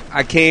scene.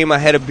 I came, I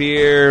had a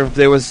beer,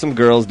 there was some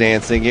girls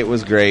dancing, it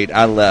was great,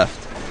 I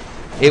left.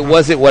 It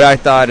wasn't what I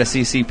thought a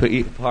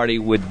CC party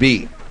would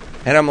be.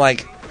 And I'm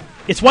like...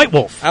 It's White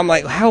Wolf. I'm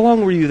like, how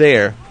long were you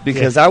there?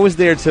 Because I was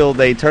there till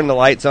they turned the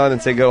lights on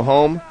and said go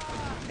home.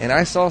 And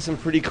I saw some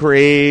pretty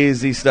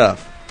crazy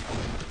stuff.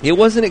 It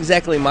wasn't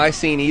exactly my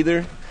scene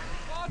either,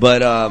 but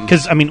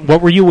because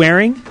what were you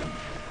wearing?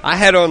 I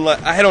had on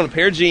a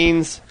pair of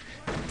jeans.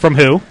 From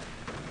who?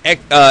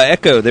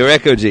 Echo. They were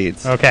Echo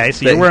jeans. Okay,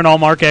 so you're wearing all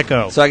Mark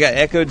Echo. So I got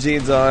Echo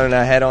jeans on, and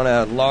I had on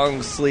a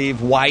long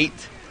sleeve white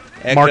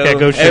Mark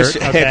Echo shirt.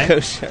 Echo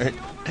shirt,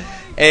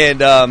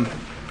 and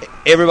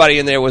everybody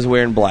in there was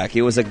wearing black.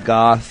 It was a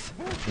goth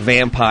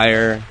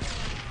vampire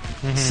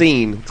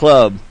scene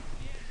club.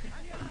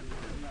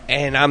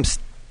 And I'm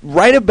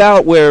right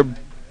about where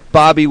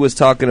Bobby was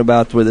talking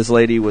about, where this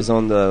lady was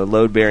on the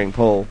load-bearing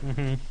pole.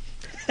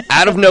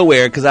 Out of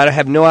nowhere, because I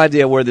have no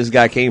idea where this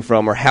guy came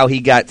from or how he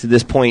got to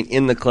this point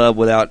in the club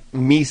without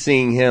me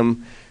seeing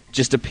him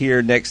just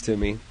appear next to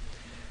me,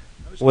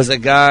 was a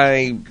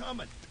guy,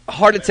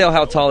 hard to tell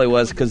how tall he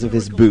was because of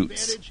his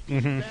boots.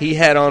 He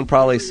had on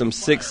probably some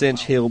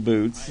 6-inch heel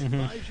boots,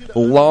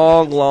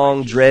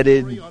 long,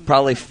 dreaded,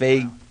 probably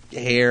fake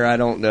hair, I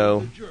don't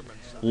know,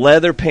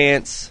 leather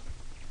pants,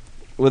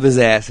 with his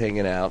ass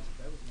hanging out.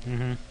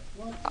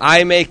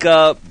 Eye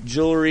makeup,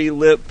 jewelry,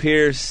 lip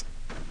pierced,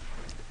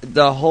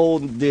 the whole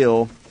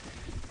deal.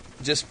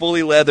 Just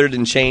fully leathered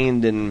and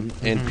chained and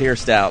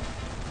pierced out.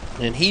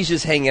 And he's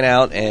just hanging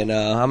out, and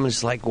I'm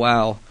just like,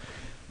 wow,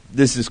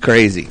 this is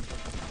crazy.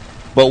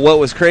 But what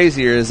was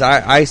crazier is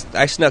I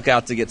snuck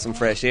out to get some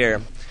fresh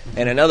air.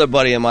 And another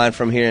buddy of mine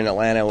from here in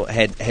Atlanta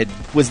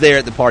was there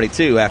at the party,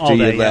 too, after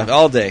you had left.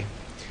 All day.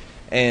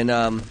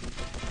 And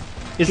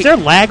is there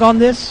lag on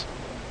this?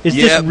 Is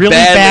this really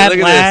bad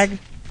lag? This.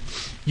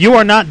 You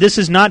are not. This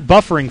is not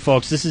buffering,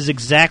 folks. This is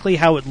exactly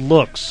how it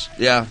looks.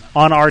 Yeah.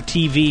 On our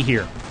TV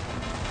here,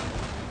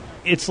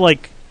 it's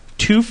like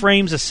 2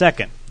 frames a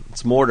second.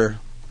 It's mortar.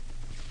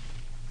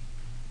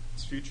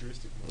 It's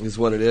futuristic. Is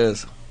what it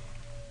is.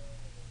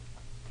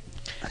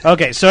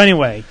 Okay. So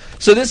anyway,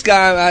 so this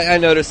guy, I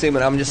noticed him,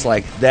 and I'm just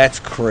like, that's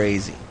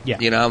crazy. Yeah.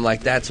 You know, I'm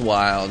like, that's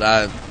wild.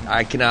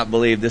 I cannot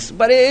believe this,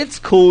 but it's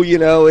cool. You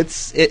know,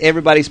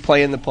 everybody's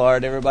playing the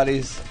part.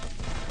 Everybody's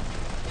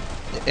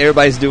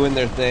doing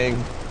their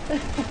thing.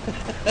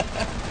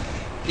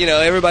 You know,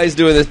 everybody's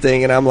doing their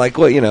thing, and I'm like,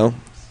 well, you know,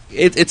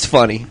 it's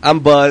funny. I'm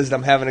buzzed.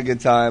 I'm having a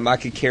good time. I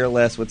could care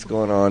less what's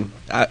going on.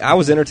 I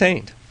was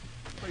entertained.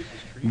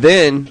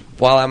 Then,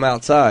 while I'm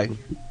outside,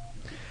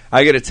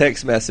 I get a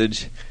text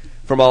message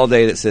from All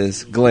Day that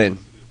says, Glenn,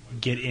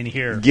 get in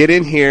here. Get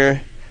in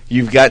here.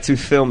 You've got to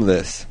film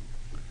this.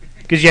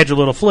 Because you had your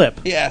little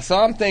flip. Yeah, so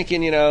I'm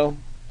thinking, you know,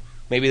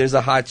 maybe there's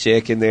a hot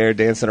chick in there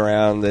dancing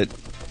around that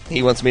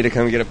he wants me to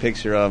come get a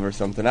picture of or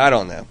something. I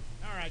don't know.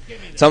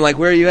 So I'm like,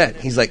 where are you at?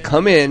 He's like,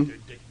 come in,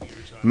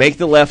 make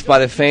the left by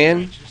the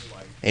fan,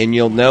 and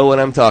you'll know what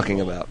I'm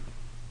talking about.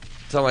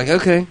 So I'm like,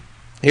 okay,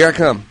 here I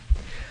come.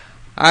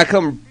 I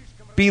come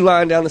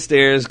beeline down the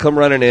stairs, come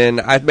running in.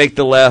 I make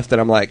the left, and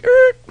I'm like,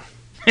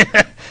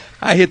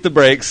 I hit the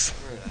brakes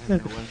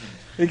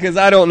because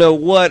I don't know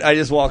what I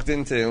just walked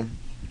into.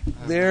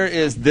 There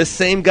is this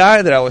same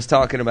guy that I was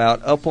talking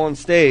about up on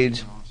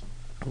stage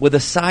with a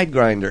side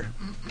grinder.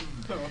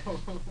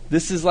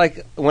 This is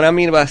like, when I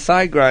mean about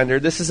side grinder,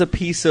 this is a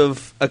piece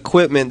of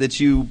equipment that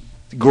you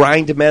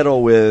grind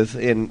metal with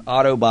in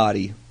auto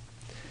body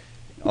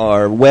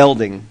or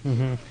welding.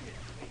 Mm-hmm.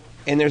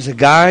 And there's a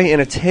guy in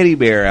a teddy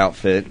bear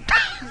outfit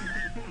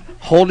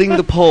holding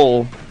the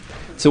pole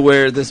to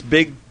where this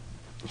big,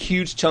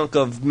 huge chunk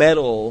of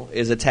metal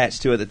is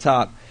attached to at the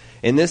top.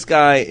 And this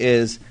guy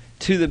is,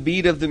 to the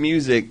beat of the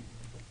music,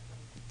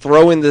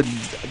 throwing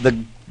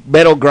the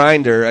metal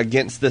grinder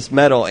against this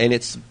metal, and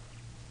it's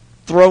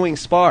throwing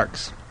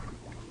sparks.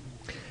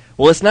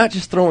 Well, it's not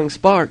just throwing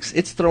sparks.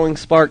 It's throwing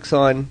sparks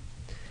on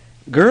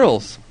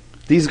girls.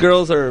 These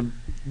girls are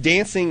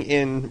dancing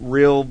in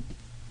real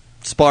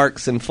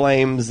sparks and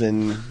flames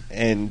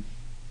and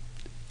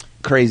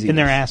crazy. In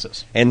their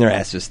asses. In their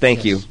asses.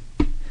 Thank you.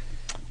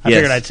 I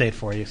figured I'd say it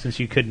for you since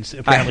you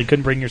apparently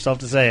couldn't bring yourself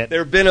to say it.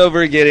 They're bent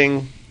over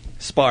getting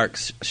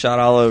sparks shot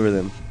all over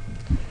them.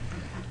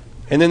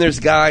 And then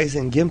there's guys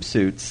in gimp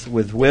suits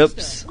with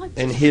whips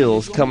and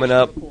heels coming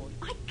up,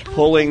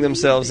 pulling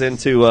themselves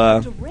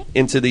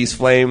into these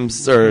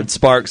flames or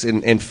sparks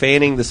and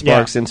fanning the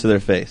sparks into their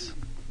face.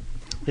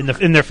 In their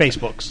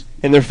Facebooks.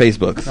 In their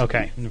Facebooks.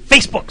 Okay. In their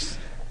Facebooks.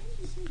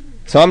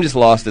 So I'm just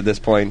lost at this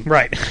point.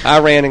 Right. I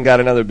ran and got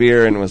another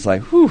beer and was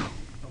like, whew,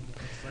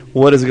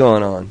 what is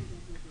going on?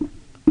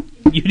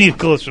 You need a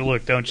closer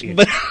look, don't you?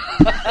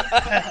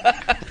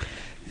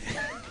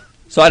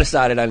 So I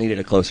decided I needed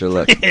a closer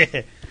look.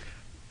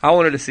 I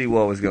wanted to see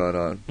what was going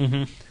on.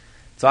 Mm-hmm.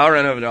 So I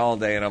ran over there all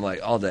day, and I'm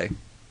like, all day.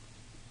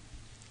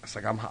 It's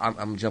like,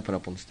 I'm jumping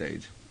up on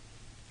stage.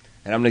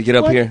 And I'm going to get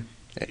up here.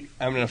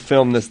 I'm going to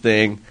film this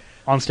thing.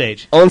 On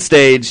stage. On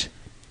stage.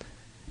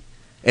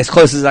 As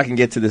close as I can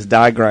get to this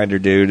die grinder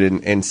dude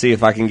and see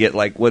if I can get,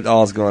 like, what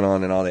all's going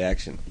on in all the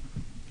action.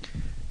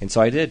 And so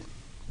I did.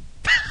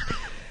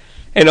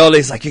 And all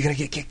these like, you're going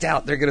to get kicked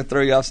out. They're going to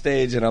throw you off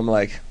stage. And I'm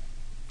like,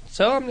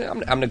 so I'm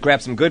going to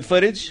grab some good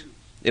footage.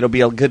 It'll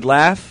be a good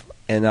laugh.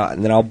 And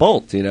then I'll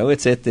bolt,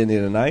 It's at the end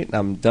of the night. And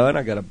I'm done.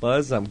 I got a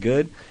buzz. I'm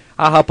good.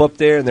 I hop up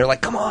there, and they're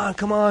like, come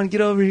on,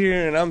 get over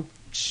here. And I'm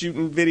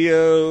shooting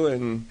video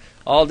and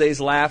all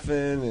day's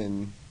laughing.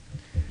 And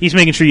he's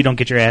making sure you don't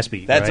get your ass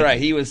beat. That's right. right.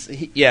 He was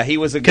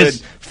a good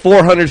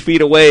 400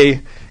 feet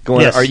away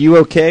going, Yes. Are you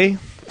okay?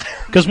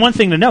 Because one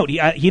thing to note,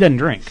 he doesn't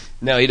drink.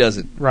 No, he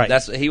doesn't. Right.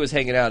 He was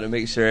hanging out to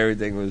make sure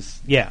everything was.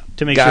 Yeah,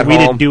 to make got sure we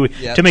home. didn't do it.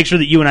 Yep. To make sure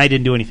that you and I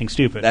didn't do anything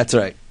stupid. That's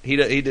right. He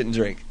didn't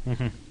drink.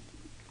 Mm-hmm.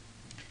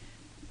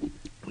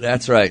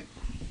 That's right.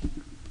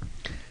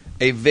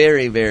 A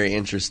very, very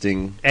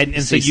interesting And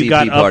so CCP you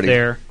got party. up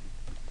there,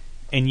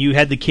 and you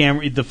had the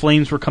camera. The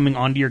flames were coming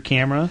onto your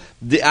camera.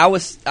 I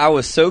was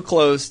so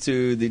close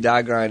to the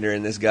die grinder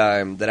and this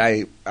guy that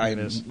I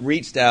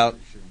reached out.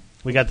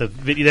 We got the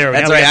video there.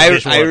 That's Now we got the right.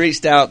 visual I up.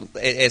 reached out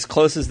as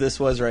close as this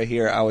was right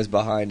here. I was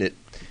behind it,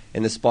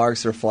 and the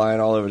sparks are flying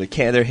all over the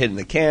They're hitting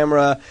the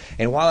camera,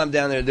 and while I'm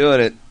down there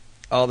doing it,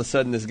 all of a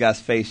sudden this guy's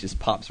face just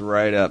pops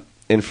right up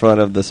in front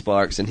of the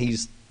sparks, and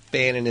he's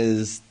fanning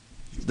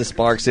the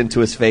sparks into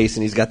his face,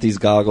 and he's got these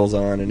goggles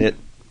on, and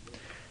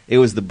it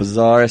was the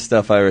bizarrest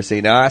stuff I ever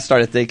seen. Now I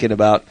started thinking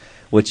about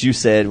what you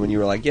said when you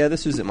were like, "Yeah,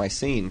 this isn't my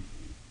scene."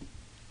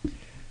 And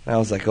I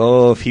was like,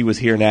 "Oh, if he was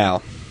here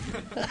now."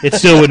 It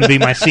still wouldn't be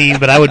my scene,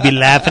 but I would be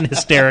laughing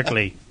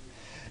hysterically.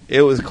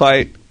 It was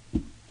quite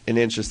an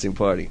interesting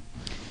party.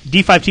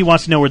 D5T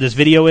wants to know where this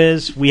video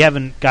is. We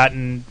haven't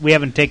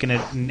taken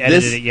it and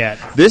edited it yet.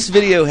 This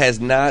video has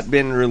not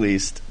been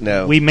released.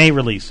 No, We may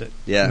release it.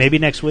 Yeah, maybe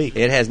next week.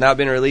 It has not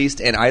been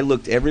released, and I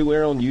looked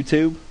everywhere on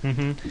YouTube.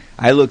 Mm-hmm.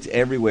 I looked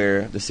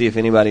everywhere to see if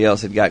anybody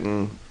else had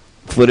gotten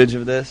footage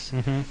of this,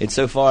 Mhm. and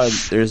so far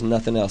there's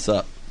nothing else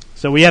up.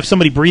 So we have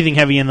somebody breathing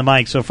heavy in the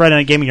mic. So Friday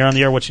Night Gaming, you're on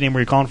the air. What's your name? Where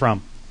are you calling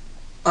from?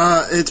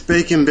 It's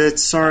Bacon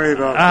Bits. Sorry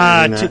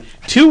about doing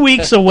that. 2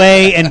 weeks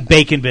away, and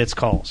Bacon Bits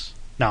calls.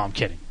 No, I'm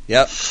kidding.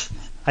 Yep.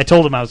 I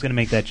told him I was going to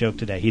make that joke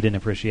today. He didn't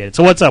appreciate it.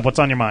 So what's up? What's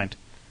on your mind?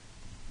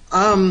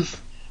 I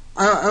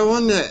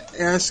wanted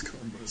to ask,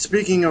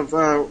 speaking of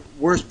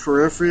worst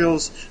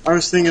peripherals, I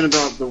was thinking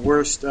about the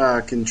worst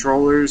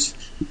controllers.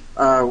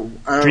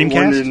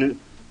 Dreamcast?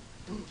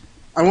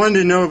 I wanted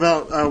to know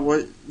about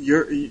what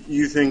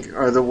you think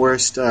are the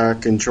worst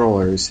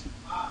controllers.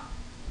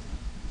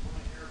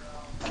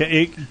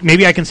 Okay,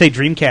 maybe I can say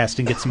Dreamcast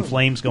and get some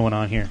flames going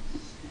on here.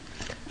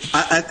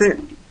 I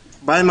think,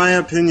 by my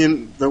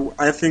opinion,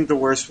 I think the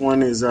worst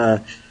one is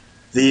the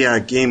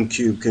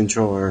GameCube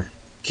controller.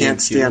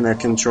 Can't stand that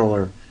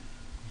controller.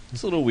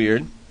 It's a little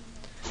weird.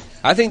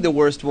 I think the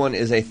worst one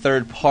is a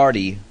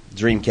third-party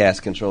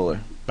Dreamcast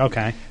controller.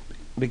 Okay.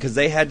 Because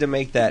they had to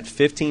make that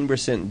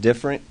 15%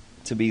 different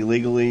to be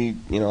legally,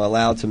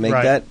 allowed to make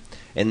Right. that,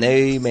 and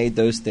they made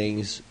those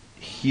things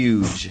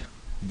huge,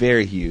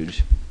 very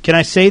huge. Can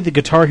I say the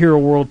Guitar Hero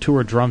World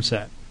Tour drum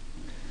set?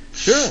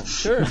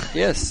 Sure,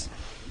 yes.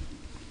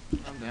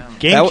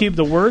 GameCube,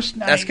 the worst?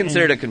 That's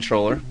considered a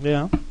controller.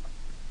 Yeah.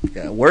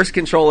 Worst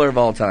controller of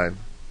all time.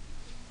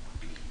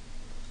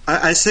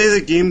 I say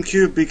the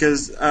GameCube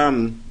because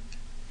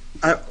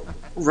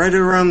right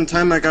around the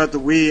time I got the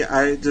Wii,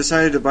 I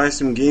decided to buy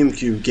some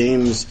GameCube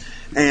games,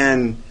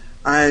 and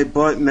I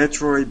bought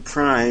Metroid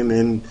Prime,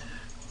 and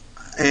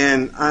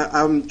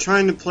I'm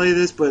trying to play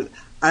this, but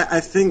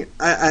I think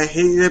I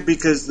hate it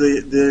because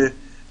the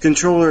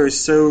controller is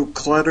so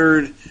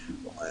cluttered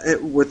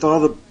with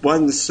all the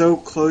buttons so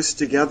close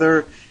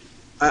together.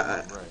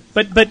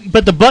 But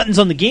the buttons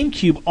on the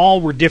GameCube all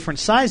were different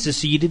sizes,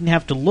 so you didn't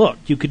have to look.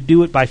 You could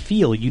do it by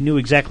feel. You knew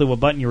exactly what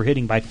button you were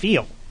hitting by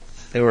feel.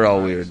 They were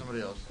all weird.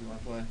 Somebody else, you want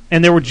to play?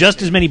 And there were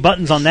just as many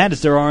buttons on that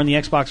as there are on the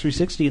Xbox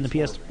 360 and the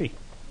PS3.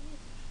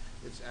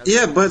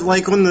 Yeah, but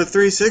like on the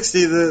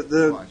 360,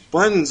 the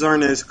buttons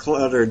aren't as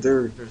cluttered.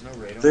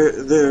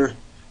 They're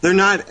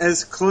not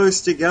as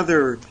close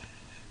together,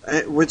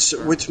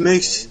 which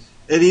makes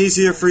it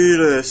easier for you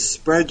to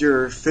spread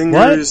your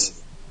fingers.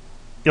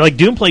 You're like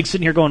Doomplague's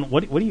sitting here going,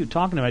 "What are you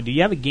talking about? Do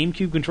you have a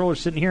GameCube controller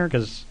sitting here?"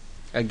 Because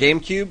a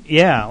GameCube,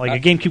 yeah, like a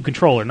GameCube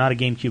controller, not a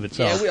GameCube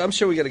itself. Yeah, I'm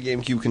sure we got a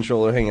GameCube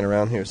controller hanging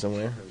around here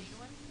somewhere.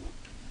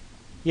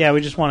 Yeah,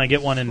 we just want to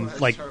get one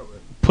and like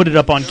put it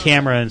up on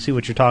camera and see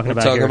what you're talking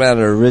about. We're talking here. about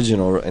an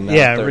original, and not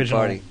a third original,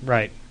 party.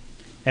 right?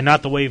 And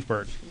not the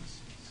Wavebird.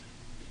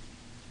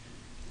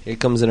 Here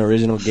comes an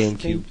original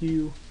GameCube. Thank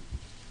you.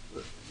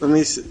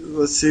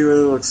 Let's see what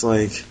it looks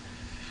like.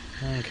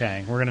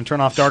 Okay, we're going to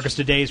turn off Darkest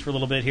of Days for a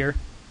little bit here.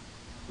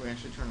 We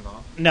actually turn it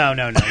off? No,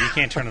 you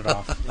can't turn it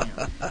off.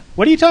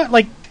 What are you talking?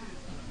 Like,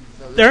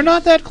 they're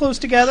not that close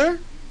together.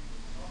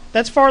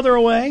 That's farther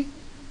away.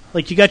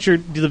 Like, you got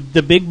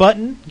the big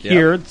button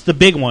here. It's the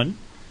big one.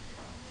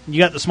 You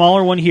got the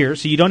smaller one here,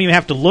 so you don't even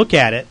have to look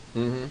at it.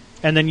 Mm-hmm.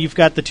 And then you've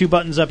got the two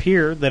buttons up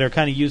here that are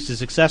kind of used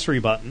as accessory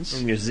buttons.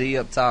 And your Z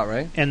up top,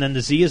 right? And then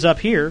the Z is up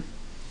here.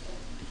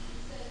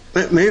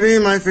 But maybe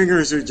my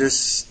fingers are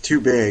just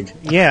too big.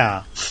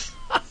 Yeah.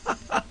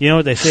 You know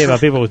what they say about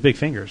people with big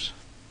fingers?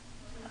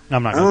 No,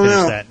 I'm not going to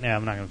finish that. Yeah,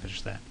 I'm not going to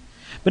finish that.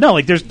 But no,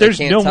 like there's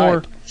no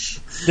more.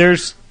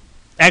 There's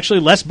actually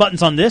less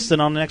buttons on this than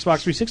on an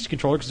Xbox 360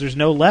 controller because there's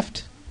no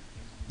left.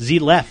 Z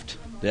left.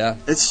 Yeah.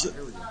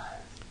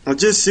 It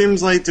just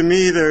seems like to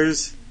me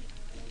there's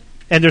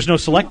no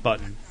select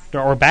button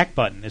or back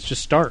button. It's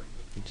just start.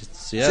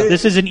 Yeah.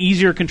 This is an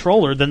easier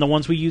controller than the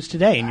ones we use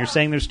today, and you're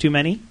saying there's too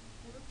many?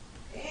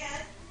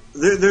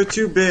 They're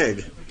too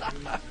big.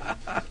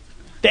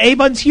 The A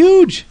button's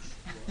huge.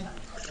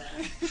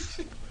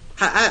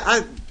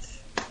 Like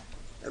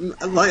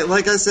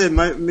I said,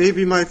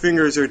 maybe my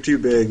fingers are too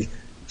big.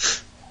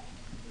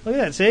 Look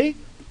at that, see?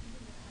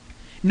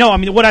 No, I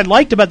mean, what I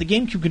liked about the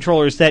GameCube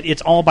controller is that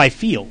it's all by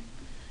feel.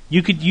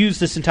 You could use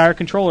this entire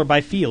controller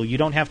by feel. You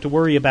don't have to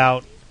worry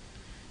about,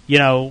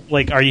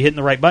 like, are you hitting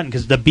the right button?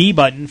 Because the B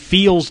button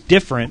feels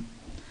different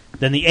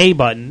than the A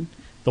button.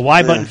 The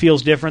Y button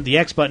feels different. The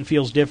X button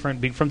feels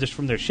different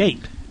from their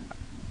shape.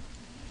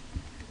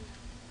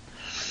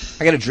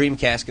 I got a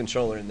Dreamcast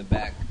controller in the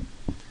back,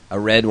 a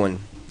red one.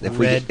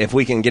 Red. If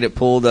we can get it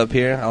pulled up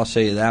here, I'll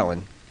show you that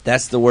one.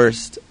 That's the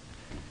worst.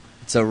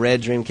 It's a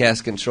red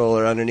Dreamcast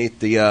controller underneath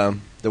the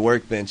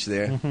workbench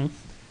there. Mm-hmm.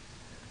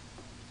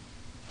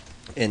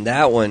 And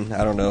that one,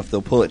 I don't know if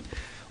they'll pull it,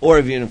 or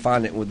if you can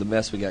find it with the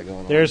mess we got going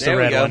on. There's there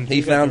the red one.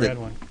 He found the it. red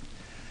one.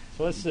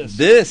 So what's this?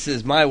 This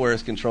is my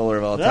worst controller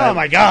of all time. Oh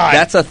my god!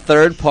 That's a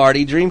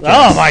third-party Dreamcast.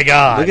 Oh my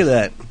god! Look at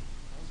that.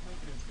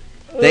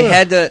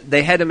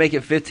 They had to make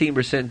it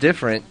 15%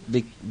 different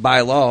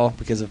by law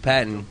because of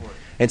patent,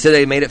 and so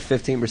they made it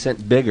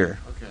 15% bigger.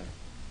 Okay.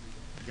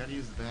 You got to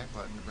use the back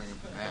button to bring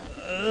it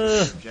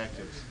back.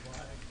 Objectives.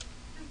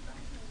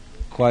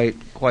 Quite.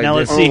 Now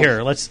let's see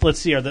here. Let's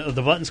see. Are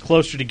the buttons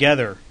closer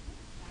together?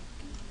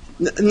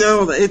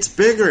 No, it's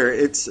bigger.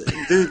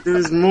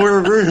 There's more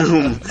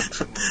room.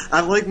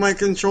 I like my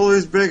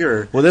controllers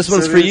bigger. Well, this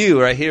one's for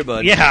you right here,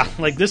 bud. Yeah,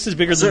 like this is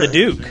bigger than the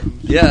Duke.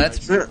 Yeah,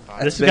 this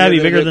has got to be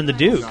bigger than the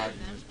Duke.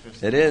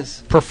 It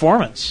is.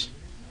 Performance.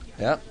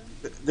 Yep.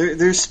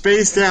 They're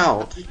spaced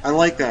out. I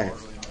like that.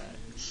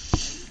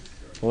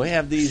 Well, we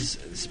have these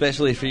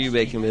especially for you,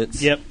 Bacon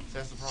Bits. Yep.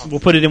 We'll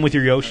put it in with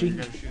your Yoshi.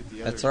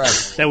 That's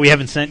right. That we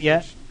haven't sent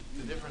yet.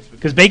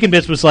 Because Bacon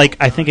Bits was like,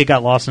 I think it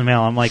got lost in the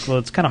mail. I'm like, well,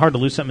 it's kind of hard to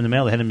lose something in the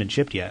mail that hadn't been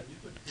shipped yet.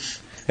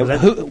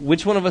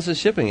 Which one of us is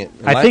shipping it?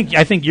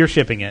 I think you're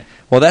shipping it.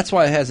 Well, that's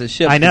why it has a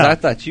ship. I know. I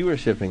thought you were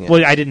shipping it.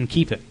 Well, I didn't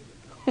keep it.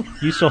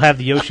 You still have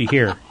the Yoshi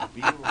here.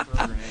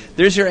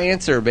 There's your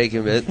answer,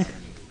 Bacon Bit.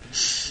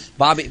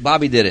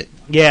 Bobby did it.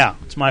 Yeah,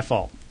 it's my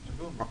fault.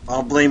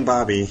 I'll blame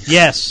Bobby.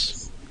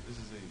 Yes.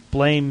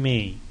 Blame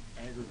me.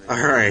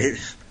 All right.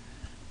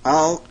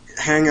 I'll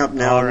hang up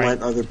now All right.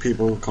 and let other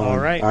people call. All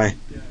right. Bye.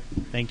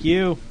 Thank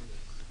you.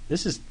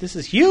 This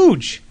is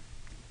huge.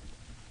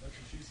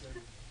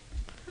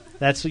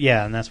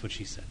 And that's what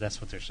she said.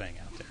 That's what they're saying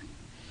out there.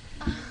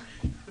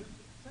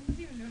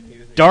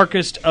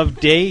 Darkest of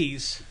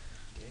Days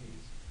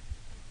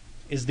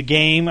is the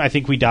game. I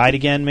think we died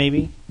again,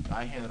 maybe.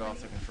 I handed off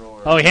the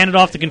controller. Oh, he handed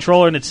off the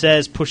controller and it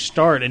says push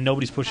start, and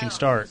nobody's pushing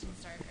start.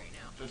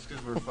 Just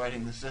because we're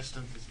fighting the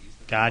system.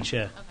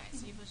 Gotcha. Okay,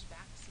 so you push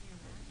back to see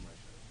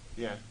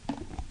your match? Yeah.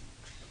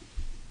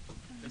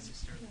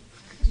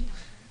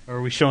 Or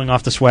are we showing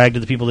off the swag to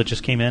the people that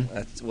just came in?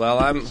 Well,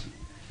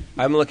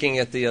 I'm looking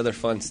at the other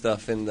fun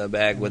stuff in the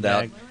bag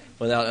without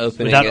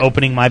opening Without it.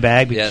 opening my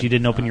bag because you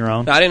didn't open your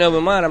own? No, I didn't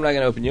open mine. I'm not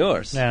going to open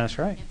yours. Yeah, that's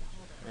right.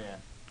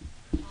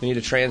 We need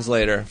a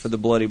translator for the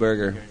Bloody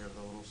Burger.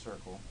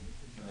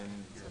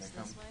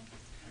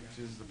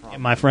 Yeah,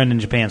 my friend in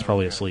Japan's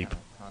probably asleep.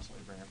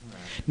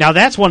 Now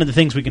that's one of the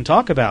things we can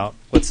talk about.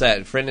 What's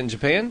that? Friend in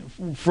Japan?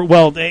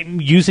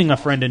 Using a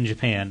friend in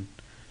Japan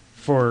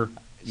for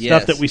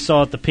Yes. stuff that we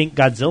saw at the Pink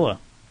Godzilla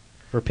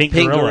or Pink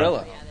Pink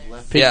Gorilla.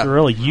 Gorilla. Pink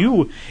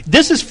Gorilla.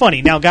 This is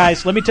funny. Now,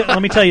 guys, let me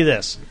tell you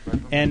this.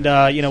 And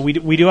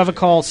we do have a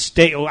call.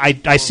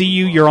 I see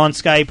you. You're on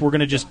Skype. We're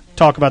going to just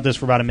talk about this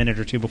for about a minute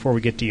or two before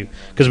we get to you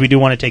because we do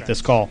want to take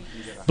this call.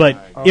 But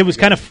it was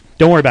kind of.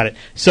 Don't worry about it.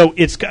 So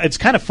it's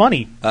kind of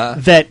funny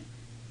that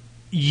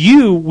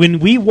when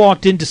we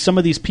walked into some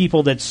of these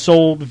people that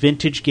sold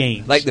vintage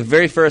games, Like the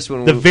very first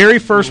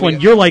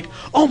one. you're like,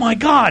 oh my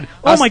god,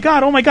 oh my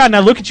god, oh my god, and I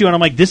look at you and I'm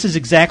like, this is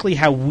exactly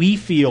how we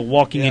feel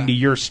walking into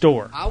your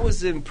store. I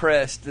was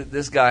impressed that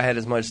this guy had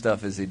as much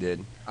stuff as he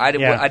did. I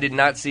did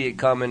not see it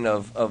coming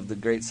of the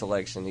great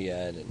selection he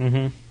had.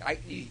 And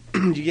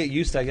you get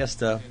used, I guess,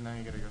 to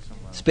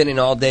spending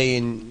all day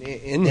in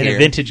here. A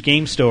vintage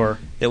game store.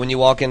 That when you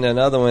walk into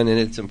another one and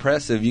it's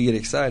impressive, you get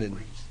excited.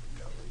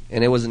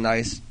 And it was a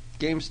nice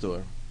game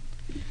store.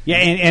 Yeah,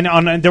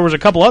 and there was a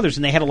couple others,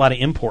 and they had a lot of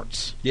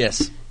imports.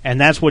 Yes. And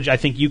that's what I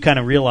think you kind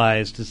of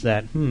realized is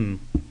that,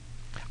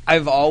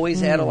 I've always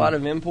had a lot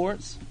of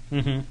imports,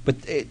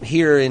 but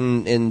here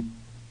in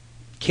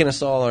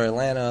Kennesaw or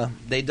Atlanta,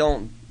 they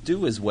don't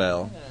do as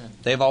well.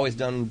 They've always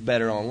done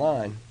better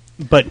online.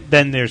 But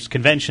then there's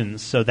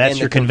conventions, so that's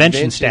your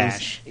convention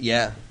stash.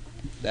 Yeah,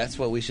 that's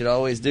what we should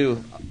always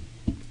do.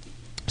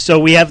 So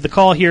we have the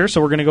call here,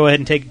 so we're going to go ahead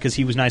and take it because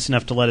he was nice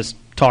enough to let us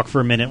talk for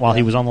a minute while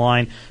he was on the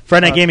line.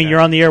 Friday Night Gaming, you're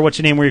on the air. What's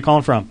your name? Where are you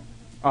calling from?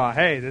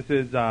 Hey, this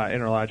is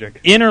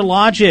Interlogic.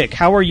 Interlogic,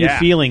 how are you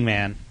feeling,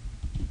 man?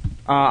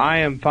 I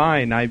am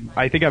fine.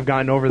 I think I've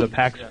gotten over the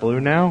PAX flu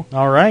now.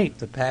 All right.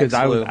 The PAX Because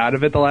I was out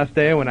of it the last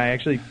day when I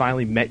actually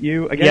finally met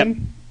you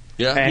again.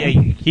 Yeah.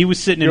 And he was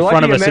sitting in you're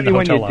front of lucky us I in met the you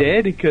hotel when lobby. you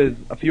did, because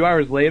a few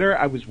hours later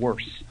I was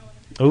worse.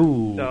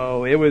 Ooh.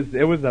 So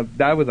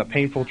that was a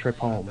painful trip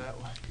home.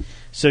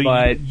 So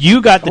But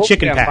you got the hopefully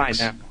chicken I'm packs.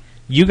 fine now.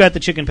 You got the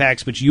chicken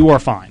packs, but you are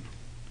fine.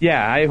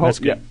 Yeah, I hope. That's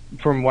good.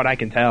 Yeah, from what I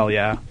can tell,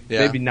 yeah.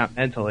 Yeah. Maybe not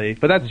mentally,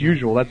 but that's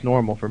usual. That's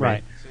normal for me.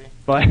 Right.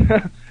 But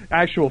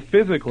actual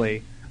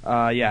physically,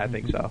 yeah, I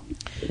think so.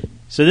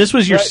 So this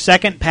was your But-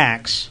 second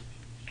PAX.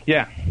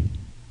 Yeah.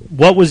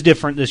 What was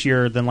different this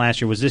year than last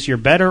year? Was this year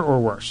better or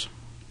worse?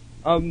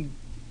 I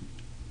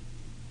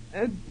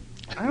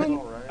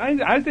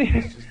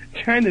think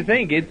trying to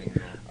think it's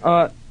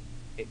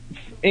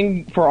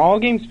for all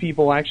games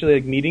people actually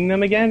like meeting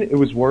them again. It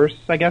was worse,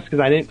 I guess, because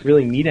I didn't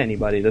really meet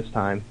anybody this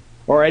time,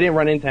 or I didn't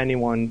run into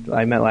anyone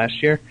I met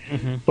last year.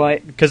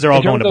 But because they're all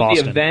in terms going to of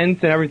Boston. the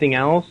events and everything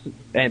else,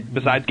 and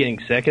besides getting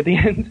sick at the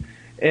end,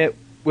 it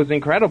was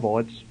incredible.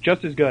 It's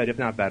just as good, if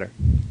not better.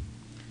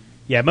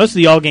 Yeah, most of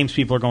the All Games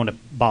people are going to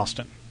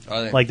Boston.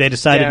 Are they? Like they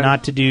decided Yeah.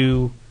 not to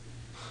do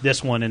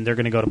this one, and they're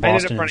going to go to I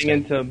ended Boston up running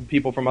instead. into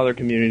people from other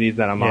communities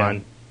that I'm Yeah.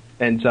 on,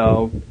 and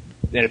so,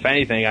 and if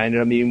anything, I ended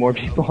up meeting more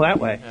people that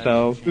way.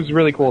 So it was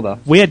really cool, though.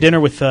 We had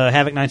dinner with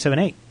Havoc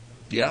 978.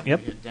 Yeah.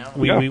 Yep.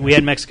 We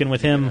had Mexican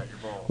with him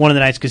one of the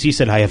nights because he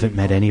said, I haven't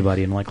met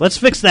anybody. And I'm like, let's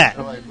fix that.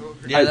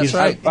 Yeah, that's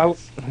right. I'm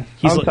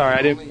He's sorry,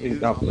 I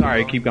didn't. Oh,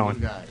 sorry, keep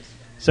going.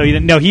 So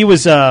he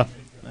was.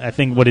 I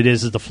think what it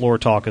is the floor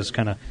talk is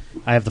kind of.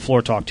 I have the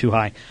floor talk too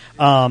high,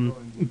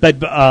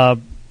 but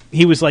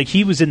he was like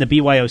he was in the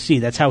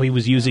BYOC. That's how he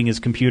was using his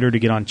computer to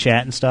get on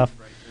chat and stuff.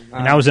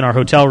 And I was in our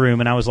hotel room,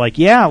 and I was like,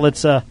 yeah,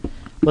 let's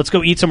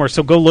go eat somewhere.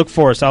 So go look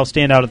for us. I'll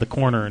stand out at the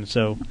corner. And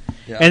so,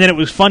 and then it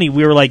was funny.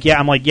 We were like,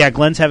 I'm like,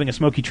 Glenn's having a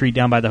smoky treat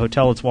down by the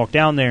hotel. Let's walk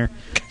down there.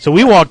 So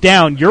we walk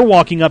down. You're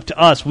walking up to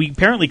us. We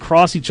apparently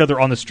cross each other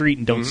on the street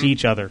and don't see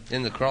each other.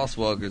 In the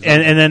crosswalk or something.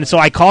 And then so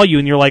I call you,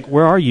 and you're like,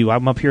 where are you?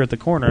 I'm up here at the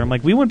corner. I'm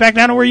like, we went back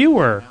down to where you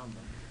were.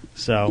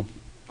 So,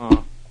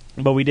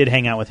 but we did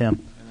hang out with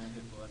him.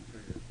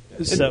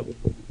 So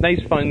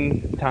Nice,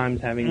 fun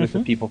times having with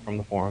the people from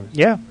the forums.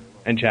 Yeah.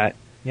 And chat.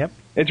 Yep.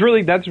 It's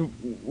really, that's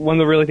one of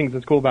the really things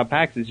that's cool about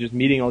PAX is just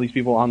meeting all these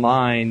people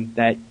online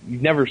that you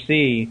never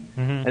see,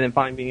 and then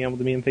finally being able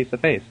to meet them face to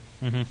face.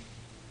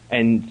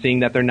 And seeing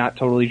that they're not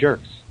totally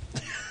jerks.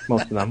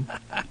 Most of them.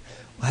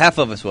 Half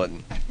of us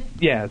wasn't.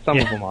 Yeah, some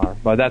of them are,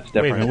 but that's Wait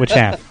a different. minute, which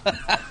half?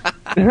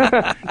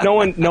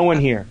 No one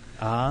here.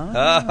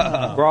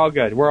 Ah. We're all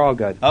good. We're all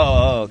good.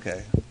 Oh,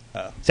 okay.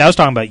 See, I was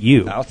talking about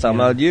you. I was talking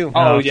about you.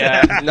 Oh,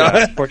 yeah. No.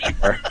 Of course you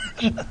were.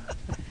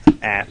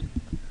 Ass.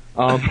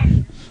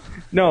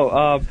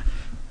 No,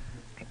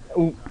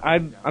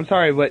 I'm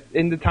sorry, but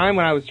in the time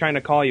when I was trying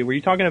to call you, were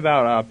you talking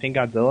about Pink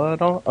Godzilla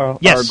at all?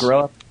 Yes. Or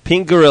Gorilla?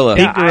 Pink Gorilla.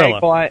 Pink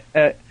Gorilla.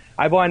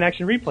 I bought an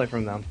action replay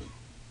from them.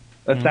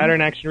 A Saturn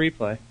action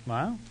replay.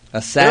 Wow.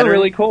 A Saturn They're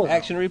really cool.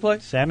 action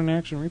replay? Saturn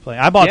action replay.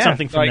 I bought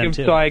something from them,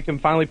 too. So I can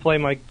finally play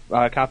my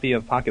copy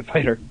of Pocket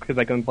Fighter, because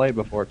I couldn't play it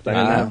before. Cause I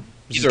didn't have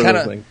It's kind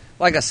of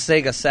like a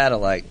Sega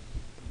satellite.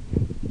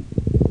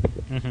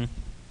 Mm-hmm.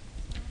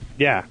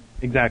 Yeah,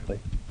 exactly.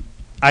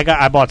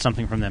 I bought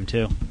something from them,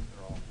 too.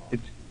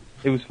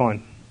 It was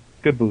fun.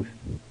 Good booth.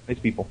 Nice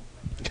people.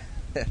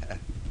 Yeah.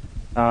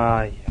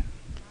 I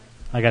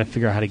got to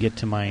figure out how to get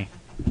to my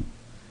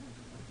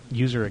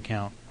user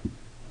account.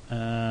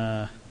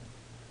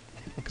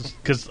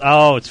 Because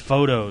it's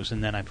photos,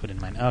 and then I put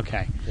in mine.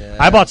 Okay. Yeah.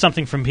 I bought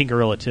something from Pink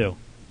Gorilla, too.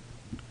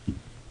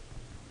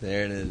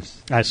 There it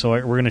is. So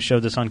we're going to show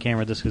this on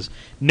camera. This because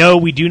no,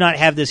 we do not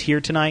have this here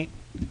tonight.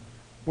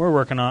 We're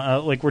working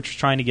on we're just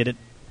trying to get it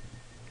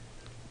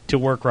to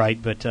work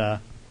right, but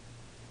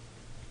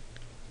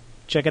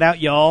check it out,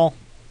 y'all.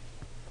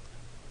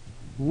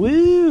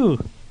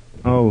 Woo!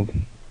 Oh,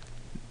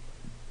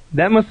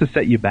 that must have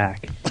set you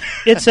back.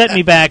 It set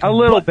me back a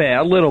little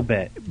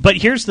bit. But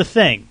here's the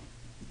thing.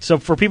 So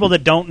for people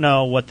that don't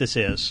know what this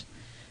is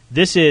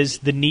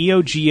the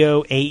Neo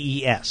Geo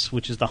AES,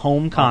 which is the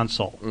home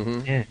console.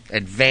 Mm-hmm. Yeah.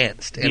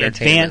 Advanced The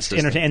entertainment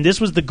system. and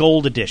this was the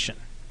gold edition.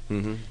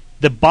 Mm-hmm.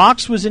 The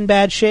box was in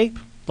bad shape,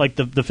 like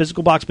the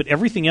physical box, but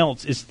everything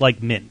else is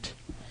like mint.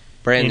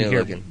 Brand new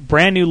looking.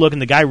 Brand new looking.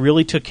 The guy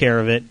really took care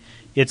of it.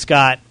 It's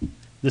got,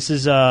 this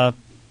is, I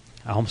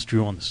almost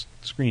drew on the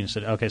screen and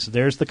said, okay, so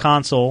there's the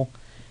console.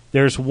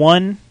 There's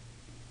one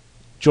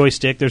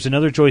joystick. There's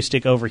another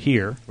joystick over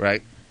here.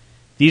 Right.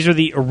 These are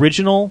the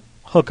original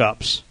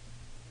hookups.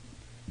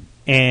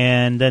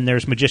 And then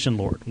there's Magician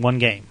Lord, one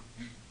game.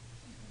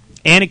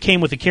 And it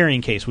came with a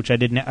carrying case, which I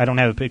don't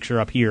have a picture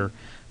up here,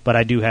 but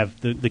I do have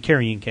the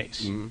carrying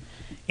case. Mm-hmm.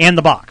 And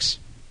the box.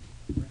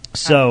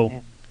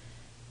 So,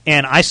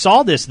 and I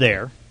saw this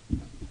there,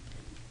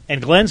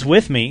 and Glenn's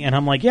with me, and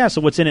I'm like, yeah,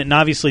 so what's in it? And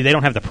obviously they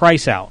don't have the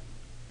price out.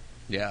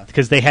 Yeah.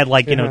 Because they had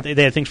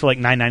they had things for like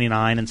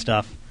 $9.99 and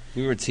stuff.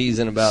 We were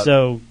teasing about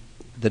the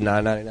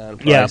 $9.99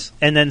 price. Yeah,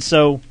 and then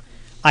so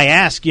I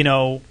asked,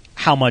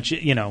 how much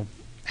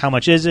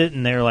is it?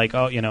 And they're like,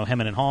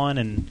 hemming and hawing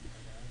and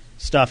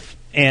stuff.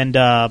 And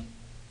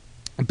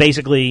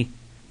basically,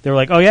 they were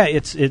like, oh yeah,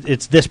 it's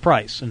this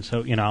price. And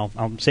so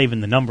I'm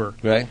saving the number.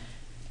 Right.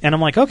 And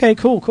I'm like, okay,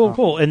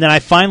 cool. And then I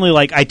finally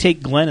I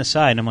take Glenn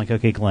aside, and I'm like,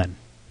 okay, Glenn,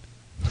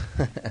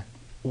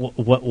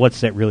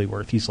 what's that really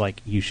worth? He's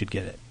like, you should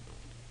get it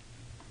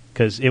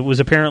because it was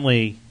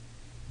apparently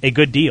a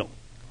good deal,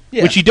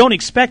 which you don't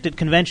expect at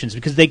conventions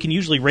because they can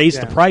usually raise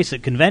the price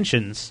at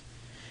conventions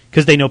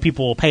because they know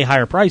people will pay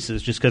higher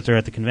prices just because they're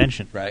at the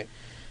convention. Right.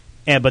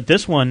 But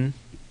this one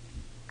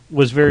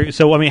was very...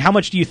 So, I mean, how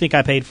much do you think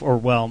I paid for...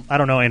 Well, I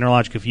don't know,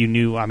 Interlogic, if you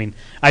knew. I mean,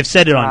 I've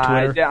said it on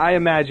Twitter. I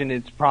imagine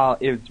it's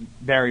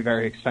very,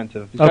 very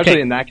expensive,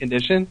 especially in that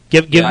condition.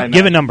 Give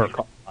a number.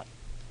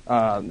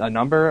 A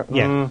number?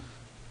 Yeah.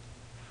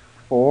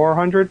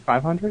 400,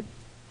 500?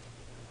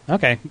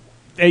 Okay.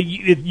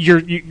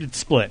 It's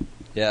split.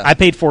 Yeah. I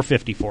paid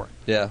 $450 for it.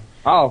 Yeah.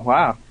 Oh,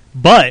 wow.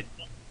 But,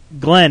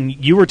 Glenn,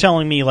 you were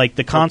telling me,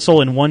 the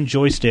console and one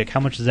joystick, how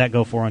much does that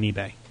go for on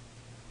eBay?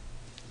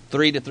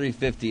 $300 to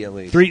 $350 at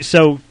least.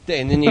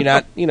 And then you're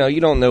not, you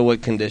don't know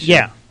what condition.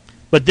 Yeah.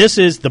 But this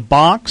is the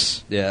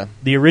box,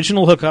 the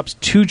original hookups,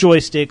 2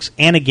 joysticks,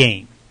 and a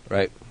game.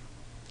 Right.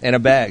 And a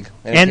bag.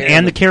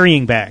 And the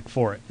carrying bag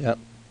for it. Yep.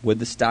 With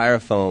the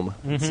styrofoam.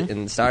 Mm-hmm.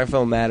 And the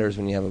styrofoam matters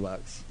when you have a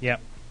box.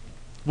 Yep.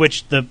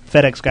 Which the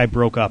FedEx guy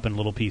broke up in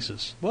little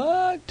pieces.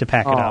 What? To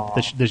pack it up.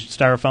 The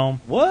styrofoam.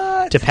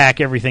 What? To pack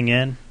everything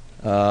in.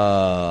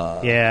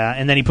 Yeah,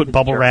 and then he put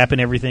bubble wrap and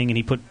everything, and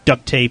he put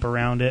duct tape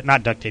around it.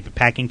 Not duct tape, but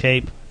packing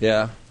tape.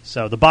 Yeah.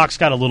 So the box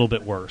got a little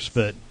bit worse,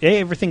 but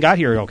everything got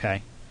here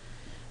okay.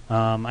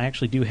 I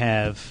actually do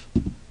have...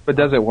 But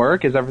does it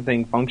work? Is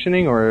everything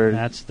functioning, or...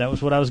 That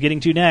was what I was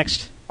getting to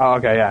next. Oh,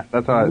 okay, yeah.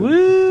 That's what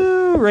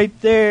Woo! Right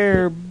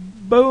there.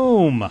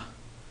 Boom.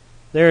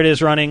 There it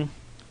is running.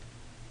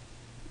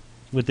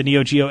 With the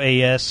Neo Geo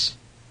AES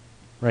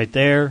right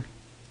there.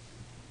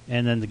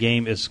 And then the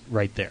game is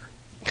right there.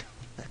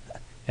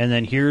 And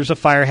then here's a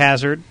fire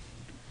hazard.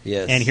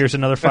 Yes. And here's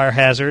another fire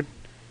hazard.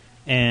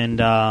 And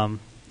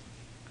I'm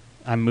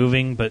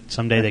moving, but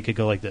someday they could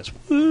go like this.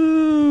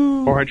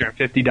 Woo!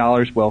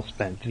 $450 well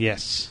spent.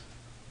 Yes.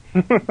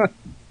 So what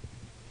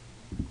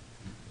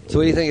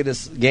do you think of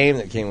this game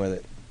that came with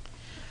it?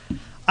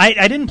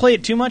 I didn't play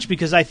it too much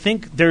because I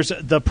think there's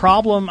the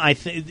problem.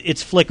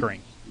 It's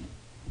flickering.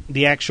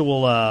 The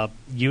actual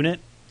unit.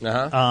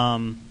 Uh-huh.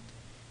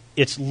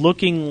 It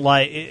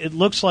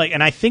looks like,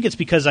 and I think it's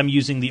because I'm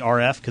using the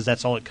RF because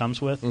that's all it comes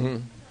with.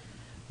 Mm-hmm.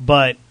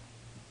 But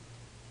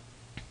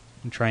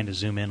I'm trying to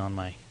zoom in on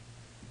my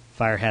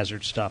fire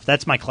hazard stuff.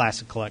 That's my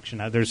classic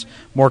collection. There's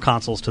more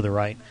consoles to the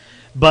right,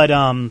 but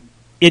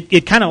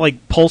it kind of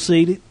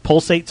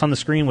pulsates on the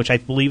screen, which I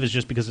believe is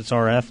just because it's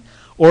RF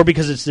or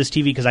because it's this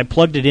TV. Because I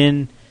plugged it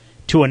in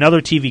to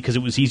another TV because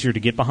it was easier to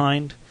get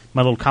behind,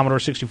 my little Commodore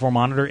 64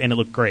 monitor, and it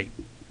looked great.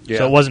 Yeah.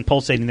 So it wasn't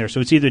pulsating there. So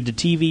it's either the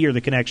TV or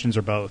the connections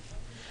or both.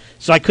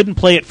 So I couldn't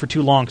play it for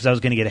too long because I was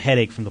going to get a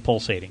headache from the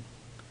pulsating.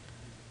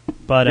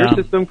 But your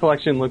system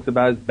collection looks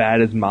about as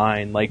bad as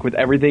mine, like with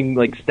everything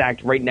like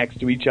stacked right next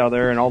to each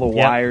other and all the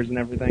wires and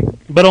everything.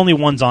 But only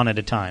one's on at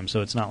a time,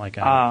 so it's not like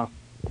well,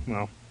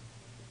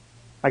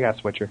 I got a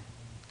switcher,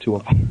 2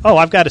 of them. Oh,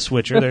 I've got a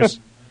switcher.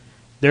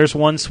 There's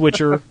one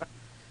switcher.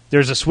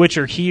 There's a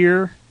switcher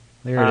here.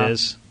 There it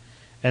is.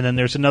 And then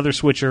there's another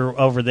switcher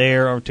over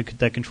there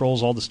that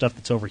controls all the stuff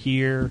that's over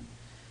here.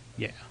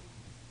 Yeah.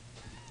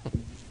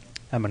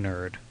 I'm a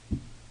nerd.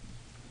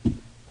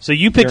 So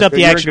you picked up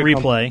the Action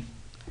Replay.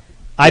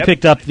 I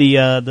picked up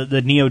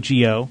the Neo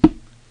Geo.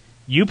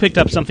 You picked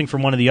up something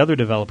from one of the other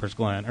developers,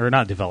 Glenn. Or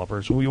not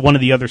developers. One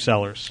of the other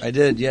sellers. I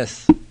did,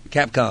 yes.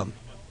 Capcom.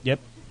 Yep.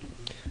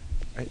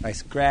 I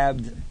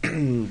grabbed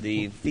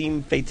the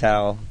Theme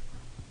Fatale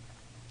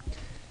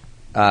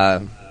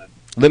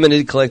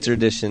limited collector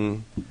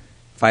edition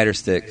fighter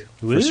stick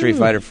for Street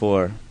Fighter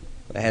 4.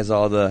 It has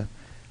all the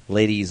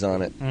ladies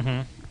on it.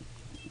 Mm-hmm.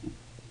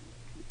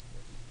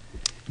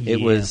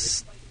 It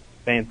was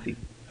fancy.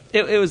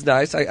 It was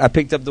nice. I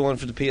picked up the one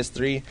for the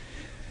PS3.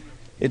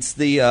 It's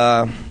the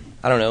I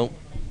don't know.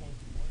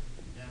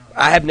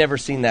 I have never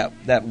seen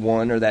that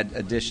one or that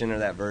edition or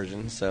that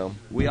version. So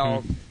we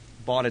all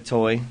bought a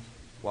toy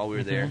while we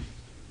were there.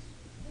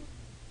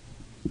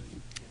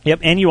 Yep,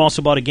 and you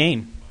also bought a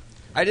game.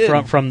 I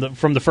did from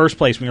the first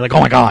place when you're like,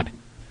 oh my god.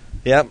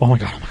 Yep. Oh my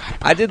god.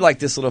 I did like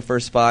this little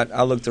first spot.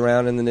 I looked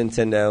around in the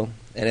Nintendo,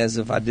 and as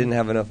if I didn't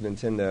have enough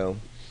Nintendo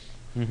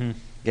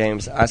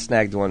games, I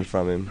snagged one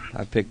from him.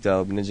 I picked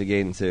up Ninja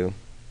Gaiden 2.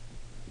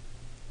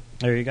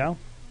 There you go.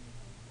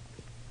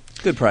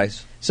 Good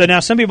price. So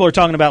now some people are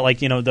talking about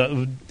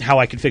how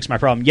I could fix my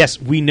problem.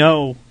 Yes, we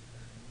know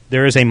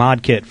there is a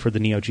mod kit for the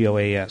Neo Geo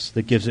AES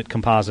that gives it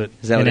composite.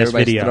 Is that what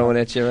everybody's throwing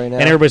at you right now?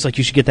 And everybody's like,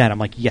 you should get that. I'm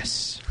like,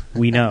 yes,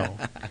 we know.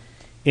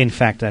 In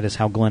fact, that is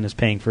how Glenn is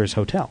paying for his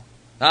hotel.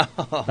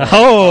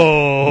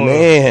 Oh,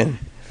 man!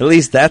 At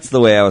least that's the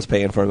way I was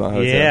paying for my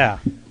hotel. Yeah.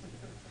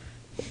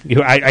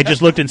 I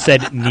just looked and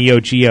said Neo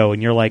Geo,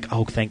 and you're like,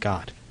 oh, thank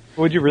God.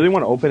 Would you really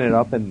want to open it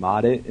up and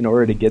mod it in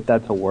order to get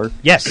that to work?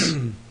 Yes.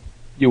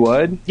 You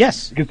would?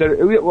 Yes. Because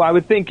I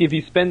would think if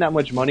you spend that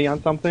much money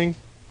on something,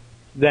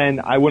 then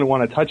I wouldn't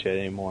want to touch it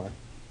anymore.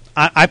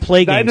 I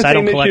play games. I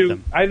don't collect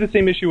them. I have the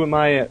same issue with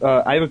my...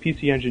 I have a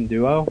PC Engine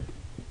Duo,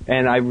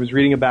 and I was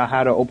reading about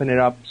how to open it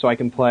up so I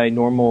can play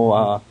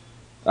normal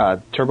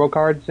turbo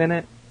cards in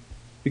it,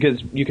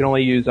 because you can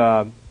only use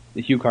the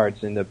Hue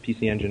cards in the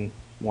PC Engine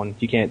one.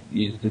 You can't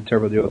use the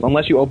Turbo Duos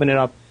unless you open it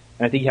up,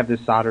 and I think you have to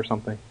solder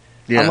something.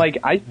 Yeah. I'm like,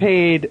 I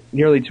paid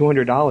nearly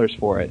 $200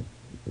 for it.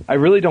 I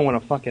really don't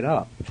want to fuck it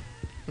up.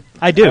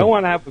 I do. I don't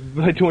want to have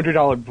a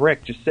 $200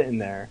 brick just sitting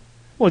there.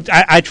 Well,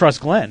 I trust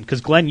Glenn,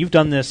 because Glenn, you've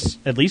done this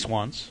at least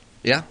once.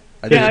 Yeah.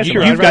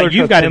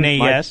 You've got an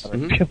AES,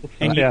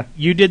 and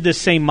you did the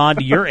same mod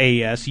to your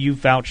AES. You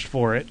vouched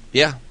for it.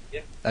 Yeah.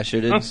 I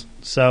sure did.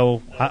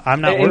 So I'm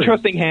not worried. In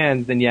trusting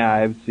hands, then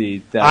I would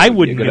see. I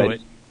wouldn't do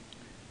it.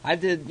 I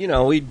did.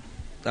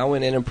 I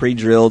went in and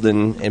pre-drilled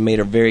and made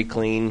her very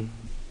clean.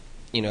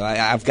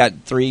 I've got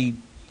 3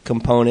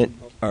 composite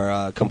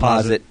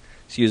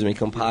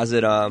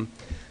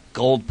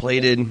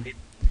gold-plated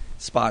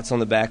spots on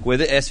the back with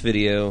the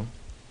S-Video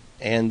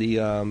and the.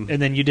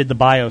 And then you did the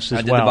BIOS as well.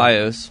 I did the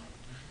BIOS.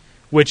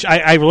 Which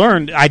I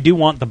learned I do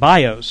want the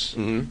BIOS,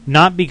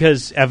 not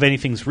because of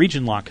anything's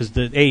region locked, because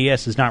the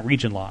AES is not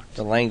region locked.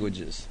 The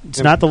languages.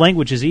 It's not the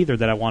languages either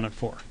that I want it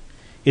for.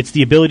 It's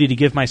the ability to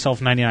give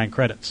myself 99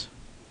 credits.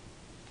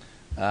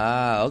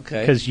 Ah,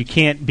 okay. Because you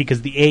can't,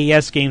 because the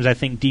AES games I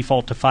think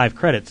default to 5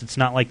 credits. It's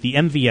not like the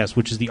MVS,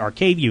 which is the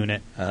arcade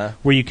unit,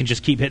 where you can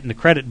just keep hitting the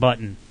credit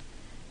button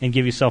and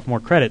give yourself more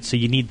credits. So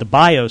you need the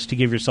BIOS to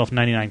give yourself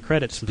 99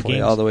 credits to the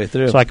game all the way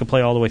through. So I can play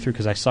all the way through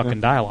because I suck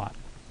and die a lot.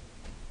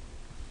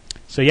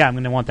 So yeah, I'm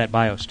going to want that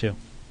BIOS too.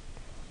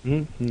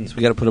 Mm-hmm. So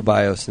we got to put a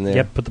BIOS in there.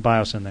 Yep, put the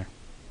BIOS in there.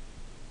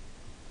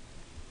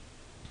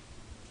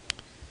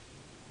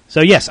 So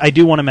yes, I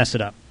do want to mess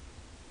it up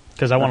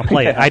because I want to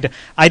play it. I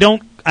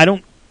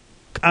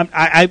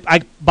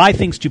buy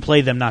things to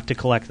play them, not to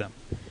collect them.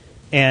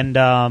 And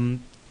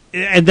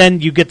then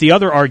you get the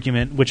other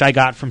argument, which I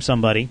got from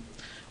somebody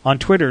on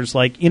Twitter's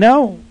like,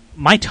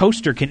 my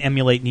toaster can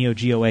emulate Neo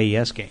Geo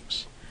AES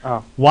games.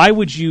 Oh. Why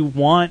would you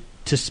want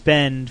to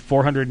spend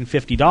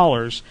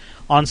 $450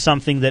 on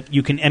something that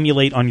you can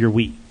emulate on your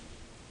Wii?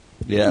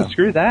 Yeah.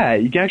 Screw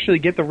that. You can actually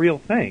get the real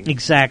thing.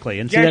 Exactly.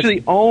 And you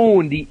actually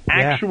own the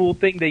actual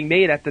thing they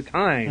made at the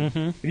time.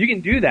 Mm-hmm. If you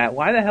can do that,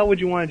 why the hell would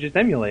you want to just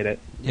emulate it?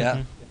 Yeah.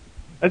 Mm-hmm.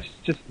 That's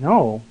just,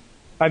 no.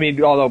 I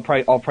mean, although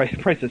price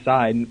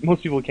aside,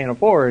 most people can't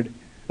afford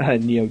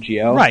Neo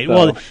Geo. Right. So.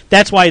 Well,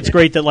 that's why it's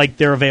great that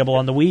they're available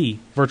on the Wii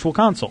Virtual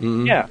Console.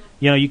 Mm-hmm. Yeah.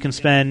 You can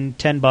spend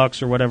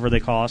 $10 or whatever they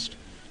cost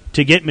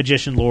to get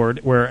Magician Lord,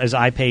 whereas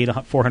I paid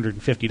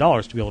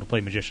 $450 to be able to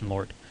play Magician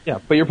Lord. Yeah,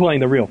 but you're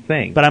playing the real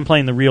thing. But I'm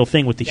playing the real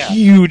thing with the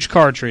huge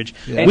cartridge.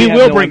 And We you have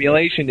will no bring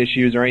emulation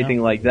issues or anything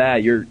like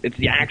that. It's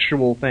the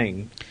actual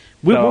thing.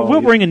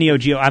 We'll bring a Neo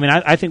Geo. I mean,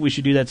 I think we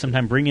should do that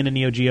sometime. Bring in a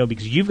Neo Geo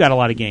because you've got a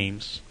lot of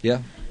games.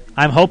 Yeah.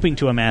 I'm hoping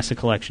to amass a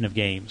collection of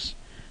games,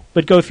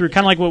 but go through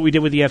kind of like what we did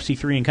with the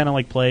FC3 and kind of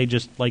like play,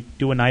 just like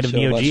do a night of Show a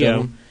Neo bunch Geo, of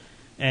 'em.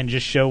 and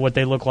just show what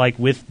they look like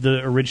with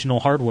the original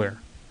hardware.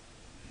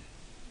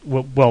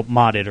 Well,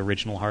 modded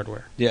original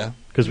hardware. Yeah.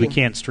 Because we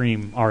can't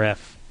stream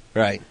RF.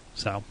 Right.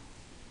 So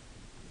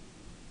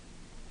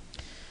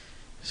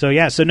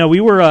yeah. So no,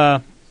 we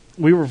were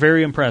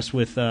very impressed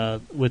with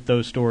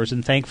those stores,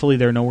 and thankfully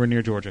they're nowhere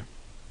near Georgia.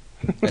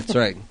 That's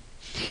right.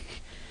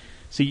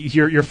 So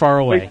you're far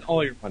away. Waste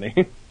all your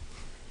money.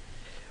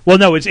 Well,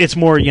 no, it's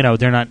more,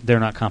 they're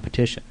not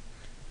competition.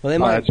 Well, they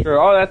might. That's true.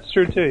 Oh, that's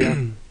true too.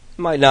 Yeah.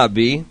 Might not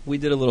be. We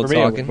did a little For me,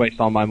 talking. I would waste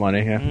all my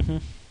money. Yeah. Mm-hmm.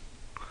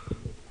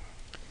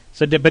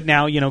 So, but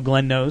now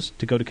Glenn knows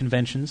to go to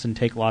conventions and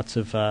take lots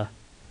of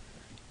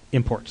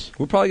imports.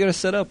 We're probably going to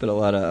set up at a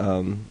lot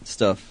of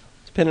stuff,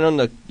 depending on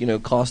the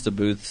cost of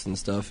booths and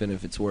stuff, and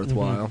if it's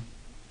worthwhile.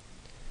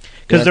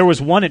 Because there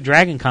was one at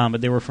Dragon Con,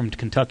 but they were from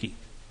Kentucky.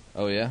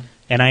 Oh yeah.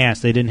 And I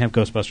asked, they didn't have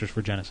Ghostbusters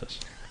for Genesis.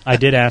 I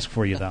did ask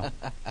for you though,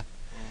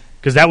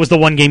 because that was the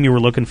one game you were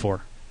looking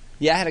for.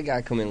 Yeah, I had a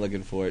guy come in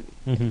looking for it.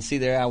 Mm-hmm. See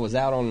there, I was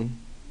out on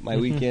my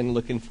weekend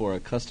looking for a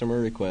customer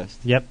request.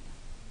 Yep.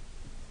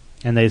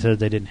 And they said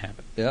they didn't have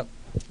it. Yep.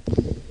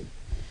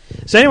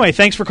 So anyway,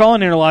 thanks for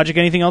calling, Interlogic.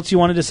 Anything else you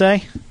wanted to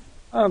say?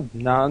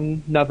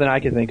 Nothing I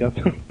can think of.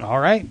 All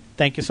right.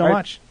 Thank you so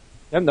much.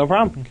 Yep, no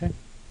problem. Okay.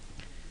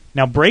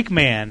 Now,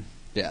 Breakman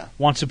Yeah.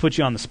 wants to put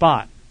you on the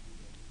spot.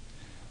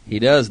 He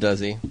does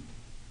he?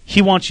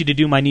 He wants you to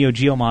do my Neo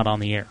Geo mod on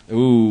the air.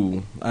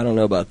 Ooh, I don't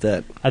know about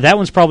that. That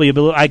one's probably a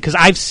bit, because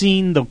I've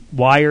seen the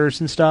wires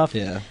and stuff.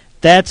 Yeah.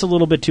 That's a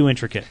little bit too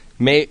intricate.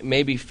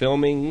 Maybe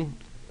filming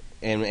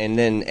and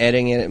then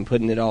editing it and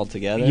putting it all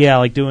together. Yeah,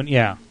 like doing,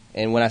 yeah.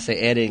 And when I say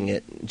editing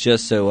it,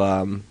 just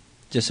so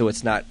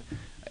it's not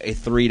a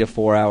 3 to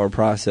 4 hour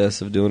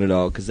process of doing it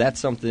all, because that's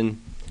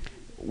something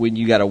when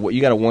you got a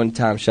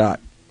one-time shot.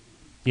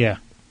 Yeah.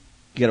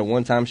 You got a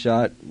one-time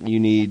shot. You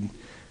need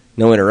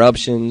no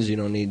interruptions. You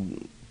don't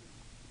need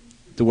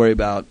to worry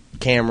about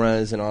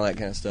cameras and all that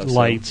kind of stuff.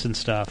 Lights and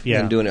stuff. Yeah.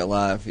 And doing it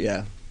live.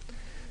 Yeah.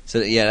 So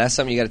yeah, that's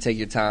something you got to take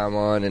your time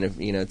on, and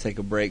if, take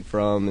a break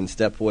from, and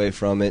step away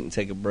from it, and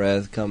take a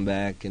breath, come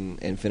back,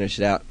 and finish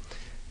it out.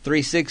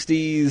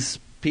 360s,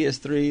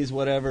 PS3s,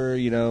 whatever.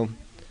 You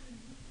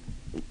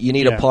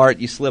need a part.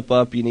 You slip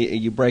up.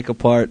 You break a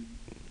part.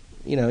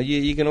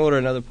 You can order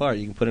another part.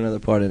 You can put another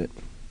part in it.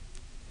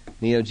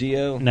 Neo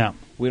Geo? No,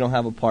 we don't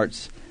have a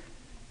parts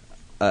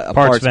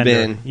vendor.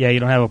 bin. Yeah, you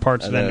don't have a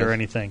parts vendor or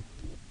anything.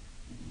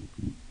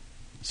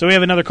 So we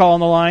have another call on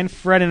the line.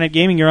 Friday Night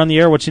Gaming, you're on the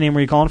air. What's your name? Where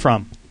are you calling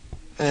from?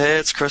 Hey,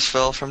 it's Chris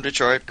Phil from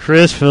Detroit.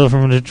 Chris Phil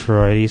from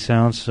Detroit. He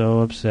sounds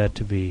so upset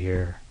to be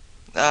here.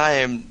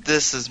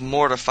 This is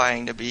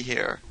mortifying to be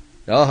here.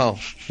 Oh.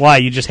 Why?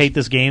 You just hate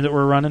this game that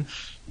we're running?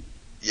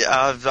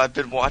 Yeah, I've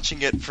been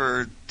watching it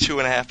for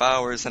 2.5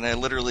 hours, and I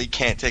literally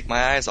can't take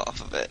my eyes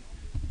off of it.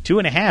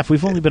 2.5?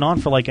 We've only been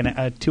on for like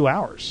 2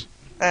 hours.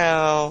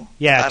 Oh.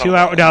 Yeah, 2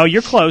 hours. No,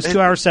 you're close.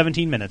 2 hours,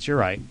 17 minutes. You're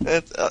right.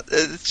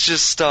 It's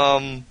just,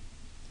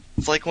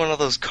 it's like one of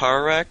those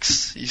car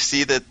wrecks. You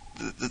see that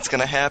it's going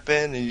to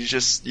happen,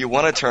 and you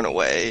want to turn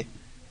away.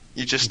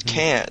 You just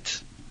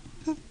can't.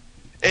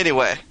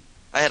 Anyway,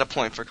 I had a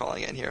point for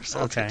calling in here, so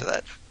let's get to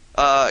that.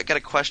 I got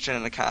a question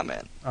and a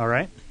comment. All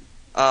right.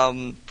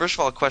 First of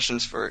all,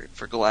 questions for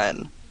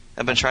Glenn.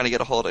 I've been trying to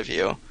get a hold of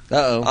you.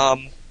 Uh-oh.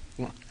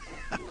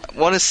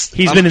 One is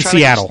he's been in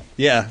Seattle.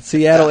 Yeah,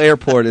 Seattle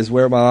Airport is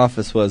where my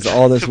office was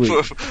all this week.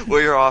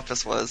 Where your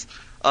office was.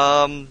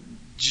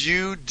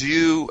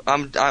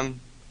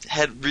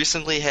 Had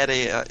recently had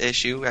a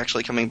issue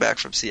actually coming back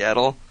from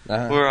Seattle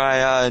where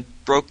I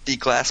broke the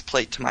glass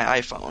plate to my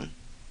iPhone,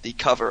 the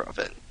cover of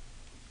it.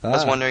 I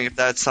was wondering if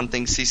that's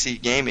something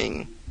CC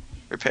Gaming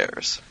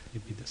repairs.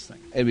 It'd be this thing.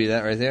 It'd be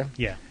that right there?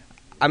 Yeah.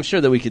 I'm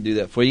sure that we could do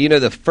that for you.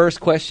 The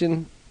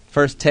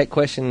first tech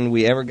question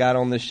we ever got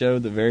on this show,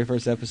 the very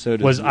first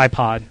episode was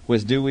iPod.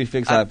 Was do we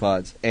fix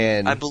iPods?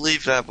 And I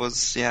believe that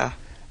was,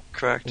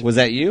 correct. Was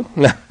that you?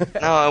 No,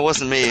 it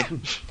wasn't me.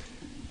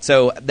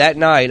 So that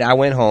night I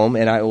went home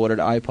and I ordered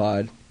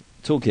iPod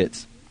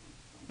toolkits.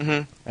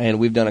 Mm-hmm. And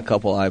we've done a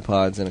couple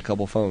iPods and a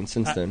couple phones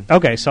since then.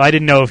 Okay, so I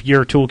didn't know if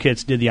your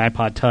toolkits did the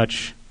iPod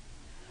Touch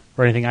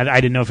or anything. I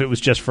didn't know if it was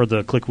just for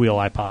the click wheel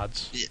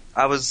iPods. Yeah,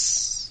 I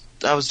was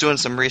doing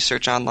some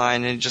research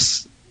online and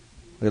it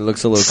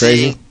looks a little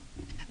crazy.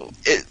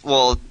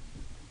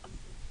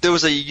 There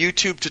was a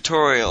YouTube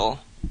tutorial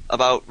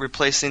about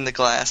replacing the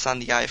glass on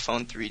the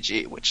iPhone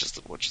 3G, which is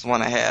the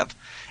one I have,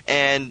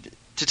 and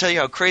to tell you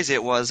how crazy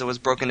it was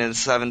broken into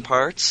 7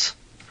 parts,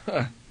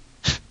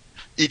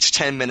 each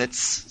 10 minutes.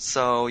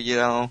 So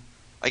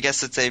I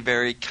guess it's a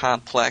very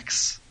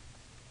complex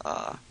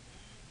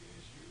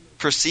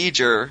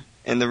procedure.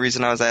 And the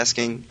reason I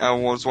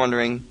was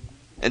wondering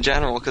in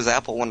general, because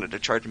Apple wanted to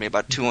charge me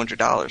about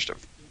 $200 to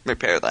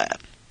repair that.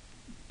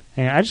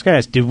 Hey, I just got to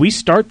ask, did we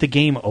start the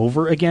game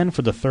over again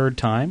for the third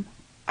time?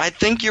 I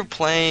think you're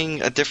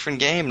playing a different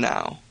game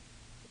now.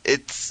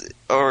 This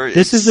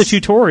is the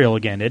tutorial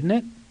again, isn't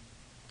it?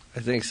 I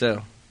think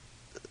so.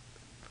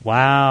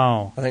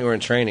 Wow. I think we're in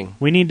training.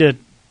 We need to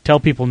tell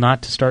people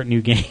not to start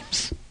new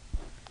games.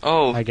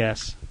 Oh. I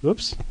guess.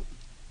 Whoops.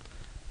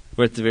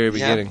 We're at the very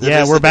beginning.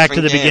 Yeah, we're back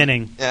to the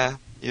beginning. Yeah,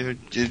 you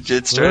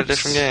did start a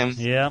different game.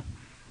 Yeah.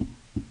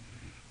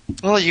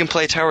 Well, you can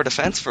play Tower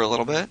Defense for a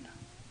little bit.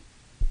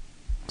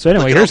 So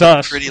anyway, Look at here's all the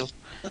us. pretty-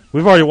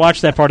 We've already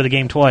watched that part of the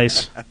game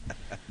twice.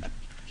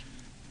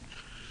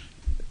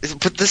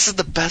 But this is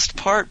the best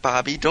part,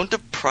 Bobby. Don't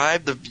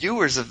deprive the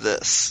viewers of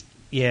this.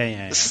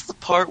 Yeah. This is the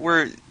part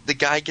where the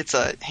guy gets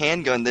a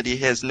handgun that he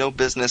has no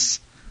business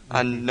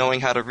on knowing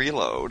how to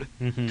reload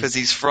because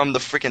he's from the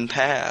freaking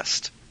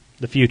past.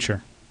 The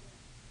future.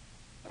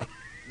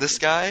 This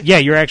guy? Yeah,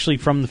 you're actually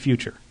from the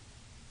future.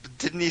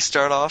 Didn't he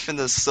start off in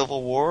the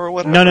Civil War or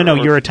whatever? No.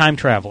 You're a time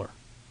traveler.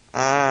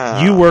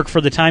 Ah. You work for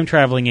the time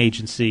traveling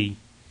agency,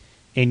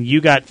 and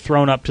you got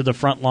thrown up to the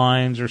front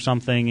lines or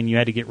something, and you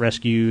had to get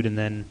rescued, and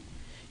then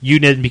you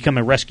didn't become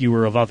a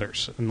rescuer of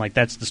others, and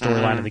that's the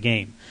storyline of the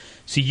game.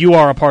 So you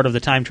are a part of the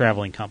time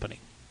traveling company.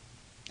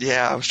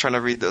 Yeah, I was trying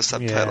to read those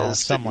subtitles.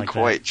 something Didn't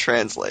like quite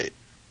translate.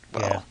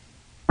 Well.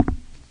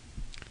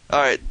 All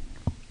right.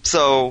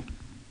 So,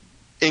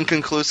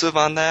 inconclusive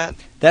on that.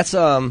 That's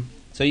So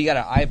you got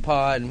an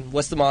iPod.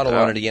 What's the model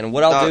on it again?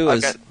 What I'll do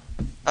is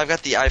I've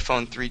got the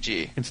iPhone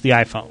 3G. It's the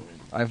iPhone.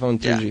 iPhone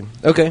 3G.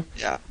 Yeah. Okay.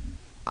 Yeah.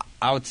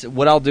 I would.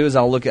 What I'll do is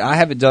I'll look at. I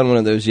haven't done one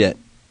of those yet.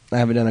 I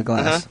haven't done a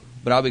glass,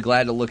 but I'll be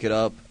glad to look it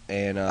up.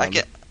 And I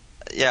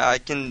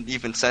can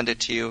even send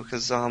it to you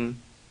because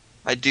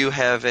I do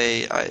have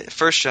a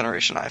first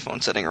generation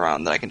iPhone sitting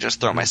around that I can just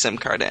throw my SIM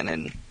card in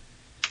and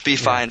be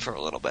fine for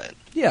a little bit.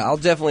 Yeah, I'll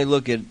definitely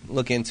look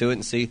into it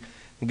and see.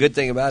 The good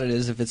thing about it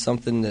is if it's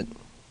something that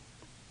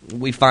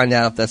we find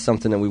out if that's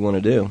something that we want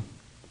to do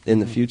in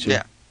the future.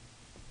 Yeah.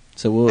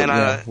 So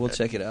we'll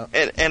check it out.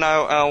 And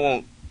I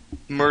won't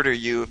murder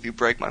you if you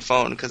break my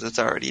phone because it's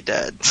already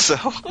dead. So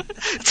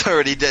it's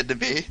already dead to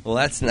me. Well,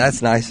 that's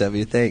nice of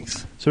you.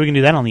 Thanks. So we can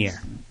do that on the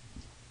air.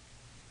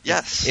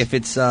 Yes. If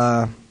it's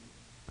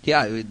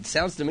it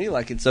sounds to me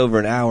like it's over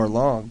an hour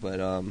long, but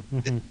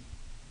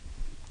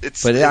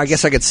I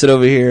guess I could sit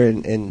over here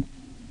and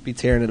be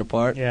tearing it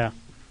apart. Yeah.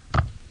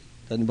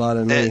 Doesn't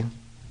bother me.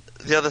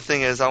 The other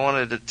thing is I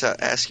wanted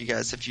to ask you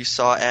guys if you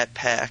saw at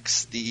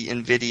PAX the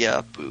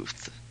NVIDIA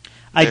booth.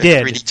 I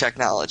did. 3D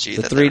technology.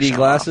 The 3D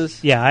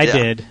glasses? Yeah, I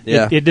did.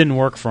 Yeah. It didn't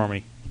work for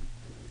me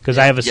because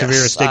I have a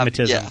severe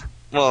astigmatism.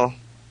 Well,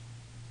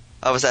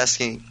 I was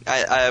asking.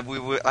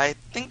 I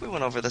think we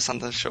went over this on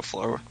the show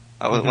floor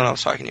when I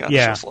was talking to you on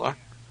the show floor.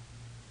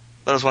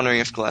 But I was wondering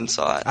if Glenn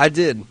saw it. I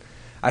did.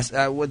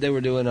 What they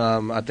were doing,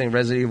 I think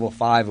Resident Evil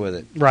 5 with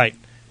it. Right.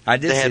 I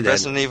did. They see had that.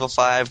 Resident Evil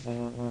 5,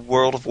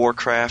 World of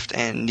Warcraft,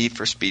 and Need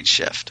for Speed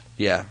Shift.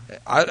 Yeah,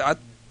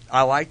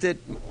 I liked it.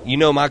 You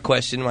know, my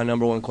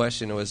number one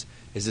question was,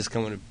 is this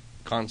coming to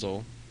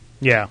console?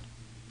 Yeah.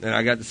 And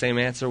I got the same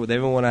answer with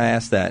everyone I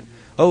asked that.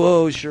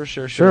 Oh, sure.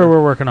 Sure,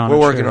 we're working on it. We're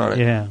working on it.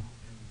 Yeah.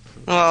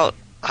 Well,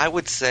 I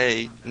would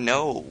say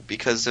no,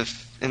 because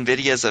if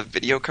NVIDIA is a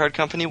video card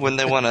company, wouldn't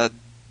they want to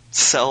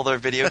sell their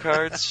video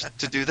cards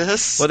to do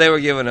this? Well, they were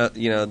giving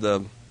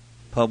the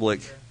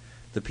public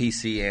the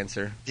PC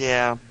answer.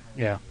 Yeah.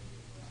 Yeah.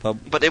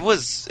 But it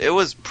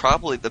was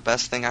probably the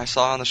best thing I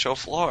saw on the show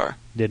floor.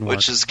 Didn't work.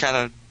 Which is kind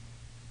of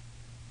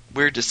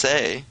weird to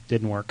say.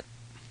 Didn't work.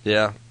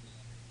 Yeah.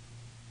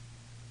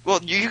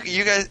 Well,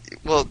 you guys.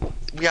 Well,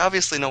 we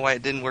obviously know why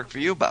it didn't work for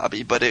you,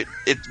 Bobby. But it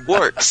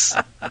works.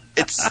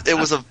 It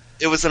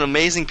was an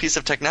amazing piece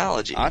of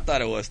technology. I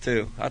thought it was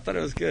too. I thought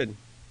it was good.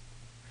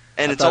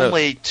 And it's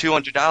only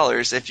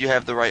 $200 if you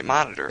have the right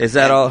monitor. Is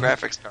that all?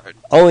 Graphics card.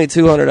 Only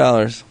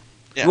 $200.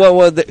 Yeah.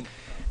 Well,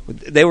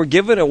 they were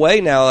giving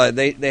away now.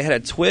 They had a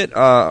tweet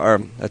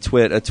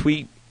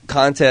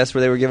contest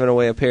where they were giving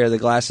away a pair of the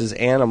glasses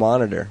and a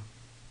monitor.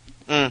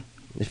 Mm.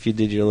 If you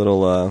did your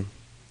little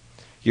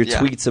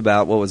tweets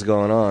about what was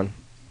going on.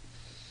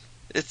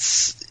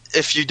 It's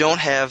if you don't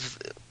have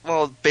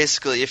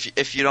basically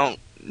if you don't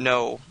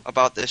know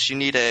about this, you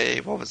need a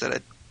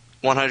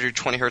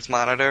 120 hertz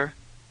monitor,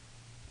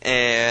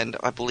 and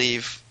I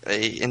believe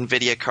a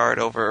NVIDIA card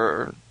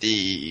over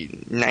the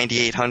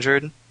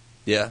 9800.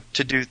 Yeah.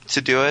 To do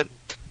it,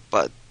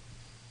 but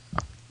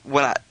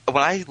when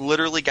I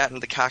literally got in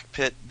the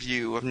cockpit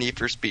view of Need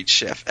for Speed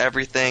Shift,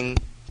 everything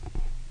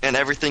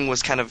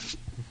was kind of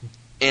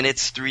in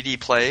its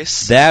 3D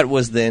place. That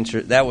was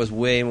that was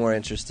way more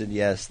interested,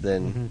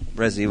 than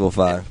Resident Evil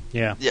 5.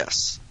 Yeah.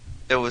 Yes,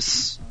 it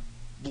was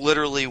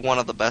literally one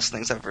of the best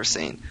things I've ever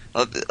seen.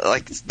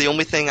 Like the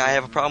only thing I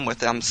have a problem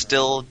with, I'm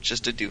still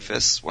just a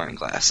doofus wearing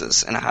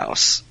glasses in a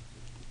house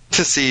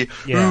to see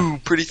ooh,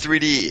 pretty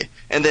 3D,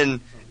 and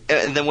then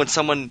when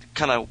someone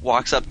kind of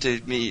walks up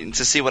to me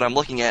to see what I'm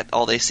looking at,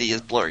 all they see is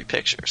blurry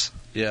pictures.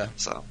 Yeah.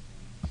 So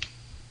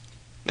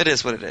it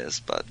is what it is.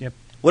 But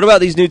what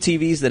about these new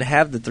TVs that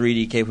have the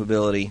 3D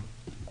capability?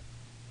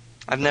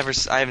 I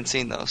haven't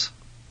seen those.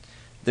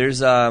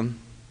 There's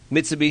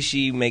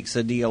Mitsubishi makes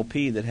a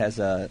DLP that has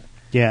a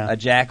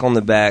jack on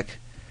the back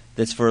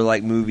that's for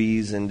like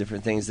movies and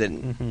different things that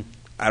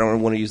I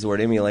don't want to use the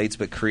word emulates,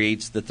 but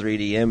creates the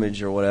 3D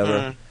image or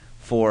whatever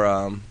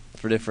for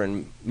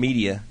different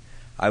media.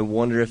 I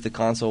wonder if the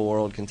console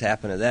world can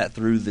tap into that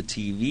through the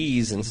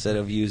TVs instead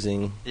of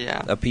using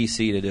a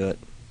PC to do it.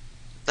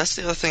 That's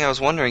the other thing I was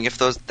wondering, if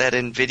that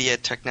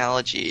NVIDIA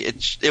technology,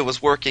 it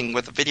was working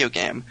with a video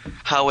game,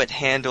 how it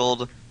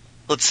handled,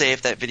 let's say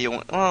if that video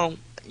went,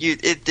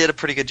 it did a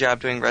pretty good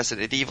job doing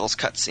Resident Evil's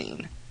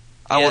cutscene.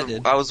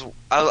 I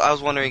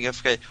was wondering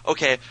if,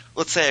 okay,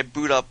 let's say I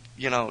boot up,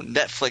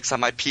 Netflix on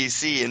my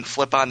PC and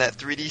flip on that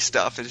 3D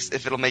stuff,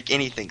 if it'll make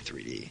anything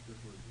 3D.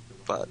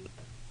 But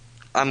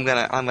I'm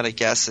gonna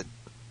guess it.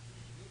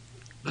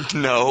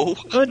 No.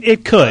 But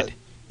it could.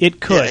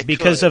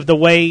 Because of the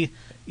way,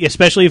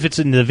 especially if it's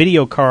in the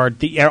video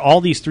card,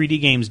 all these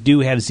 3D games do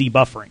have Z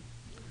buffering.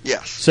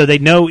 Yes. So they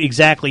know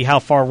exactly how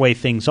far away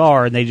things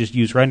are, and they just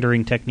use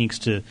rendering techniques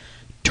to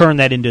turn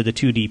that into the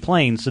 2D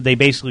plane. So they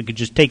basically could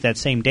just take that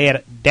same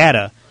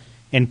data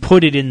and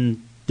put it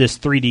in this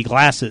 3D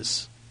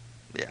glasses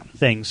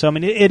thing. So, I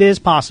mean, it is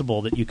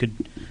possible that you could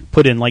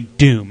put in, like,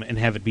 Doom and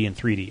have it be in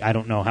 3D. I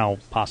don't know how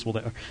possible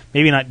that...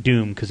 Maybe not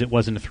Doom, because it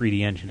wasn't a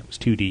 3D engine. It was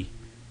 2D.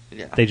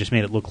 Yeah. They just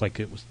made it look like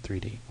it was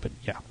 3D. But,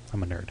 yeah,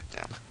 I'm a nerd.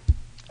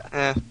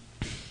 Yeah.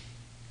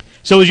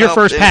 So was your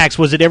first PAX,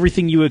 was it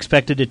everything you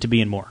expected it to be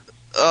and more?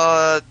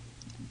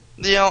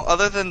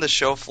 Other than the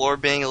show floor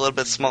being a little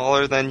bit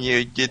smaller than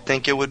you'd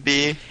think it would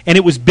be. And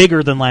it was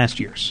bigger than last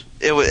year's.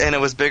 It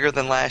was bigger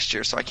than last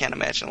year, so I can't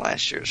imagine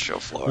last year's show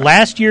floor.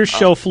 Last year's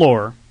show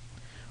floor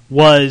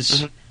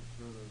was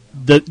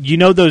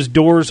those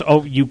doors.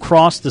 Oh, you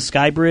crossed the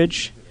Sky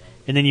Bridge,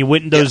 and then you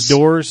went in those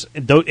doors,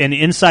 and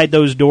inside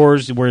those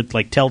doors where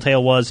like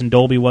Telltale was and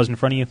Dolby was in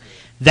front of you.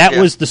 That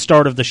was the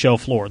start of the show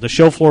floor. The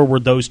show floor were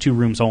those two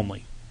rooms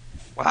only.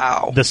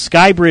 Wow. The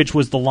Sky Bridge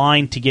was the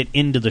line to get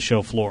into the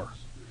show floor.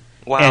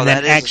 Wow, and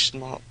that then is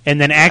small. And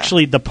then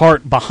actually the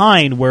part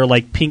behind where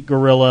like Pink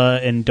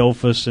Gorilla and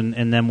Dofus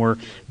and them were,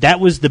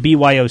 that was the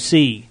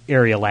BYOC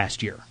area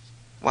last year.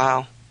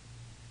 Wow.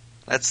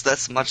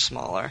 That's much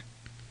smaller.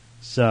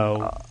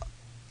 So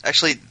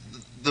actually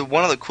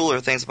one of the cooler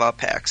things about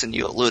PAX, and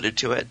you alluded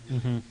to it,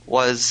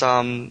 was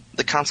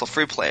the console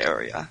free play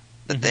area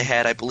that they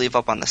had, I believe,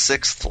 up on the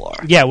 6th floor.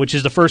 Yeah, which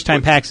is the first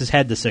time PAX has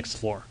had the 6th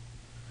floor.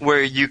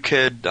 Where you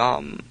could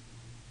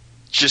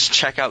just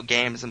check out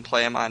games and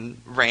play them on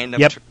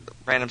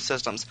random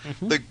systems.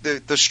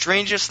 The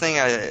strangest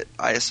thing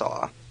I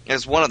saw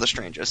is one of the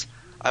strangest.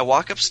 I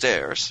walk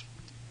upstairs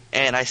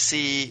and I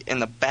see in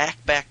the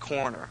back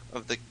corner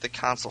of the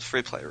console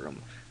free play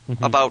room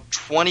about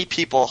 20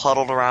 people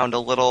huddled around a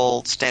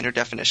little standard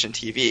definition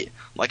TV. I'm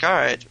like, all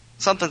right,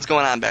 something's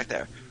going on back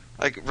there.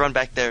 I run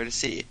back there to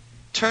see.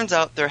 Turns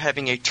out they're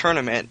having a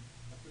tournament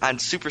on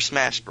Super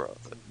Smash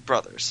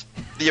Brothers.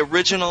 The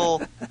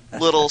original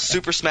little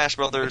Super Smash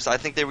Brothers. I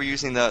think they were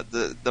using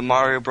the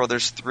Mario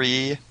Brothers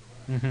 3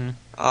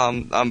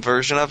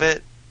 version of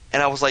it.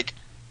 And I was like,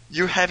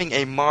 you're having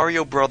a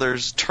Mario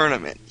Brothers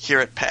tournament here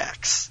at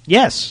PAX.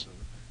 Yes.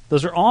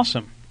 Those are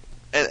awesome.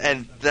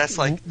 And that's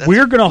like...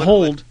 We're going to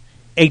hold...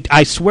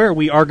 I swear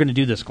we are going to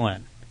do this,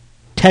 Glenn.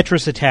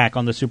 Tetris Attack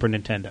on the Super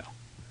Nintendo.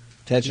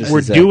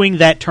 We're doing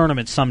that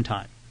tournament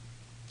sometime.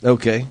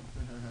 Okay.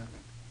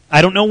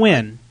 I don't know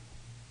when,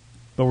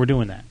 but we're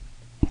doing that.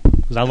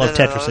 Because I love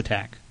Tetris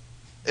Attack.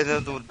 And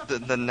then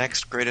the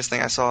next greatest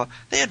thing I saw,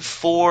 they had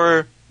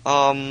 4...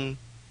 what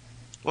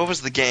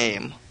was the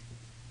game?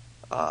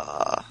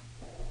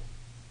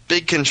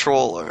 Big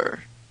Controller.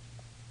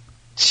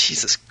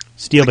 Jesus.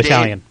 Steel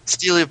Battalion.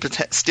 Steel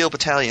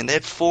Battalion. They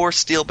had 4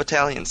 Steel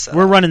Battalions.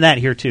 We're running that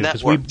here, too,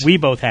 because we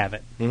both have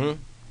it.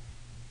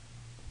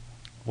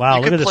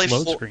 Wow, look at this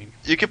load screen.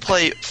 You could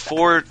play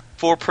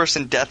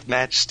four-person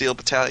deathmatch Steel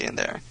Battalion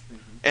there.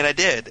 And I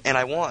did, and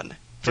I won.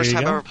 First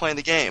time ever playing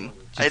the game.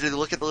 I had to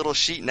look at the little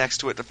sheet next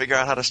to it to figure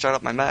out how to start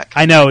up my mech.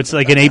 I know, it's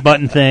like an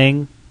 8-button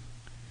thing.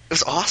 It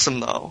was awesome,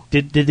 though.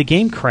 Did the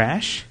game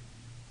crash?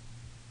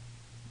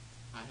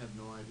 I have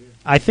no idea.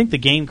 I think the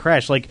game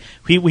crashed. Like,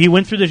 he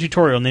went through the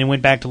tutorial, and then he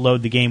went back to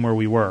load the game where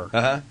we were.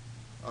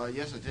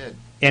 Yes, it did.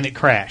 And it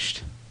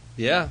crashed.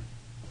 Yeah.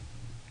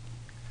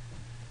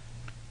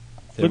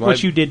 Look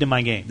what you did to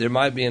my game. There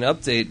might be an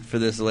update for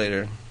this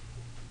later.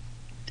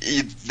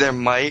 There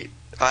might.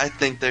 I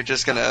think they're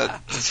just going to...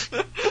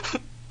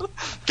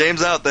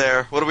 Game's out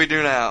there. What do we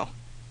do now?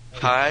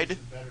 Hide?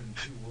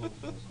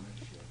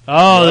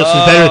 Oh, this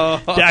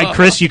was better.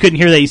 Chris, you couldn't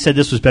hear that. You said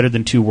this was better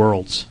than Two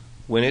Worlds.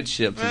 When it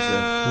shipped, he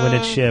said. When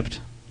it shipped.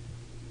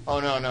 Oh,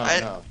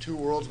 no. Two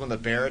Worlds when the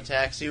bear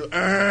attacks you.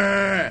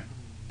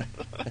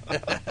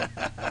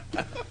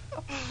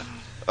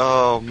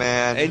 Oh,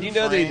 man. And you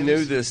know they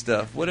knew this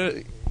stuff.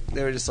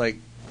 They were just like,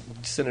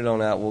 send it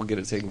on out, we'll get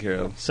it taken care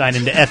of. Sign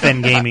into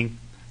FN Gaming.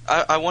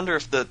 I wonder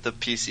if the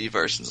PC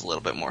version's a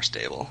little bit more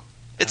stable.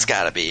 It's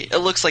got to be. It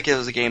looks like it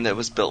was a game that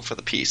was built for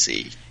the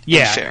PC.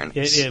 Yeah, in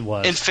fairness. it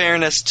was. In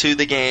fairness to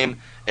the game,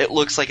 it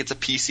looks like it's a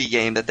PC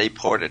game that they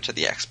ported to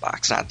the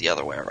Xbox, not the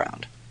other way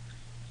around.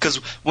 Because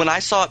when I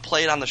saw it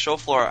played on the show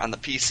floor on the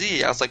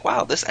PC, I was like,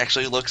 wow, this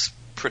actually looks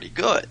pretty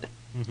good.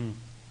 Mm-hmm.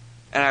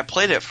 And I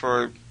played it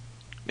for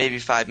maybe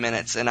 5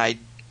 minutes, and I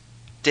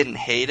didn't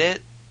hate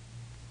it.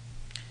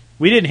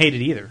 We didn't hate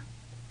it either.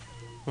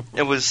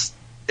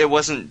 It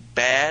wasn't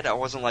bad. I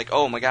wasn't like,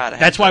 oh my god.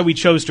 That's why we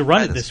chose to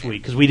run it this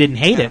week, because we didn't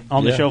hate it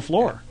on the show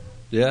floor.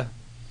 Yeah.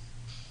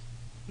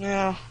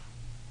 Yeah.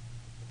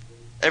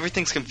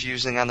 Everything's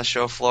confusing on the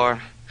show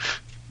floor.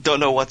 Don't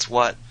know what's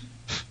what.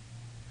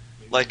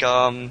 Like,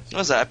 what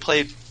was that? I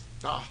played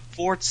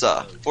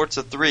Forza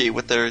 3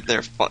 with their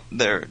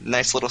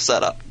nice little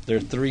setup. Their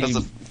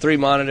three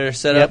monitor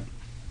setup. Yep.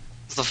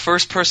 It's the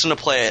first person to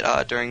play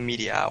it during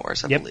media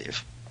hours, I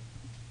believe.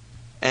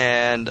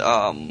 And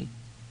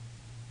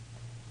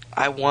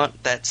I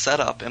want that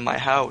setup in my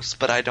house,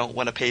 but I don't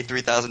want to pay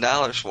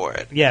 $3,000 for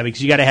it. Yeah,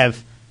 because you got to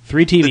have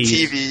 3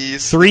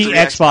 TVs, 3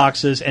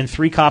 Xboxes, and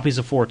 3 copies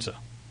of Forza.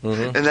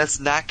 Mm-hmm. And that's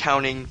not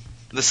counting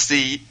the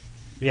seat.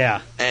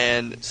 Yeah.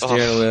 And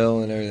steering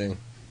wheel and everything.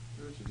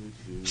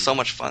 So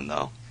much fun,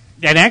 though.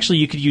 And actually,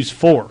 you could use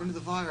 4. Into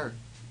the fire.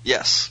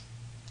 Yes,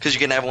 because you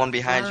can have one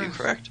behind you.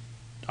 Correct.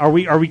 Are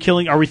we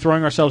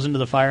throwing ourselves into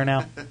the fire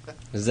now?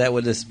 Is that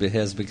what this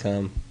has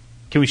become?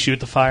 Can we shoot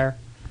the fire?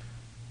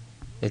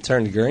 It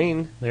turned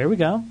green. There we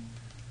go.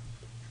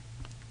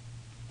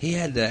 He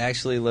had to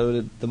actually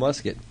load the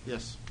musket.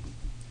 Yes.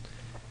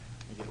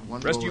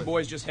 Rest of you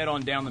boys just head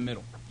on down the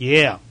middle.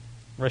 Yeah.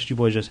 Rest of you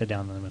boys just head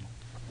down in the middle.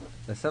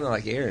 That sounded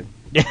like Aaron.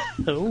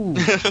 Ooh.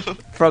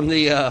 From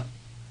the...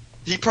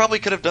 He probably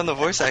could have done the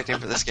voice acting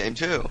for this game,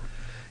 too.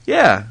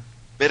 Yeah.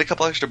 Made a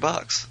couple extra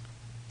bucks.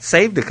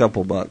 Saved a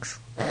couple bucks.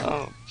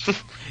 Oh.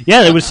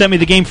 Yeah, they would send me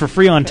the game for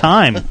free on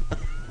time.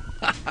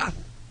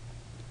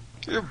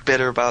 You're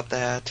bitter about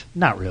that.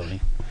 Not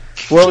really.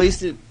 Well, at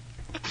least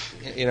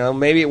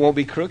maybe it won't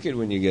be crooked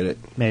when you get it.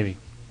 Maybe.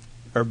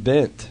 Or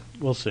bent.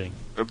 We'll see.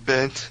 Or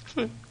bent.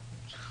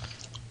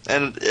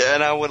 And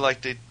I would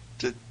like to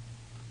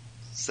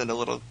send a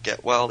little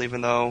get well,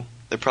 even though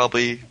they're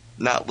probably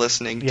not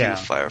listening to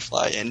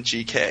Firefly and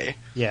GK.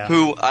 Yeah.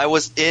 Who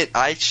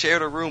I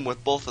shared a room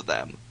with both of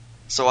them.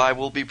 So I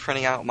will be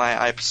printing out my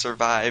I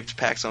survived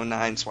PAX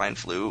 09 swine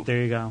flu.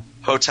 There you go.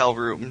 Hotel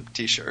room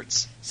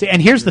t-shirts. See,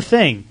 and here's the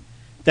thing.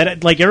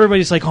 That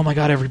everybody's like, oh my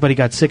god, everybody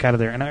got sick out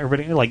of there, and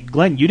everybody like,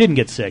 Glenn, you didn't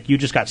get sick, you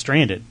just got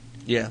stranded.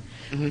 Yeah,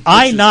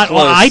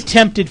 I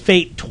tempted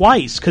fate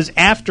twice because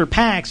after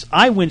PAX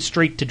I went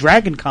straight to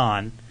Dragon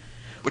Con,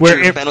 which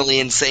you're mentally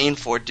insane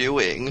for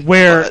doing.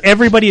 Where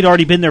everybody had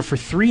already been there for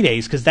 3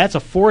 days because that's a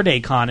 4-day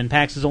con and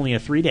PAX is only a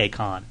 3-day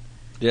con.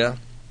 Yeah,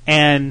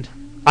 and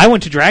I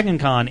went to Dragon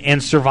Con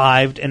and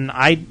survived, and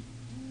I'm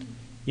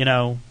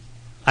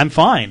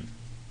fine.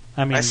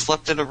 I mean, I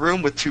slept in a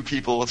room with 2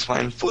 people with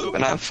swine flu,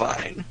 and I'm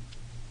fine.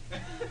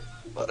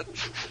 But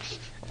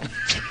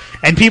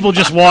and people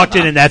just walked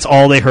in, and that's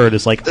all they heard.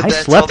 Is like, I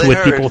slept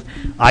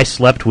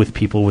with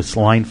people with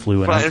swine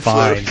flu, and I'm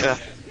fine. Yeah.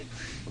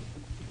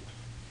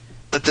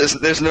 But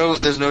there's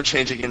no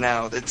changing it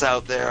now. It's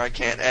out there. I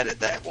can't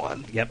edit that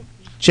one. Yep.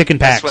 Chicken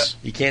PAX.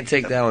 You can't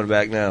take that one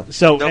back now.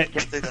 So, can't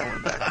take that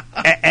one back.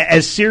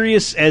 As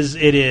serious as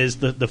it is,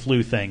 the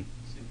flu thing,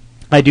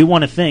 I do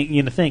want to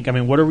think. I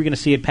mean, what are we going to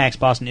see at PAX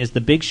Boston? Is the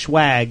big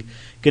swag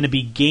going to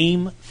be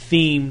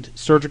game-themed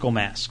surgical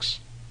masks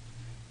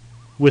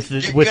with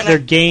their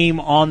game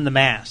on the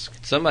mask?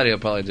 Somebody will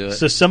probably do it.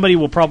 So somebody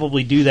will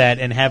probably do that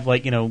and have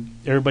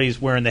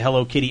everybody's wearing the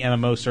Hello Kitty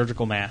MMO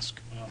surgical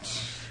mask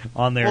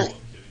on there,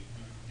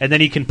 and then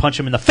you can punch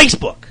them in the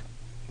Facebook.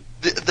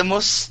 The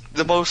most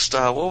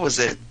what was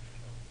it?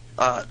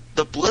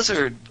 The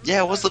Blizzard,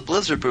 it was the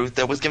Blizzard booth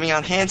that was giving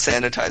out hand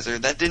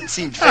sanitizer. That didn't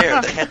seem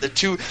fair. They had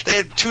two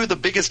of the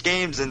biggest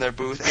games in their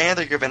booth, and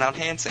they're giving out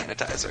hand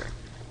sanitizer.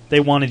 They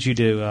wanted you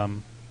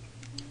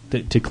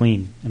to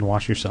clean and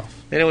wash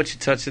yourself. They don't want you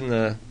touching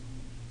the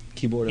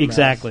keyboard.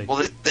 Exactly. Well,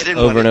 they didn't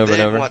over want and over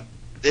and over.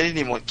 They didn't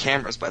even want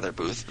cameras by their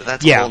booth, but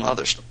that's a whole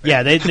other story.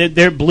 Yeah,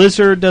 their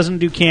Blizzard doesn't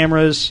do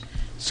cameras.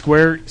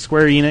 Square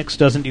Enix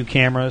doesn't do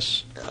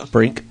cameras.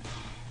 Brink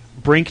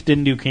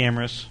didn't do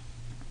cameras.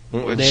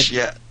 Which,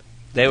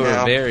 they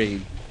were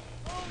very.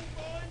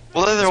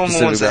 Well, they're the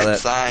only ones that had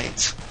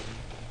signs.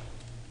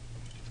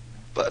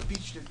 But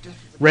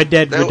Red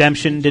Dead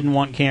Redemption didn't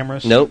want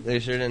cameras. Nope, they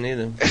sure didn't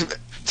either.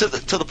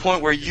 to the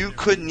point where you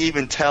couldn't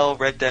even tell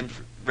Red Dead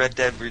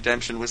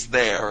Redemption was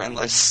there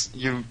unless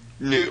you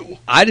knew.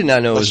 I did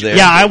not know it was there.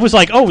 Yeah, I was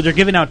like, oh, they're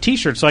giving out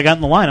T-shirts, so I got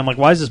in the line. I'm like,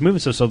 why is this moving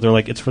so slow? They're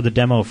like, it's for the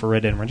demo for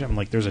Red Dead Redemption. I'm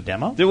like, there's a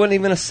demo? There wasn't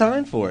even a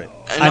sign for it.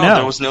 I know.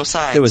 There was no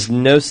sign. There was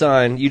no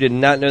sign. You did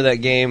not know that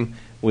game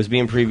was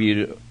being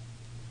previewed.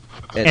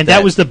 And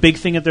that was the big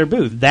thing at their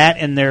booth. That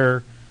and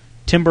their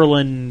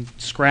Timberland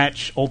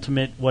Scratch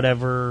Ultimate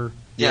whatever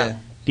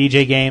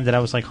DJ game that I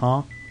was like,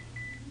 huh?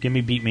 Give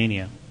me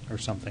Beatmania or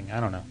something. I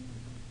don't know.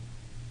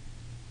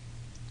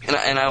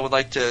 And I would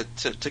like to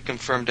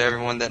confirm to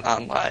everyone that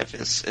OnLive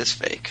is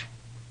fake.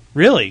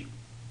 Really?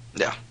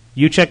 Yeah.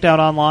 You checked out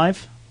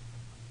OnLive?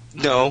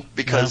 No,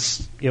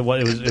 because it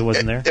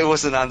wasn't there. It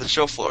wasn't on the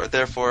show floor.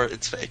 Therefore,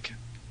 it's fake.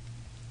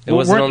 It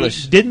wasn't on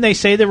the. Didn't they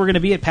say they were going to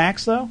be at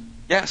PAX though?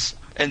 Yes,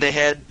 and they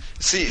had.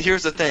 See,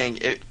 here's the thing.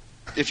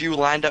 If you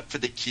lined up for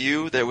the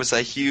queue, there was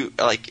a huge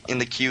in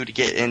the queue to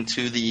get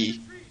into the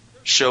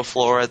show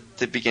floor at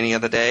the beginning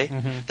of the day.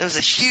 There was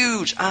a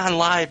huge on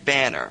live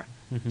banner.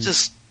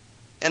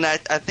 And I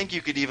think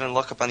you could even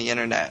look up on the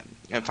internet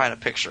and find a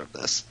picture of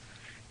this.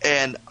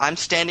 And I'm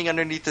standing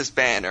underneath this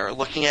banner,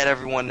 looking at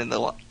everyone in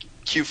the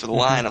queue for the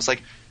line. I was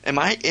like, "Am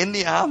I in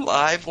the on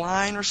live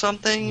line or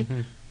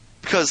something?"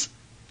 Because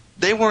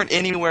they weren't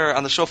anywhere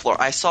on the show floor.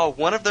 I saw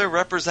one of their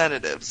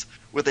representatives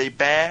with a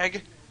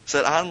bag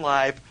said on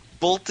live,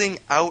 bolting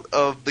out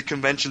of the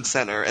convention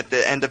center at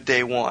the end of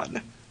day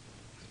one.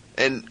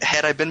 And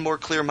had I been more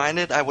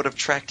clear-minded, I would have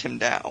tracked him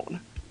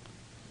down.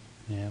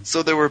 Yeah.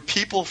 So there were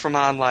people from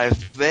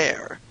OnLive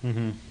there,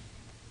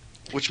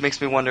 which makes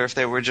me wonder if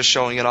they were just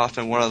showing it off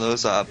in one of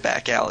those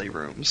back alley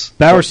rooms.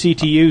 Bauer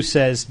CTU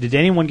says, did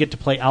anyone get to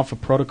play Alpha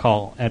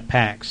Protocol at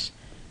PAX?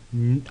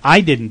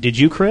 I didn't. Did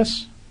you,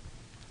 Chris?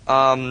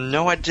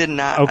 No, I did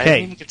not. Okay. I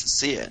didn't even get to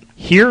see it.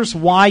 Here's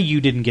why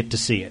you didn't get to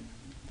see it.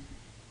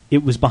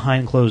 It was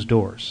behind closed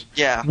doors.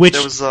 Yeah. Which,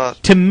 there was,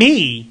 to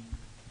me,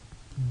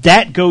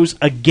 that goes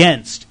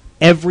against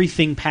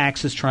everything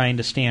PAX is trying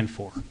to stand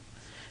for.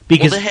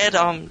 Because they had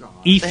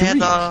E3. They had,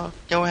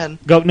 go ahead.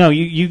 Go. No,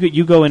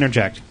 you go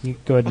interject. You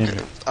go ahead and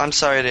interject. I'm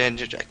sorry to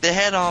interject. They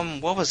had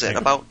what was it?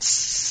 About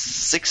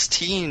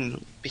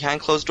 16 behind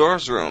closed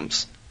doors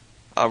rooms,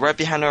 right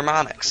behind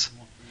Harmonix.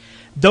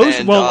 Those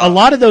and, a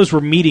lot of those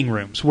were meeting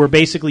rooms where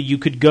basically you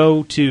could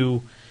go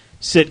to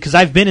sit, because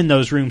I've been in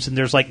those rooms and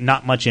there's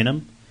not much in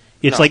them.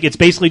 It's it's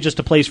basically just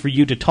a place for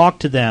you to talk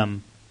to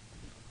them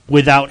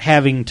without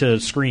having to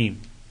scream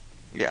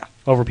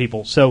over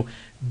people. So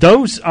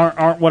those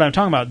aren't what I'm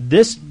talking about.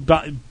 This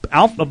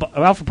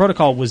Alpha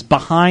Protocol was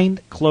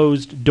behind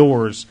closed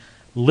doors,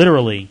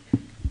 literally,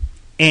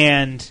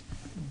 and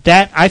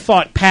that I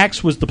thought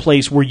PAX was the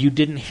place where you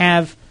didn't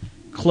have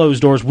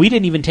closed doors. We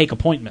didn't even take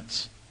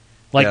appointments.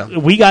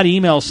 We got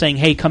emails saying,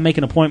 "Hey, come make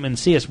an appointment and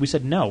see us." We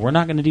said, "No, we're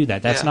not going to do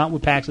that. That's not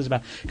what PAX is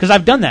about." Because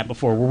I've done that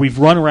before, where we've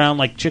run around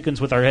like chickens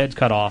with our heads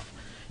cut off,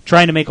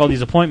 trying to make all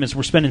these appointments.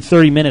 We're spending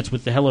 30 minutes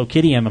with the Hello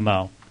Kitty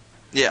MMO.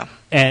 Yeah.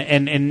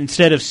 And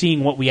instead of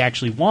seeing what we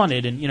actually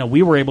wanted, and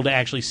we were able to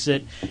actually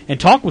sit and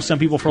talk with some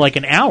people for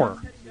an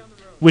hour,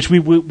 which we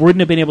wouldn't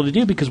have been able to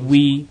do because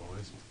we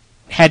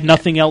had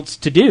nothing else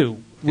to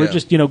do. We're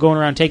just going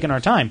around taking our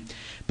time.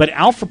 But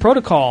Alpha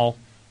Protocol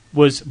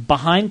was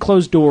behind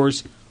closed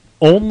doors,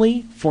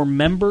 only for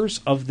members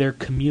of their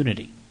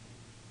community.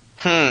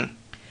 And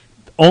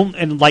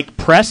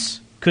press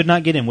could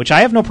not get in, which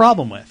I have no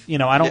problem with.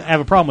 I don't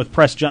have a problem with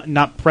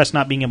press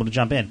not being able to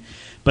jump in.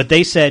 But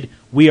they said,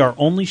 we are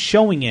only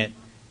showing it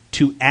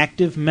to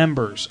active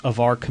members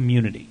of our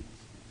community.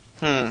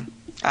 I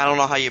don't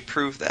know how you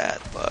prove that,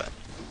 but...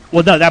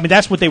 Well, no,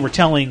 that's what they were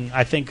telling,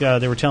 I think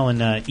they were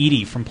telling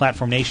Edie from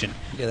Platform Nation.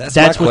 Yeah,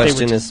 that's my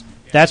question is...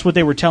 That's what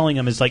they were telling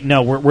them is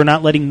no, we're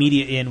not letting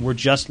media in, we're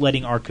just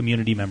letting our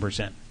community members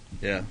in.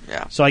 Yeah.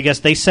 So I guess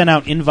they sent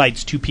out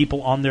invites to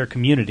people on their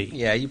community.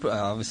 Yeah, you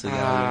obviously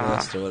got on the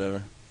list or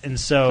whatever. And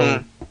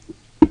so...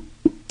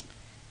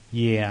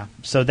 Yeah,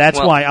 so that's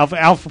why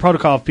Alpha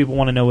Protocol, if people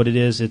want to know what it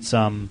is, it's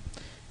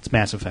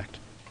Mass Effect.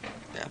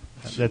 Yeah.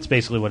 That's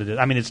basically what it is.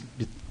 I mean, it's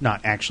not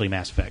actually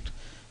Mass Effect,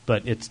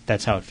 but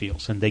that's how it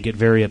feels, and they get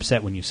very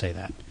upset when you say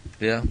that.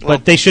 Yeah.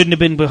 But they shouldn't have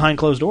been behind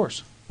closed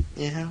doors.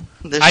 Yeah.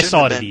 I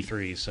saw it at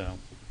E3, so...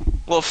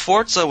 Well,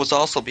 Forza was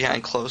also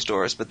behind closed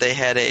doors, but they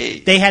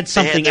had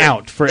something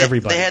out for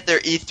everybody. They had their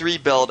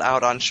E3 build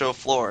out on show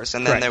floors,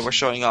 and then they were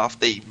showing off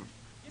the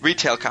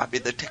retail copy,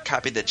 the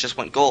copy that just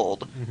went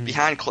gold,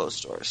 behind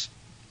closed doors.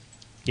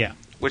 Yeah.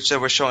 Which they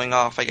were showing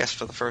off, I guess,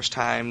 for the first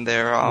time,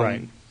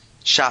 their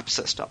shop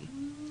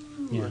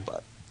system. Yeah.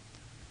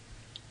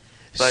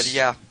 But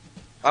yeah,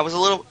 I was a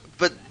little...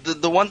 But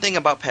the one thing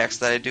about PAX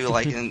that I do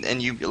like,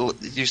 and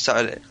you saw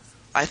it,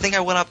 I think I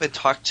went up and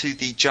talked to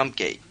the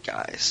Jumpgate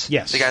guys.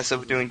 Yes. The guys that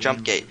were doing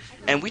Jumpgate.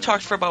 And we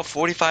talked for about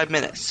 45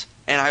 minutes.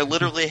 And I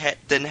literally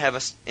didn't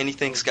have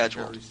anything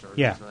scheduled.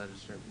 Yeah.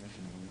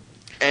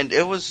 And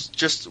it was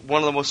just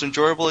one of the most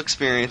enjoyable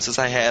experiences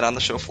I had on the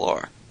show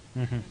floor.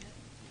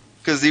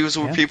 Because these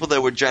were people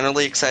that were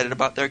generally excited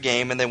about their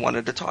game and they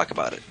wanted to talk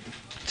about it.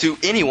 To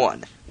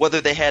anyone,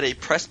 whether they had a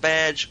press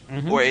badge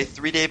or a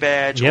 3-day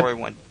badge or a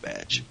 1-day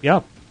badge.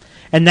 Yep.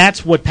 And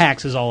that's what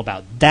PAX is all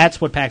about.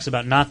 That's what PAX is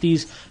about. Not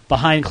these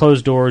behind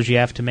closed doors, you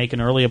have to make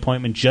an early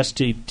appointment just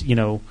to,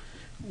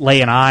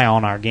 lay an eye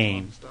on our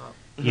game.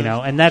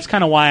 And that's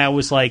kind of why I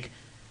was like...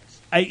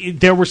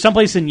 there were some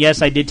places, and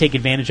yes, I did take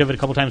advantage of it a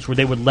couple times, where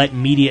they would let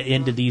media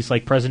into these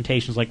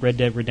presentations, like Red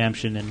Dead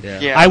Redemption, and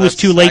I was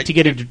too late to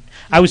get into.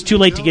 I was too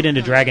late to get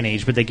into Dragon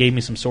Age, but they gave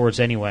me some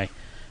swords anyway,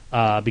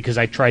 because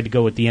I tried to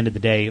go at the end of the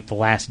day, the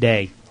last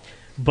day.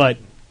 But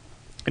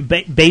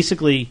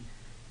basically,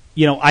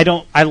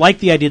 I like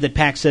the idea that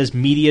PAX says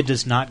media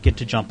does not get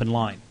to jump in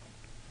line.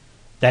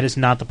 That is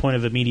not the point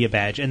of a media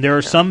badge. And there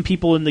are some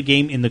people in the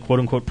game, in the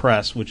quote-unquote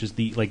press, which is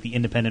the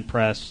independent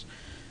press,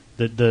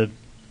 the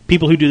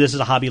people who do this as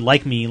a hobby,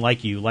 like me,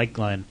 like you, like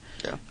Glenn,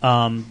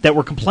 that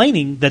were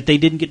complaining that they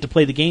didn't get to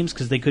play the games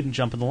because they couldn't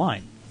jump in the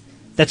line.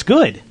 That's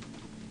good.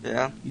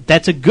 Yeah.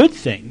 That's a good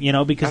thing,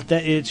 because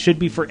it should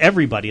be for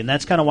everybody. And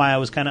that's kind of why I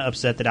was kind of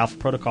upset that Alpha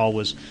Protocol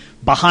was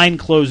behind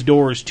closed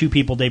doors, 2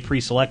 people they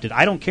pre-selected.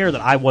 I don't care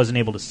that I wasn't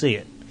able to see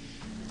it.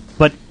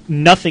 But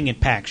nothing at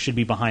PAX should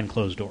be behind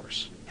closed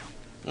doors.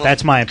 Well,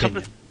 that's my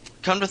opinion.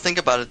 Come to think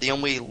about it, the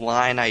only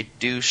line I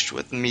douched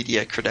with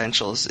media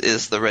credentials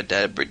is the Red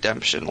Dead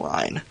Redemption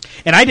line.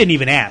 And I didn't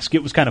even ask.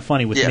 It was kind of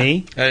funny with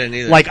me. I didn't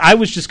either. Like, I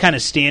was just kind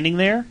of standing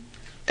there,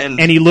 and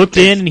he looked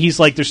in, and he's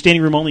like, they're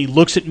standing room only,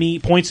 looks at me,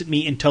 points at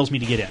me, and tells me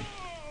to get in.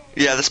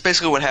 Yeah, that's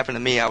basically what happened to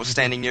me. I was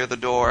standing near the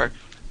door.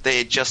 They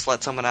had just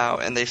let someone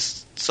out, and they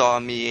saw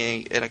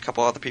me and a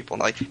couple other people,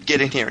 and like,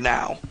 get in here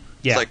now.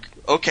 Yeah. It's like,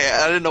 okay,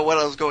 I didn't know what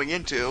I was going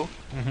into.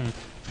 Mm-hmm.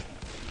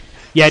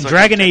 Yeah, So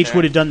Dragon Age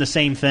would have done the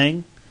same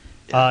thing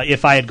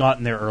if I had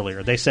gotten there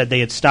earlier. They said they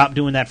had stopped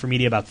doing that for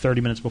media about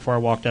 30 minutes before I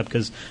walked up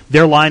because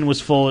their line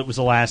was full. It was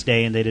the last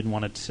day, and they didn't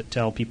want to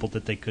tell people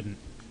that they couldn't,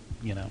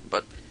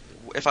 But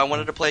if I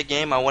wanted to play a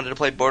game, I wanted to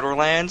play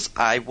Borderlands,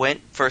 I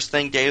went first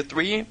thing day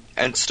 3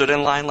 and stood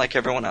in line like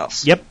everyone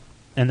else. Yep.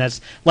 And that's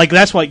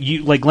what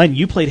you, like Glenn,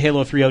 you played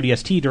Halo 3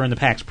 ODST during the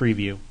PAX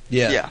preview.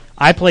 Yeah.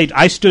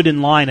 I stood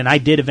in line, and I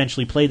did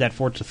eventually play that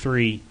Forza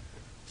 3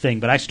 thing,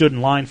 but I stood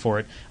in line for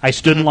it. I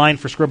stood in line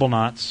for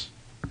Scribblenauts.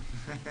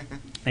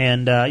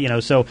 And,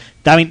 so,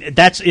 I mean,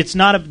 it's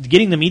not,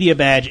 getting the media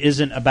badge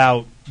isn't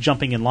about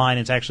jumping in line,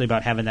 it's actually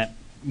about having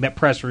that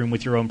press room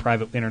with your own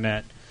private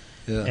internet.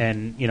 Yeah.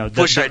 And,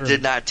 Which I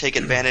did not take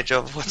advantage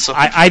of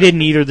whatsoever. I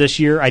didn't either this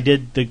year. I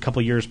did the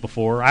couple years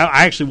before.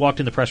 I actually walked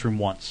in the press room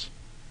once.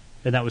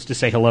 And that was to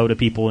say hello to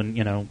people and,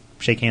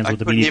 shake hands with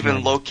the media. I couldn't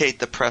even locate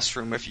the press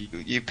room if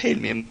you paid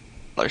me in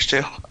dollars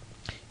too.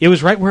 It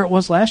was right where it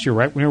was last year,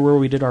 right where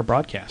we did our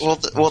broadcast.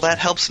 Well, that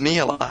helps me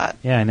a lot.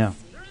 Yeah, I know.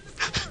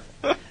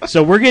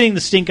 So we're getting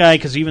the stink eye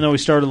because even though we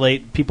started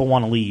late, people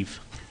want to leave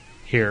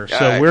here.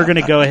 So we're going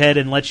to go ahead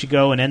and let you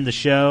go and end the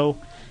show.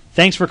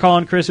 Thanks for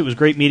calling, Chris. It was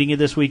great meeting you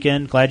this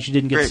weekend. Glad you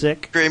didn't get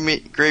sick. Great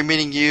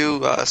meeting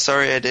you.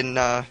 Sorry I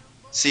didn't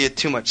see it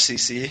too much,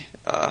 CC.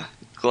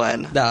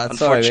 Glenn. Nah, it's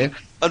sorry, man.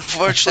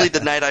 Unfortunately,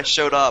 the night I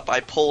showed up, I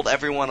pulled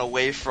everyone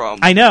away from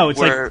it's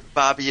where like,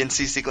 Bobby and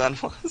CC Glenn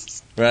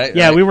was. Right.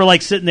 Yeah, we were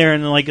like sitting there,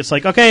 and like it's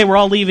like, okay, we're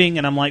all leaving,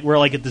 and I'm like, we're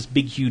like at this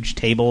big, huge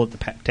table at the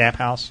tap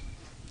house,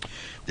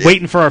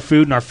 waiting for our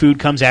food, and our food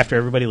comes after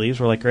everybody leaves.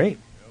 We're like, great.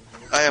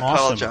 I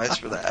apologize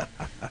for that.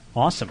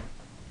 Awesome.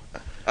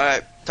 All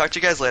right, talk to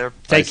you guys later.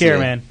 Take care,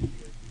 man.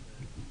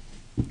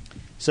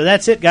 So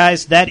that's it,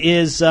 guys. That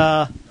is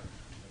all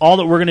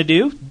that we're going to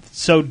do.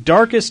 So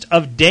Darkest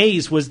of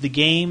Days was the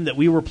game that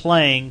we were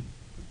playing.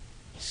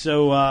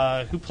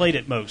 So who played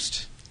it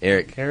most?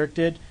 Eric. Eric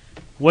did.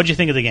 What'd you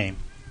think of the game?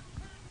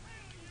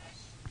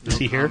 Is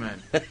he here?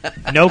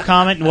 No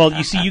comment? Well,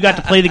 you see, you got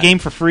to play the game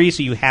for free,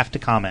 so you have to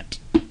comment.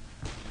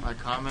 My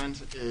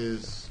comment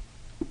is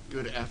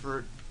good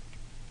effort,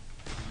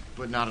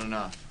 but not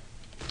enough.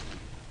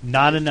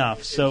 Not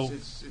enough. So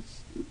It's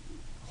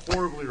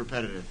horribly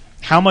repetitive.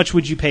 how much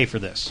would you pay for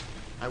this?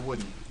 I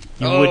wouldn't.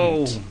 You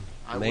wouldn't.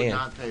 I would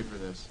not pay for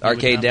this.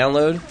 Arcade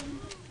download?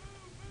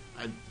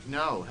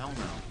 No, hell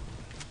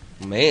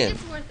no. Man.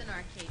 It's worth an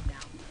arcade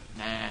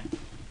down.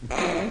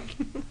 Nah.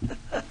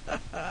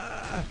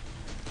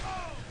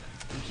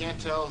 You can't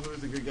tell who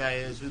the good guy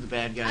is, who the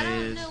bad guy I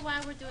is. don't know why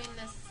we're doing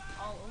this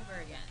all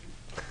over again.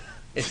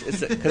 It's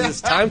because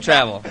it's time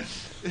travel.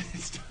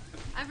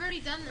 I've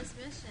already done this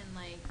mission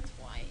like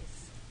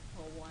twice,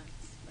 or once,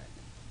 but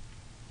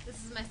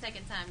this is my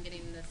second time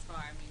getting this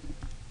far.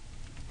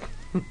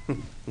 I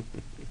mean,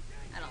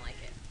 I don't like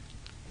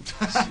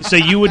it. So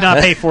you would not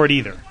pay for it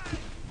either?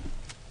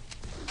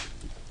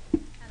 I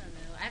don't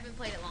know. I haven't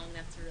played it long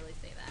enough to really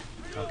say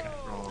that. Okay.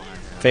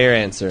 Fair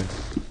answer.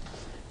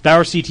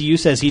 Bauer CTU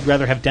says he'd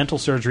rather have dental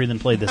surgery than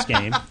play this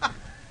game.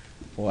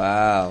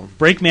 Wow.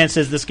 Breakman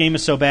says this game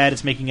is so bad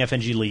it's making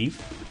FNG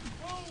leave.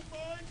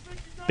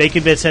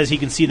 Bacon Bit says he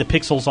can see the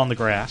pixels on the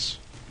grass.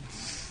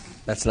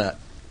 That's not.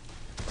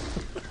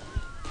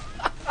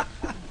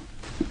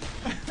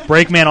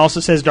 Breakman also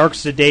says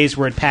Darkest of Days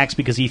were at PAX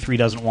because E3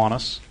 doesn't want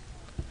us.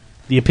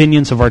 The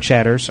opinions of our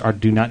chatters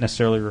do not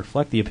necessarily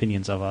reflect the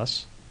opinions of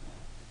us.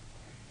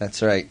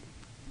 That's right.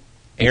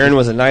 Aaron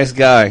was a nice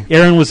guy.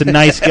 Aaron was a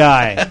nice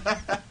guy.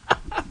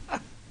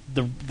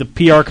 The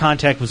PR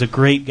contact was a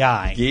great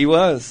guy. He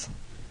was.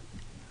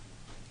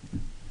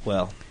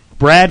 Well.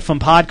 Brad from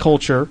Pod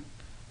Culture,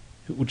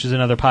 which is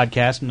another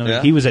podcast,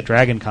 Yeah. he was at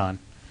Dragon Con.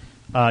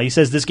 He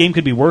says this game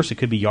could be worse. It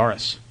could be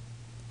Yaris.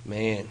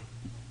 Man.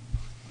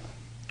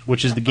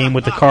 Which is the game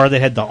with the car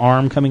that had the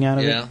arm coming out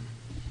of it.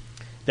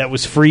 That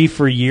was free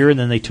for a year, and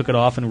then they took it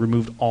off and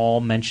removed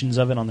all mentions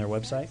of it on their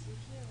website.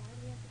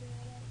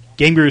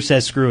 Game Guru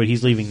says, screw it,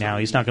 he's leaving now.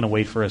 He's not going to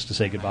wait for us to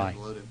say goodbye.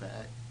 Load it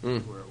back to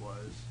where it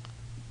was.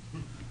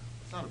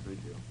 It's not a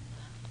big deal.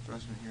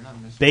 trust me, you're not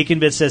missing. Bacon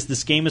Bit says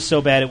this game is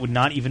so bad it would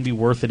not even be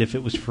worth it if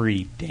it was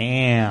free.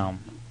 Damn.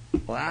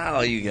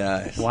 Wow, you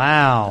guys.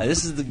 Wow.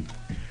 This is the.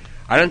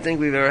 I don't think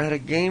we've ever had a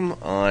game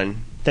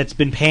on that's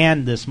been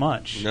panned this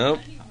much. Nope.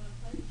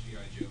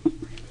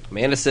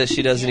 Amanda says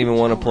she doesn't even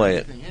want to play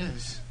it.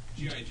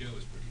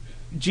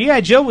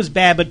 G.I. Joe was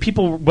bad,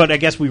 but I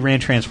guess we ran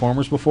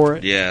Transformers before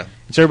it. Yeah.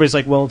 So everybody's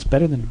like, well, it's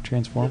better than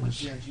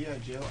Transformers.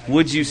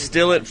 Would you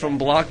steal it from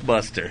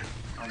Blockbuster?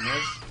 On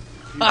this,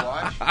 if you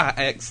watch,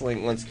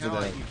 X-Link wants to know.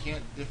 like you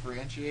can't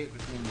differentiate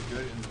between the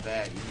good and the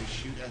bad. You just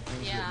shoot at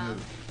things that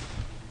move,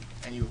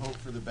 and you hope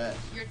for the best.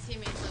 Your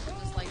teammates look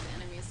just like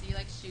the enemies, so you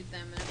like shoot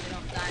them, and if they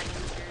don't die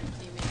against your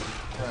teammates.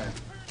 Right.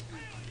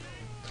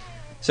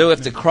 So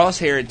if the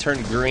crosshair had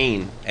turned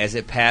green as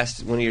it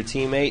passed one of your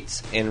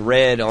teammates and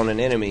red on an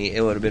enemy, it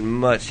would have been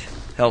much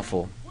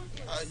helpful.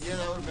 Yeah,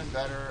 that would have been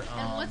better.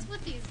 And what's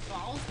with these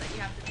balls that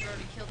you have to throw to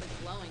kill the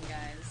glowing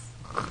guys?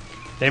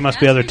 They must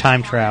be other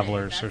time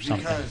travelers or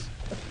something. Because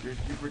you're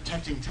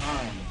protecting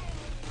time.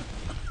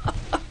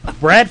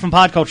 Brad from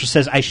Podculture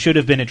says, I should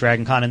have been at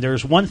Dragon Con, and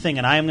there's one thing,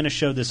 and I am going to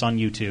show this on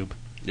YouTube.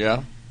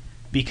 Yeah?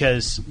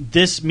 Because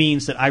this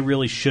means that I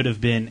really should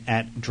have been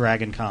at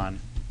Dragon Con.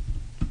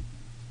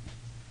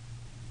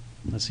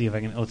 Let's see if I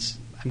can.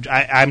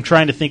 I'm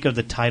trying to think of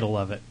the title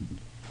of it.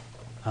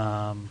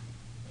 So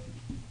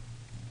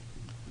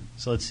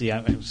let's see.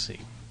 Let's see.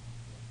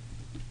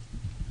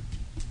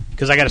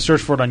 Because I got to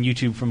search for it on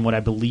YouTube from what I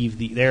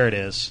believe. There it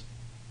is.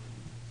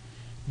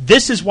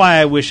 This is why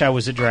I wish I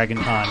was at Dragon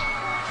Con.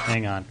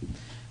 Hang on.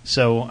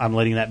 So I'm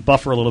letting that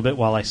buffer a little bit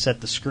while I set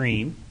the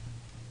screen.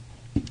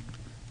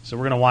 So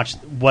we're going to watch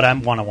what I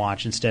want to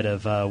watch instead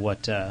of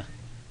what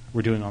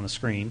we're doing on the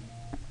screen.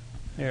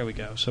 There we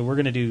go. So we're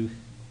going to do...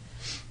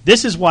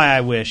 This is why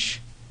I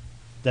wish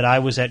that I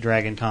was at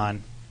Dragon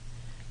Con.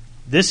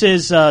 This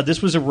was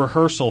a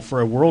rehearsal for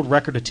a world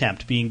record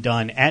attempt being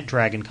done at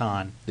Dragon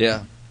Con.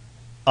 Yeah.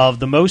 Of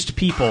the most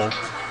people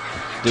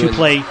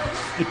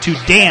to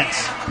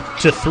dance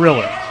to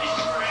Thriller.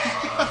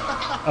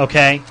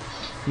 Okay?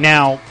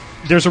 Now,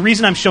 there's a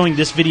reason I'm showing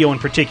this video in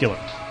particular.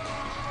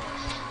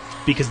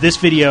 Because this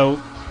video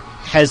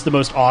has the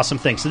most awesome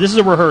thing. So this is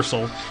a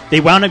rehearsal. They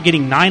wound up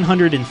getting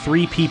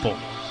 903 people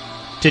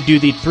to do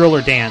the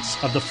Thriller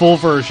dance of the full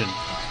version.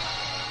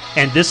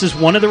 And this is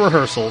one of the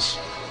rehearsals.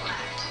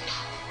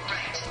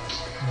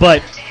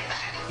 But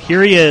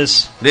here he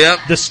is. Yep.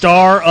 The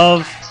star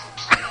of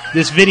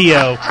this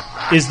video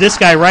is this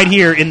guy right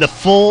here in the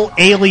full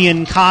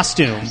alien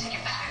costume.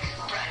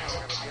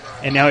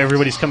 And now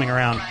everybody's coming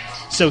around.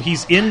 So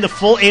he's in the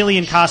full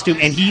alien costume,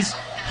 and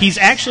he's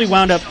actually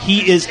wound up,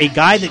 he is a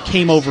guy that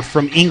came over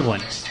from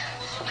England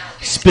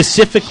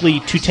specifically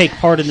to take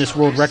part in this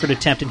world record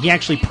attempt, and he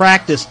actually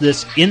practiced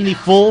this in the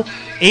full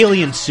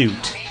alien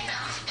suit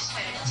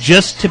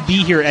just to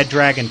be here at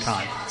Dragon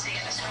Con.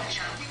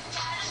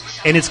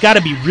 And it's got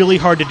to be really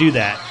hard to do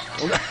that.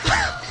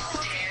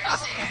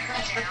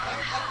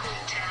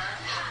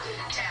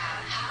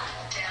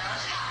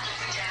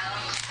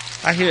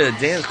 I hear the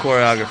dance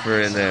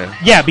choreographer in there.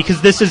 Yeah,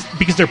 because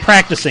they're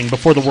practicing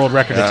before the world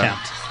record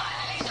attempt.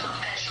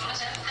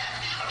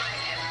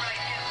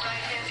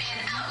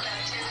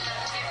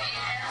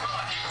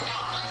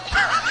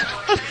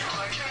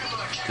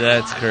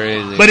 That's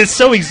crazy. But it's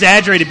so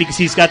exaggerated because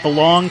he's got the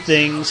long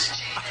things,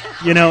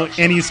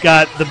 and he's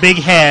got the big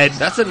head.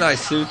 That's a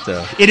nice suit,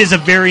 though. It is a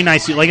very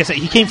nice suit. Like I said,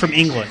 he came from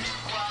England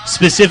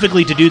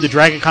specifically to do the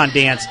Dragon Con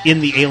dance in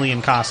the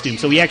alien costume.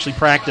 So he actually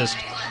practiced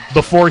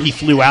before he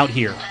flew out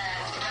here.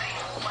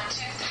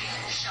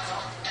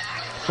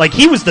 Like,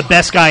 he was the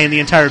best guy in the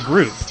entire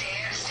group.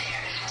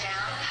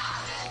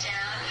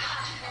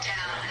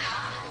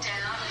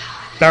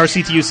 Bauer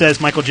CTU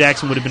says Michael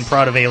Jackson would have been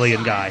proud of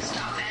Alien Guy.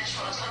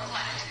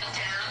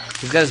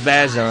 He's got his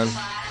badge on.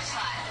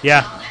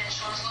 Yeah.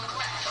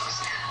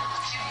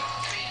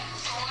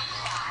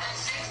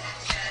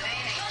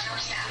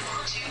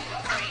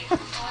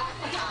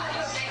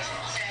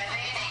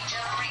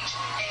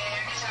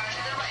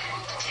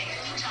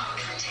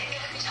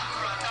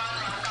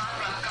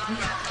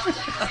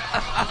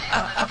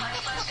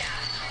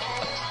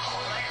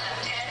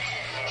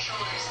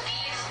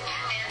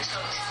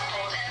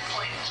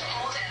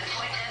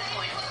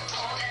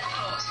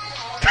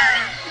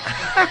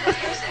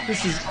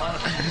 This is.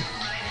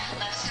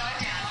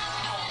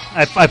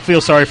 I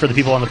feel sorry for the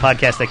people on the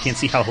podcast that can't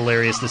see how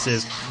hilarious this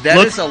is.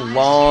 That is a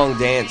long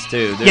dance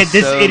too. There's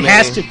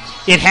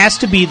it has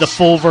to be the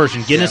full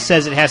version. Guinness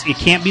says it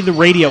can't be the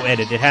radio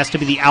edit. It has to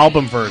be the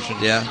album version.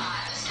 Yeah.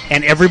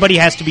 And everybody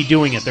has to be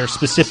doing it. There are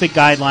specific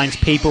guidelines,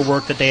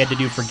 paperwork that they had to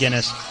do for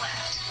Guinness.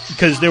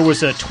 Because there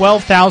was a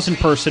 12,000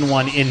 person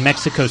one in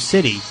Mexico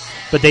City,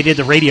 but they did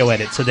the radio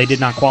edit, so they did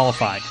not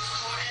qualify.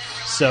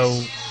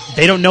 So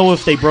they don't know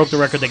if they broke the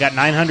record. They got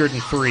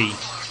 903.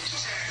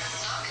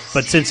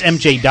 But since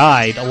MJ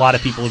died, a lot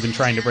of people have been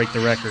trying to break the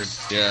record.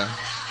 Yeah.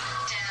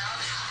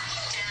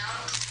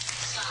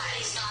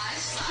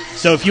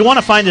 So if you want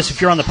to find this,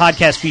 if you're on the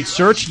podcast feed,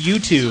 search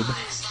YouTube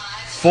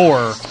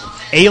for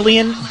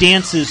Alien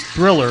Dances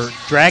Thriller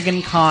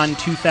Dragon Con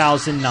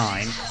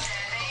 2009.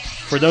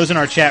 For those in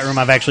our chat room,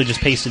 I've actually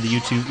just pasted the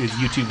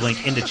YouTube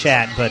link into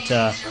chat, but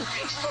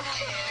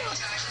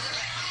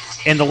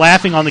and the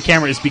laughing on the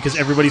camera is because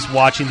everybody's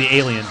watching the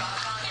alien.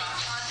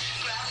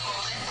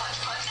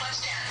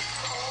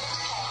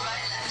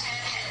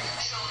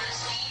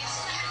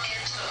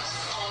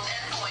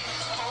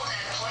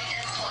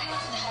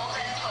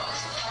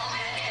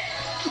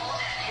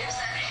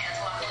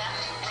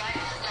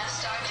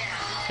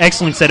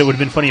 Excellent said it would have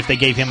been funny if they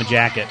gave him a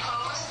jacket.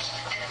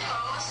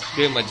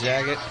 Give him a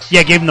jacket?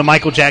 Yeah, gave him the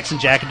Michael Jackson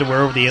jacket to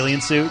wear over the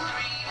alien suit.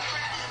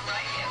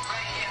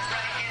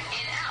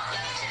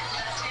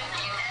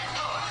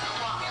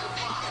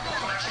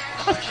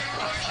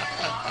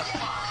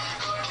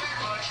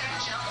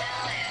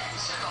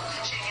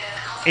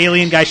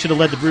 Alien guy should have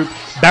led the group.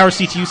 Bauer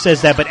CTU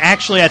says that, but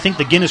actually I think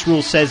the Guinness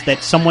rule says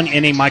that someone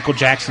in a Michael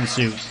Jackson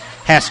suit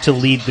has to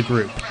lead the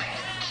group.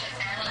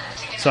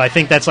 So I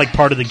think that's like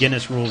part of the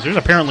Guinness rules. There's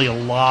apparently a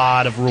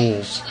lot of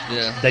rules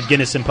that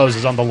Guinness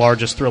imposes on the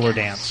largest Thriller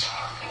dance.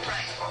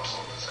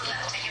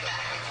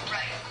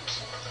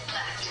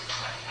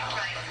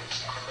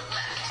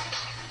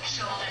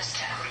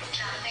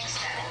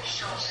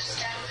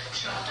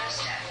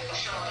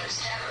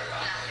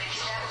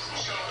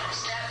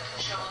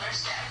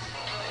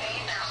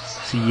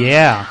 So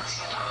yeah,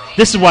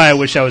 this is why I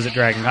wish I was at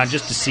Dragon Con,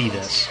 just to see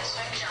this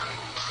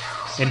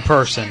in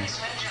person.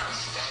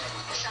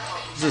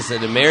 Is this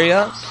at the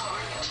Marriott?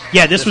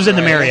 Yeah, this was in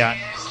the Marriott.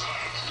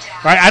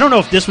 Right? I don't know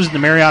if this was in the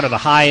Marriott or the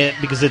Hyatt,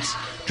 because it's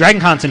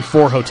Dragon Con's in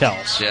 4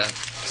 hotels. Yeah.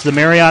 It's the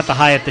Marriott, the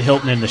Hyatt, the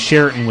Hilton, and the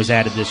Sheraton was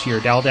added this year,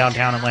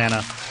 downtown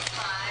Atlanta.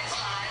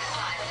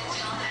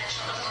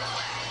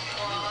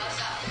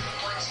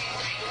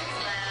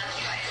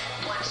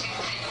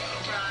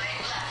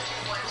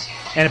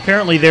 And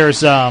apparently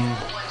there's,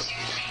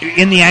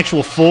 in the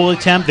actual full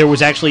attempt, there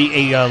was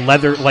actually a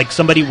leather, like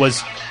somebody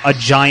was a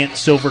giant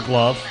silver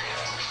glove.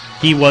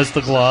 He was the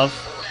glove,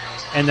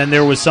 and then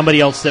there was somebody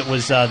else that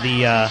was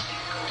the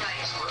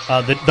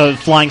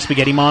flying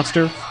spaghetti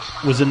monster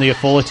was in the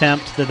full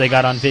attempt that they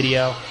got on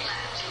video.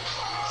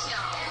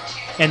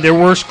 And there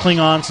were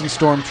Klingons and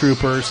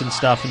stormtroopers and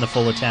stuff in the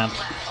full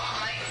attempt.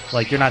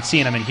 Like, you're not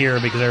seeing them in here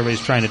because everybody's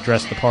trying to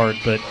dress the part,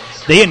 but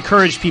they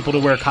encourage people to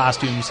wear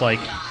costumes like,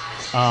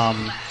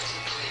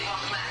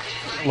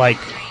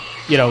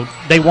 you know,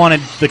 they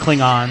wanted the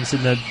Klingons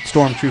and the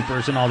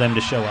stormtroopers and all them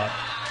to show up.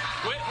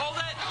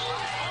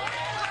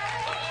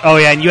 Oh,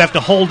 yeah, and you have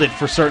to hold it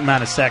for a certain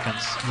amount of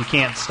seconds. You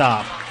can't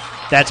stop.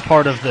 That's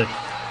part of the...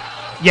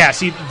 Yeah,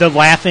 see, the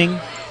laughing,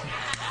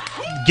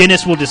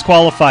 Guinness will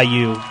disqualify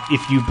you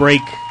if you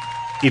break...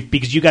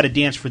 because you got to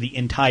dance for the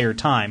entire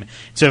time.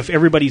 So if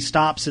everybody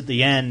stops at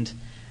the end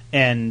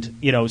and,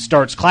 you know,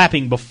 starts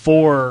clapping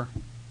before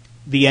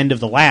the end of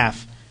the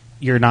laugh,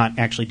 you're not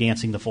actually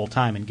dancing the full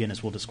time, and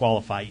Guinness will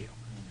disqualify you.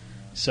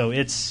 So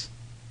it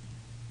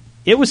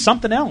was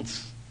something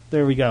else.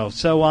 There we go.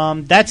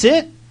 So that's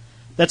it.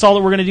 That's all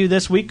that we're going to do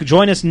this week.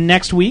 Join us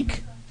next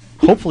week,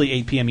 hopefully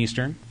 8 p.m.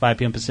 Eastern, 5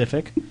 p.m.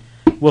 Pacific.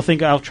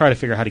 I'll try to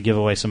figure out how to give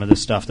away some of this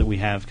stuff that we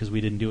have because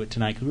we didn't do it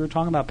tonight because we were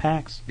talking about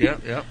PAX.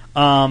 Yeah.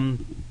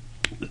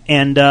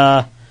 And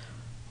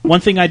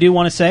one thing I do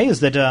want to say is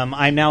that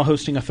I'm now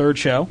hosting a third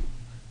show,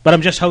 but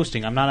I'm just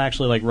hosting. I'm not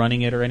actually like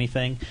running it or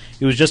anything.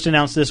 It was just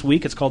announced this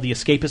week. It's called the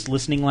Escapist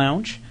Listening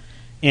Lounge,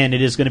 and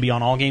it is going to be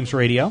on All Games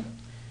Radio.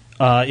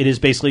 It is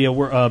basically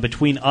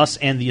between us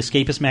and the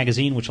Escapist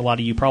magazine, which a lot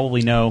of you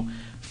probably know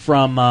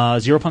from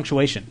Zero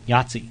Punctuation,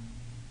 Yahtzee,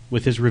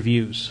 with his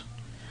reviews.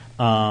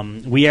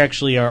 We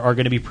actually are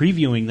going to be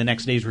previewing the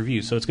next day's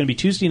review. So it's going to be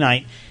Tuesday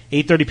night,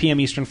 8:30 p.m.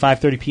 Eastern,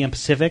 5:30 p.m.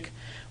 Pacific.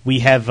 We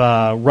have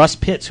Russ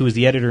Pitts, who is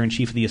the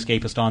editor-in-chief of The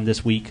Escapist, on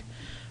this week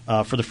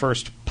for the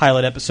first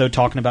pilot episode,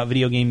 talking about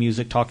video game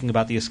music, talking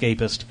about The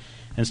Escapist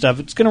and stuff.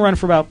 It's going to run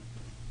for about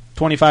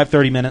 25,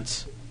 30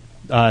 minutes.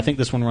 I think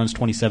this one runs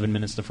 27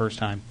 minutes the first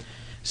time.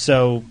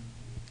 So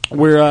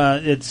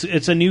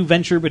it's a new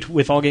venture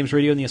with All Games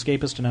Radio and The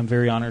Escapist, and I'm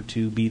very honored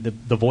to be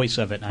the voice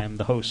of it. I am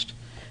the host.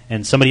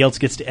 And somebody else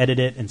gets to edit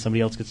it, and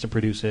somebody else gets to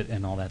produce it,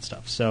 and all that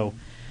stuff. So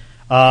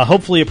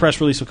hopefully a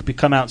press release will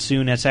come out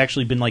soon. It's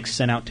actually been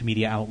sent out to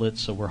media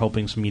outlets, so we're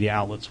hoping some media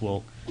outlets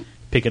will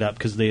pick it up,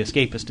 because The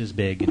Escapist is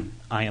big, and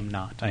I am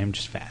not. I am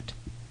just fat.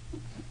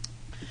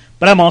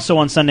 But I'm also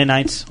on Sunday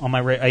nights on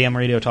my AM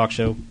radio talk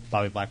show,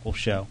 Bobby Blackwolf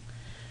Show.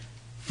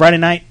 Friday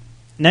night,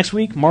 next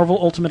week, Marvel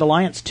Ultimate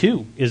Alliance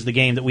 2 is the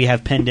game that we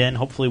have penned in.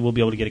 Hopefully we'll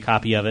be able to get a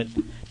copy of it.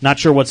 Not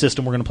sure what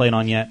system we're going to play it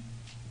on yet.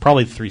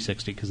 Probably the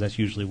 360, because that's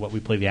usually what we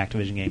play the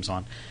Activision games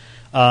on.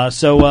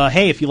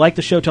 Hey, if you like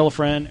the show, tell a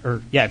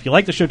friend. If you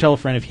like the show, tell a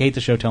friend. If you hate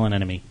the show, tell an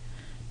enemy.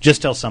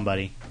 Just tell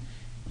somebody.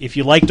 If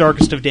you like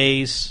Darkest of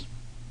Days,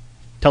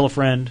 tell a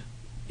friend.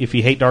 If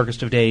you hate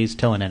Darkest of Days,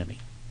 tell an enemy.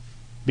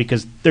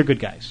 Because they're good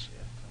guys.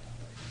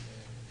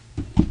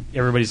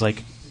 Everybody's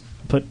like,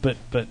 but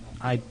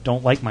I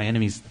don't like my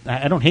enemies.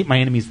 I don't hate my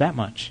enemies that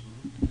much.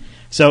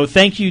 So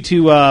thank you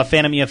to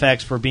Phantom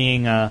EFX for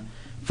being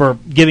for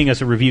giving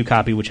us a review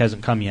copy, which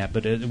hasn't come yet,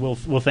 but we'll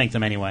thank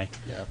them anyway,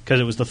 because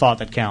it was the thought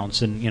that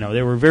counts. And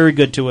they were very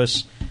good to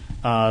us,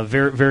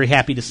 very very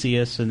happy to see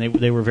us, and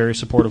they were very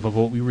supportive of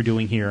what we were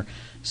doing here.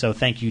 So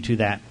thank you to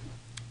that.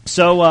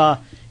 So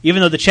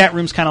even though the chat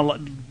room's kind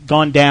of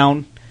gone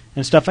down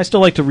and stuff, I still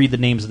like to read the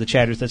names of the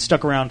chatters that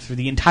stuck around through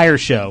the entire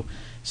show.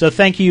 So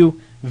thank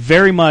you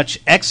very much,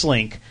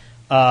 X-Link,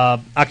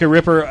 Aka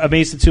Ripper,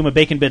 Amaze Tatsuma,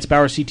 Bacon Bits,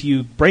 Bauer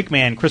CTU,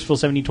 Breakman, Chrisville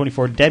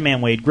 1724,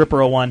 Deadman Wade,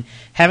 Gripper01,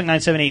 Havoc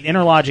 978,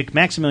 Interlogic,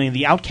 Maximilian,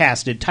 The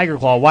Outcasted, Tiger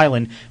Claw,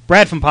 Wyland,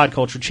 Brad from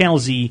Podculture, Channel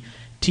Z,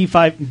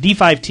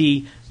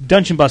 D5T,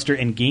 Dungeon Buster,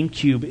 and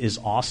GameCube is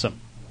awesome.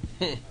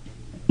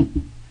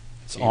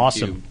 It's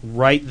awesome.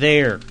 Right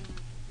there.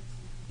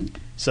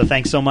 So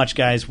thanks so much,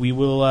 guys. We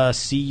will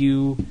see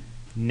you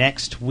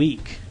next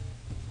week.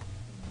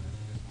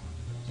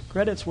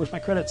 Credits. Where's my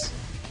credits?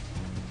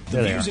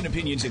 The views and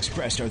opinions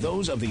expressed are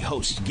those of the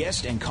host,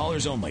 guest, and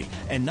callers only,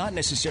 and not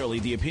necessarily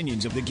the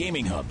opinions of the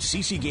Gaming Hub,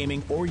 CC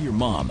Gaming, or your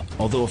mom.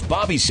 Although if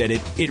Bobby said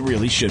it, it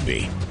really should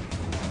be.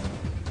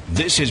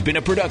 This has been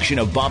a production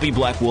of Bobby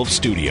Black Wolf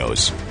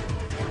Studios.